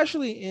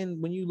 especially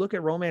when you look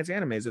at romance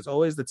animes. It's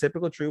always the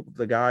typical trope.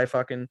 The guy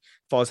fucking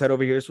falls head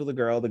over heels for the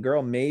girl. The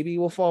girl maybe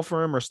will fall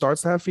for him or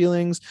starts to have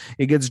feelings.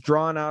 It gets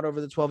drawn out over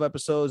the 12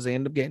 episodes. They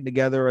end up getting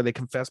together, or they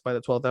confess by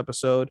the 12th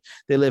episode.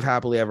 They live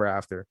happily ever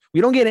after.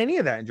 We don't get any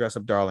of that in Dress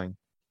Up Darling.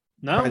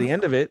 No. By the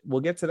end of it,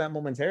 we'll get to that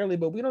momentarily,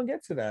 but we don't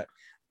get to that.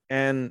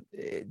 And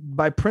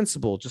by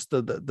principle, just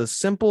the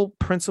simple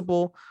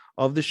principle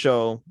of the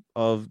show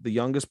of the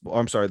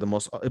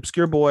most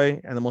obscure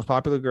boy and the most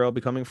popular girl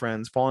becoming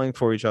friends, falling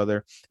for each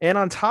other. And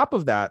on top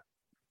of that,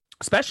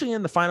 especially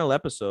in the final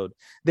episode,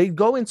 they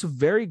go into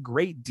very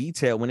great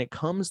detail when it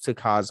comes to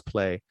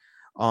cosplay.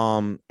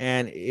 And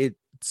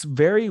it's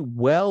very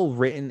well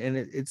written, and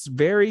it's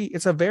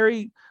a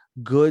very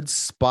good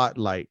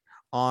spotlight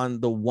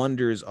on the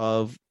wonders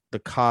of the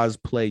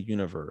cosplay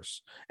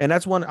universe. And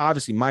that's one,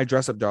 obviously, My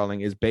Dress Up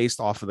Darling is based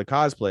off of the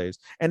cosplays,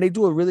 and they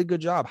do a really good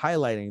job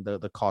highlighting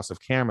the cost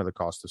of camera, the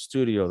cost of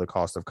studio, the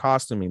cost of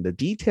costuming, the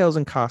details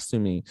in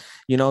costuming,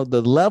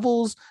 the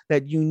levels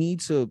that you need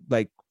to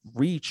like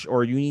reach,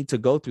 or you need to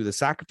go through, the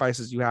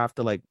sacrifices you have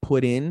to like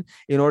put in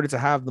order to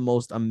have the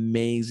most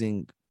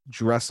amazing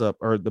dress up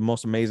or the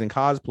most amazing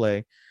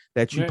cosplay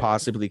that you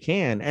possibly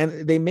can.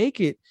 And they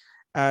make it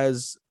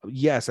as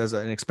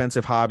an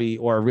expensive hobby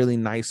or a really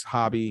nice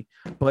hobby,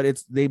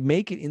 but they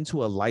make it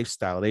into a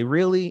lifestyle. They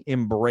really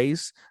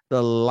embrace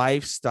the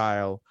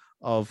lifestyle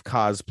of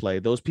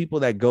cosplay. Those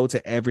people that go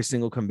to every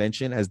single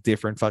convention as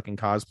different fucking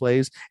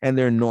cosplays, and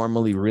they're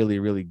normally really,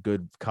 really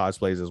good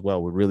cosplays as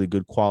well, with really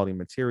good quality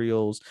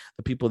materials.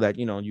 The people that,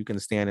 you know, you can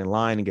stand in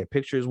line and get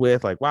pictures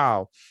with, like,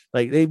 wow,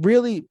 like they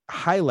really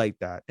highlight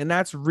that. And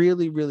that's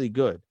really, really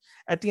good.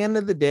 At the end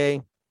of the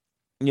day,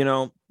 you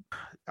know,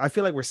 I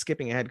feel like we're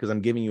skipping ahead because I'm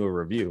giving you a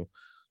review.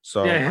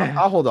 So yeah.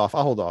 I'll hold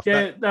off.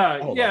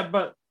 Yeah,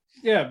 but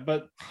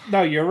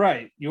no, you're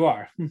right. You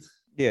are.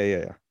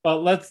 Yeah. But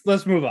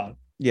let's move on.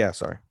 Yeah,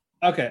 sorry.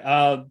 Okay.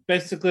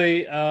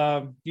 Basically,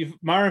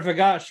 Myron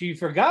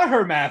forgot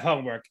her math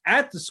homework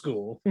at the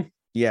school.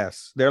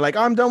 Yes. They're like,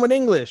 I'm done with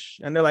English.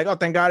 And they're like, oh,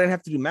 thank God I didn't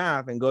have to do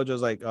math. And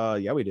Gojo's like,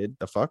 yeah, we did.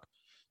 The fuck?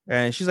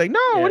 And she's like, no,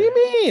 what do you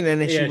mean?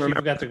 And then she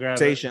forgot to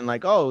grab it.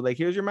 Like, oh, like,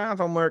 here's your math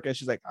homework. And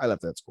she's like, I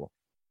left that school.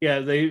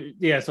 So they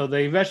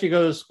eventually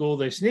go to school.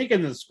 They sneak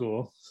into the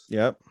school.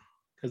 Yep.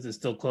 Because it's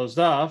still closed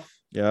off.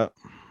 Yep.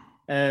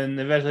 And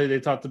eventually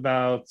they talked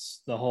about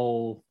the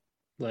whole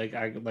like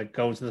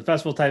going to the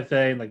festival type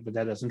thing, like, but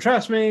that doesn't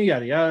trust me,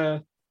 yada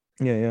yada.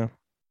 Yeah.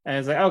 And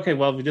it's like, okay,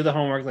 well, if we do the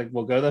homework, like,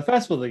 we'll go to the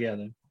festival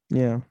together.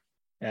 Yeah.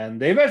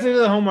 And they eventually do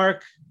the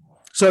homework.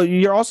 So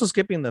you're also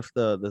skipping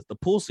the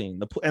pool scene.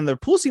 The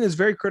pool scene is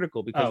very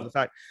critical because of the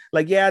fact,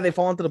 like, yeah, they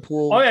fall into the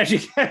pool. Oh yeah, she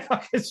can't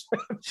fucking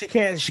swim.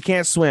 She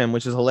can't swim,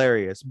 which is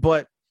hilarious.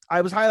 But I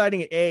was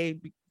highlighting it.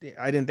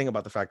 I didn't think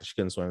about the fact that she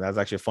couldn't swim. That's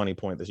actually a funny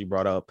point that she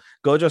brought up.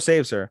 Gojo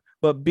saves her.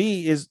 But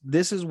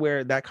this is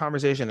where that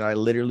conversation that I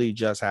literally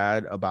just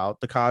had about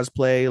the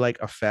cosplay like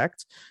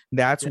effect,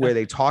 that's where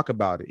they talk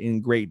about it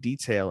in great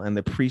detail, and the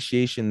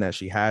appreciation that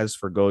she has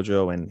for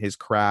Gojo and his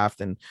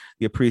craft, and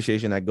the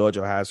appreciation that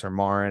Gojo has for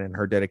Marin and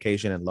her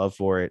dedication and love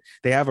for it.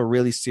 They have a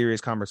really serious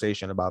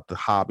conversation about the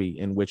hobby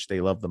in which they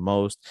love the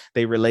most.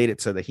 They relate it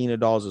to the Hina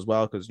dolls as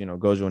well, because, you know,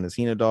 Gojo and his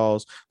Hina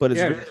dolls, but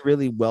it's really,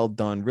 really well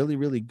done, really,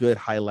 really good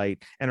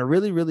highlight, and a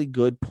really, really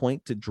good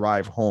point to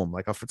drive home.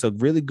 Like, it's a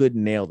really good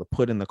nail to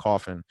put in the coffin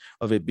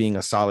of it being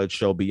a solid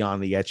show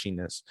beyond the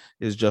etchiness,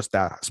 is just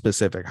that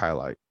specific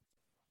highlight.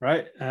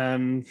 Right.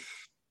 They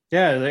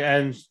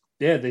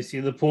see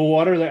the pool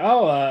water, like,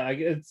 oh,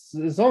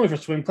 it's only for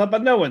swim club,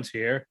 but no one's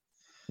here.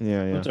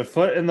 Yeah. Puts her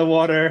foot in the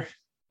water.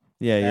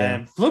 Yeah.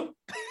 And floop.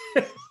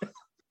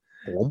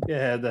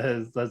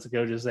 That's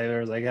Gojo say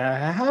there. Like,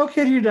 how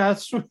can you not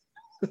swim?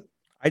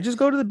 I just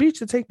go to the beach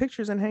to take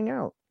pictures and hang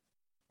out.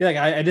 Yeah, like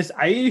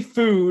I eat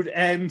food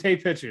and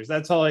take pictures.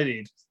 That's all I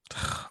need.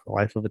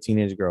 Life of a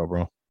teenage girl,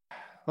 bro.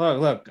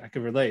 Look, I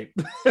can relate.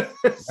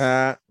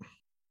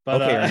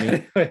 But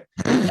okay,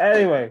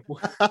 anyway,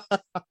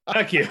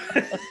 thank you.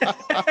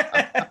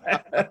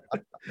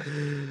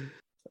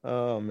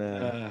 Oh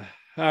man.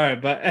 All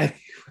right, but anyway,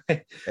 we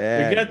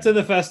get to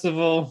the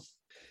festival.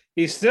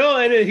 He's still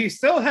in it. He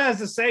still has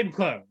the same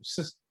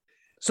clothes.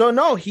 So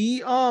no,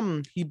 he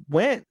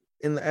went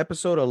in the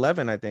episode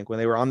 11, I think, when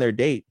they were on their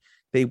date.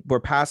 They were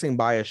passing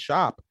by a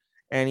shop,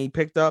 and he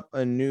picked up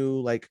a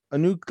new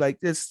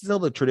it's still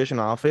the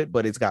traditional outfit,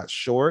 but it's got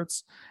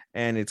shorts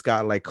and it's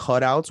got like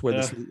cutouts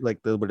where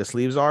where the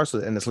sleeves are. So,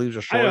 and the sleeves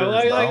are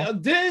shorter.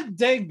 Did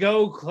they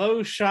go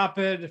clothes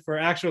shopping for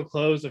actual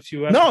clothes a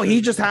few episodes? No,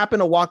 he just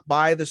happened to walk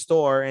by the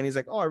store and he's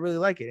like, oh, I really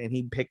like it. And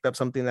he picked up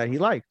something that he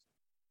liked.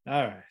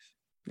 All right.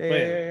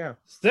 Yeah.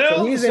 Still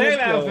so he's the same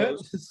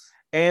outfit.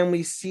 And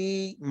we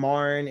see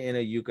Marin in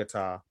a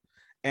yukata,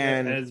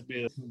 and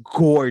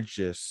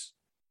gorgeous.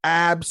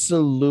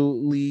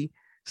 Absolutely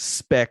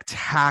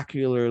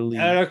spectacularly,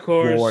 and of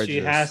course gorgeous.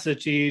 She has to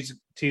tease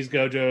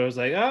Gojo. It's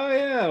like, oh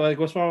yeah, like,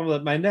 what's wrong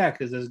with my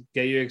neck? Is this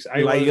get you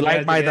excited? You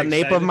like by the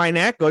nape of my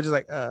neck? Gojo's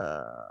like,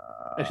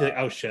 and she's like,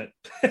 oh shit.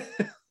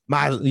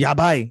 My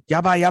yabai,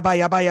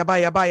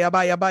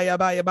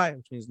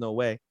 which means no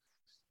way.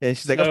 And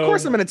she's like, of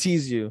course I'm gonna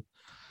tease you.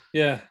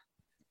 Yeah.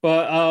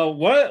 But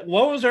what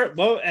was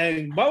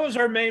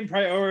her main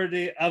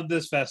priority of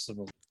this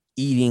festival?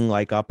 Eating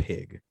like a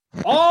pig.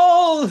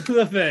 All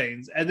the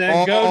things, and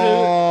then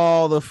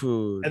all the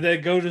food, and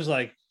then Gojo's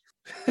like,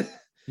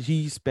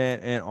 he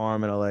spent an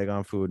arm and a leg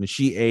on food, and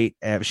she ate.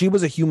 She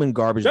was a human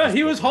garbage. No,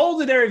 he was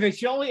holding everything.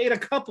 She only ate a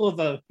couple of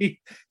them. He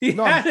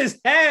had his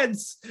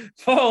hands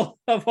full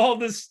of all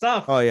this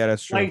stuff. Oh yeah,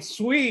 that's true. Like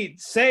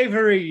sweet,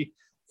 savory,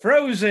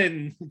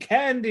 frozen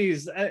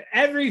candies,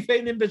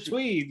 everything in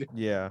between.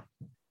 Yeah,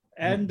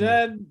 and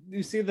then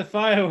you see the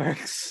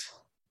fireworks,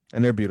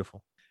 and they're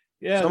beautiful.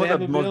 Yeah, some of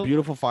the most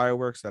beautiful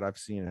fireworks that I've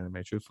seen in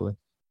anime, truthfully.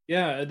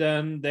 Yeah, and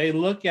then they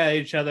look at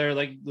each other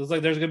like it's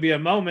like there's gonna be a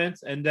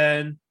moment, and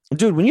then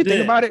dude, when you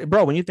think about it,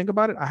 bro,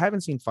 I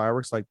haven't seen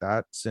fireworks like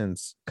that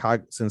since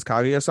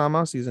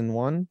Kaguya-sama season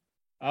 1.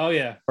 Oh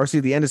yeah, or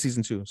see the end of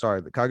season 2.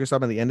 Sorry, the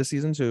Kaguya-sama the end of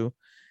season 2,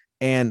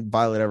 and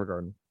Violet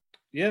Evergarden.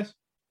 Yes,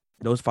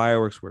 those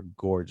fireworks were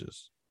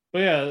gorgeous.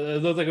 But yeah,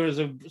 it looked like it was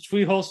a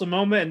sweet, wholesome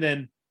moment, and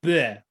then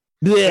bleh.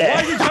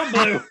 Why did you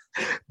blue?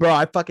 Bro,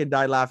 I fucking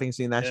died laughing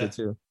seeing that shit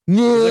too.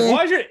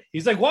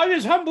 He's like, why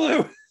is your tongue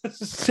blue?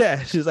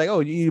 Yeah, she's like, oh,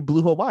 you eat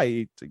blue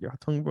Hawaii, your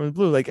tongue burns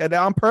blue, like, and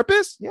on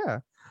purpose. Yeah,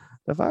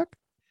 the fuck.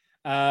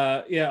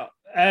 Yeah,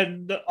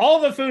 and all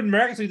the food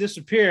miraculously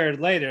disappeared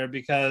later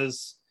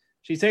because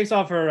she takes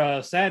off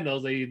her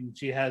sandals and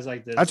she has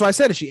like this. That's why I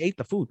said it. She ate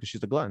the food because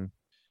she's a glutton,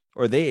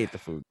 or they ate the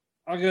food.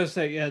 I'm gonna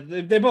say, yeah,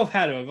 they both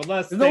had it,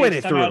 unless there's no way they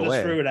threw it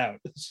away. Threw it out.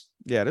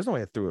 Yeah, there's no way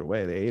they threw it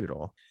away. They ate it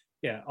all.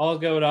 Yeah, all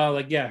going on.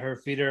 Like, yeah, her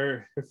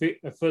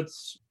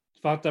foot's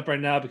fucked up right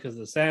now because of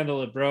the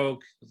sandal. It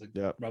broke. It was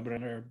like rubbing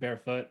on her bare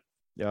foot.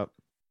 Yep.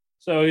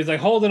 So he's like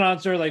holding on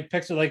to her, like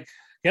picks her, like,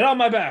 get on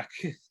my back.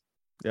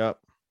 Yep.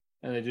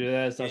 And they do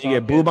that. So you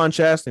get boob on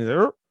chest, and he's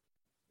like,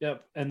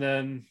 yep. And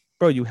then,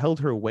 bro, you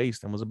held her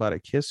waist and was about to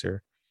kiss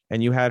her,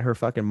 and you had her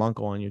fucking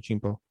monko on your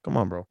chimpo. Come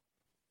on, bro.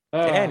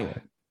 Anyway.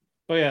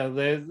 But yeah,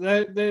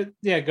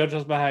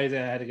 Gojo's about how he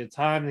had a good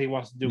time. He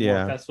wants to do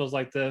more festivals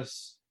like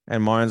this.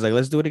 And Marin's like,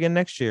 let's do it again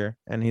next year.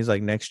 And he's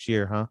like, next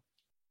year, huh?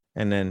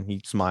 And then he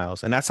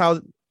smiles. And that's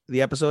how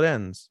the episode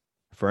ends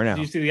for now.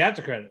 Did you see the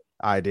after credit?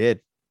 I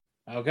did.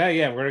 Okay,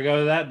 yeah, we're going to go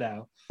to that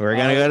now. We're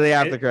going to go to the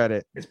after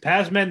credit. It's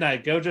past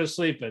midnight. Gojo's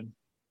sleeping.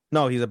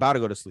 No, he's about to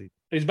go to sleep.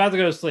 He's about to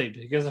go to sleep.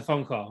 He gets a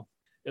phone call.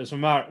 It was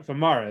from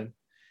Marin.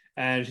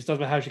 And she talks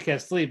about how she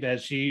can't sleep.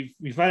 And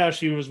we find out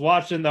she was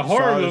watching the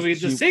horror movie,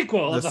 the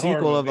sequel of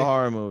the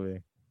horror movie.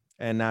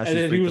 And now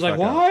he was like,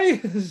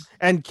 why?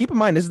 And keep in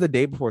mind, this is the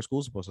day before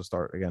school's supposed to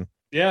start again.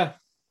 Yeah.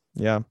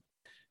 Yeah.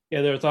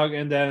 Yeah, they were talking,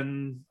 and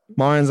then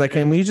Marin's like,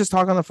 can we just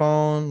talk on the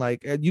phone?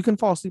 Like, you can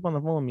fall asleep on the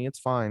phone with me. It's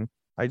fine.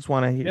 I just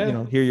want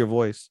to hear your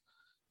voice.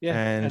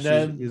 Yeah. And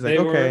then he's like,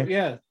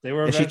 okay. They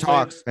were. And she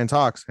talks and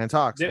talks and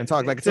talks and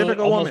talks like a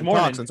typical woman.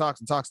 Talks and talks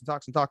and talks and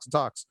talks and talks and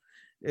talks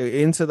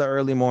into the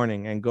early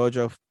morning. And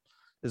Gojo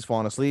is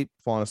falling asleep.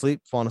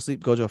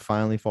 Gojo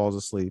finally falls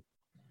asleep.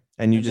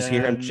 And you just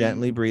hear him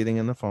gently breathing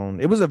in the phone.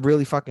 It was a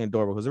really fucking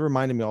adorable because it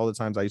reminded me all the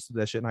times I used to do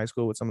that shit in high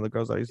school with some of the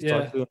girls I used to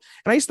talk to. And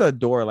I used to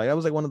adore, like, that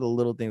was like one of the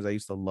little things I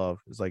used to love,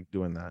 is like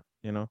doing that,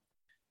 you know?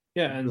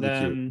 Yeah. And really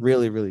then cute.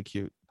 Really, really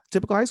cute.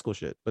 Typical high school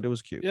shit, but it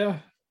was cute. Yeah.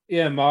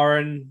 Yeah.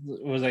 Marin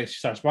was like, she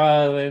starts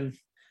smiling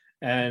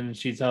and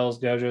she tells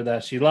Gojo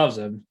that she loves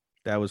him.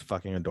 That was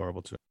fucking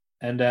adorable too.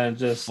 And then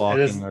just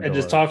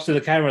talks to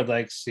the camera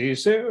like, see you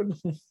soon.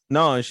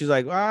 No, and she's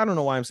like, well, I don't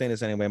know why I'm saying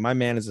this anyway. My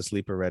man is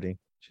asleep already.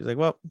 She's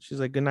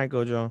like, good night,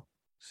 Gojo.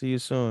 See you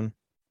soon.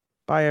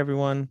 Bye,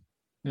 everyone.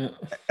 Yeah.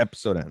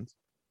 Episode ends.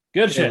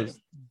 Good shit.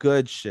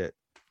 Good shit.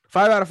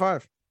 5 out of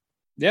 5.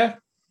 Yeah.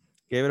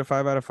 Gave it a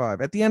 5 out of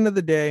 5. At the end of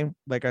the day,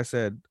 like I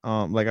said,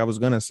 like I was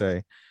going to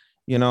say,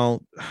 you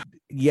know,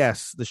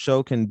 yes, the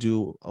show can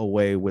do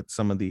away with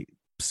some of the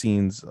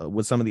scenes,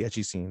 with some of the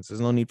ecchi scenes.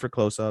 There's no need for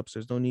close-ups.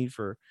 There's no need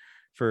for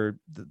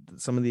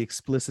some of the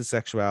explicit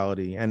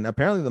sexuality, and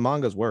apparently the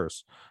manga's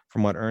worse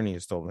from what Ernie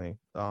has told me.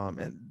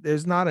 And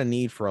there's not a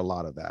need for a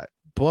lot of that,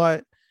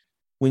 but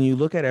when you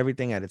look at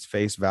everything at its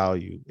face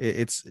value,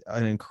 it's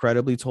an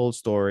incredibly told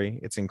story.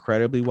 It's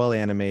incredibly well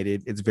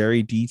animated. It's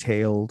very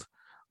detailed,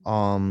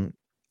 and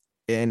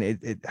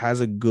it has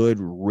a good,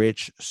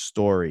 rich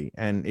story,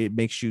 and it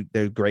makes you,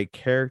 there's great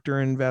character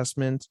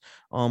investment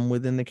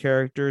within the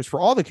characters, for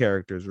all the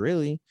characters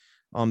really,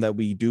 that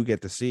we do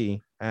get to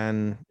see.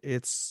 And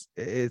it's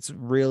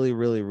really,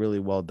 really, really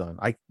well done.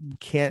 I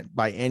can't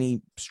by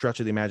any stretch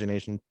of the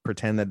imagination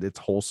pretend that it's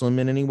wholesome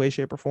in any way,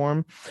 shape, or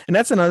form. And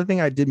that's another thing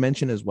I did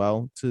mention as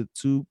well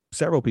to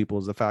several people,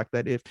 is the fact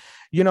that if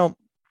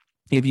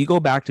you go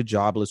back to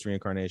Jobless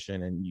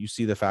Reincarnation and you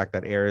see the fact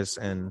that Eris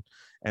and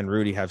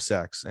Rudy have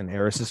sex, and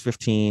Eris is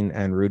 15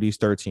 and Rudy's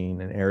 13,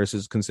 and Eris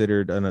is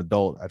considered an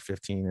adult at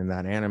 15 in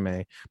that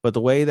anime, but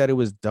the way that it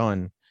was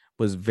done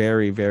was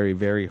very, very,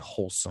 very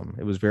wholesome.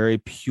 It was very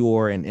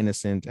pure and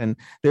innocent. And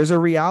there's a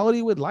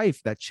reality with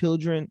life that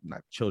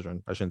not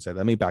children, I shouldn't say that.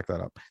 Let me back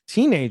that up.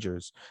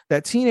 Teenagers,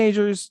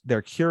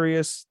 they're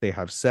curious, they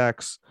have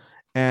sex,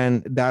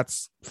 and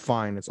that's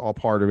fine. It's all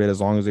part of it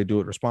as long as they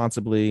do it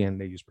responsibly and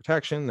they use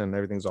protection, then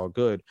everything's all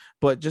good.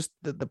 But just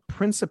the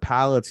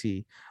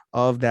principality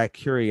of that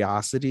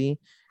curiosity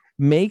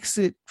makes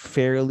it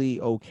fairly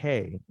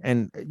okay.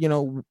 And,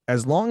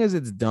 as long as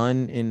it's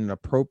done in an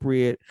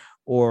appropriate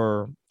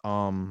or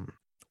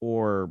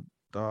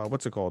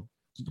what's it called,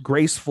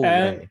 graceful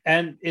way,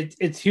 and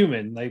it's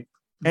human, like,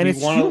 and it's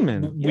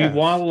human. We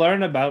want to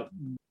learn about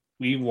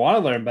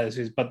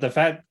this, but the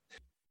fact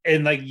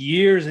in like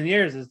years and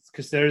years it's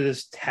considered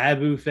this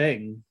taboo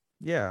thing,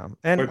 and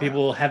where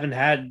people haven't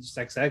had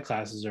sex ed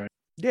classes or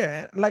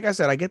like I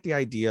said, I get the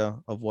idea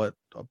of what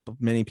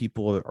many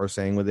people are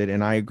saying with it,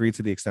 and I agree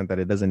to the extent that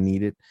it doesn't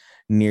need it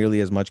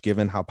nearly as much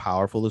given how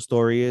powerful the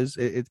story is.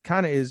 It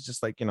kind of is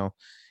just like,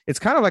 it's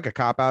kind of like a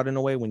cop-out in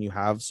a way when you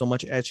have so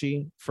much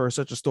ecchi for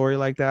such a story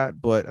like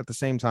that. But at the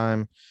same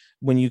time,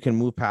 when you can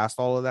move past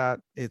all of that,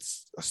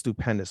 it's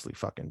stupendously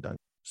fucking done.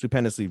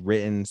 Stupendously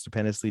written,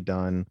 stupendously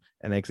done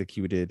and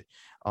executed.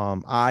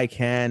 I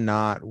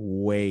cannot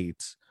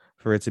wait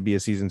for it to be a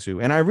season 2.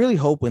 And I really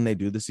hope when they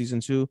do the season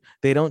 2,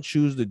 they don't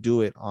choose to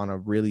do it on a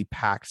really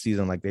packed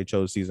season like they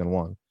chose season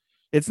 1.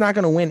 It's not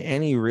going to win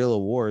any real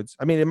awards.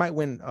 I mean, it might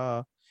win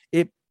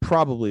it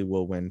probably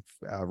will win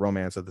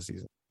romance of the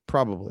season,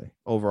 probably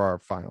over our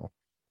final,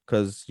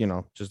 because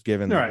just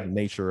given the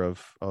nature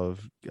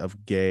of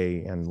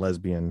gay and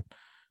lesbian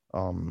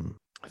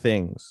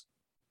things,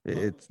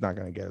 it's not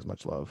going to get as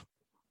much love,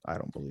 I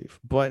don't believe.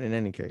 But in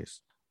any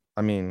case,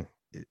 I mean,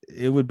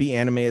 it would be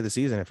anime of the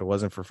season if it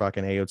wasn't for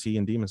fucking AOT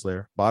and Demon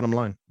Slayer. Bottom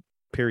line,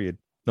 period.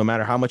 No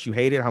matter how much you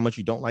hate it, how much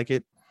you don't like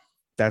it,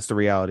 that's the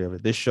reality of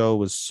it. This show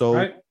was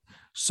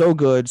so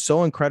good,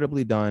 so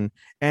incredibly done,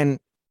 and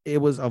it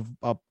was a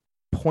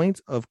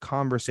point of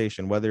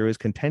conversation, whether it was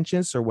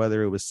contentious or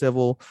whether it was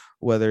civil,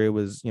 whether it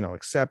was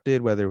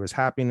accepted, whether it was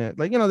happiness.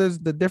 There's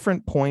the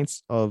different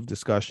points of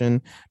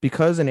discussion,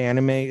 because an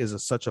anime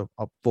is such a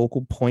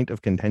focal point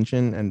of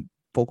contention and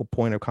focal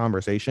point of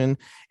conversation.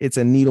 It's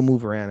a needle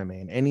mover anime,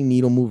 and any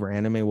needle mover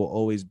anime will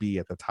always be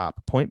at the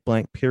top, point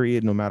blank,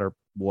 period, no matter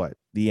what,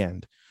 the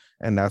end.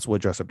 And that's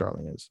what Dress Up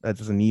Darling is.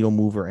 That's a needle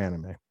mover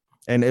anime.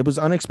 And it was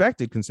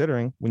unexpected,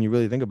 considering when you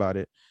really think about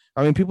it.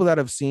 I mean, people that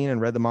have seen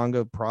and read the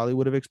manga probably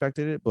would have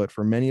expected it, but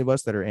for many of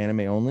us that are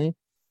anime only,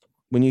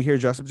 when you hear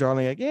Dress Up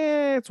Darling, like,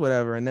 yeah, it's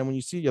whatever. And then when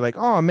you see it, you're like,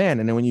 oh man.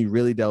 And then when you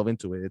really delve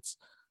into it, it's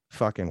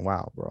fucking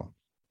wow, bro.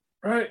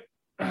 Right.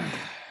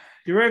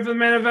 You ready for the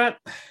main event?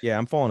 Yeah,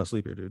 I'm falling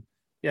asleep here, dude.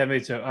 Yeah, me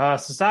too.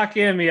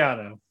 Sasaki and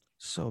Miyano.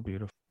 So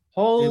beautiful.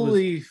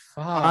 Holy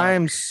fuck.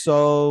 I'm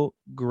so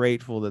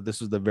grateful that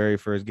this was the very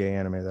first gay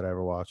anime that I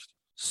ever watched.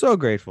 So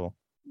grateful.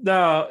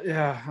 No,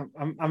 yeah,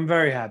 I'm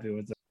very happy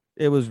with it.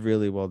 It was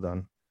really well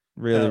done.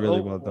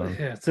 Really well done.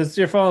 Yeah, since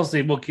you're falling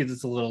asleep, we'll keep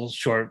this a little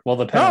short. Well,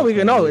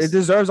 it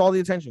deserves all the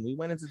attention. We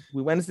went into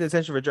the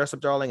attention for Dress Up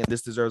Darling, and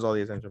this deserves all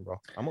the attention,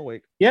 bro. I'm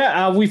awake.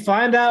 Yeah, we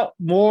find out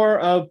more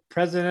of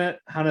President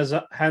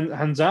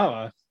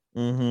Hanzawa,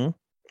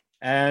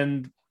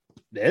 and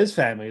his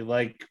family.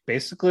 Like,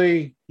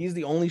 basically, he's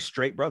the only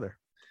straight brother.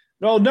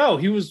 No,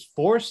 he was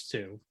forced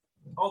to.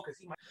 Oh, because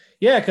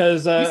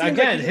because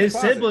again, his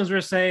siblings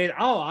were saying,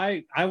 "Oh,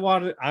 I'm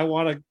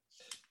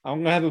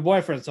gonna have a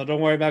boyfriend, so don't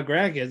worry about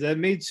grandkids."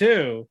 And me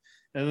too.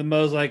 And the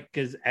Mo's like,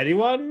 "Is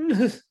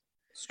anyone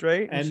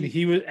straight?" And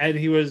he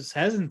was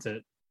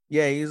hesitant.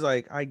 Yeah, he's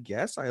like, "I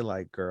guess I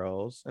like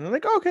girls," and I'm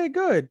like, "Okay,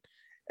 good."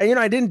 And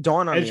I didn't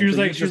dawn on me. And she was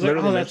like,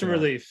 "Oh, that's a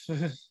relief."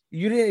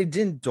 It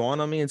didn't dawn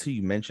on me until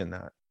you mentioned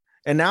that.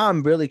 And now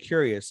I'm really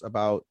curious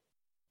about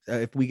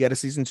if we get a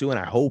season 2, and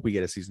I hope we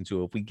get a season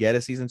 2. If we get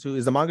a season 2,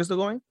 is the manga still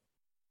going?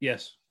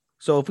 Yes.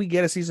 So if we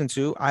get a season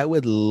 2, I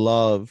would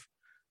love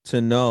to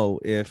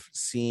know if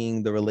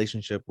seeing the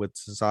relationship with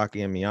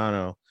Sasaki and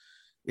Miyano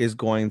is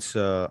going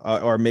to,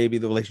 or maybe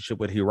the relationship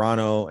with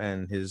Hirano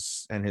and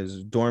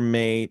his dorm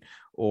mate,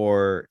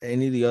 or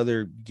any of the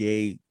other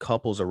gay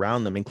couples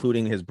around them,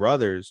 including his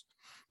brothers,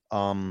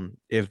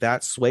 if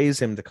that sways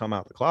him to come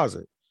out the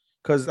closet.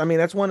 Because I mean,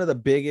 that's one of the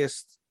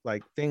biggest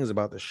things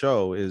about the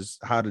show, is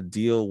how to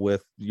deal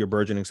with your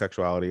burgeoning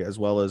sexuality, as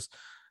well as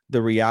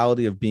the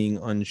reality of being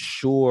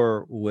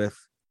unsure with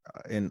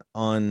an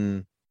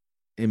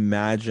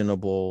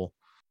unimaginable,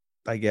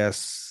 I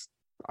guess,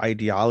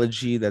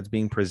 ideology that's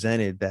being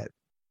presented that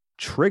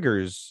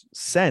triggers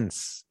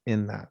sense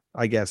in that.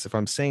 I guess, if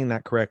I'm saying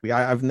that correctly,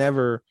 I've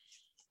never,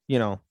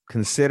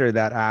 considered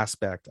that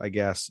aspect, I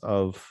guess,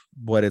 of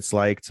what it's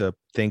like to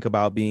think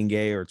about being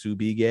gay or to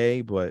be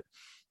gay. But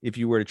if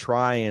you were to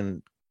try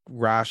and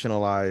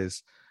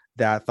rationalize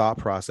that thought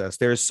process,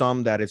 there's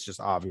some that it's just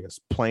obvious,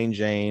 plain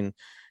Jane.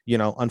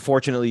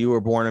 Unfortunately, you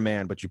were born a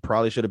man, but you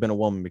probably should have been a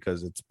woman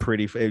because it's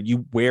pretty,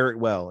 you wear it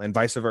well, and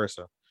vice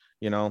versa.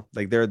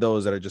 There are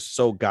those that are just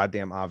so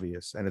goddamn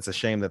obvious, and it's a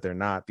shame that they're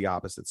not the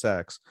opposite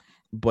sex.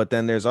 But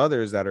then there's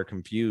others that are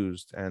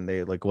confused, and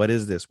they like, what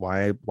is this?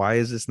 Why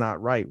is this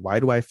not right? Why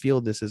do I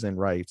feel this isn't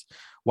right?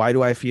 Why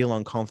do I feel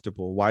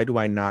uncomfortable? Why do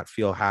I not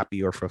feel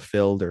happy or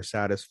fulfilled or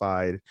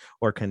satisfied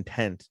or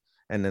content?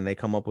 And then they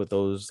come up with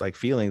those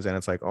feelings, and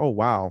it's like, oh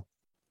wow,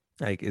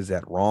 is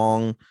that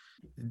wrong?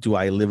 Do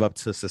I live up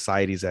to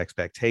society's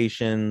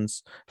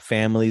expectations,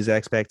 family's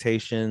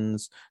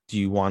expectations? Do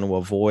you want to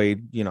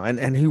avoid,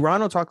 and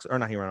Hirano talks, or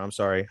not Hirano, I'm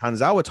sorry,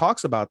 Hanzawa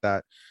talks about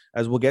that,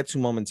 as we'll get to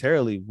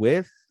momentarily,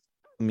 with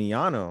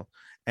Miyano.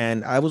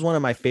 And I was one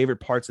of my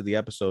favorite parts of the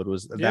episode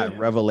was that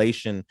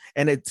revelation,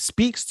 and it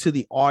speaks to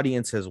the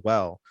audience as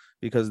well,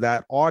 because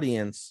that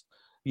audience,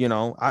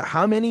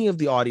 how many of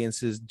the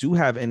audiences do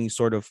have any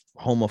sort of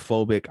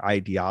homophobic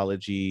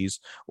ideologies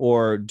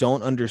or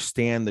don't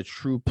understand the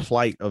true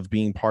plight of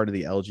being part of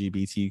the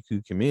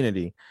LGBTQ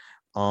community?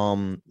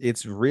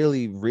 It's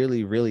really,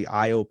 really, really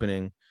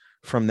eye-opening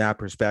from that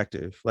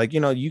perspective.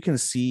 You can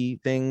see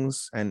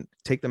things and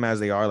take them as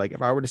they are.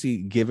 If I were to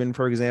see Given,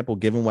 for example,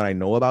 given what I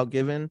know about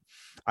Given,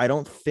 I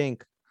don't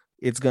think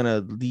it's going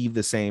to leave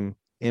the same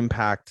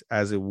impact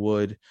as it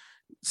would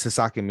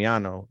Sasaki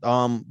Miyano.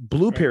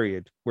 Blue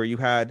Period, where you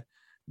had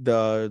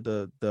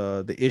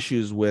the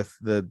issues with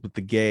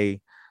the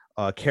gay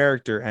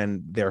character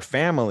and their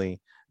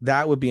family,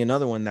 that would be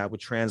another one that would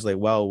translate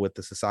well with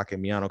the Sasaki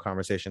Miyano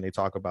conversation they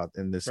talk about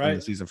in this in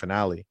the season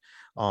finale.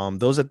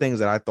 Those are things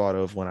that I thought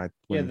of when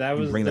that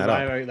was bring that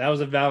up. That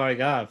was a vibe I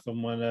got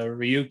from when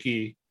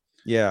Ryuki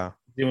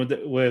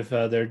dealing with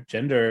their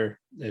gender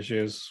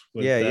issues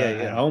with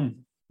at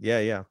home.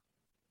 Yeah.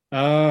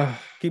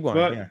 Keep going.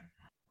 But,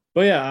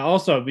 But yeah,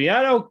 also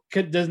Miyano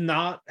does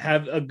not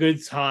have a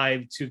good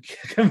time to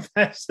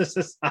confess to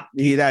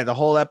Sasaki. The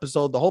whole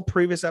episode, the whole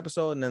previous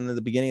episode, and then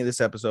the beginning of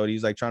this episode,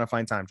 he's like trying to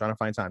find time.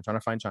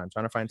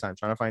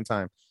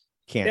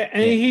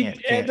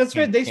 Can't. That's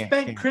good. They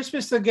spent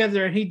Christmas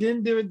together, and he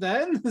didn't do it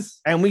then.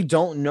 And we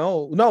don't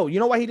know. No, you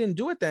know why he didn't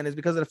do it then is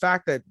because of the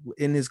fact that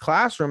in his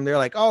classroom they're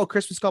like, "Oh,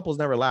 Christmas couples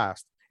never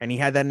last," and he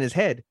had that in his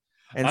head.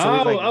 And so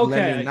he's like,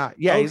 let me not.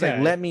 Yeah, he's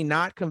like, let me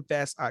not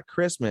confess at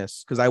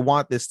Christmas because I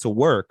want this to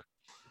work.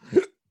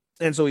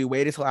 And so he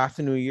waited till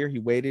after New Year. He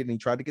waited and he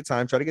tried to get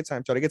time. Couldn't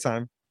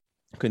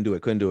do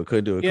it.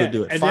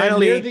 And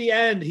finally, near the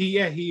end, he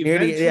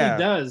eventually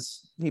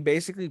does. He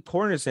basically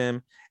corners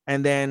him,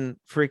 and then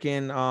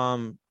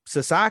freaking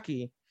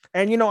Sasaki.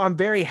 And I'm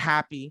very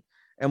happy,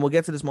 and we'll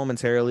get to this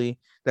momentarily,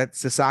 that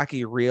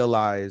Sasaki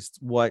realized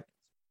what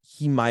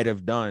he might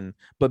have done.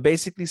 But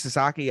basically,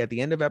 Sasaki at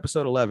the end of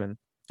episode 11.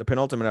 The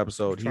penultimate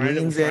episode, he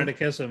leans in, to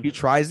kiss him. He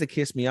tries to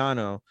kiss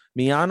Miyano.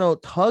 Miyano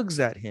tugs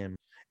at him,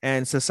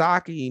 and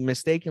Sasaki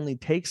mistakenly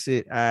takes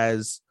it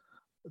as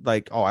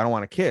like, "Oh, I don't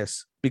want to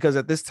kiss," because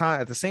at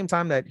the same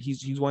time that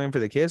he's waiting for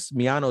the kiss,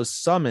 Miyano is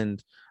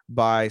summoned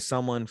by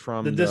someone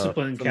from the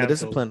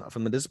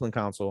discipline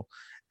council,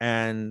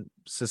 and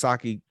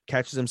Sasaki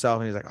catches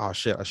himself and he's like, "Oh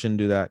shit, I shouldn't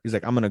do that." He's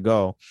like, "I'm gonna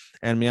go,"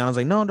 and Miyano's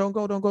like, "No, don't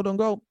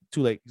go."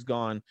 Too late, he's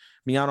gone.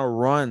 Miyano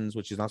runs,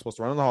 which he's not supposed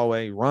to run in the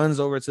hallway. He runs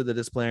over to the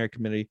disciplinary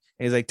committee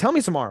and he's like, "Tell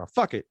me tomorrow."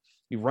 Fuck it.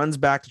 He runs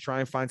back to try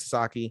and find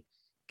Sasaki.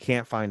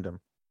 Can't find him.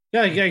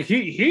 Yeah,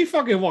 he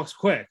fucking walks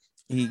quick.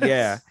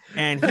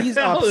 And he's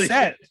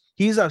upset.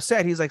 He's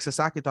upset. He's like,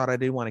 "Sasaki thought I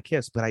didn't want to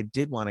kiss, but I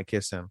did want to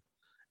kiss him."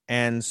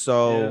 And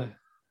so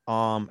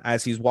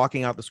as he's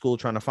walking out the school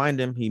trying to find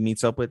him, he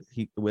meets up with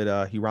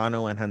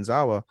Hirano and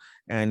Hanzawa,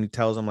 and he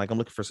tells them, like, "I'm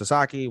looking for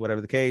Sasaki,"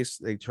 whatever the case.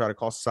 They try to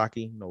call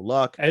Sasaki, no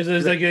luck.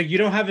 It's like, "You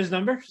don't have his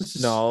number?"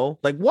 No,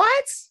 like,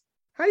 what?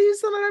 How do you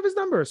still not have his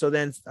number? So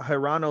then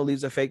Hirano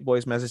leaves a fake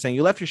voice message saying,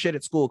 "You left your shit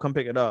at school, come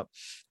pick it up."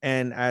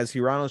 And as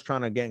Hirano's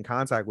trying to get in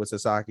contact with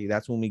Sasaki,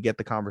 that's when we get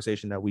the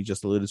conversation that we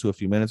just alluded to a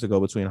few minutes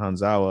ago between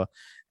Hanzawa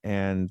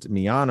and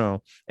Miyano,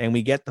 and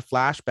we get the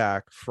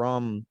flashback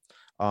from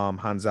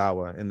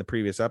Hanzawa in the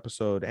previous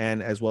episode,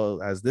 and as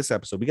well as this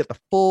episode, we get the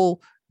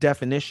full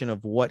definition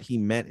of what he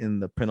meant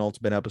in the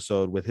penultimate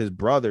episode with his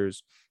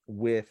brothers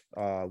with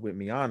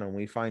Miyano. And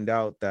we find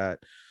out that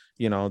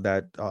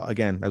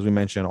again, as we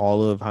mentioned,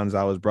 all of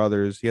Hanzawa's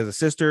brothers, he has a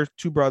sister,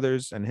 2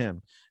 brothers, and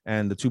him,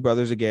 and the 2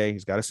 brothers are gay.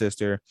 He's got a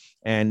sister,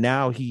 and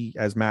now he,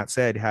 as Matt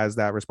said, has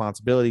that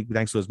responsibility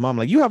thanks to his mom.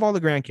 Like, "You have all the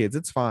grandkids,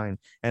 it's fine."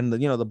 And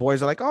the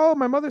boys are like, "Oh,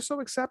 my mother's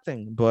so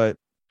accepting," but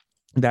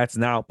that's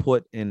now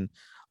put in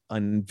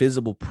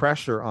invisible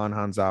pressure on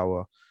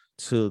Hanzawa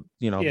to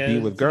be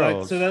with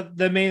girls.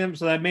 That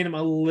made him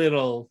a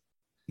little.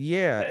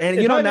 Yeah, and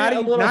now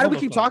that we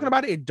keep talking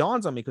about it, it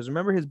dawns on me, because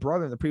remember his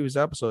brother in the previous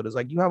episode is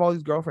like, "You have all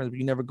these girlfriends, but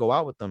you never go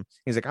out with them."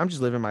 He's like, "I'm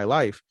just living my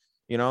life,"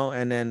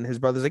 and then his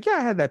brother's like, "Yeah,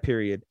 I had that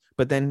period,"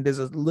 but then there's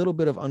a little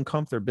bit of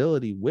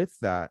uncomfortability with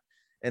that,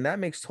 and that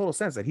makes total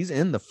sense that he's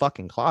in the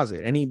fucking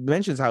closet. And he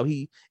mentions how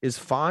he is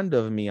fond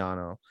of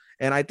Miyano,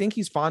 and I think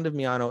he's fond of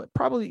Miyano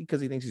probably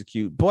because he thinks he's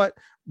cute, but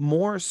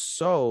more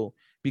so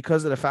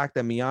because of the fact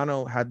that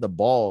Miyano had the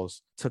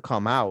balls to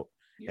come out.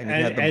 And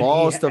he had the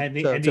balls to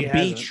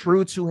be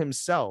true to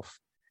himself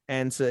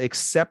and to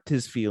accept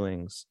his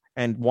feelings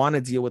and want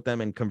to deal with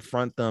them and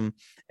confront them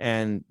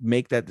and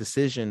make that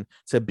decision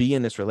to be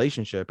in this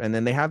relationship. And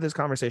then they have this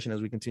conversation as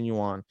we continue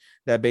on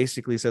that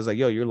basically says, like,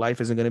 "Yo, your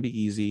life isn't going to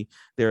be easy.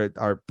 There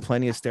are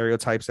plenty of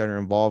stereotypes that are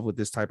involved with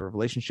this type of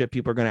relationship.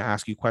 People are going to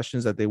ask you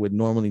questions that they would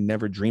normally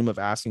never dream of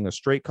asking a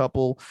straight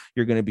couple.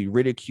 You're going to be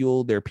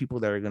ridiculed. There are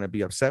people that are going to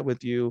be upset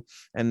with you."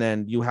 And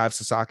then you have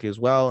Sasaki as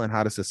well. And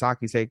how does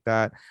Sasaki take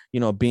that?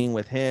 Being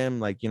with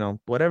him, like,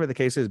 whatever the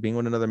case is, being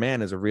with another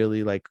man is a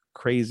really like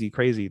crazy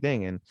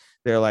thing. And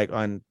they're like,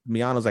 on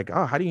Miyano's like,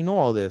 "Oh, how do you know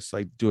all this?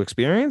 Like, do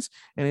experience?"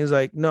 And he's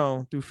like,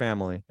 "No, through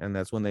family." And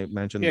that's when they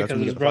mentioned because of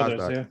his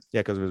brothers.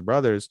 Because of his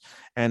brothers.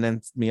 And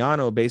then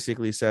Miyano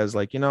basically says,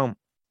 like,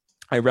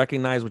 "I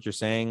recognize what you're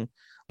saying,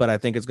 but I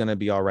think it's going to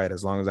be all right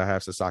as long as I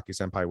have Sasaki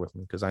senpai with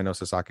me, because I know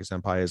Sasaki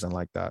senpai isn't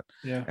like that."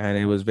 Yeah. And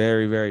it was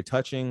very, very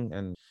touching.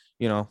 And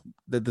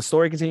the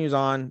story continues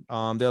on.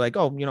 They're like,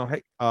 "Oh,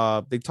 hey,"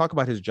 they talk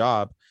about his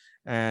job,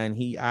 and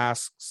he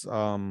asks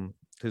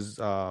his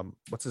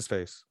what's his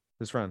face,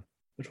 his friend.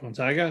 Which one,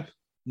 Taiga?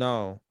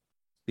 No,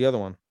 the other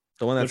one,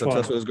 the one that's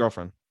obsessed with his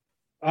girlfriend.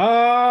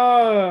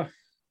 Kurosawa.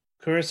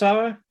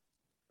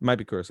 Might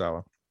be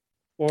Kurosawa.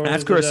 Or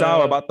ask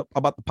Kurosawa about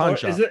the pawn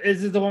shop.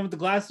 Is it the one with the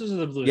glasses or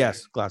the blue?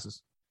 Yes,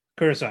 glasses.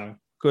 Kurosawa.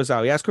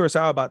 He asked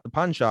Kurosawa about the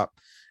pawn shop,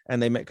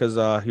 and they met because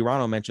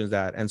Hirano mentions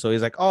that, and so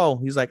he's like,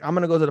 I'm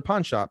gonna go to the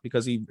pawn shop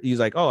because he's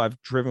like, oh, I've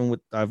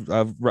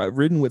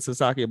ridden with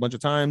Sasaki a bunch of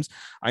times.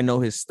 I know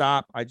his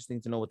stop. I just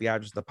need to know what the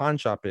address of the pawn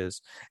shop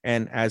is.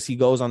 And as he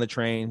goes on the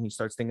train, he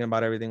starts thinking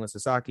about everything with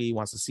Sasaki. He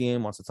wants to see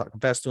him, wants to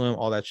confess to him,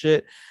 all that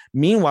shit.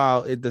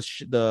 Meanwhile,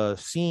 the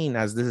scene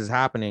as this is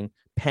happening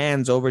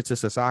pans over to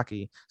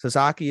Sasaki.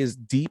 Sasaki is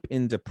deep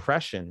in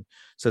depression.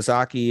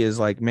 Sasaki is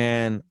like,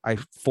 man, I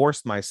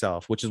forced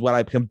myself, which is what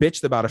I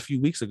bitched about a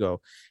few weeks ago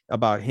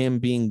about him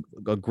being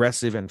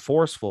aggressive and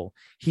forceful.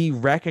 He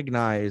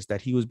recognized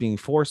that he was being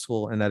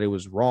forceful and that it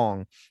was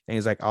wrong. And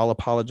he's like, I'll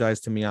apologize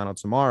to Miyano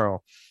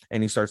tomorrow.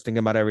 And he starts thinking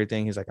about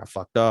everything. He's like, I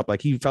fucked up.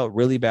 Like, he felt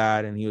really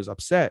bad and he was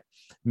upset.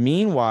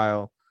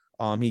 Meanwhile,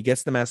 he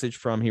gets the message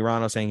from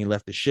Hirano saying he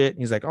left the shit.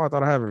 He's like, oh, I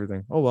thought I have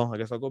everything. Oh, well, I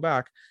guess I'll go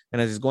back.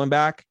 And as he's going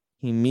back,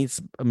 he meets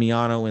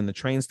Miyano in the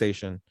train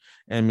station,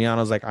 and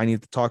Miyano's like, I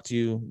need to talk to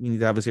you. We need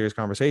to have a serious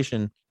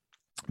conversation.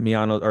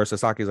 Miyano or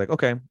Sasaki's like,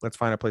 okay, let's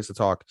find a place to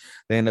talk.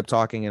 They end up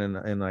talking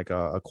in like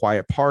a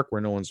quiet park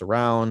where no one's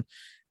around,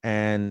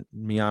 and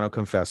Miyano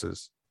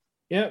confesses.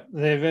 Yep,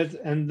 David.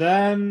 And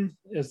then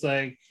it's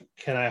like,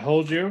 can I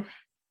hold you?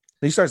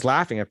 He starts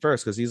laughing at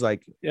first because he's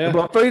like,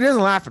 but he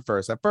doesn't laugh at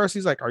first. At first,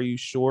 he's like, are you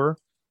sure?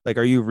 Like,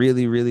 are you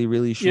really, really,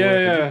 really sure?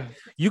 Yeah.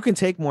 You can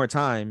take more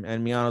time.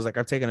 And Miyano's like,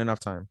 I've taken enough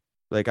time.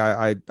 Like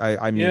I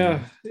mean,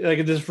 like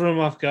it just threw him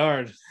off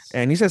guard.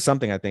 And he says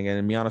something, I think,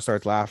 and Miyano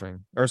starts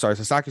laughing. Or sorry,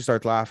 Sasaki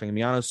starts laughing. And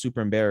Miyano's super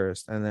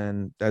embarrassed. And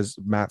then, as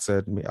Matt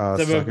said,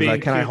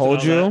 like, can I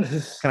hold you?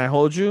 Can I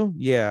hold you?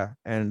 Yeah.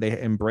 And they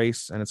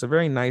embrace, and it's a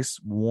very nice,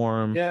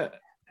 warm,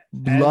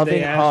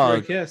 loving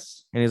hug.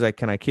 Kiss. And he's like,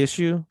 can I kiss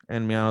you?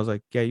 And Miyano's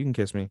like, yeah, you can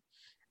kiss me.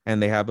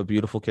 And they have a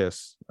beautiful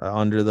kiss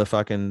under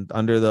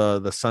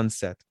the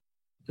sunset.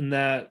 And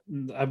that,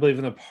 I believe,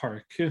 in a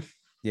park.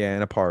 Yeah,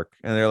 in a park.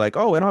 And they're like,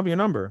 oh, I don't have your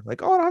number.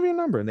 Like, oh, I don't have your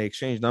number. And they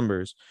exchange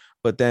numbers.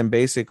 But then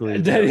basically...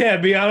 And then,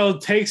 Miyano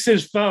takes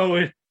his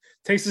phone,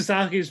 takes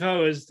Sasaki's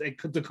phone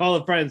to call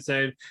a friend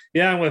saying,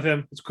 yeah, I'm with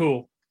him. It's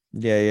cool.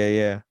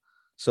 Yeah.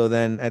 So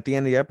then at the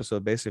end of the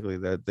episode, basically,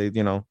 that they,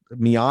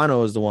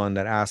 Miyano is the one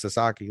that asked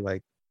Sasaki,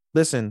 like,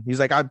 listen, he's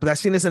like, I've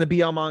seen this in a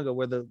BL manga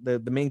where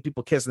the main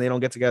people kiss and they don't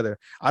get together.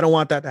 I don't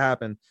want that to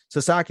happen.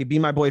 Sasaki, be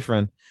my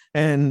boyfriend.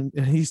 And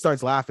he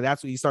starts laughing.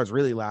 That's when he starts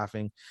really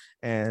laughing.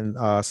 And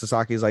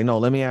Sasaki's like, no,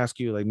 let me ask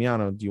you, like,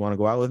 Miyano, do you want to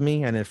go out with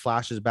me? And it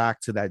flashes back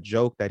to that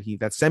joke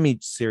that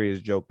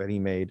semi-serious joke that he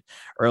made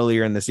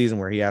earlier in the season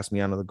where he asked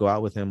Miyano to go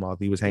out with him while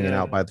he was hanging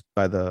out by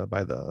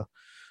the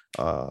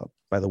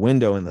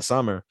window in the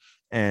summer.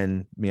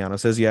 And Miyano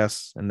says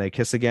yes, and they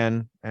kiss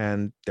again,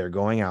 and they're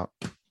going out.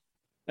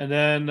 And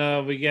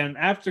then we get an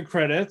after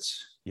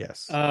credits.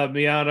 Yes.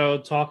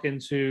 Miyano talking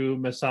to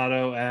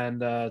Masato and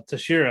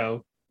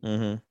Toshiro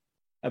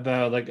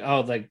about like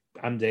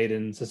I'm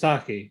dating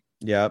Sasaki.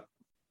 Yep.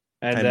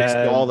 And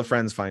basically all the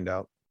friends find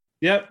out.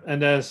 Yep.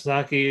 And then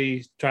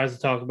Sasaki tries to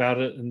talk about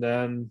it, and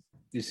then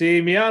you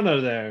see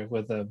Miyano there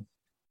with them,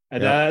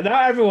 and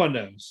now everyone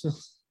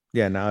knows.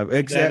 Yeah. Now,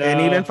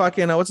 and even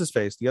fucking what's his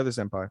face, the other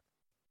senpai,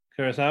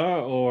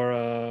 Kurosawa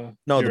or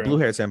no, Jiro? the blue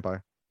haired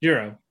senpai,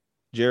 Jiro.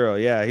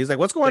 Yeah, he's like,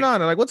 what's going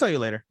on? I'm like, we'll tell you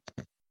later.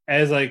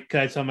 And it's like,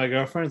 can I tell my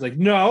girlfriend? It's like,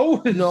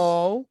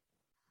 no.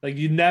 Like,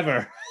 you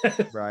never.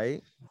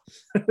 Right.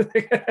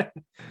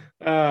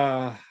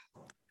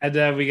 And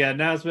then we got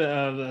an announcement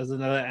of there's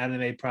another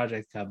anime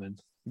project coming.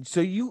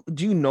 So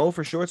do you know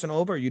for sure it's an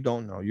OVA, or you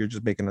don't know? You're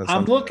just making an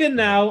I'm looking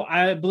now.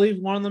 I believe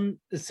one of them,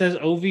 it says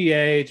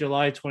OVA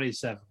July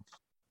 27th.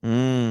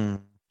 And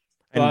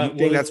you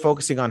think that's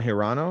focusing on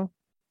Hirano,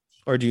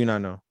 or do you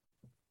not know?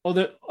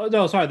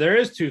 No, sorry. There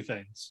is two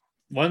things.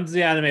 One's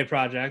the anime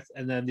project,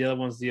 and then the other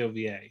one's the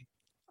OVA.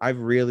 I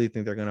really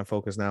think they're going to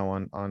focus now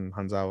on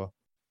Hanzawa.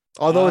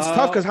 Although it's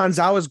tough because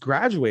Hanzawa's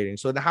graduating.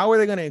 So how are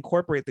they going to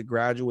incorporate the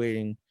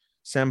graduating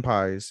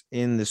senpais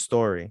in the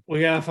story? We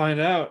got to find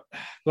out.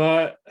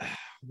 But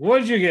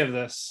what did you give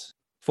this?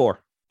 4.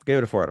 I gave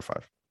it a 4 out of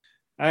 5.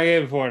 I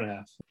gave it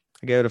 4.5.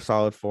 I gave it a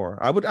solid 4.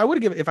 I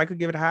would give it, if I could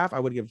give it a half, I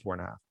would give it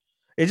 4.5.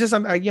 It's just,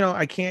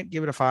 I can't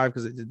give it a 5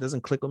 because it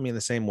doesn't click with me in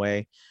the same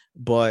way.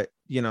 But,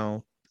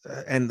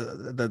 and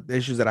the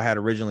issues that I had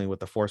originally with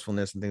the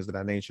forcefulness and things of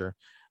that nature.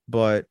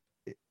 But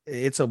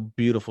it's a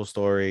beautiful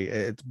story.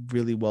 It's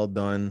really well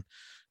done.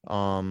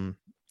 And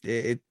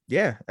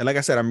like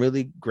I said, I'm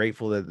really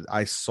grateful that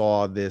I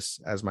saw this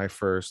as my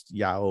first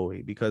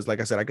yaoi, because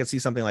like I said, I could see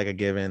something like a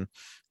Given,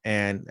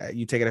 and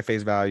you take it at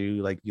face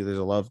value, like there's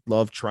a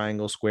love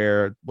triangle,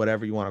 square,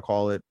 whatever you want to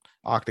call it,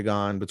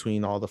 octagon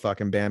between all the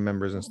fucking band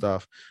members and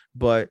stuff.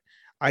 But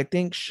I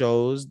think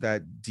shows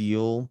that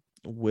deal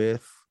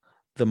with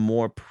the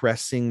more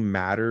pressing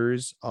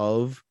matters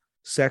of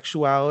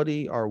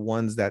sexuality are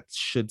ones that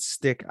should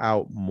stick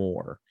out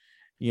more,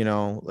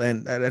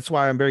 and that's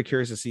why I'm very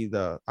curious to see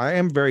I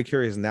am very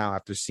curious now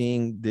after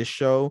seeing this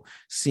show,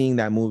 seeing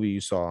that movie you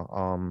saw.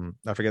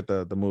 I forget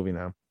the movie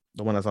now,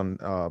 the one that's on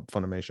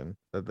Funimation,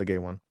 the gay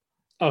one.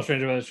 Oh,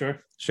 Stranger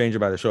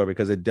by the Shore,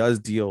 because it does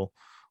deal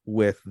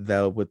with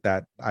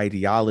that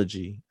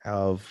ideology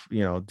of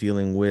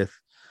dealing with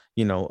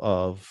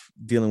of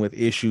dealing with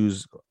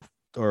issues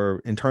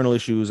or internal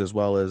issues as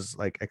well as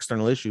like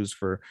external issues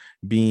for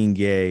being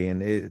gay,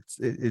 and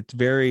it's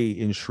very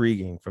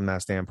intriguing from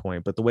that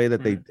standpoint. But the way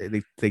that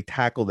they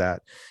tackle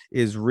that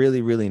is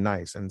really, really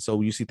nice. And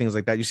so you see things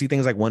like that. You see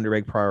things like Wonder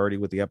Egg Priority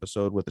with the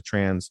episode with the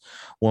trans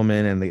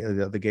woman and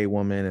the gay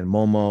woman, and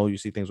Momo. You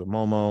see things with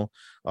Momo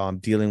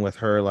dealing with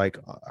her, like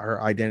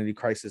her identity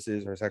crises,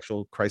 her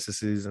sexual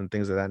crises, and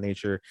things of that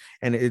nature.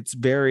 And it's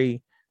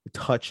very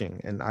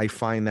touching, and I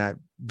find that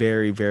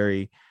very,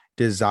 very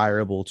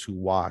desirable to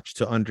watch,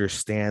 to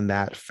understand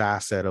that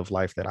facet of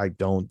life that I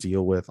don't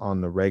deal with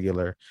on the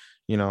regular,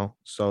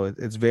 so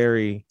it's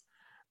very,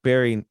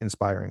 very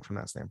inspiring from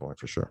that standpoint,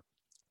 for sure.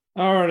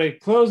 All right,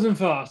 closing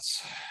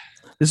thoughts.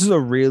 This is a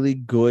really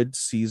good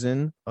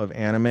season of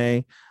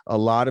anime. A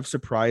lot of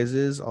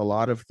surprises, a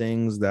lot of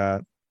things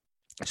that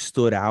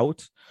stood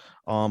out,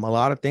 a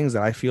lot of things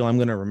that I feel I'm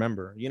going to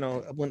remember.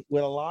 With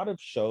a lot of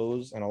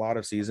shows and a lot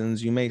of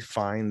seasons, you may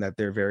find that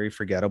they're very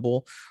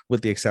forgettable,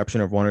 with the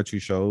exception of one or two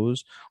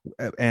shows.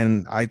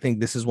 And I think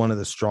this is one of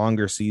the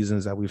stronger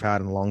seasons that we've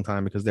had in a long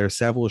time, because there are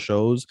several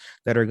shows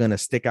that are going to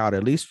stick out,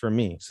 at least for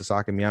me.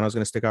 Sasaki Miyano is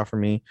going to stick out for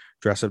me.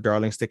 Dress Up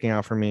Darling sticking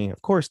out for me.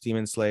 Of course,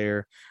 Demon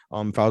Slayer.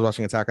 If I was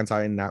watching Attack on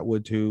Titan, that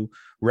would too.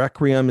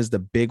 Requiem is the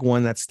big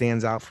one that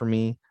stands out for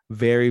me.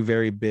 Very,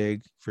 very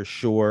big for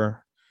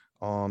sure.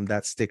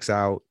 That sticks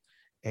out.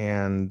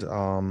 And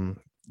and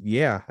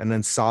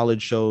then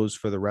solid shows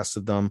for the rest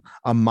of them.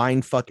 A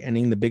mindfuck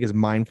ending, the biggest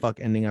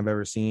mindfuck ending I've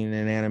ever seen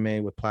in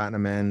anime with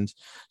Platinum End.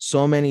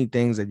 So many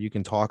things that you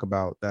can talk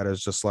about that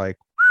is just like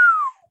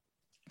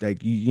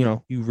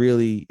you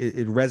really,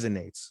 it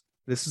resonates.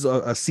 This is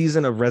a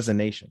season of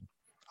resonation,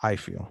 I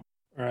feel.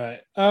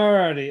 All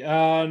righty.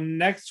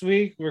 Next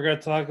week we're going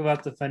to talk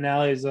about the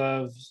finales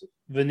of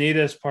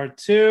Vanitas Part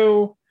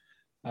 2,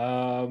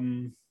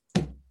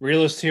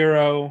 Realist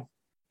Hero,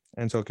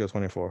 and Tokyo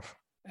 24th.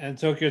 And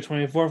Tokyo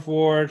 24th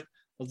Ward.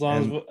 As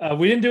long as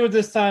we didn't do it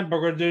this time, but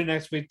we're going to do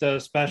next week the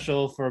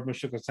special for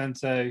Mushoku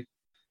Sensei.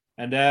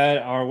 And then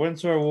our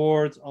Winter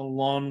Awards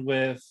along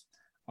with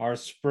our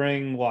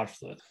spring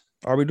watch list.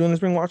 Are we doing the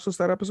spring watch list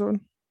that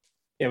episode?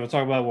 Yeah, we'll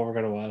talk about what we're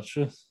going to watch.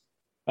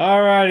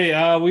 All righty.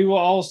 We will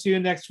all see you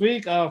next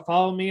week.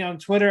 Follow me on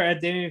Twitter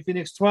at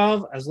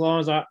DamianPhoenix12, as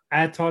long as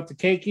at Talk to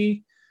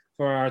Keiki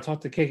for our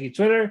Talk to Keiki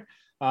Twitter.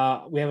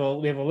 We have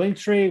a link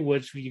tree,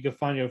 which you can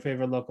find your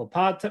favorite local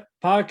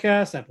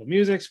podcast, Apple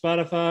Music,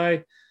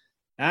 Spotify,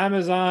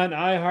 Amazon,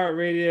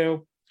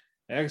 iHeartRadio,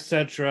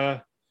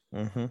 etc.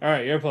 All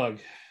right, your plug.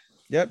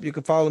 Yep, you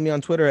can follow me on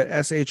Twitter at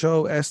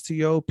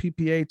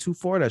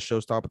SHOSTOPPA24. That's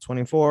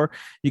Showstopper24.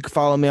 You can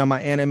follow me on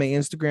my anime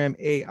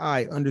Instagram,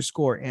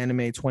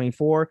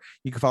 AI_anime24.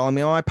 You can follow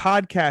me on my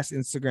podcast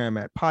Instagram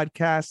at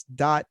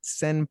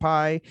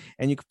podcast.senpai.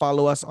 And you can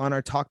follow us on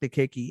our Talk to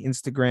Keiki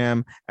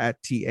Instagram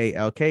at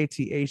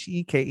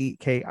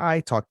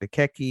TALKTHEKEKI, Talk to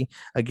Keiki.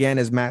 Again,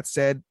 as Matt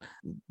said,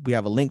 we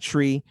have a link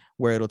tree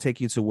where it'll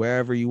take you to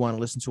wherever you want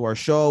to listen to our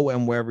show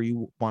and wherever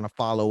you want to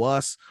follow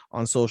us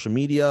on social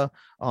media.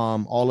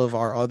 All of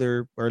our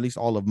other, or at least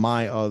all of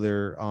my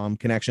other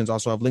connections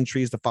also have link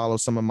trees to follow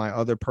some of my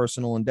other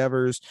personal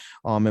endeavors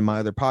and my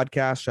other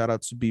podcasts. Shout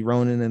out to B.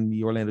 Ronan and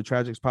the Orlando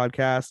Tragics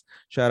podcast.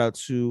 Shout out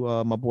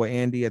to my boy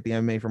Andy at the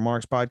MMA for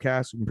Marks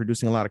podcast. We've been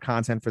producing a lot of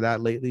content for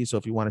that lately. So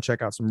if you want to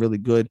check out some really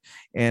good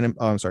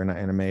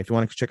if you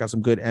want to check out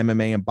some good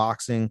MMA and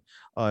boxing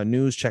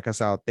news, check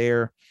us out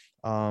there.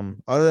 Other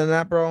than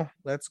that, bro,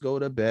 let's go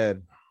to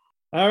bed.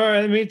 All right,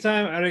 in the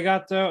meantime,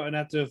 arigato,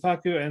 anato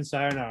faku, and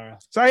sayonara.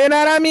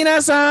 Sayonara,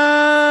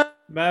 minasan!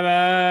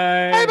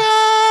 Bye-bye.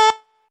 Bye-bye!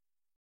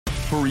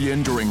 Hurry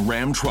in during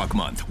Ram Truck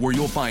Month, where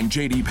you'll find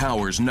J.D.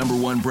 Power's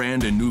 #1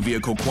 brand and new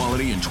vehicle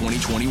quality in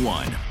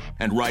 2021.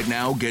 And right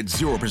now, get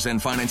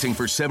 0% financing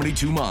for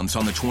 72 months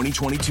on the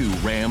 2022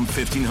 Ram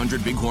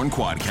 1500 Bighorn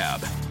Quad Cab.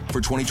 For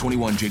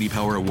 2021 J.D.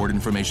 Power award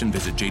information,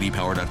 visit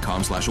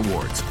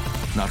jdpower.com/awards.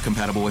 Not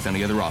compatible with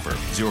any other offer.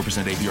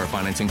 0% APR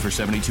financing for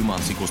 72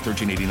 months equals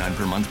 $13.89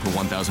 per month per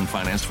 1,000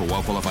 financed for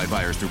well-qualified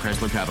buyers through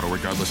Chrysler Capital,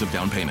 regardless of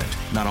down payment.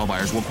 Not all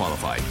buyers will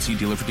qualify. See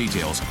dealer for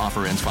details.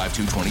 Offer ends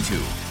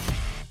 5/2/22.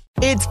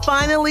 It's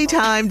finally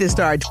time to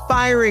start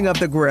firing up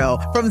the grill.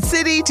 From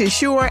city to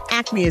shore,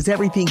 Acme is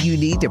everything you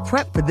need to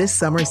prep for this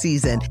summer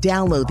season.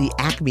 Download the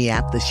Acme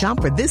app to shop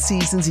for this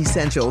season's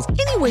essentials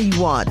any way you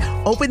want.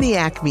 Open the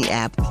Acme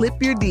app, clip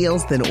your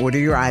deals, then order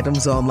your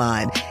items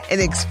online.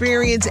 An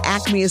experienced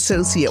Acme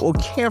associate will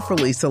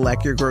carefully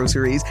select your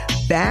groceries,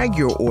 bag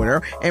your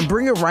order, and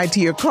bring it right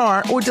to your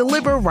car or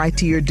deliver right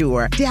to your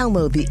door.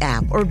 Download the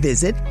app or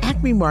visit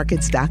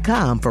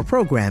acmemarkets.com for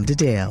program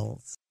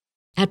details.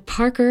 At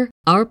Parker,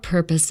 our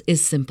purpose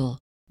is simple.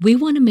 We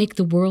want to make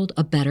the world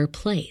a better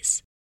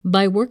place.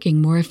 By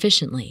working more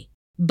efficiently,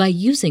 by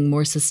using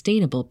more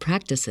sustainable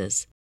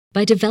practices,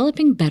 by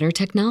developing better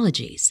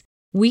technologies,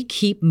 we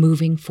keep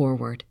moving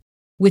forward.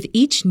 With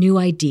each new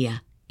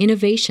idea,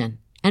 innovation,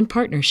 and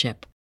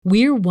partnership,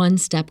 we're one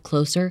step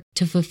closer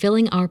to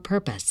fulfilling our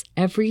purpose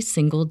every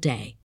single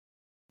day.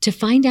 To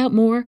find out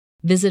more,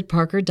 visit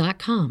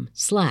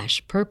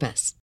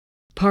parker.com/purpose.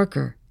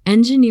 Parker,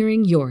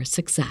 engineering your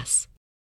success.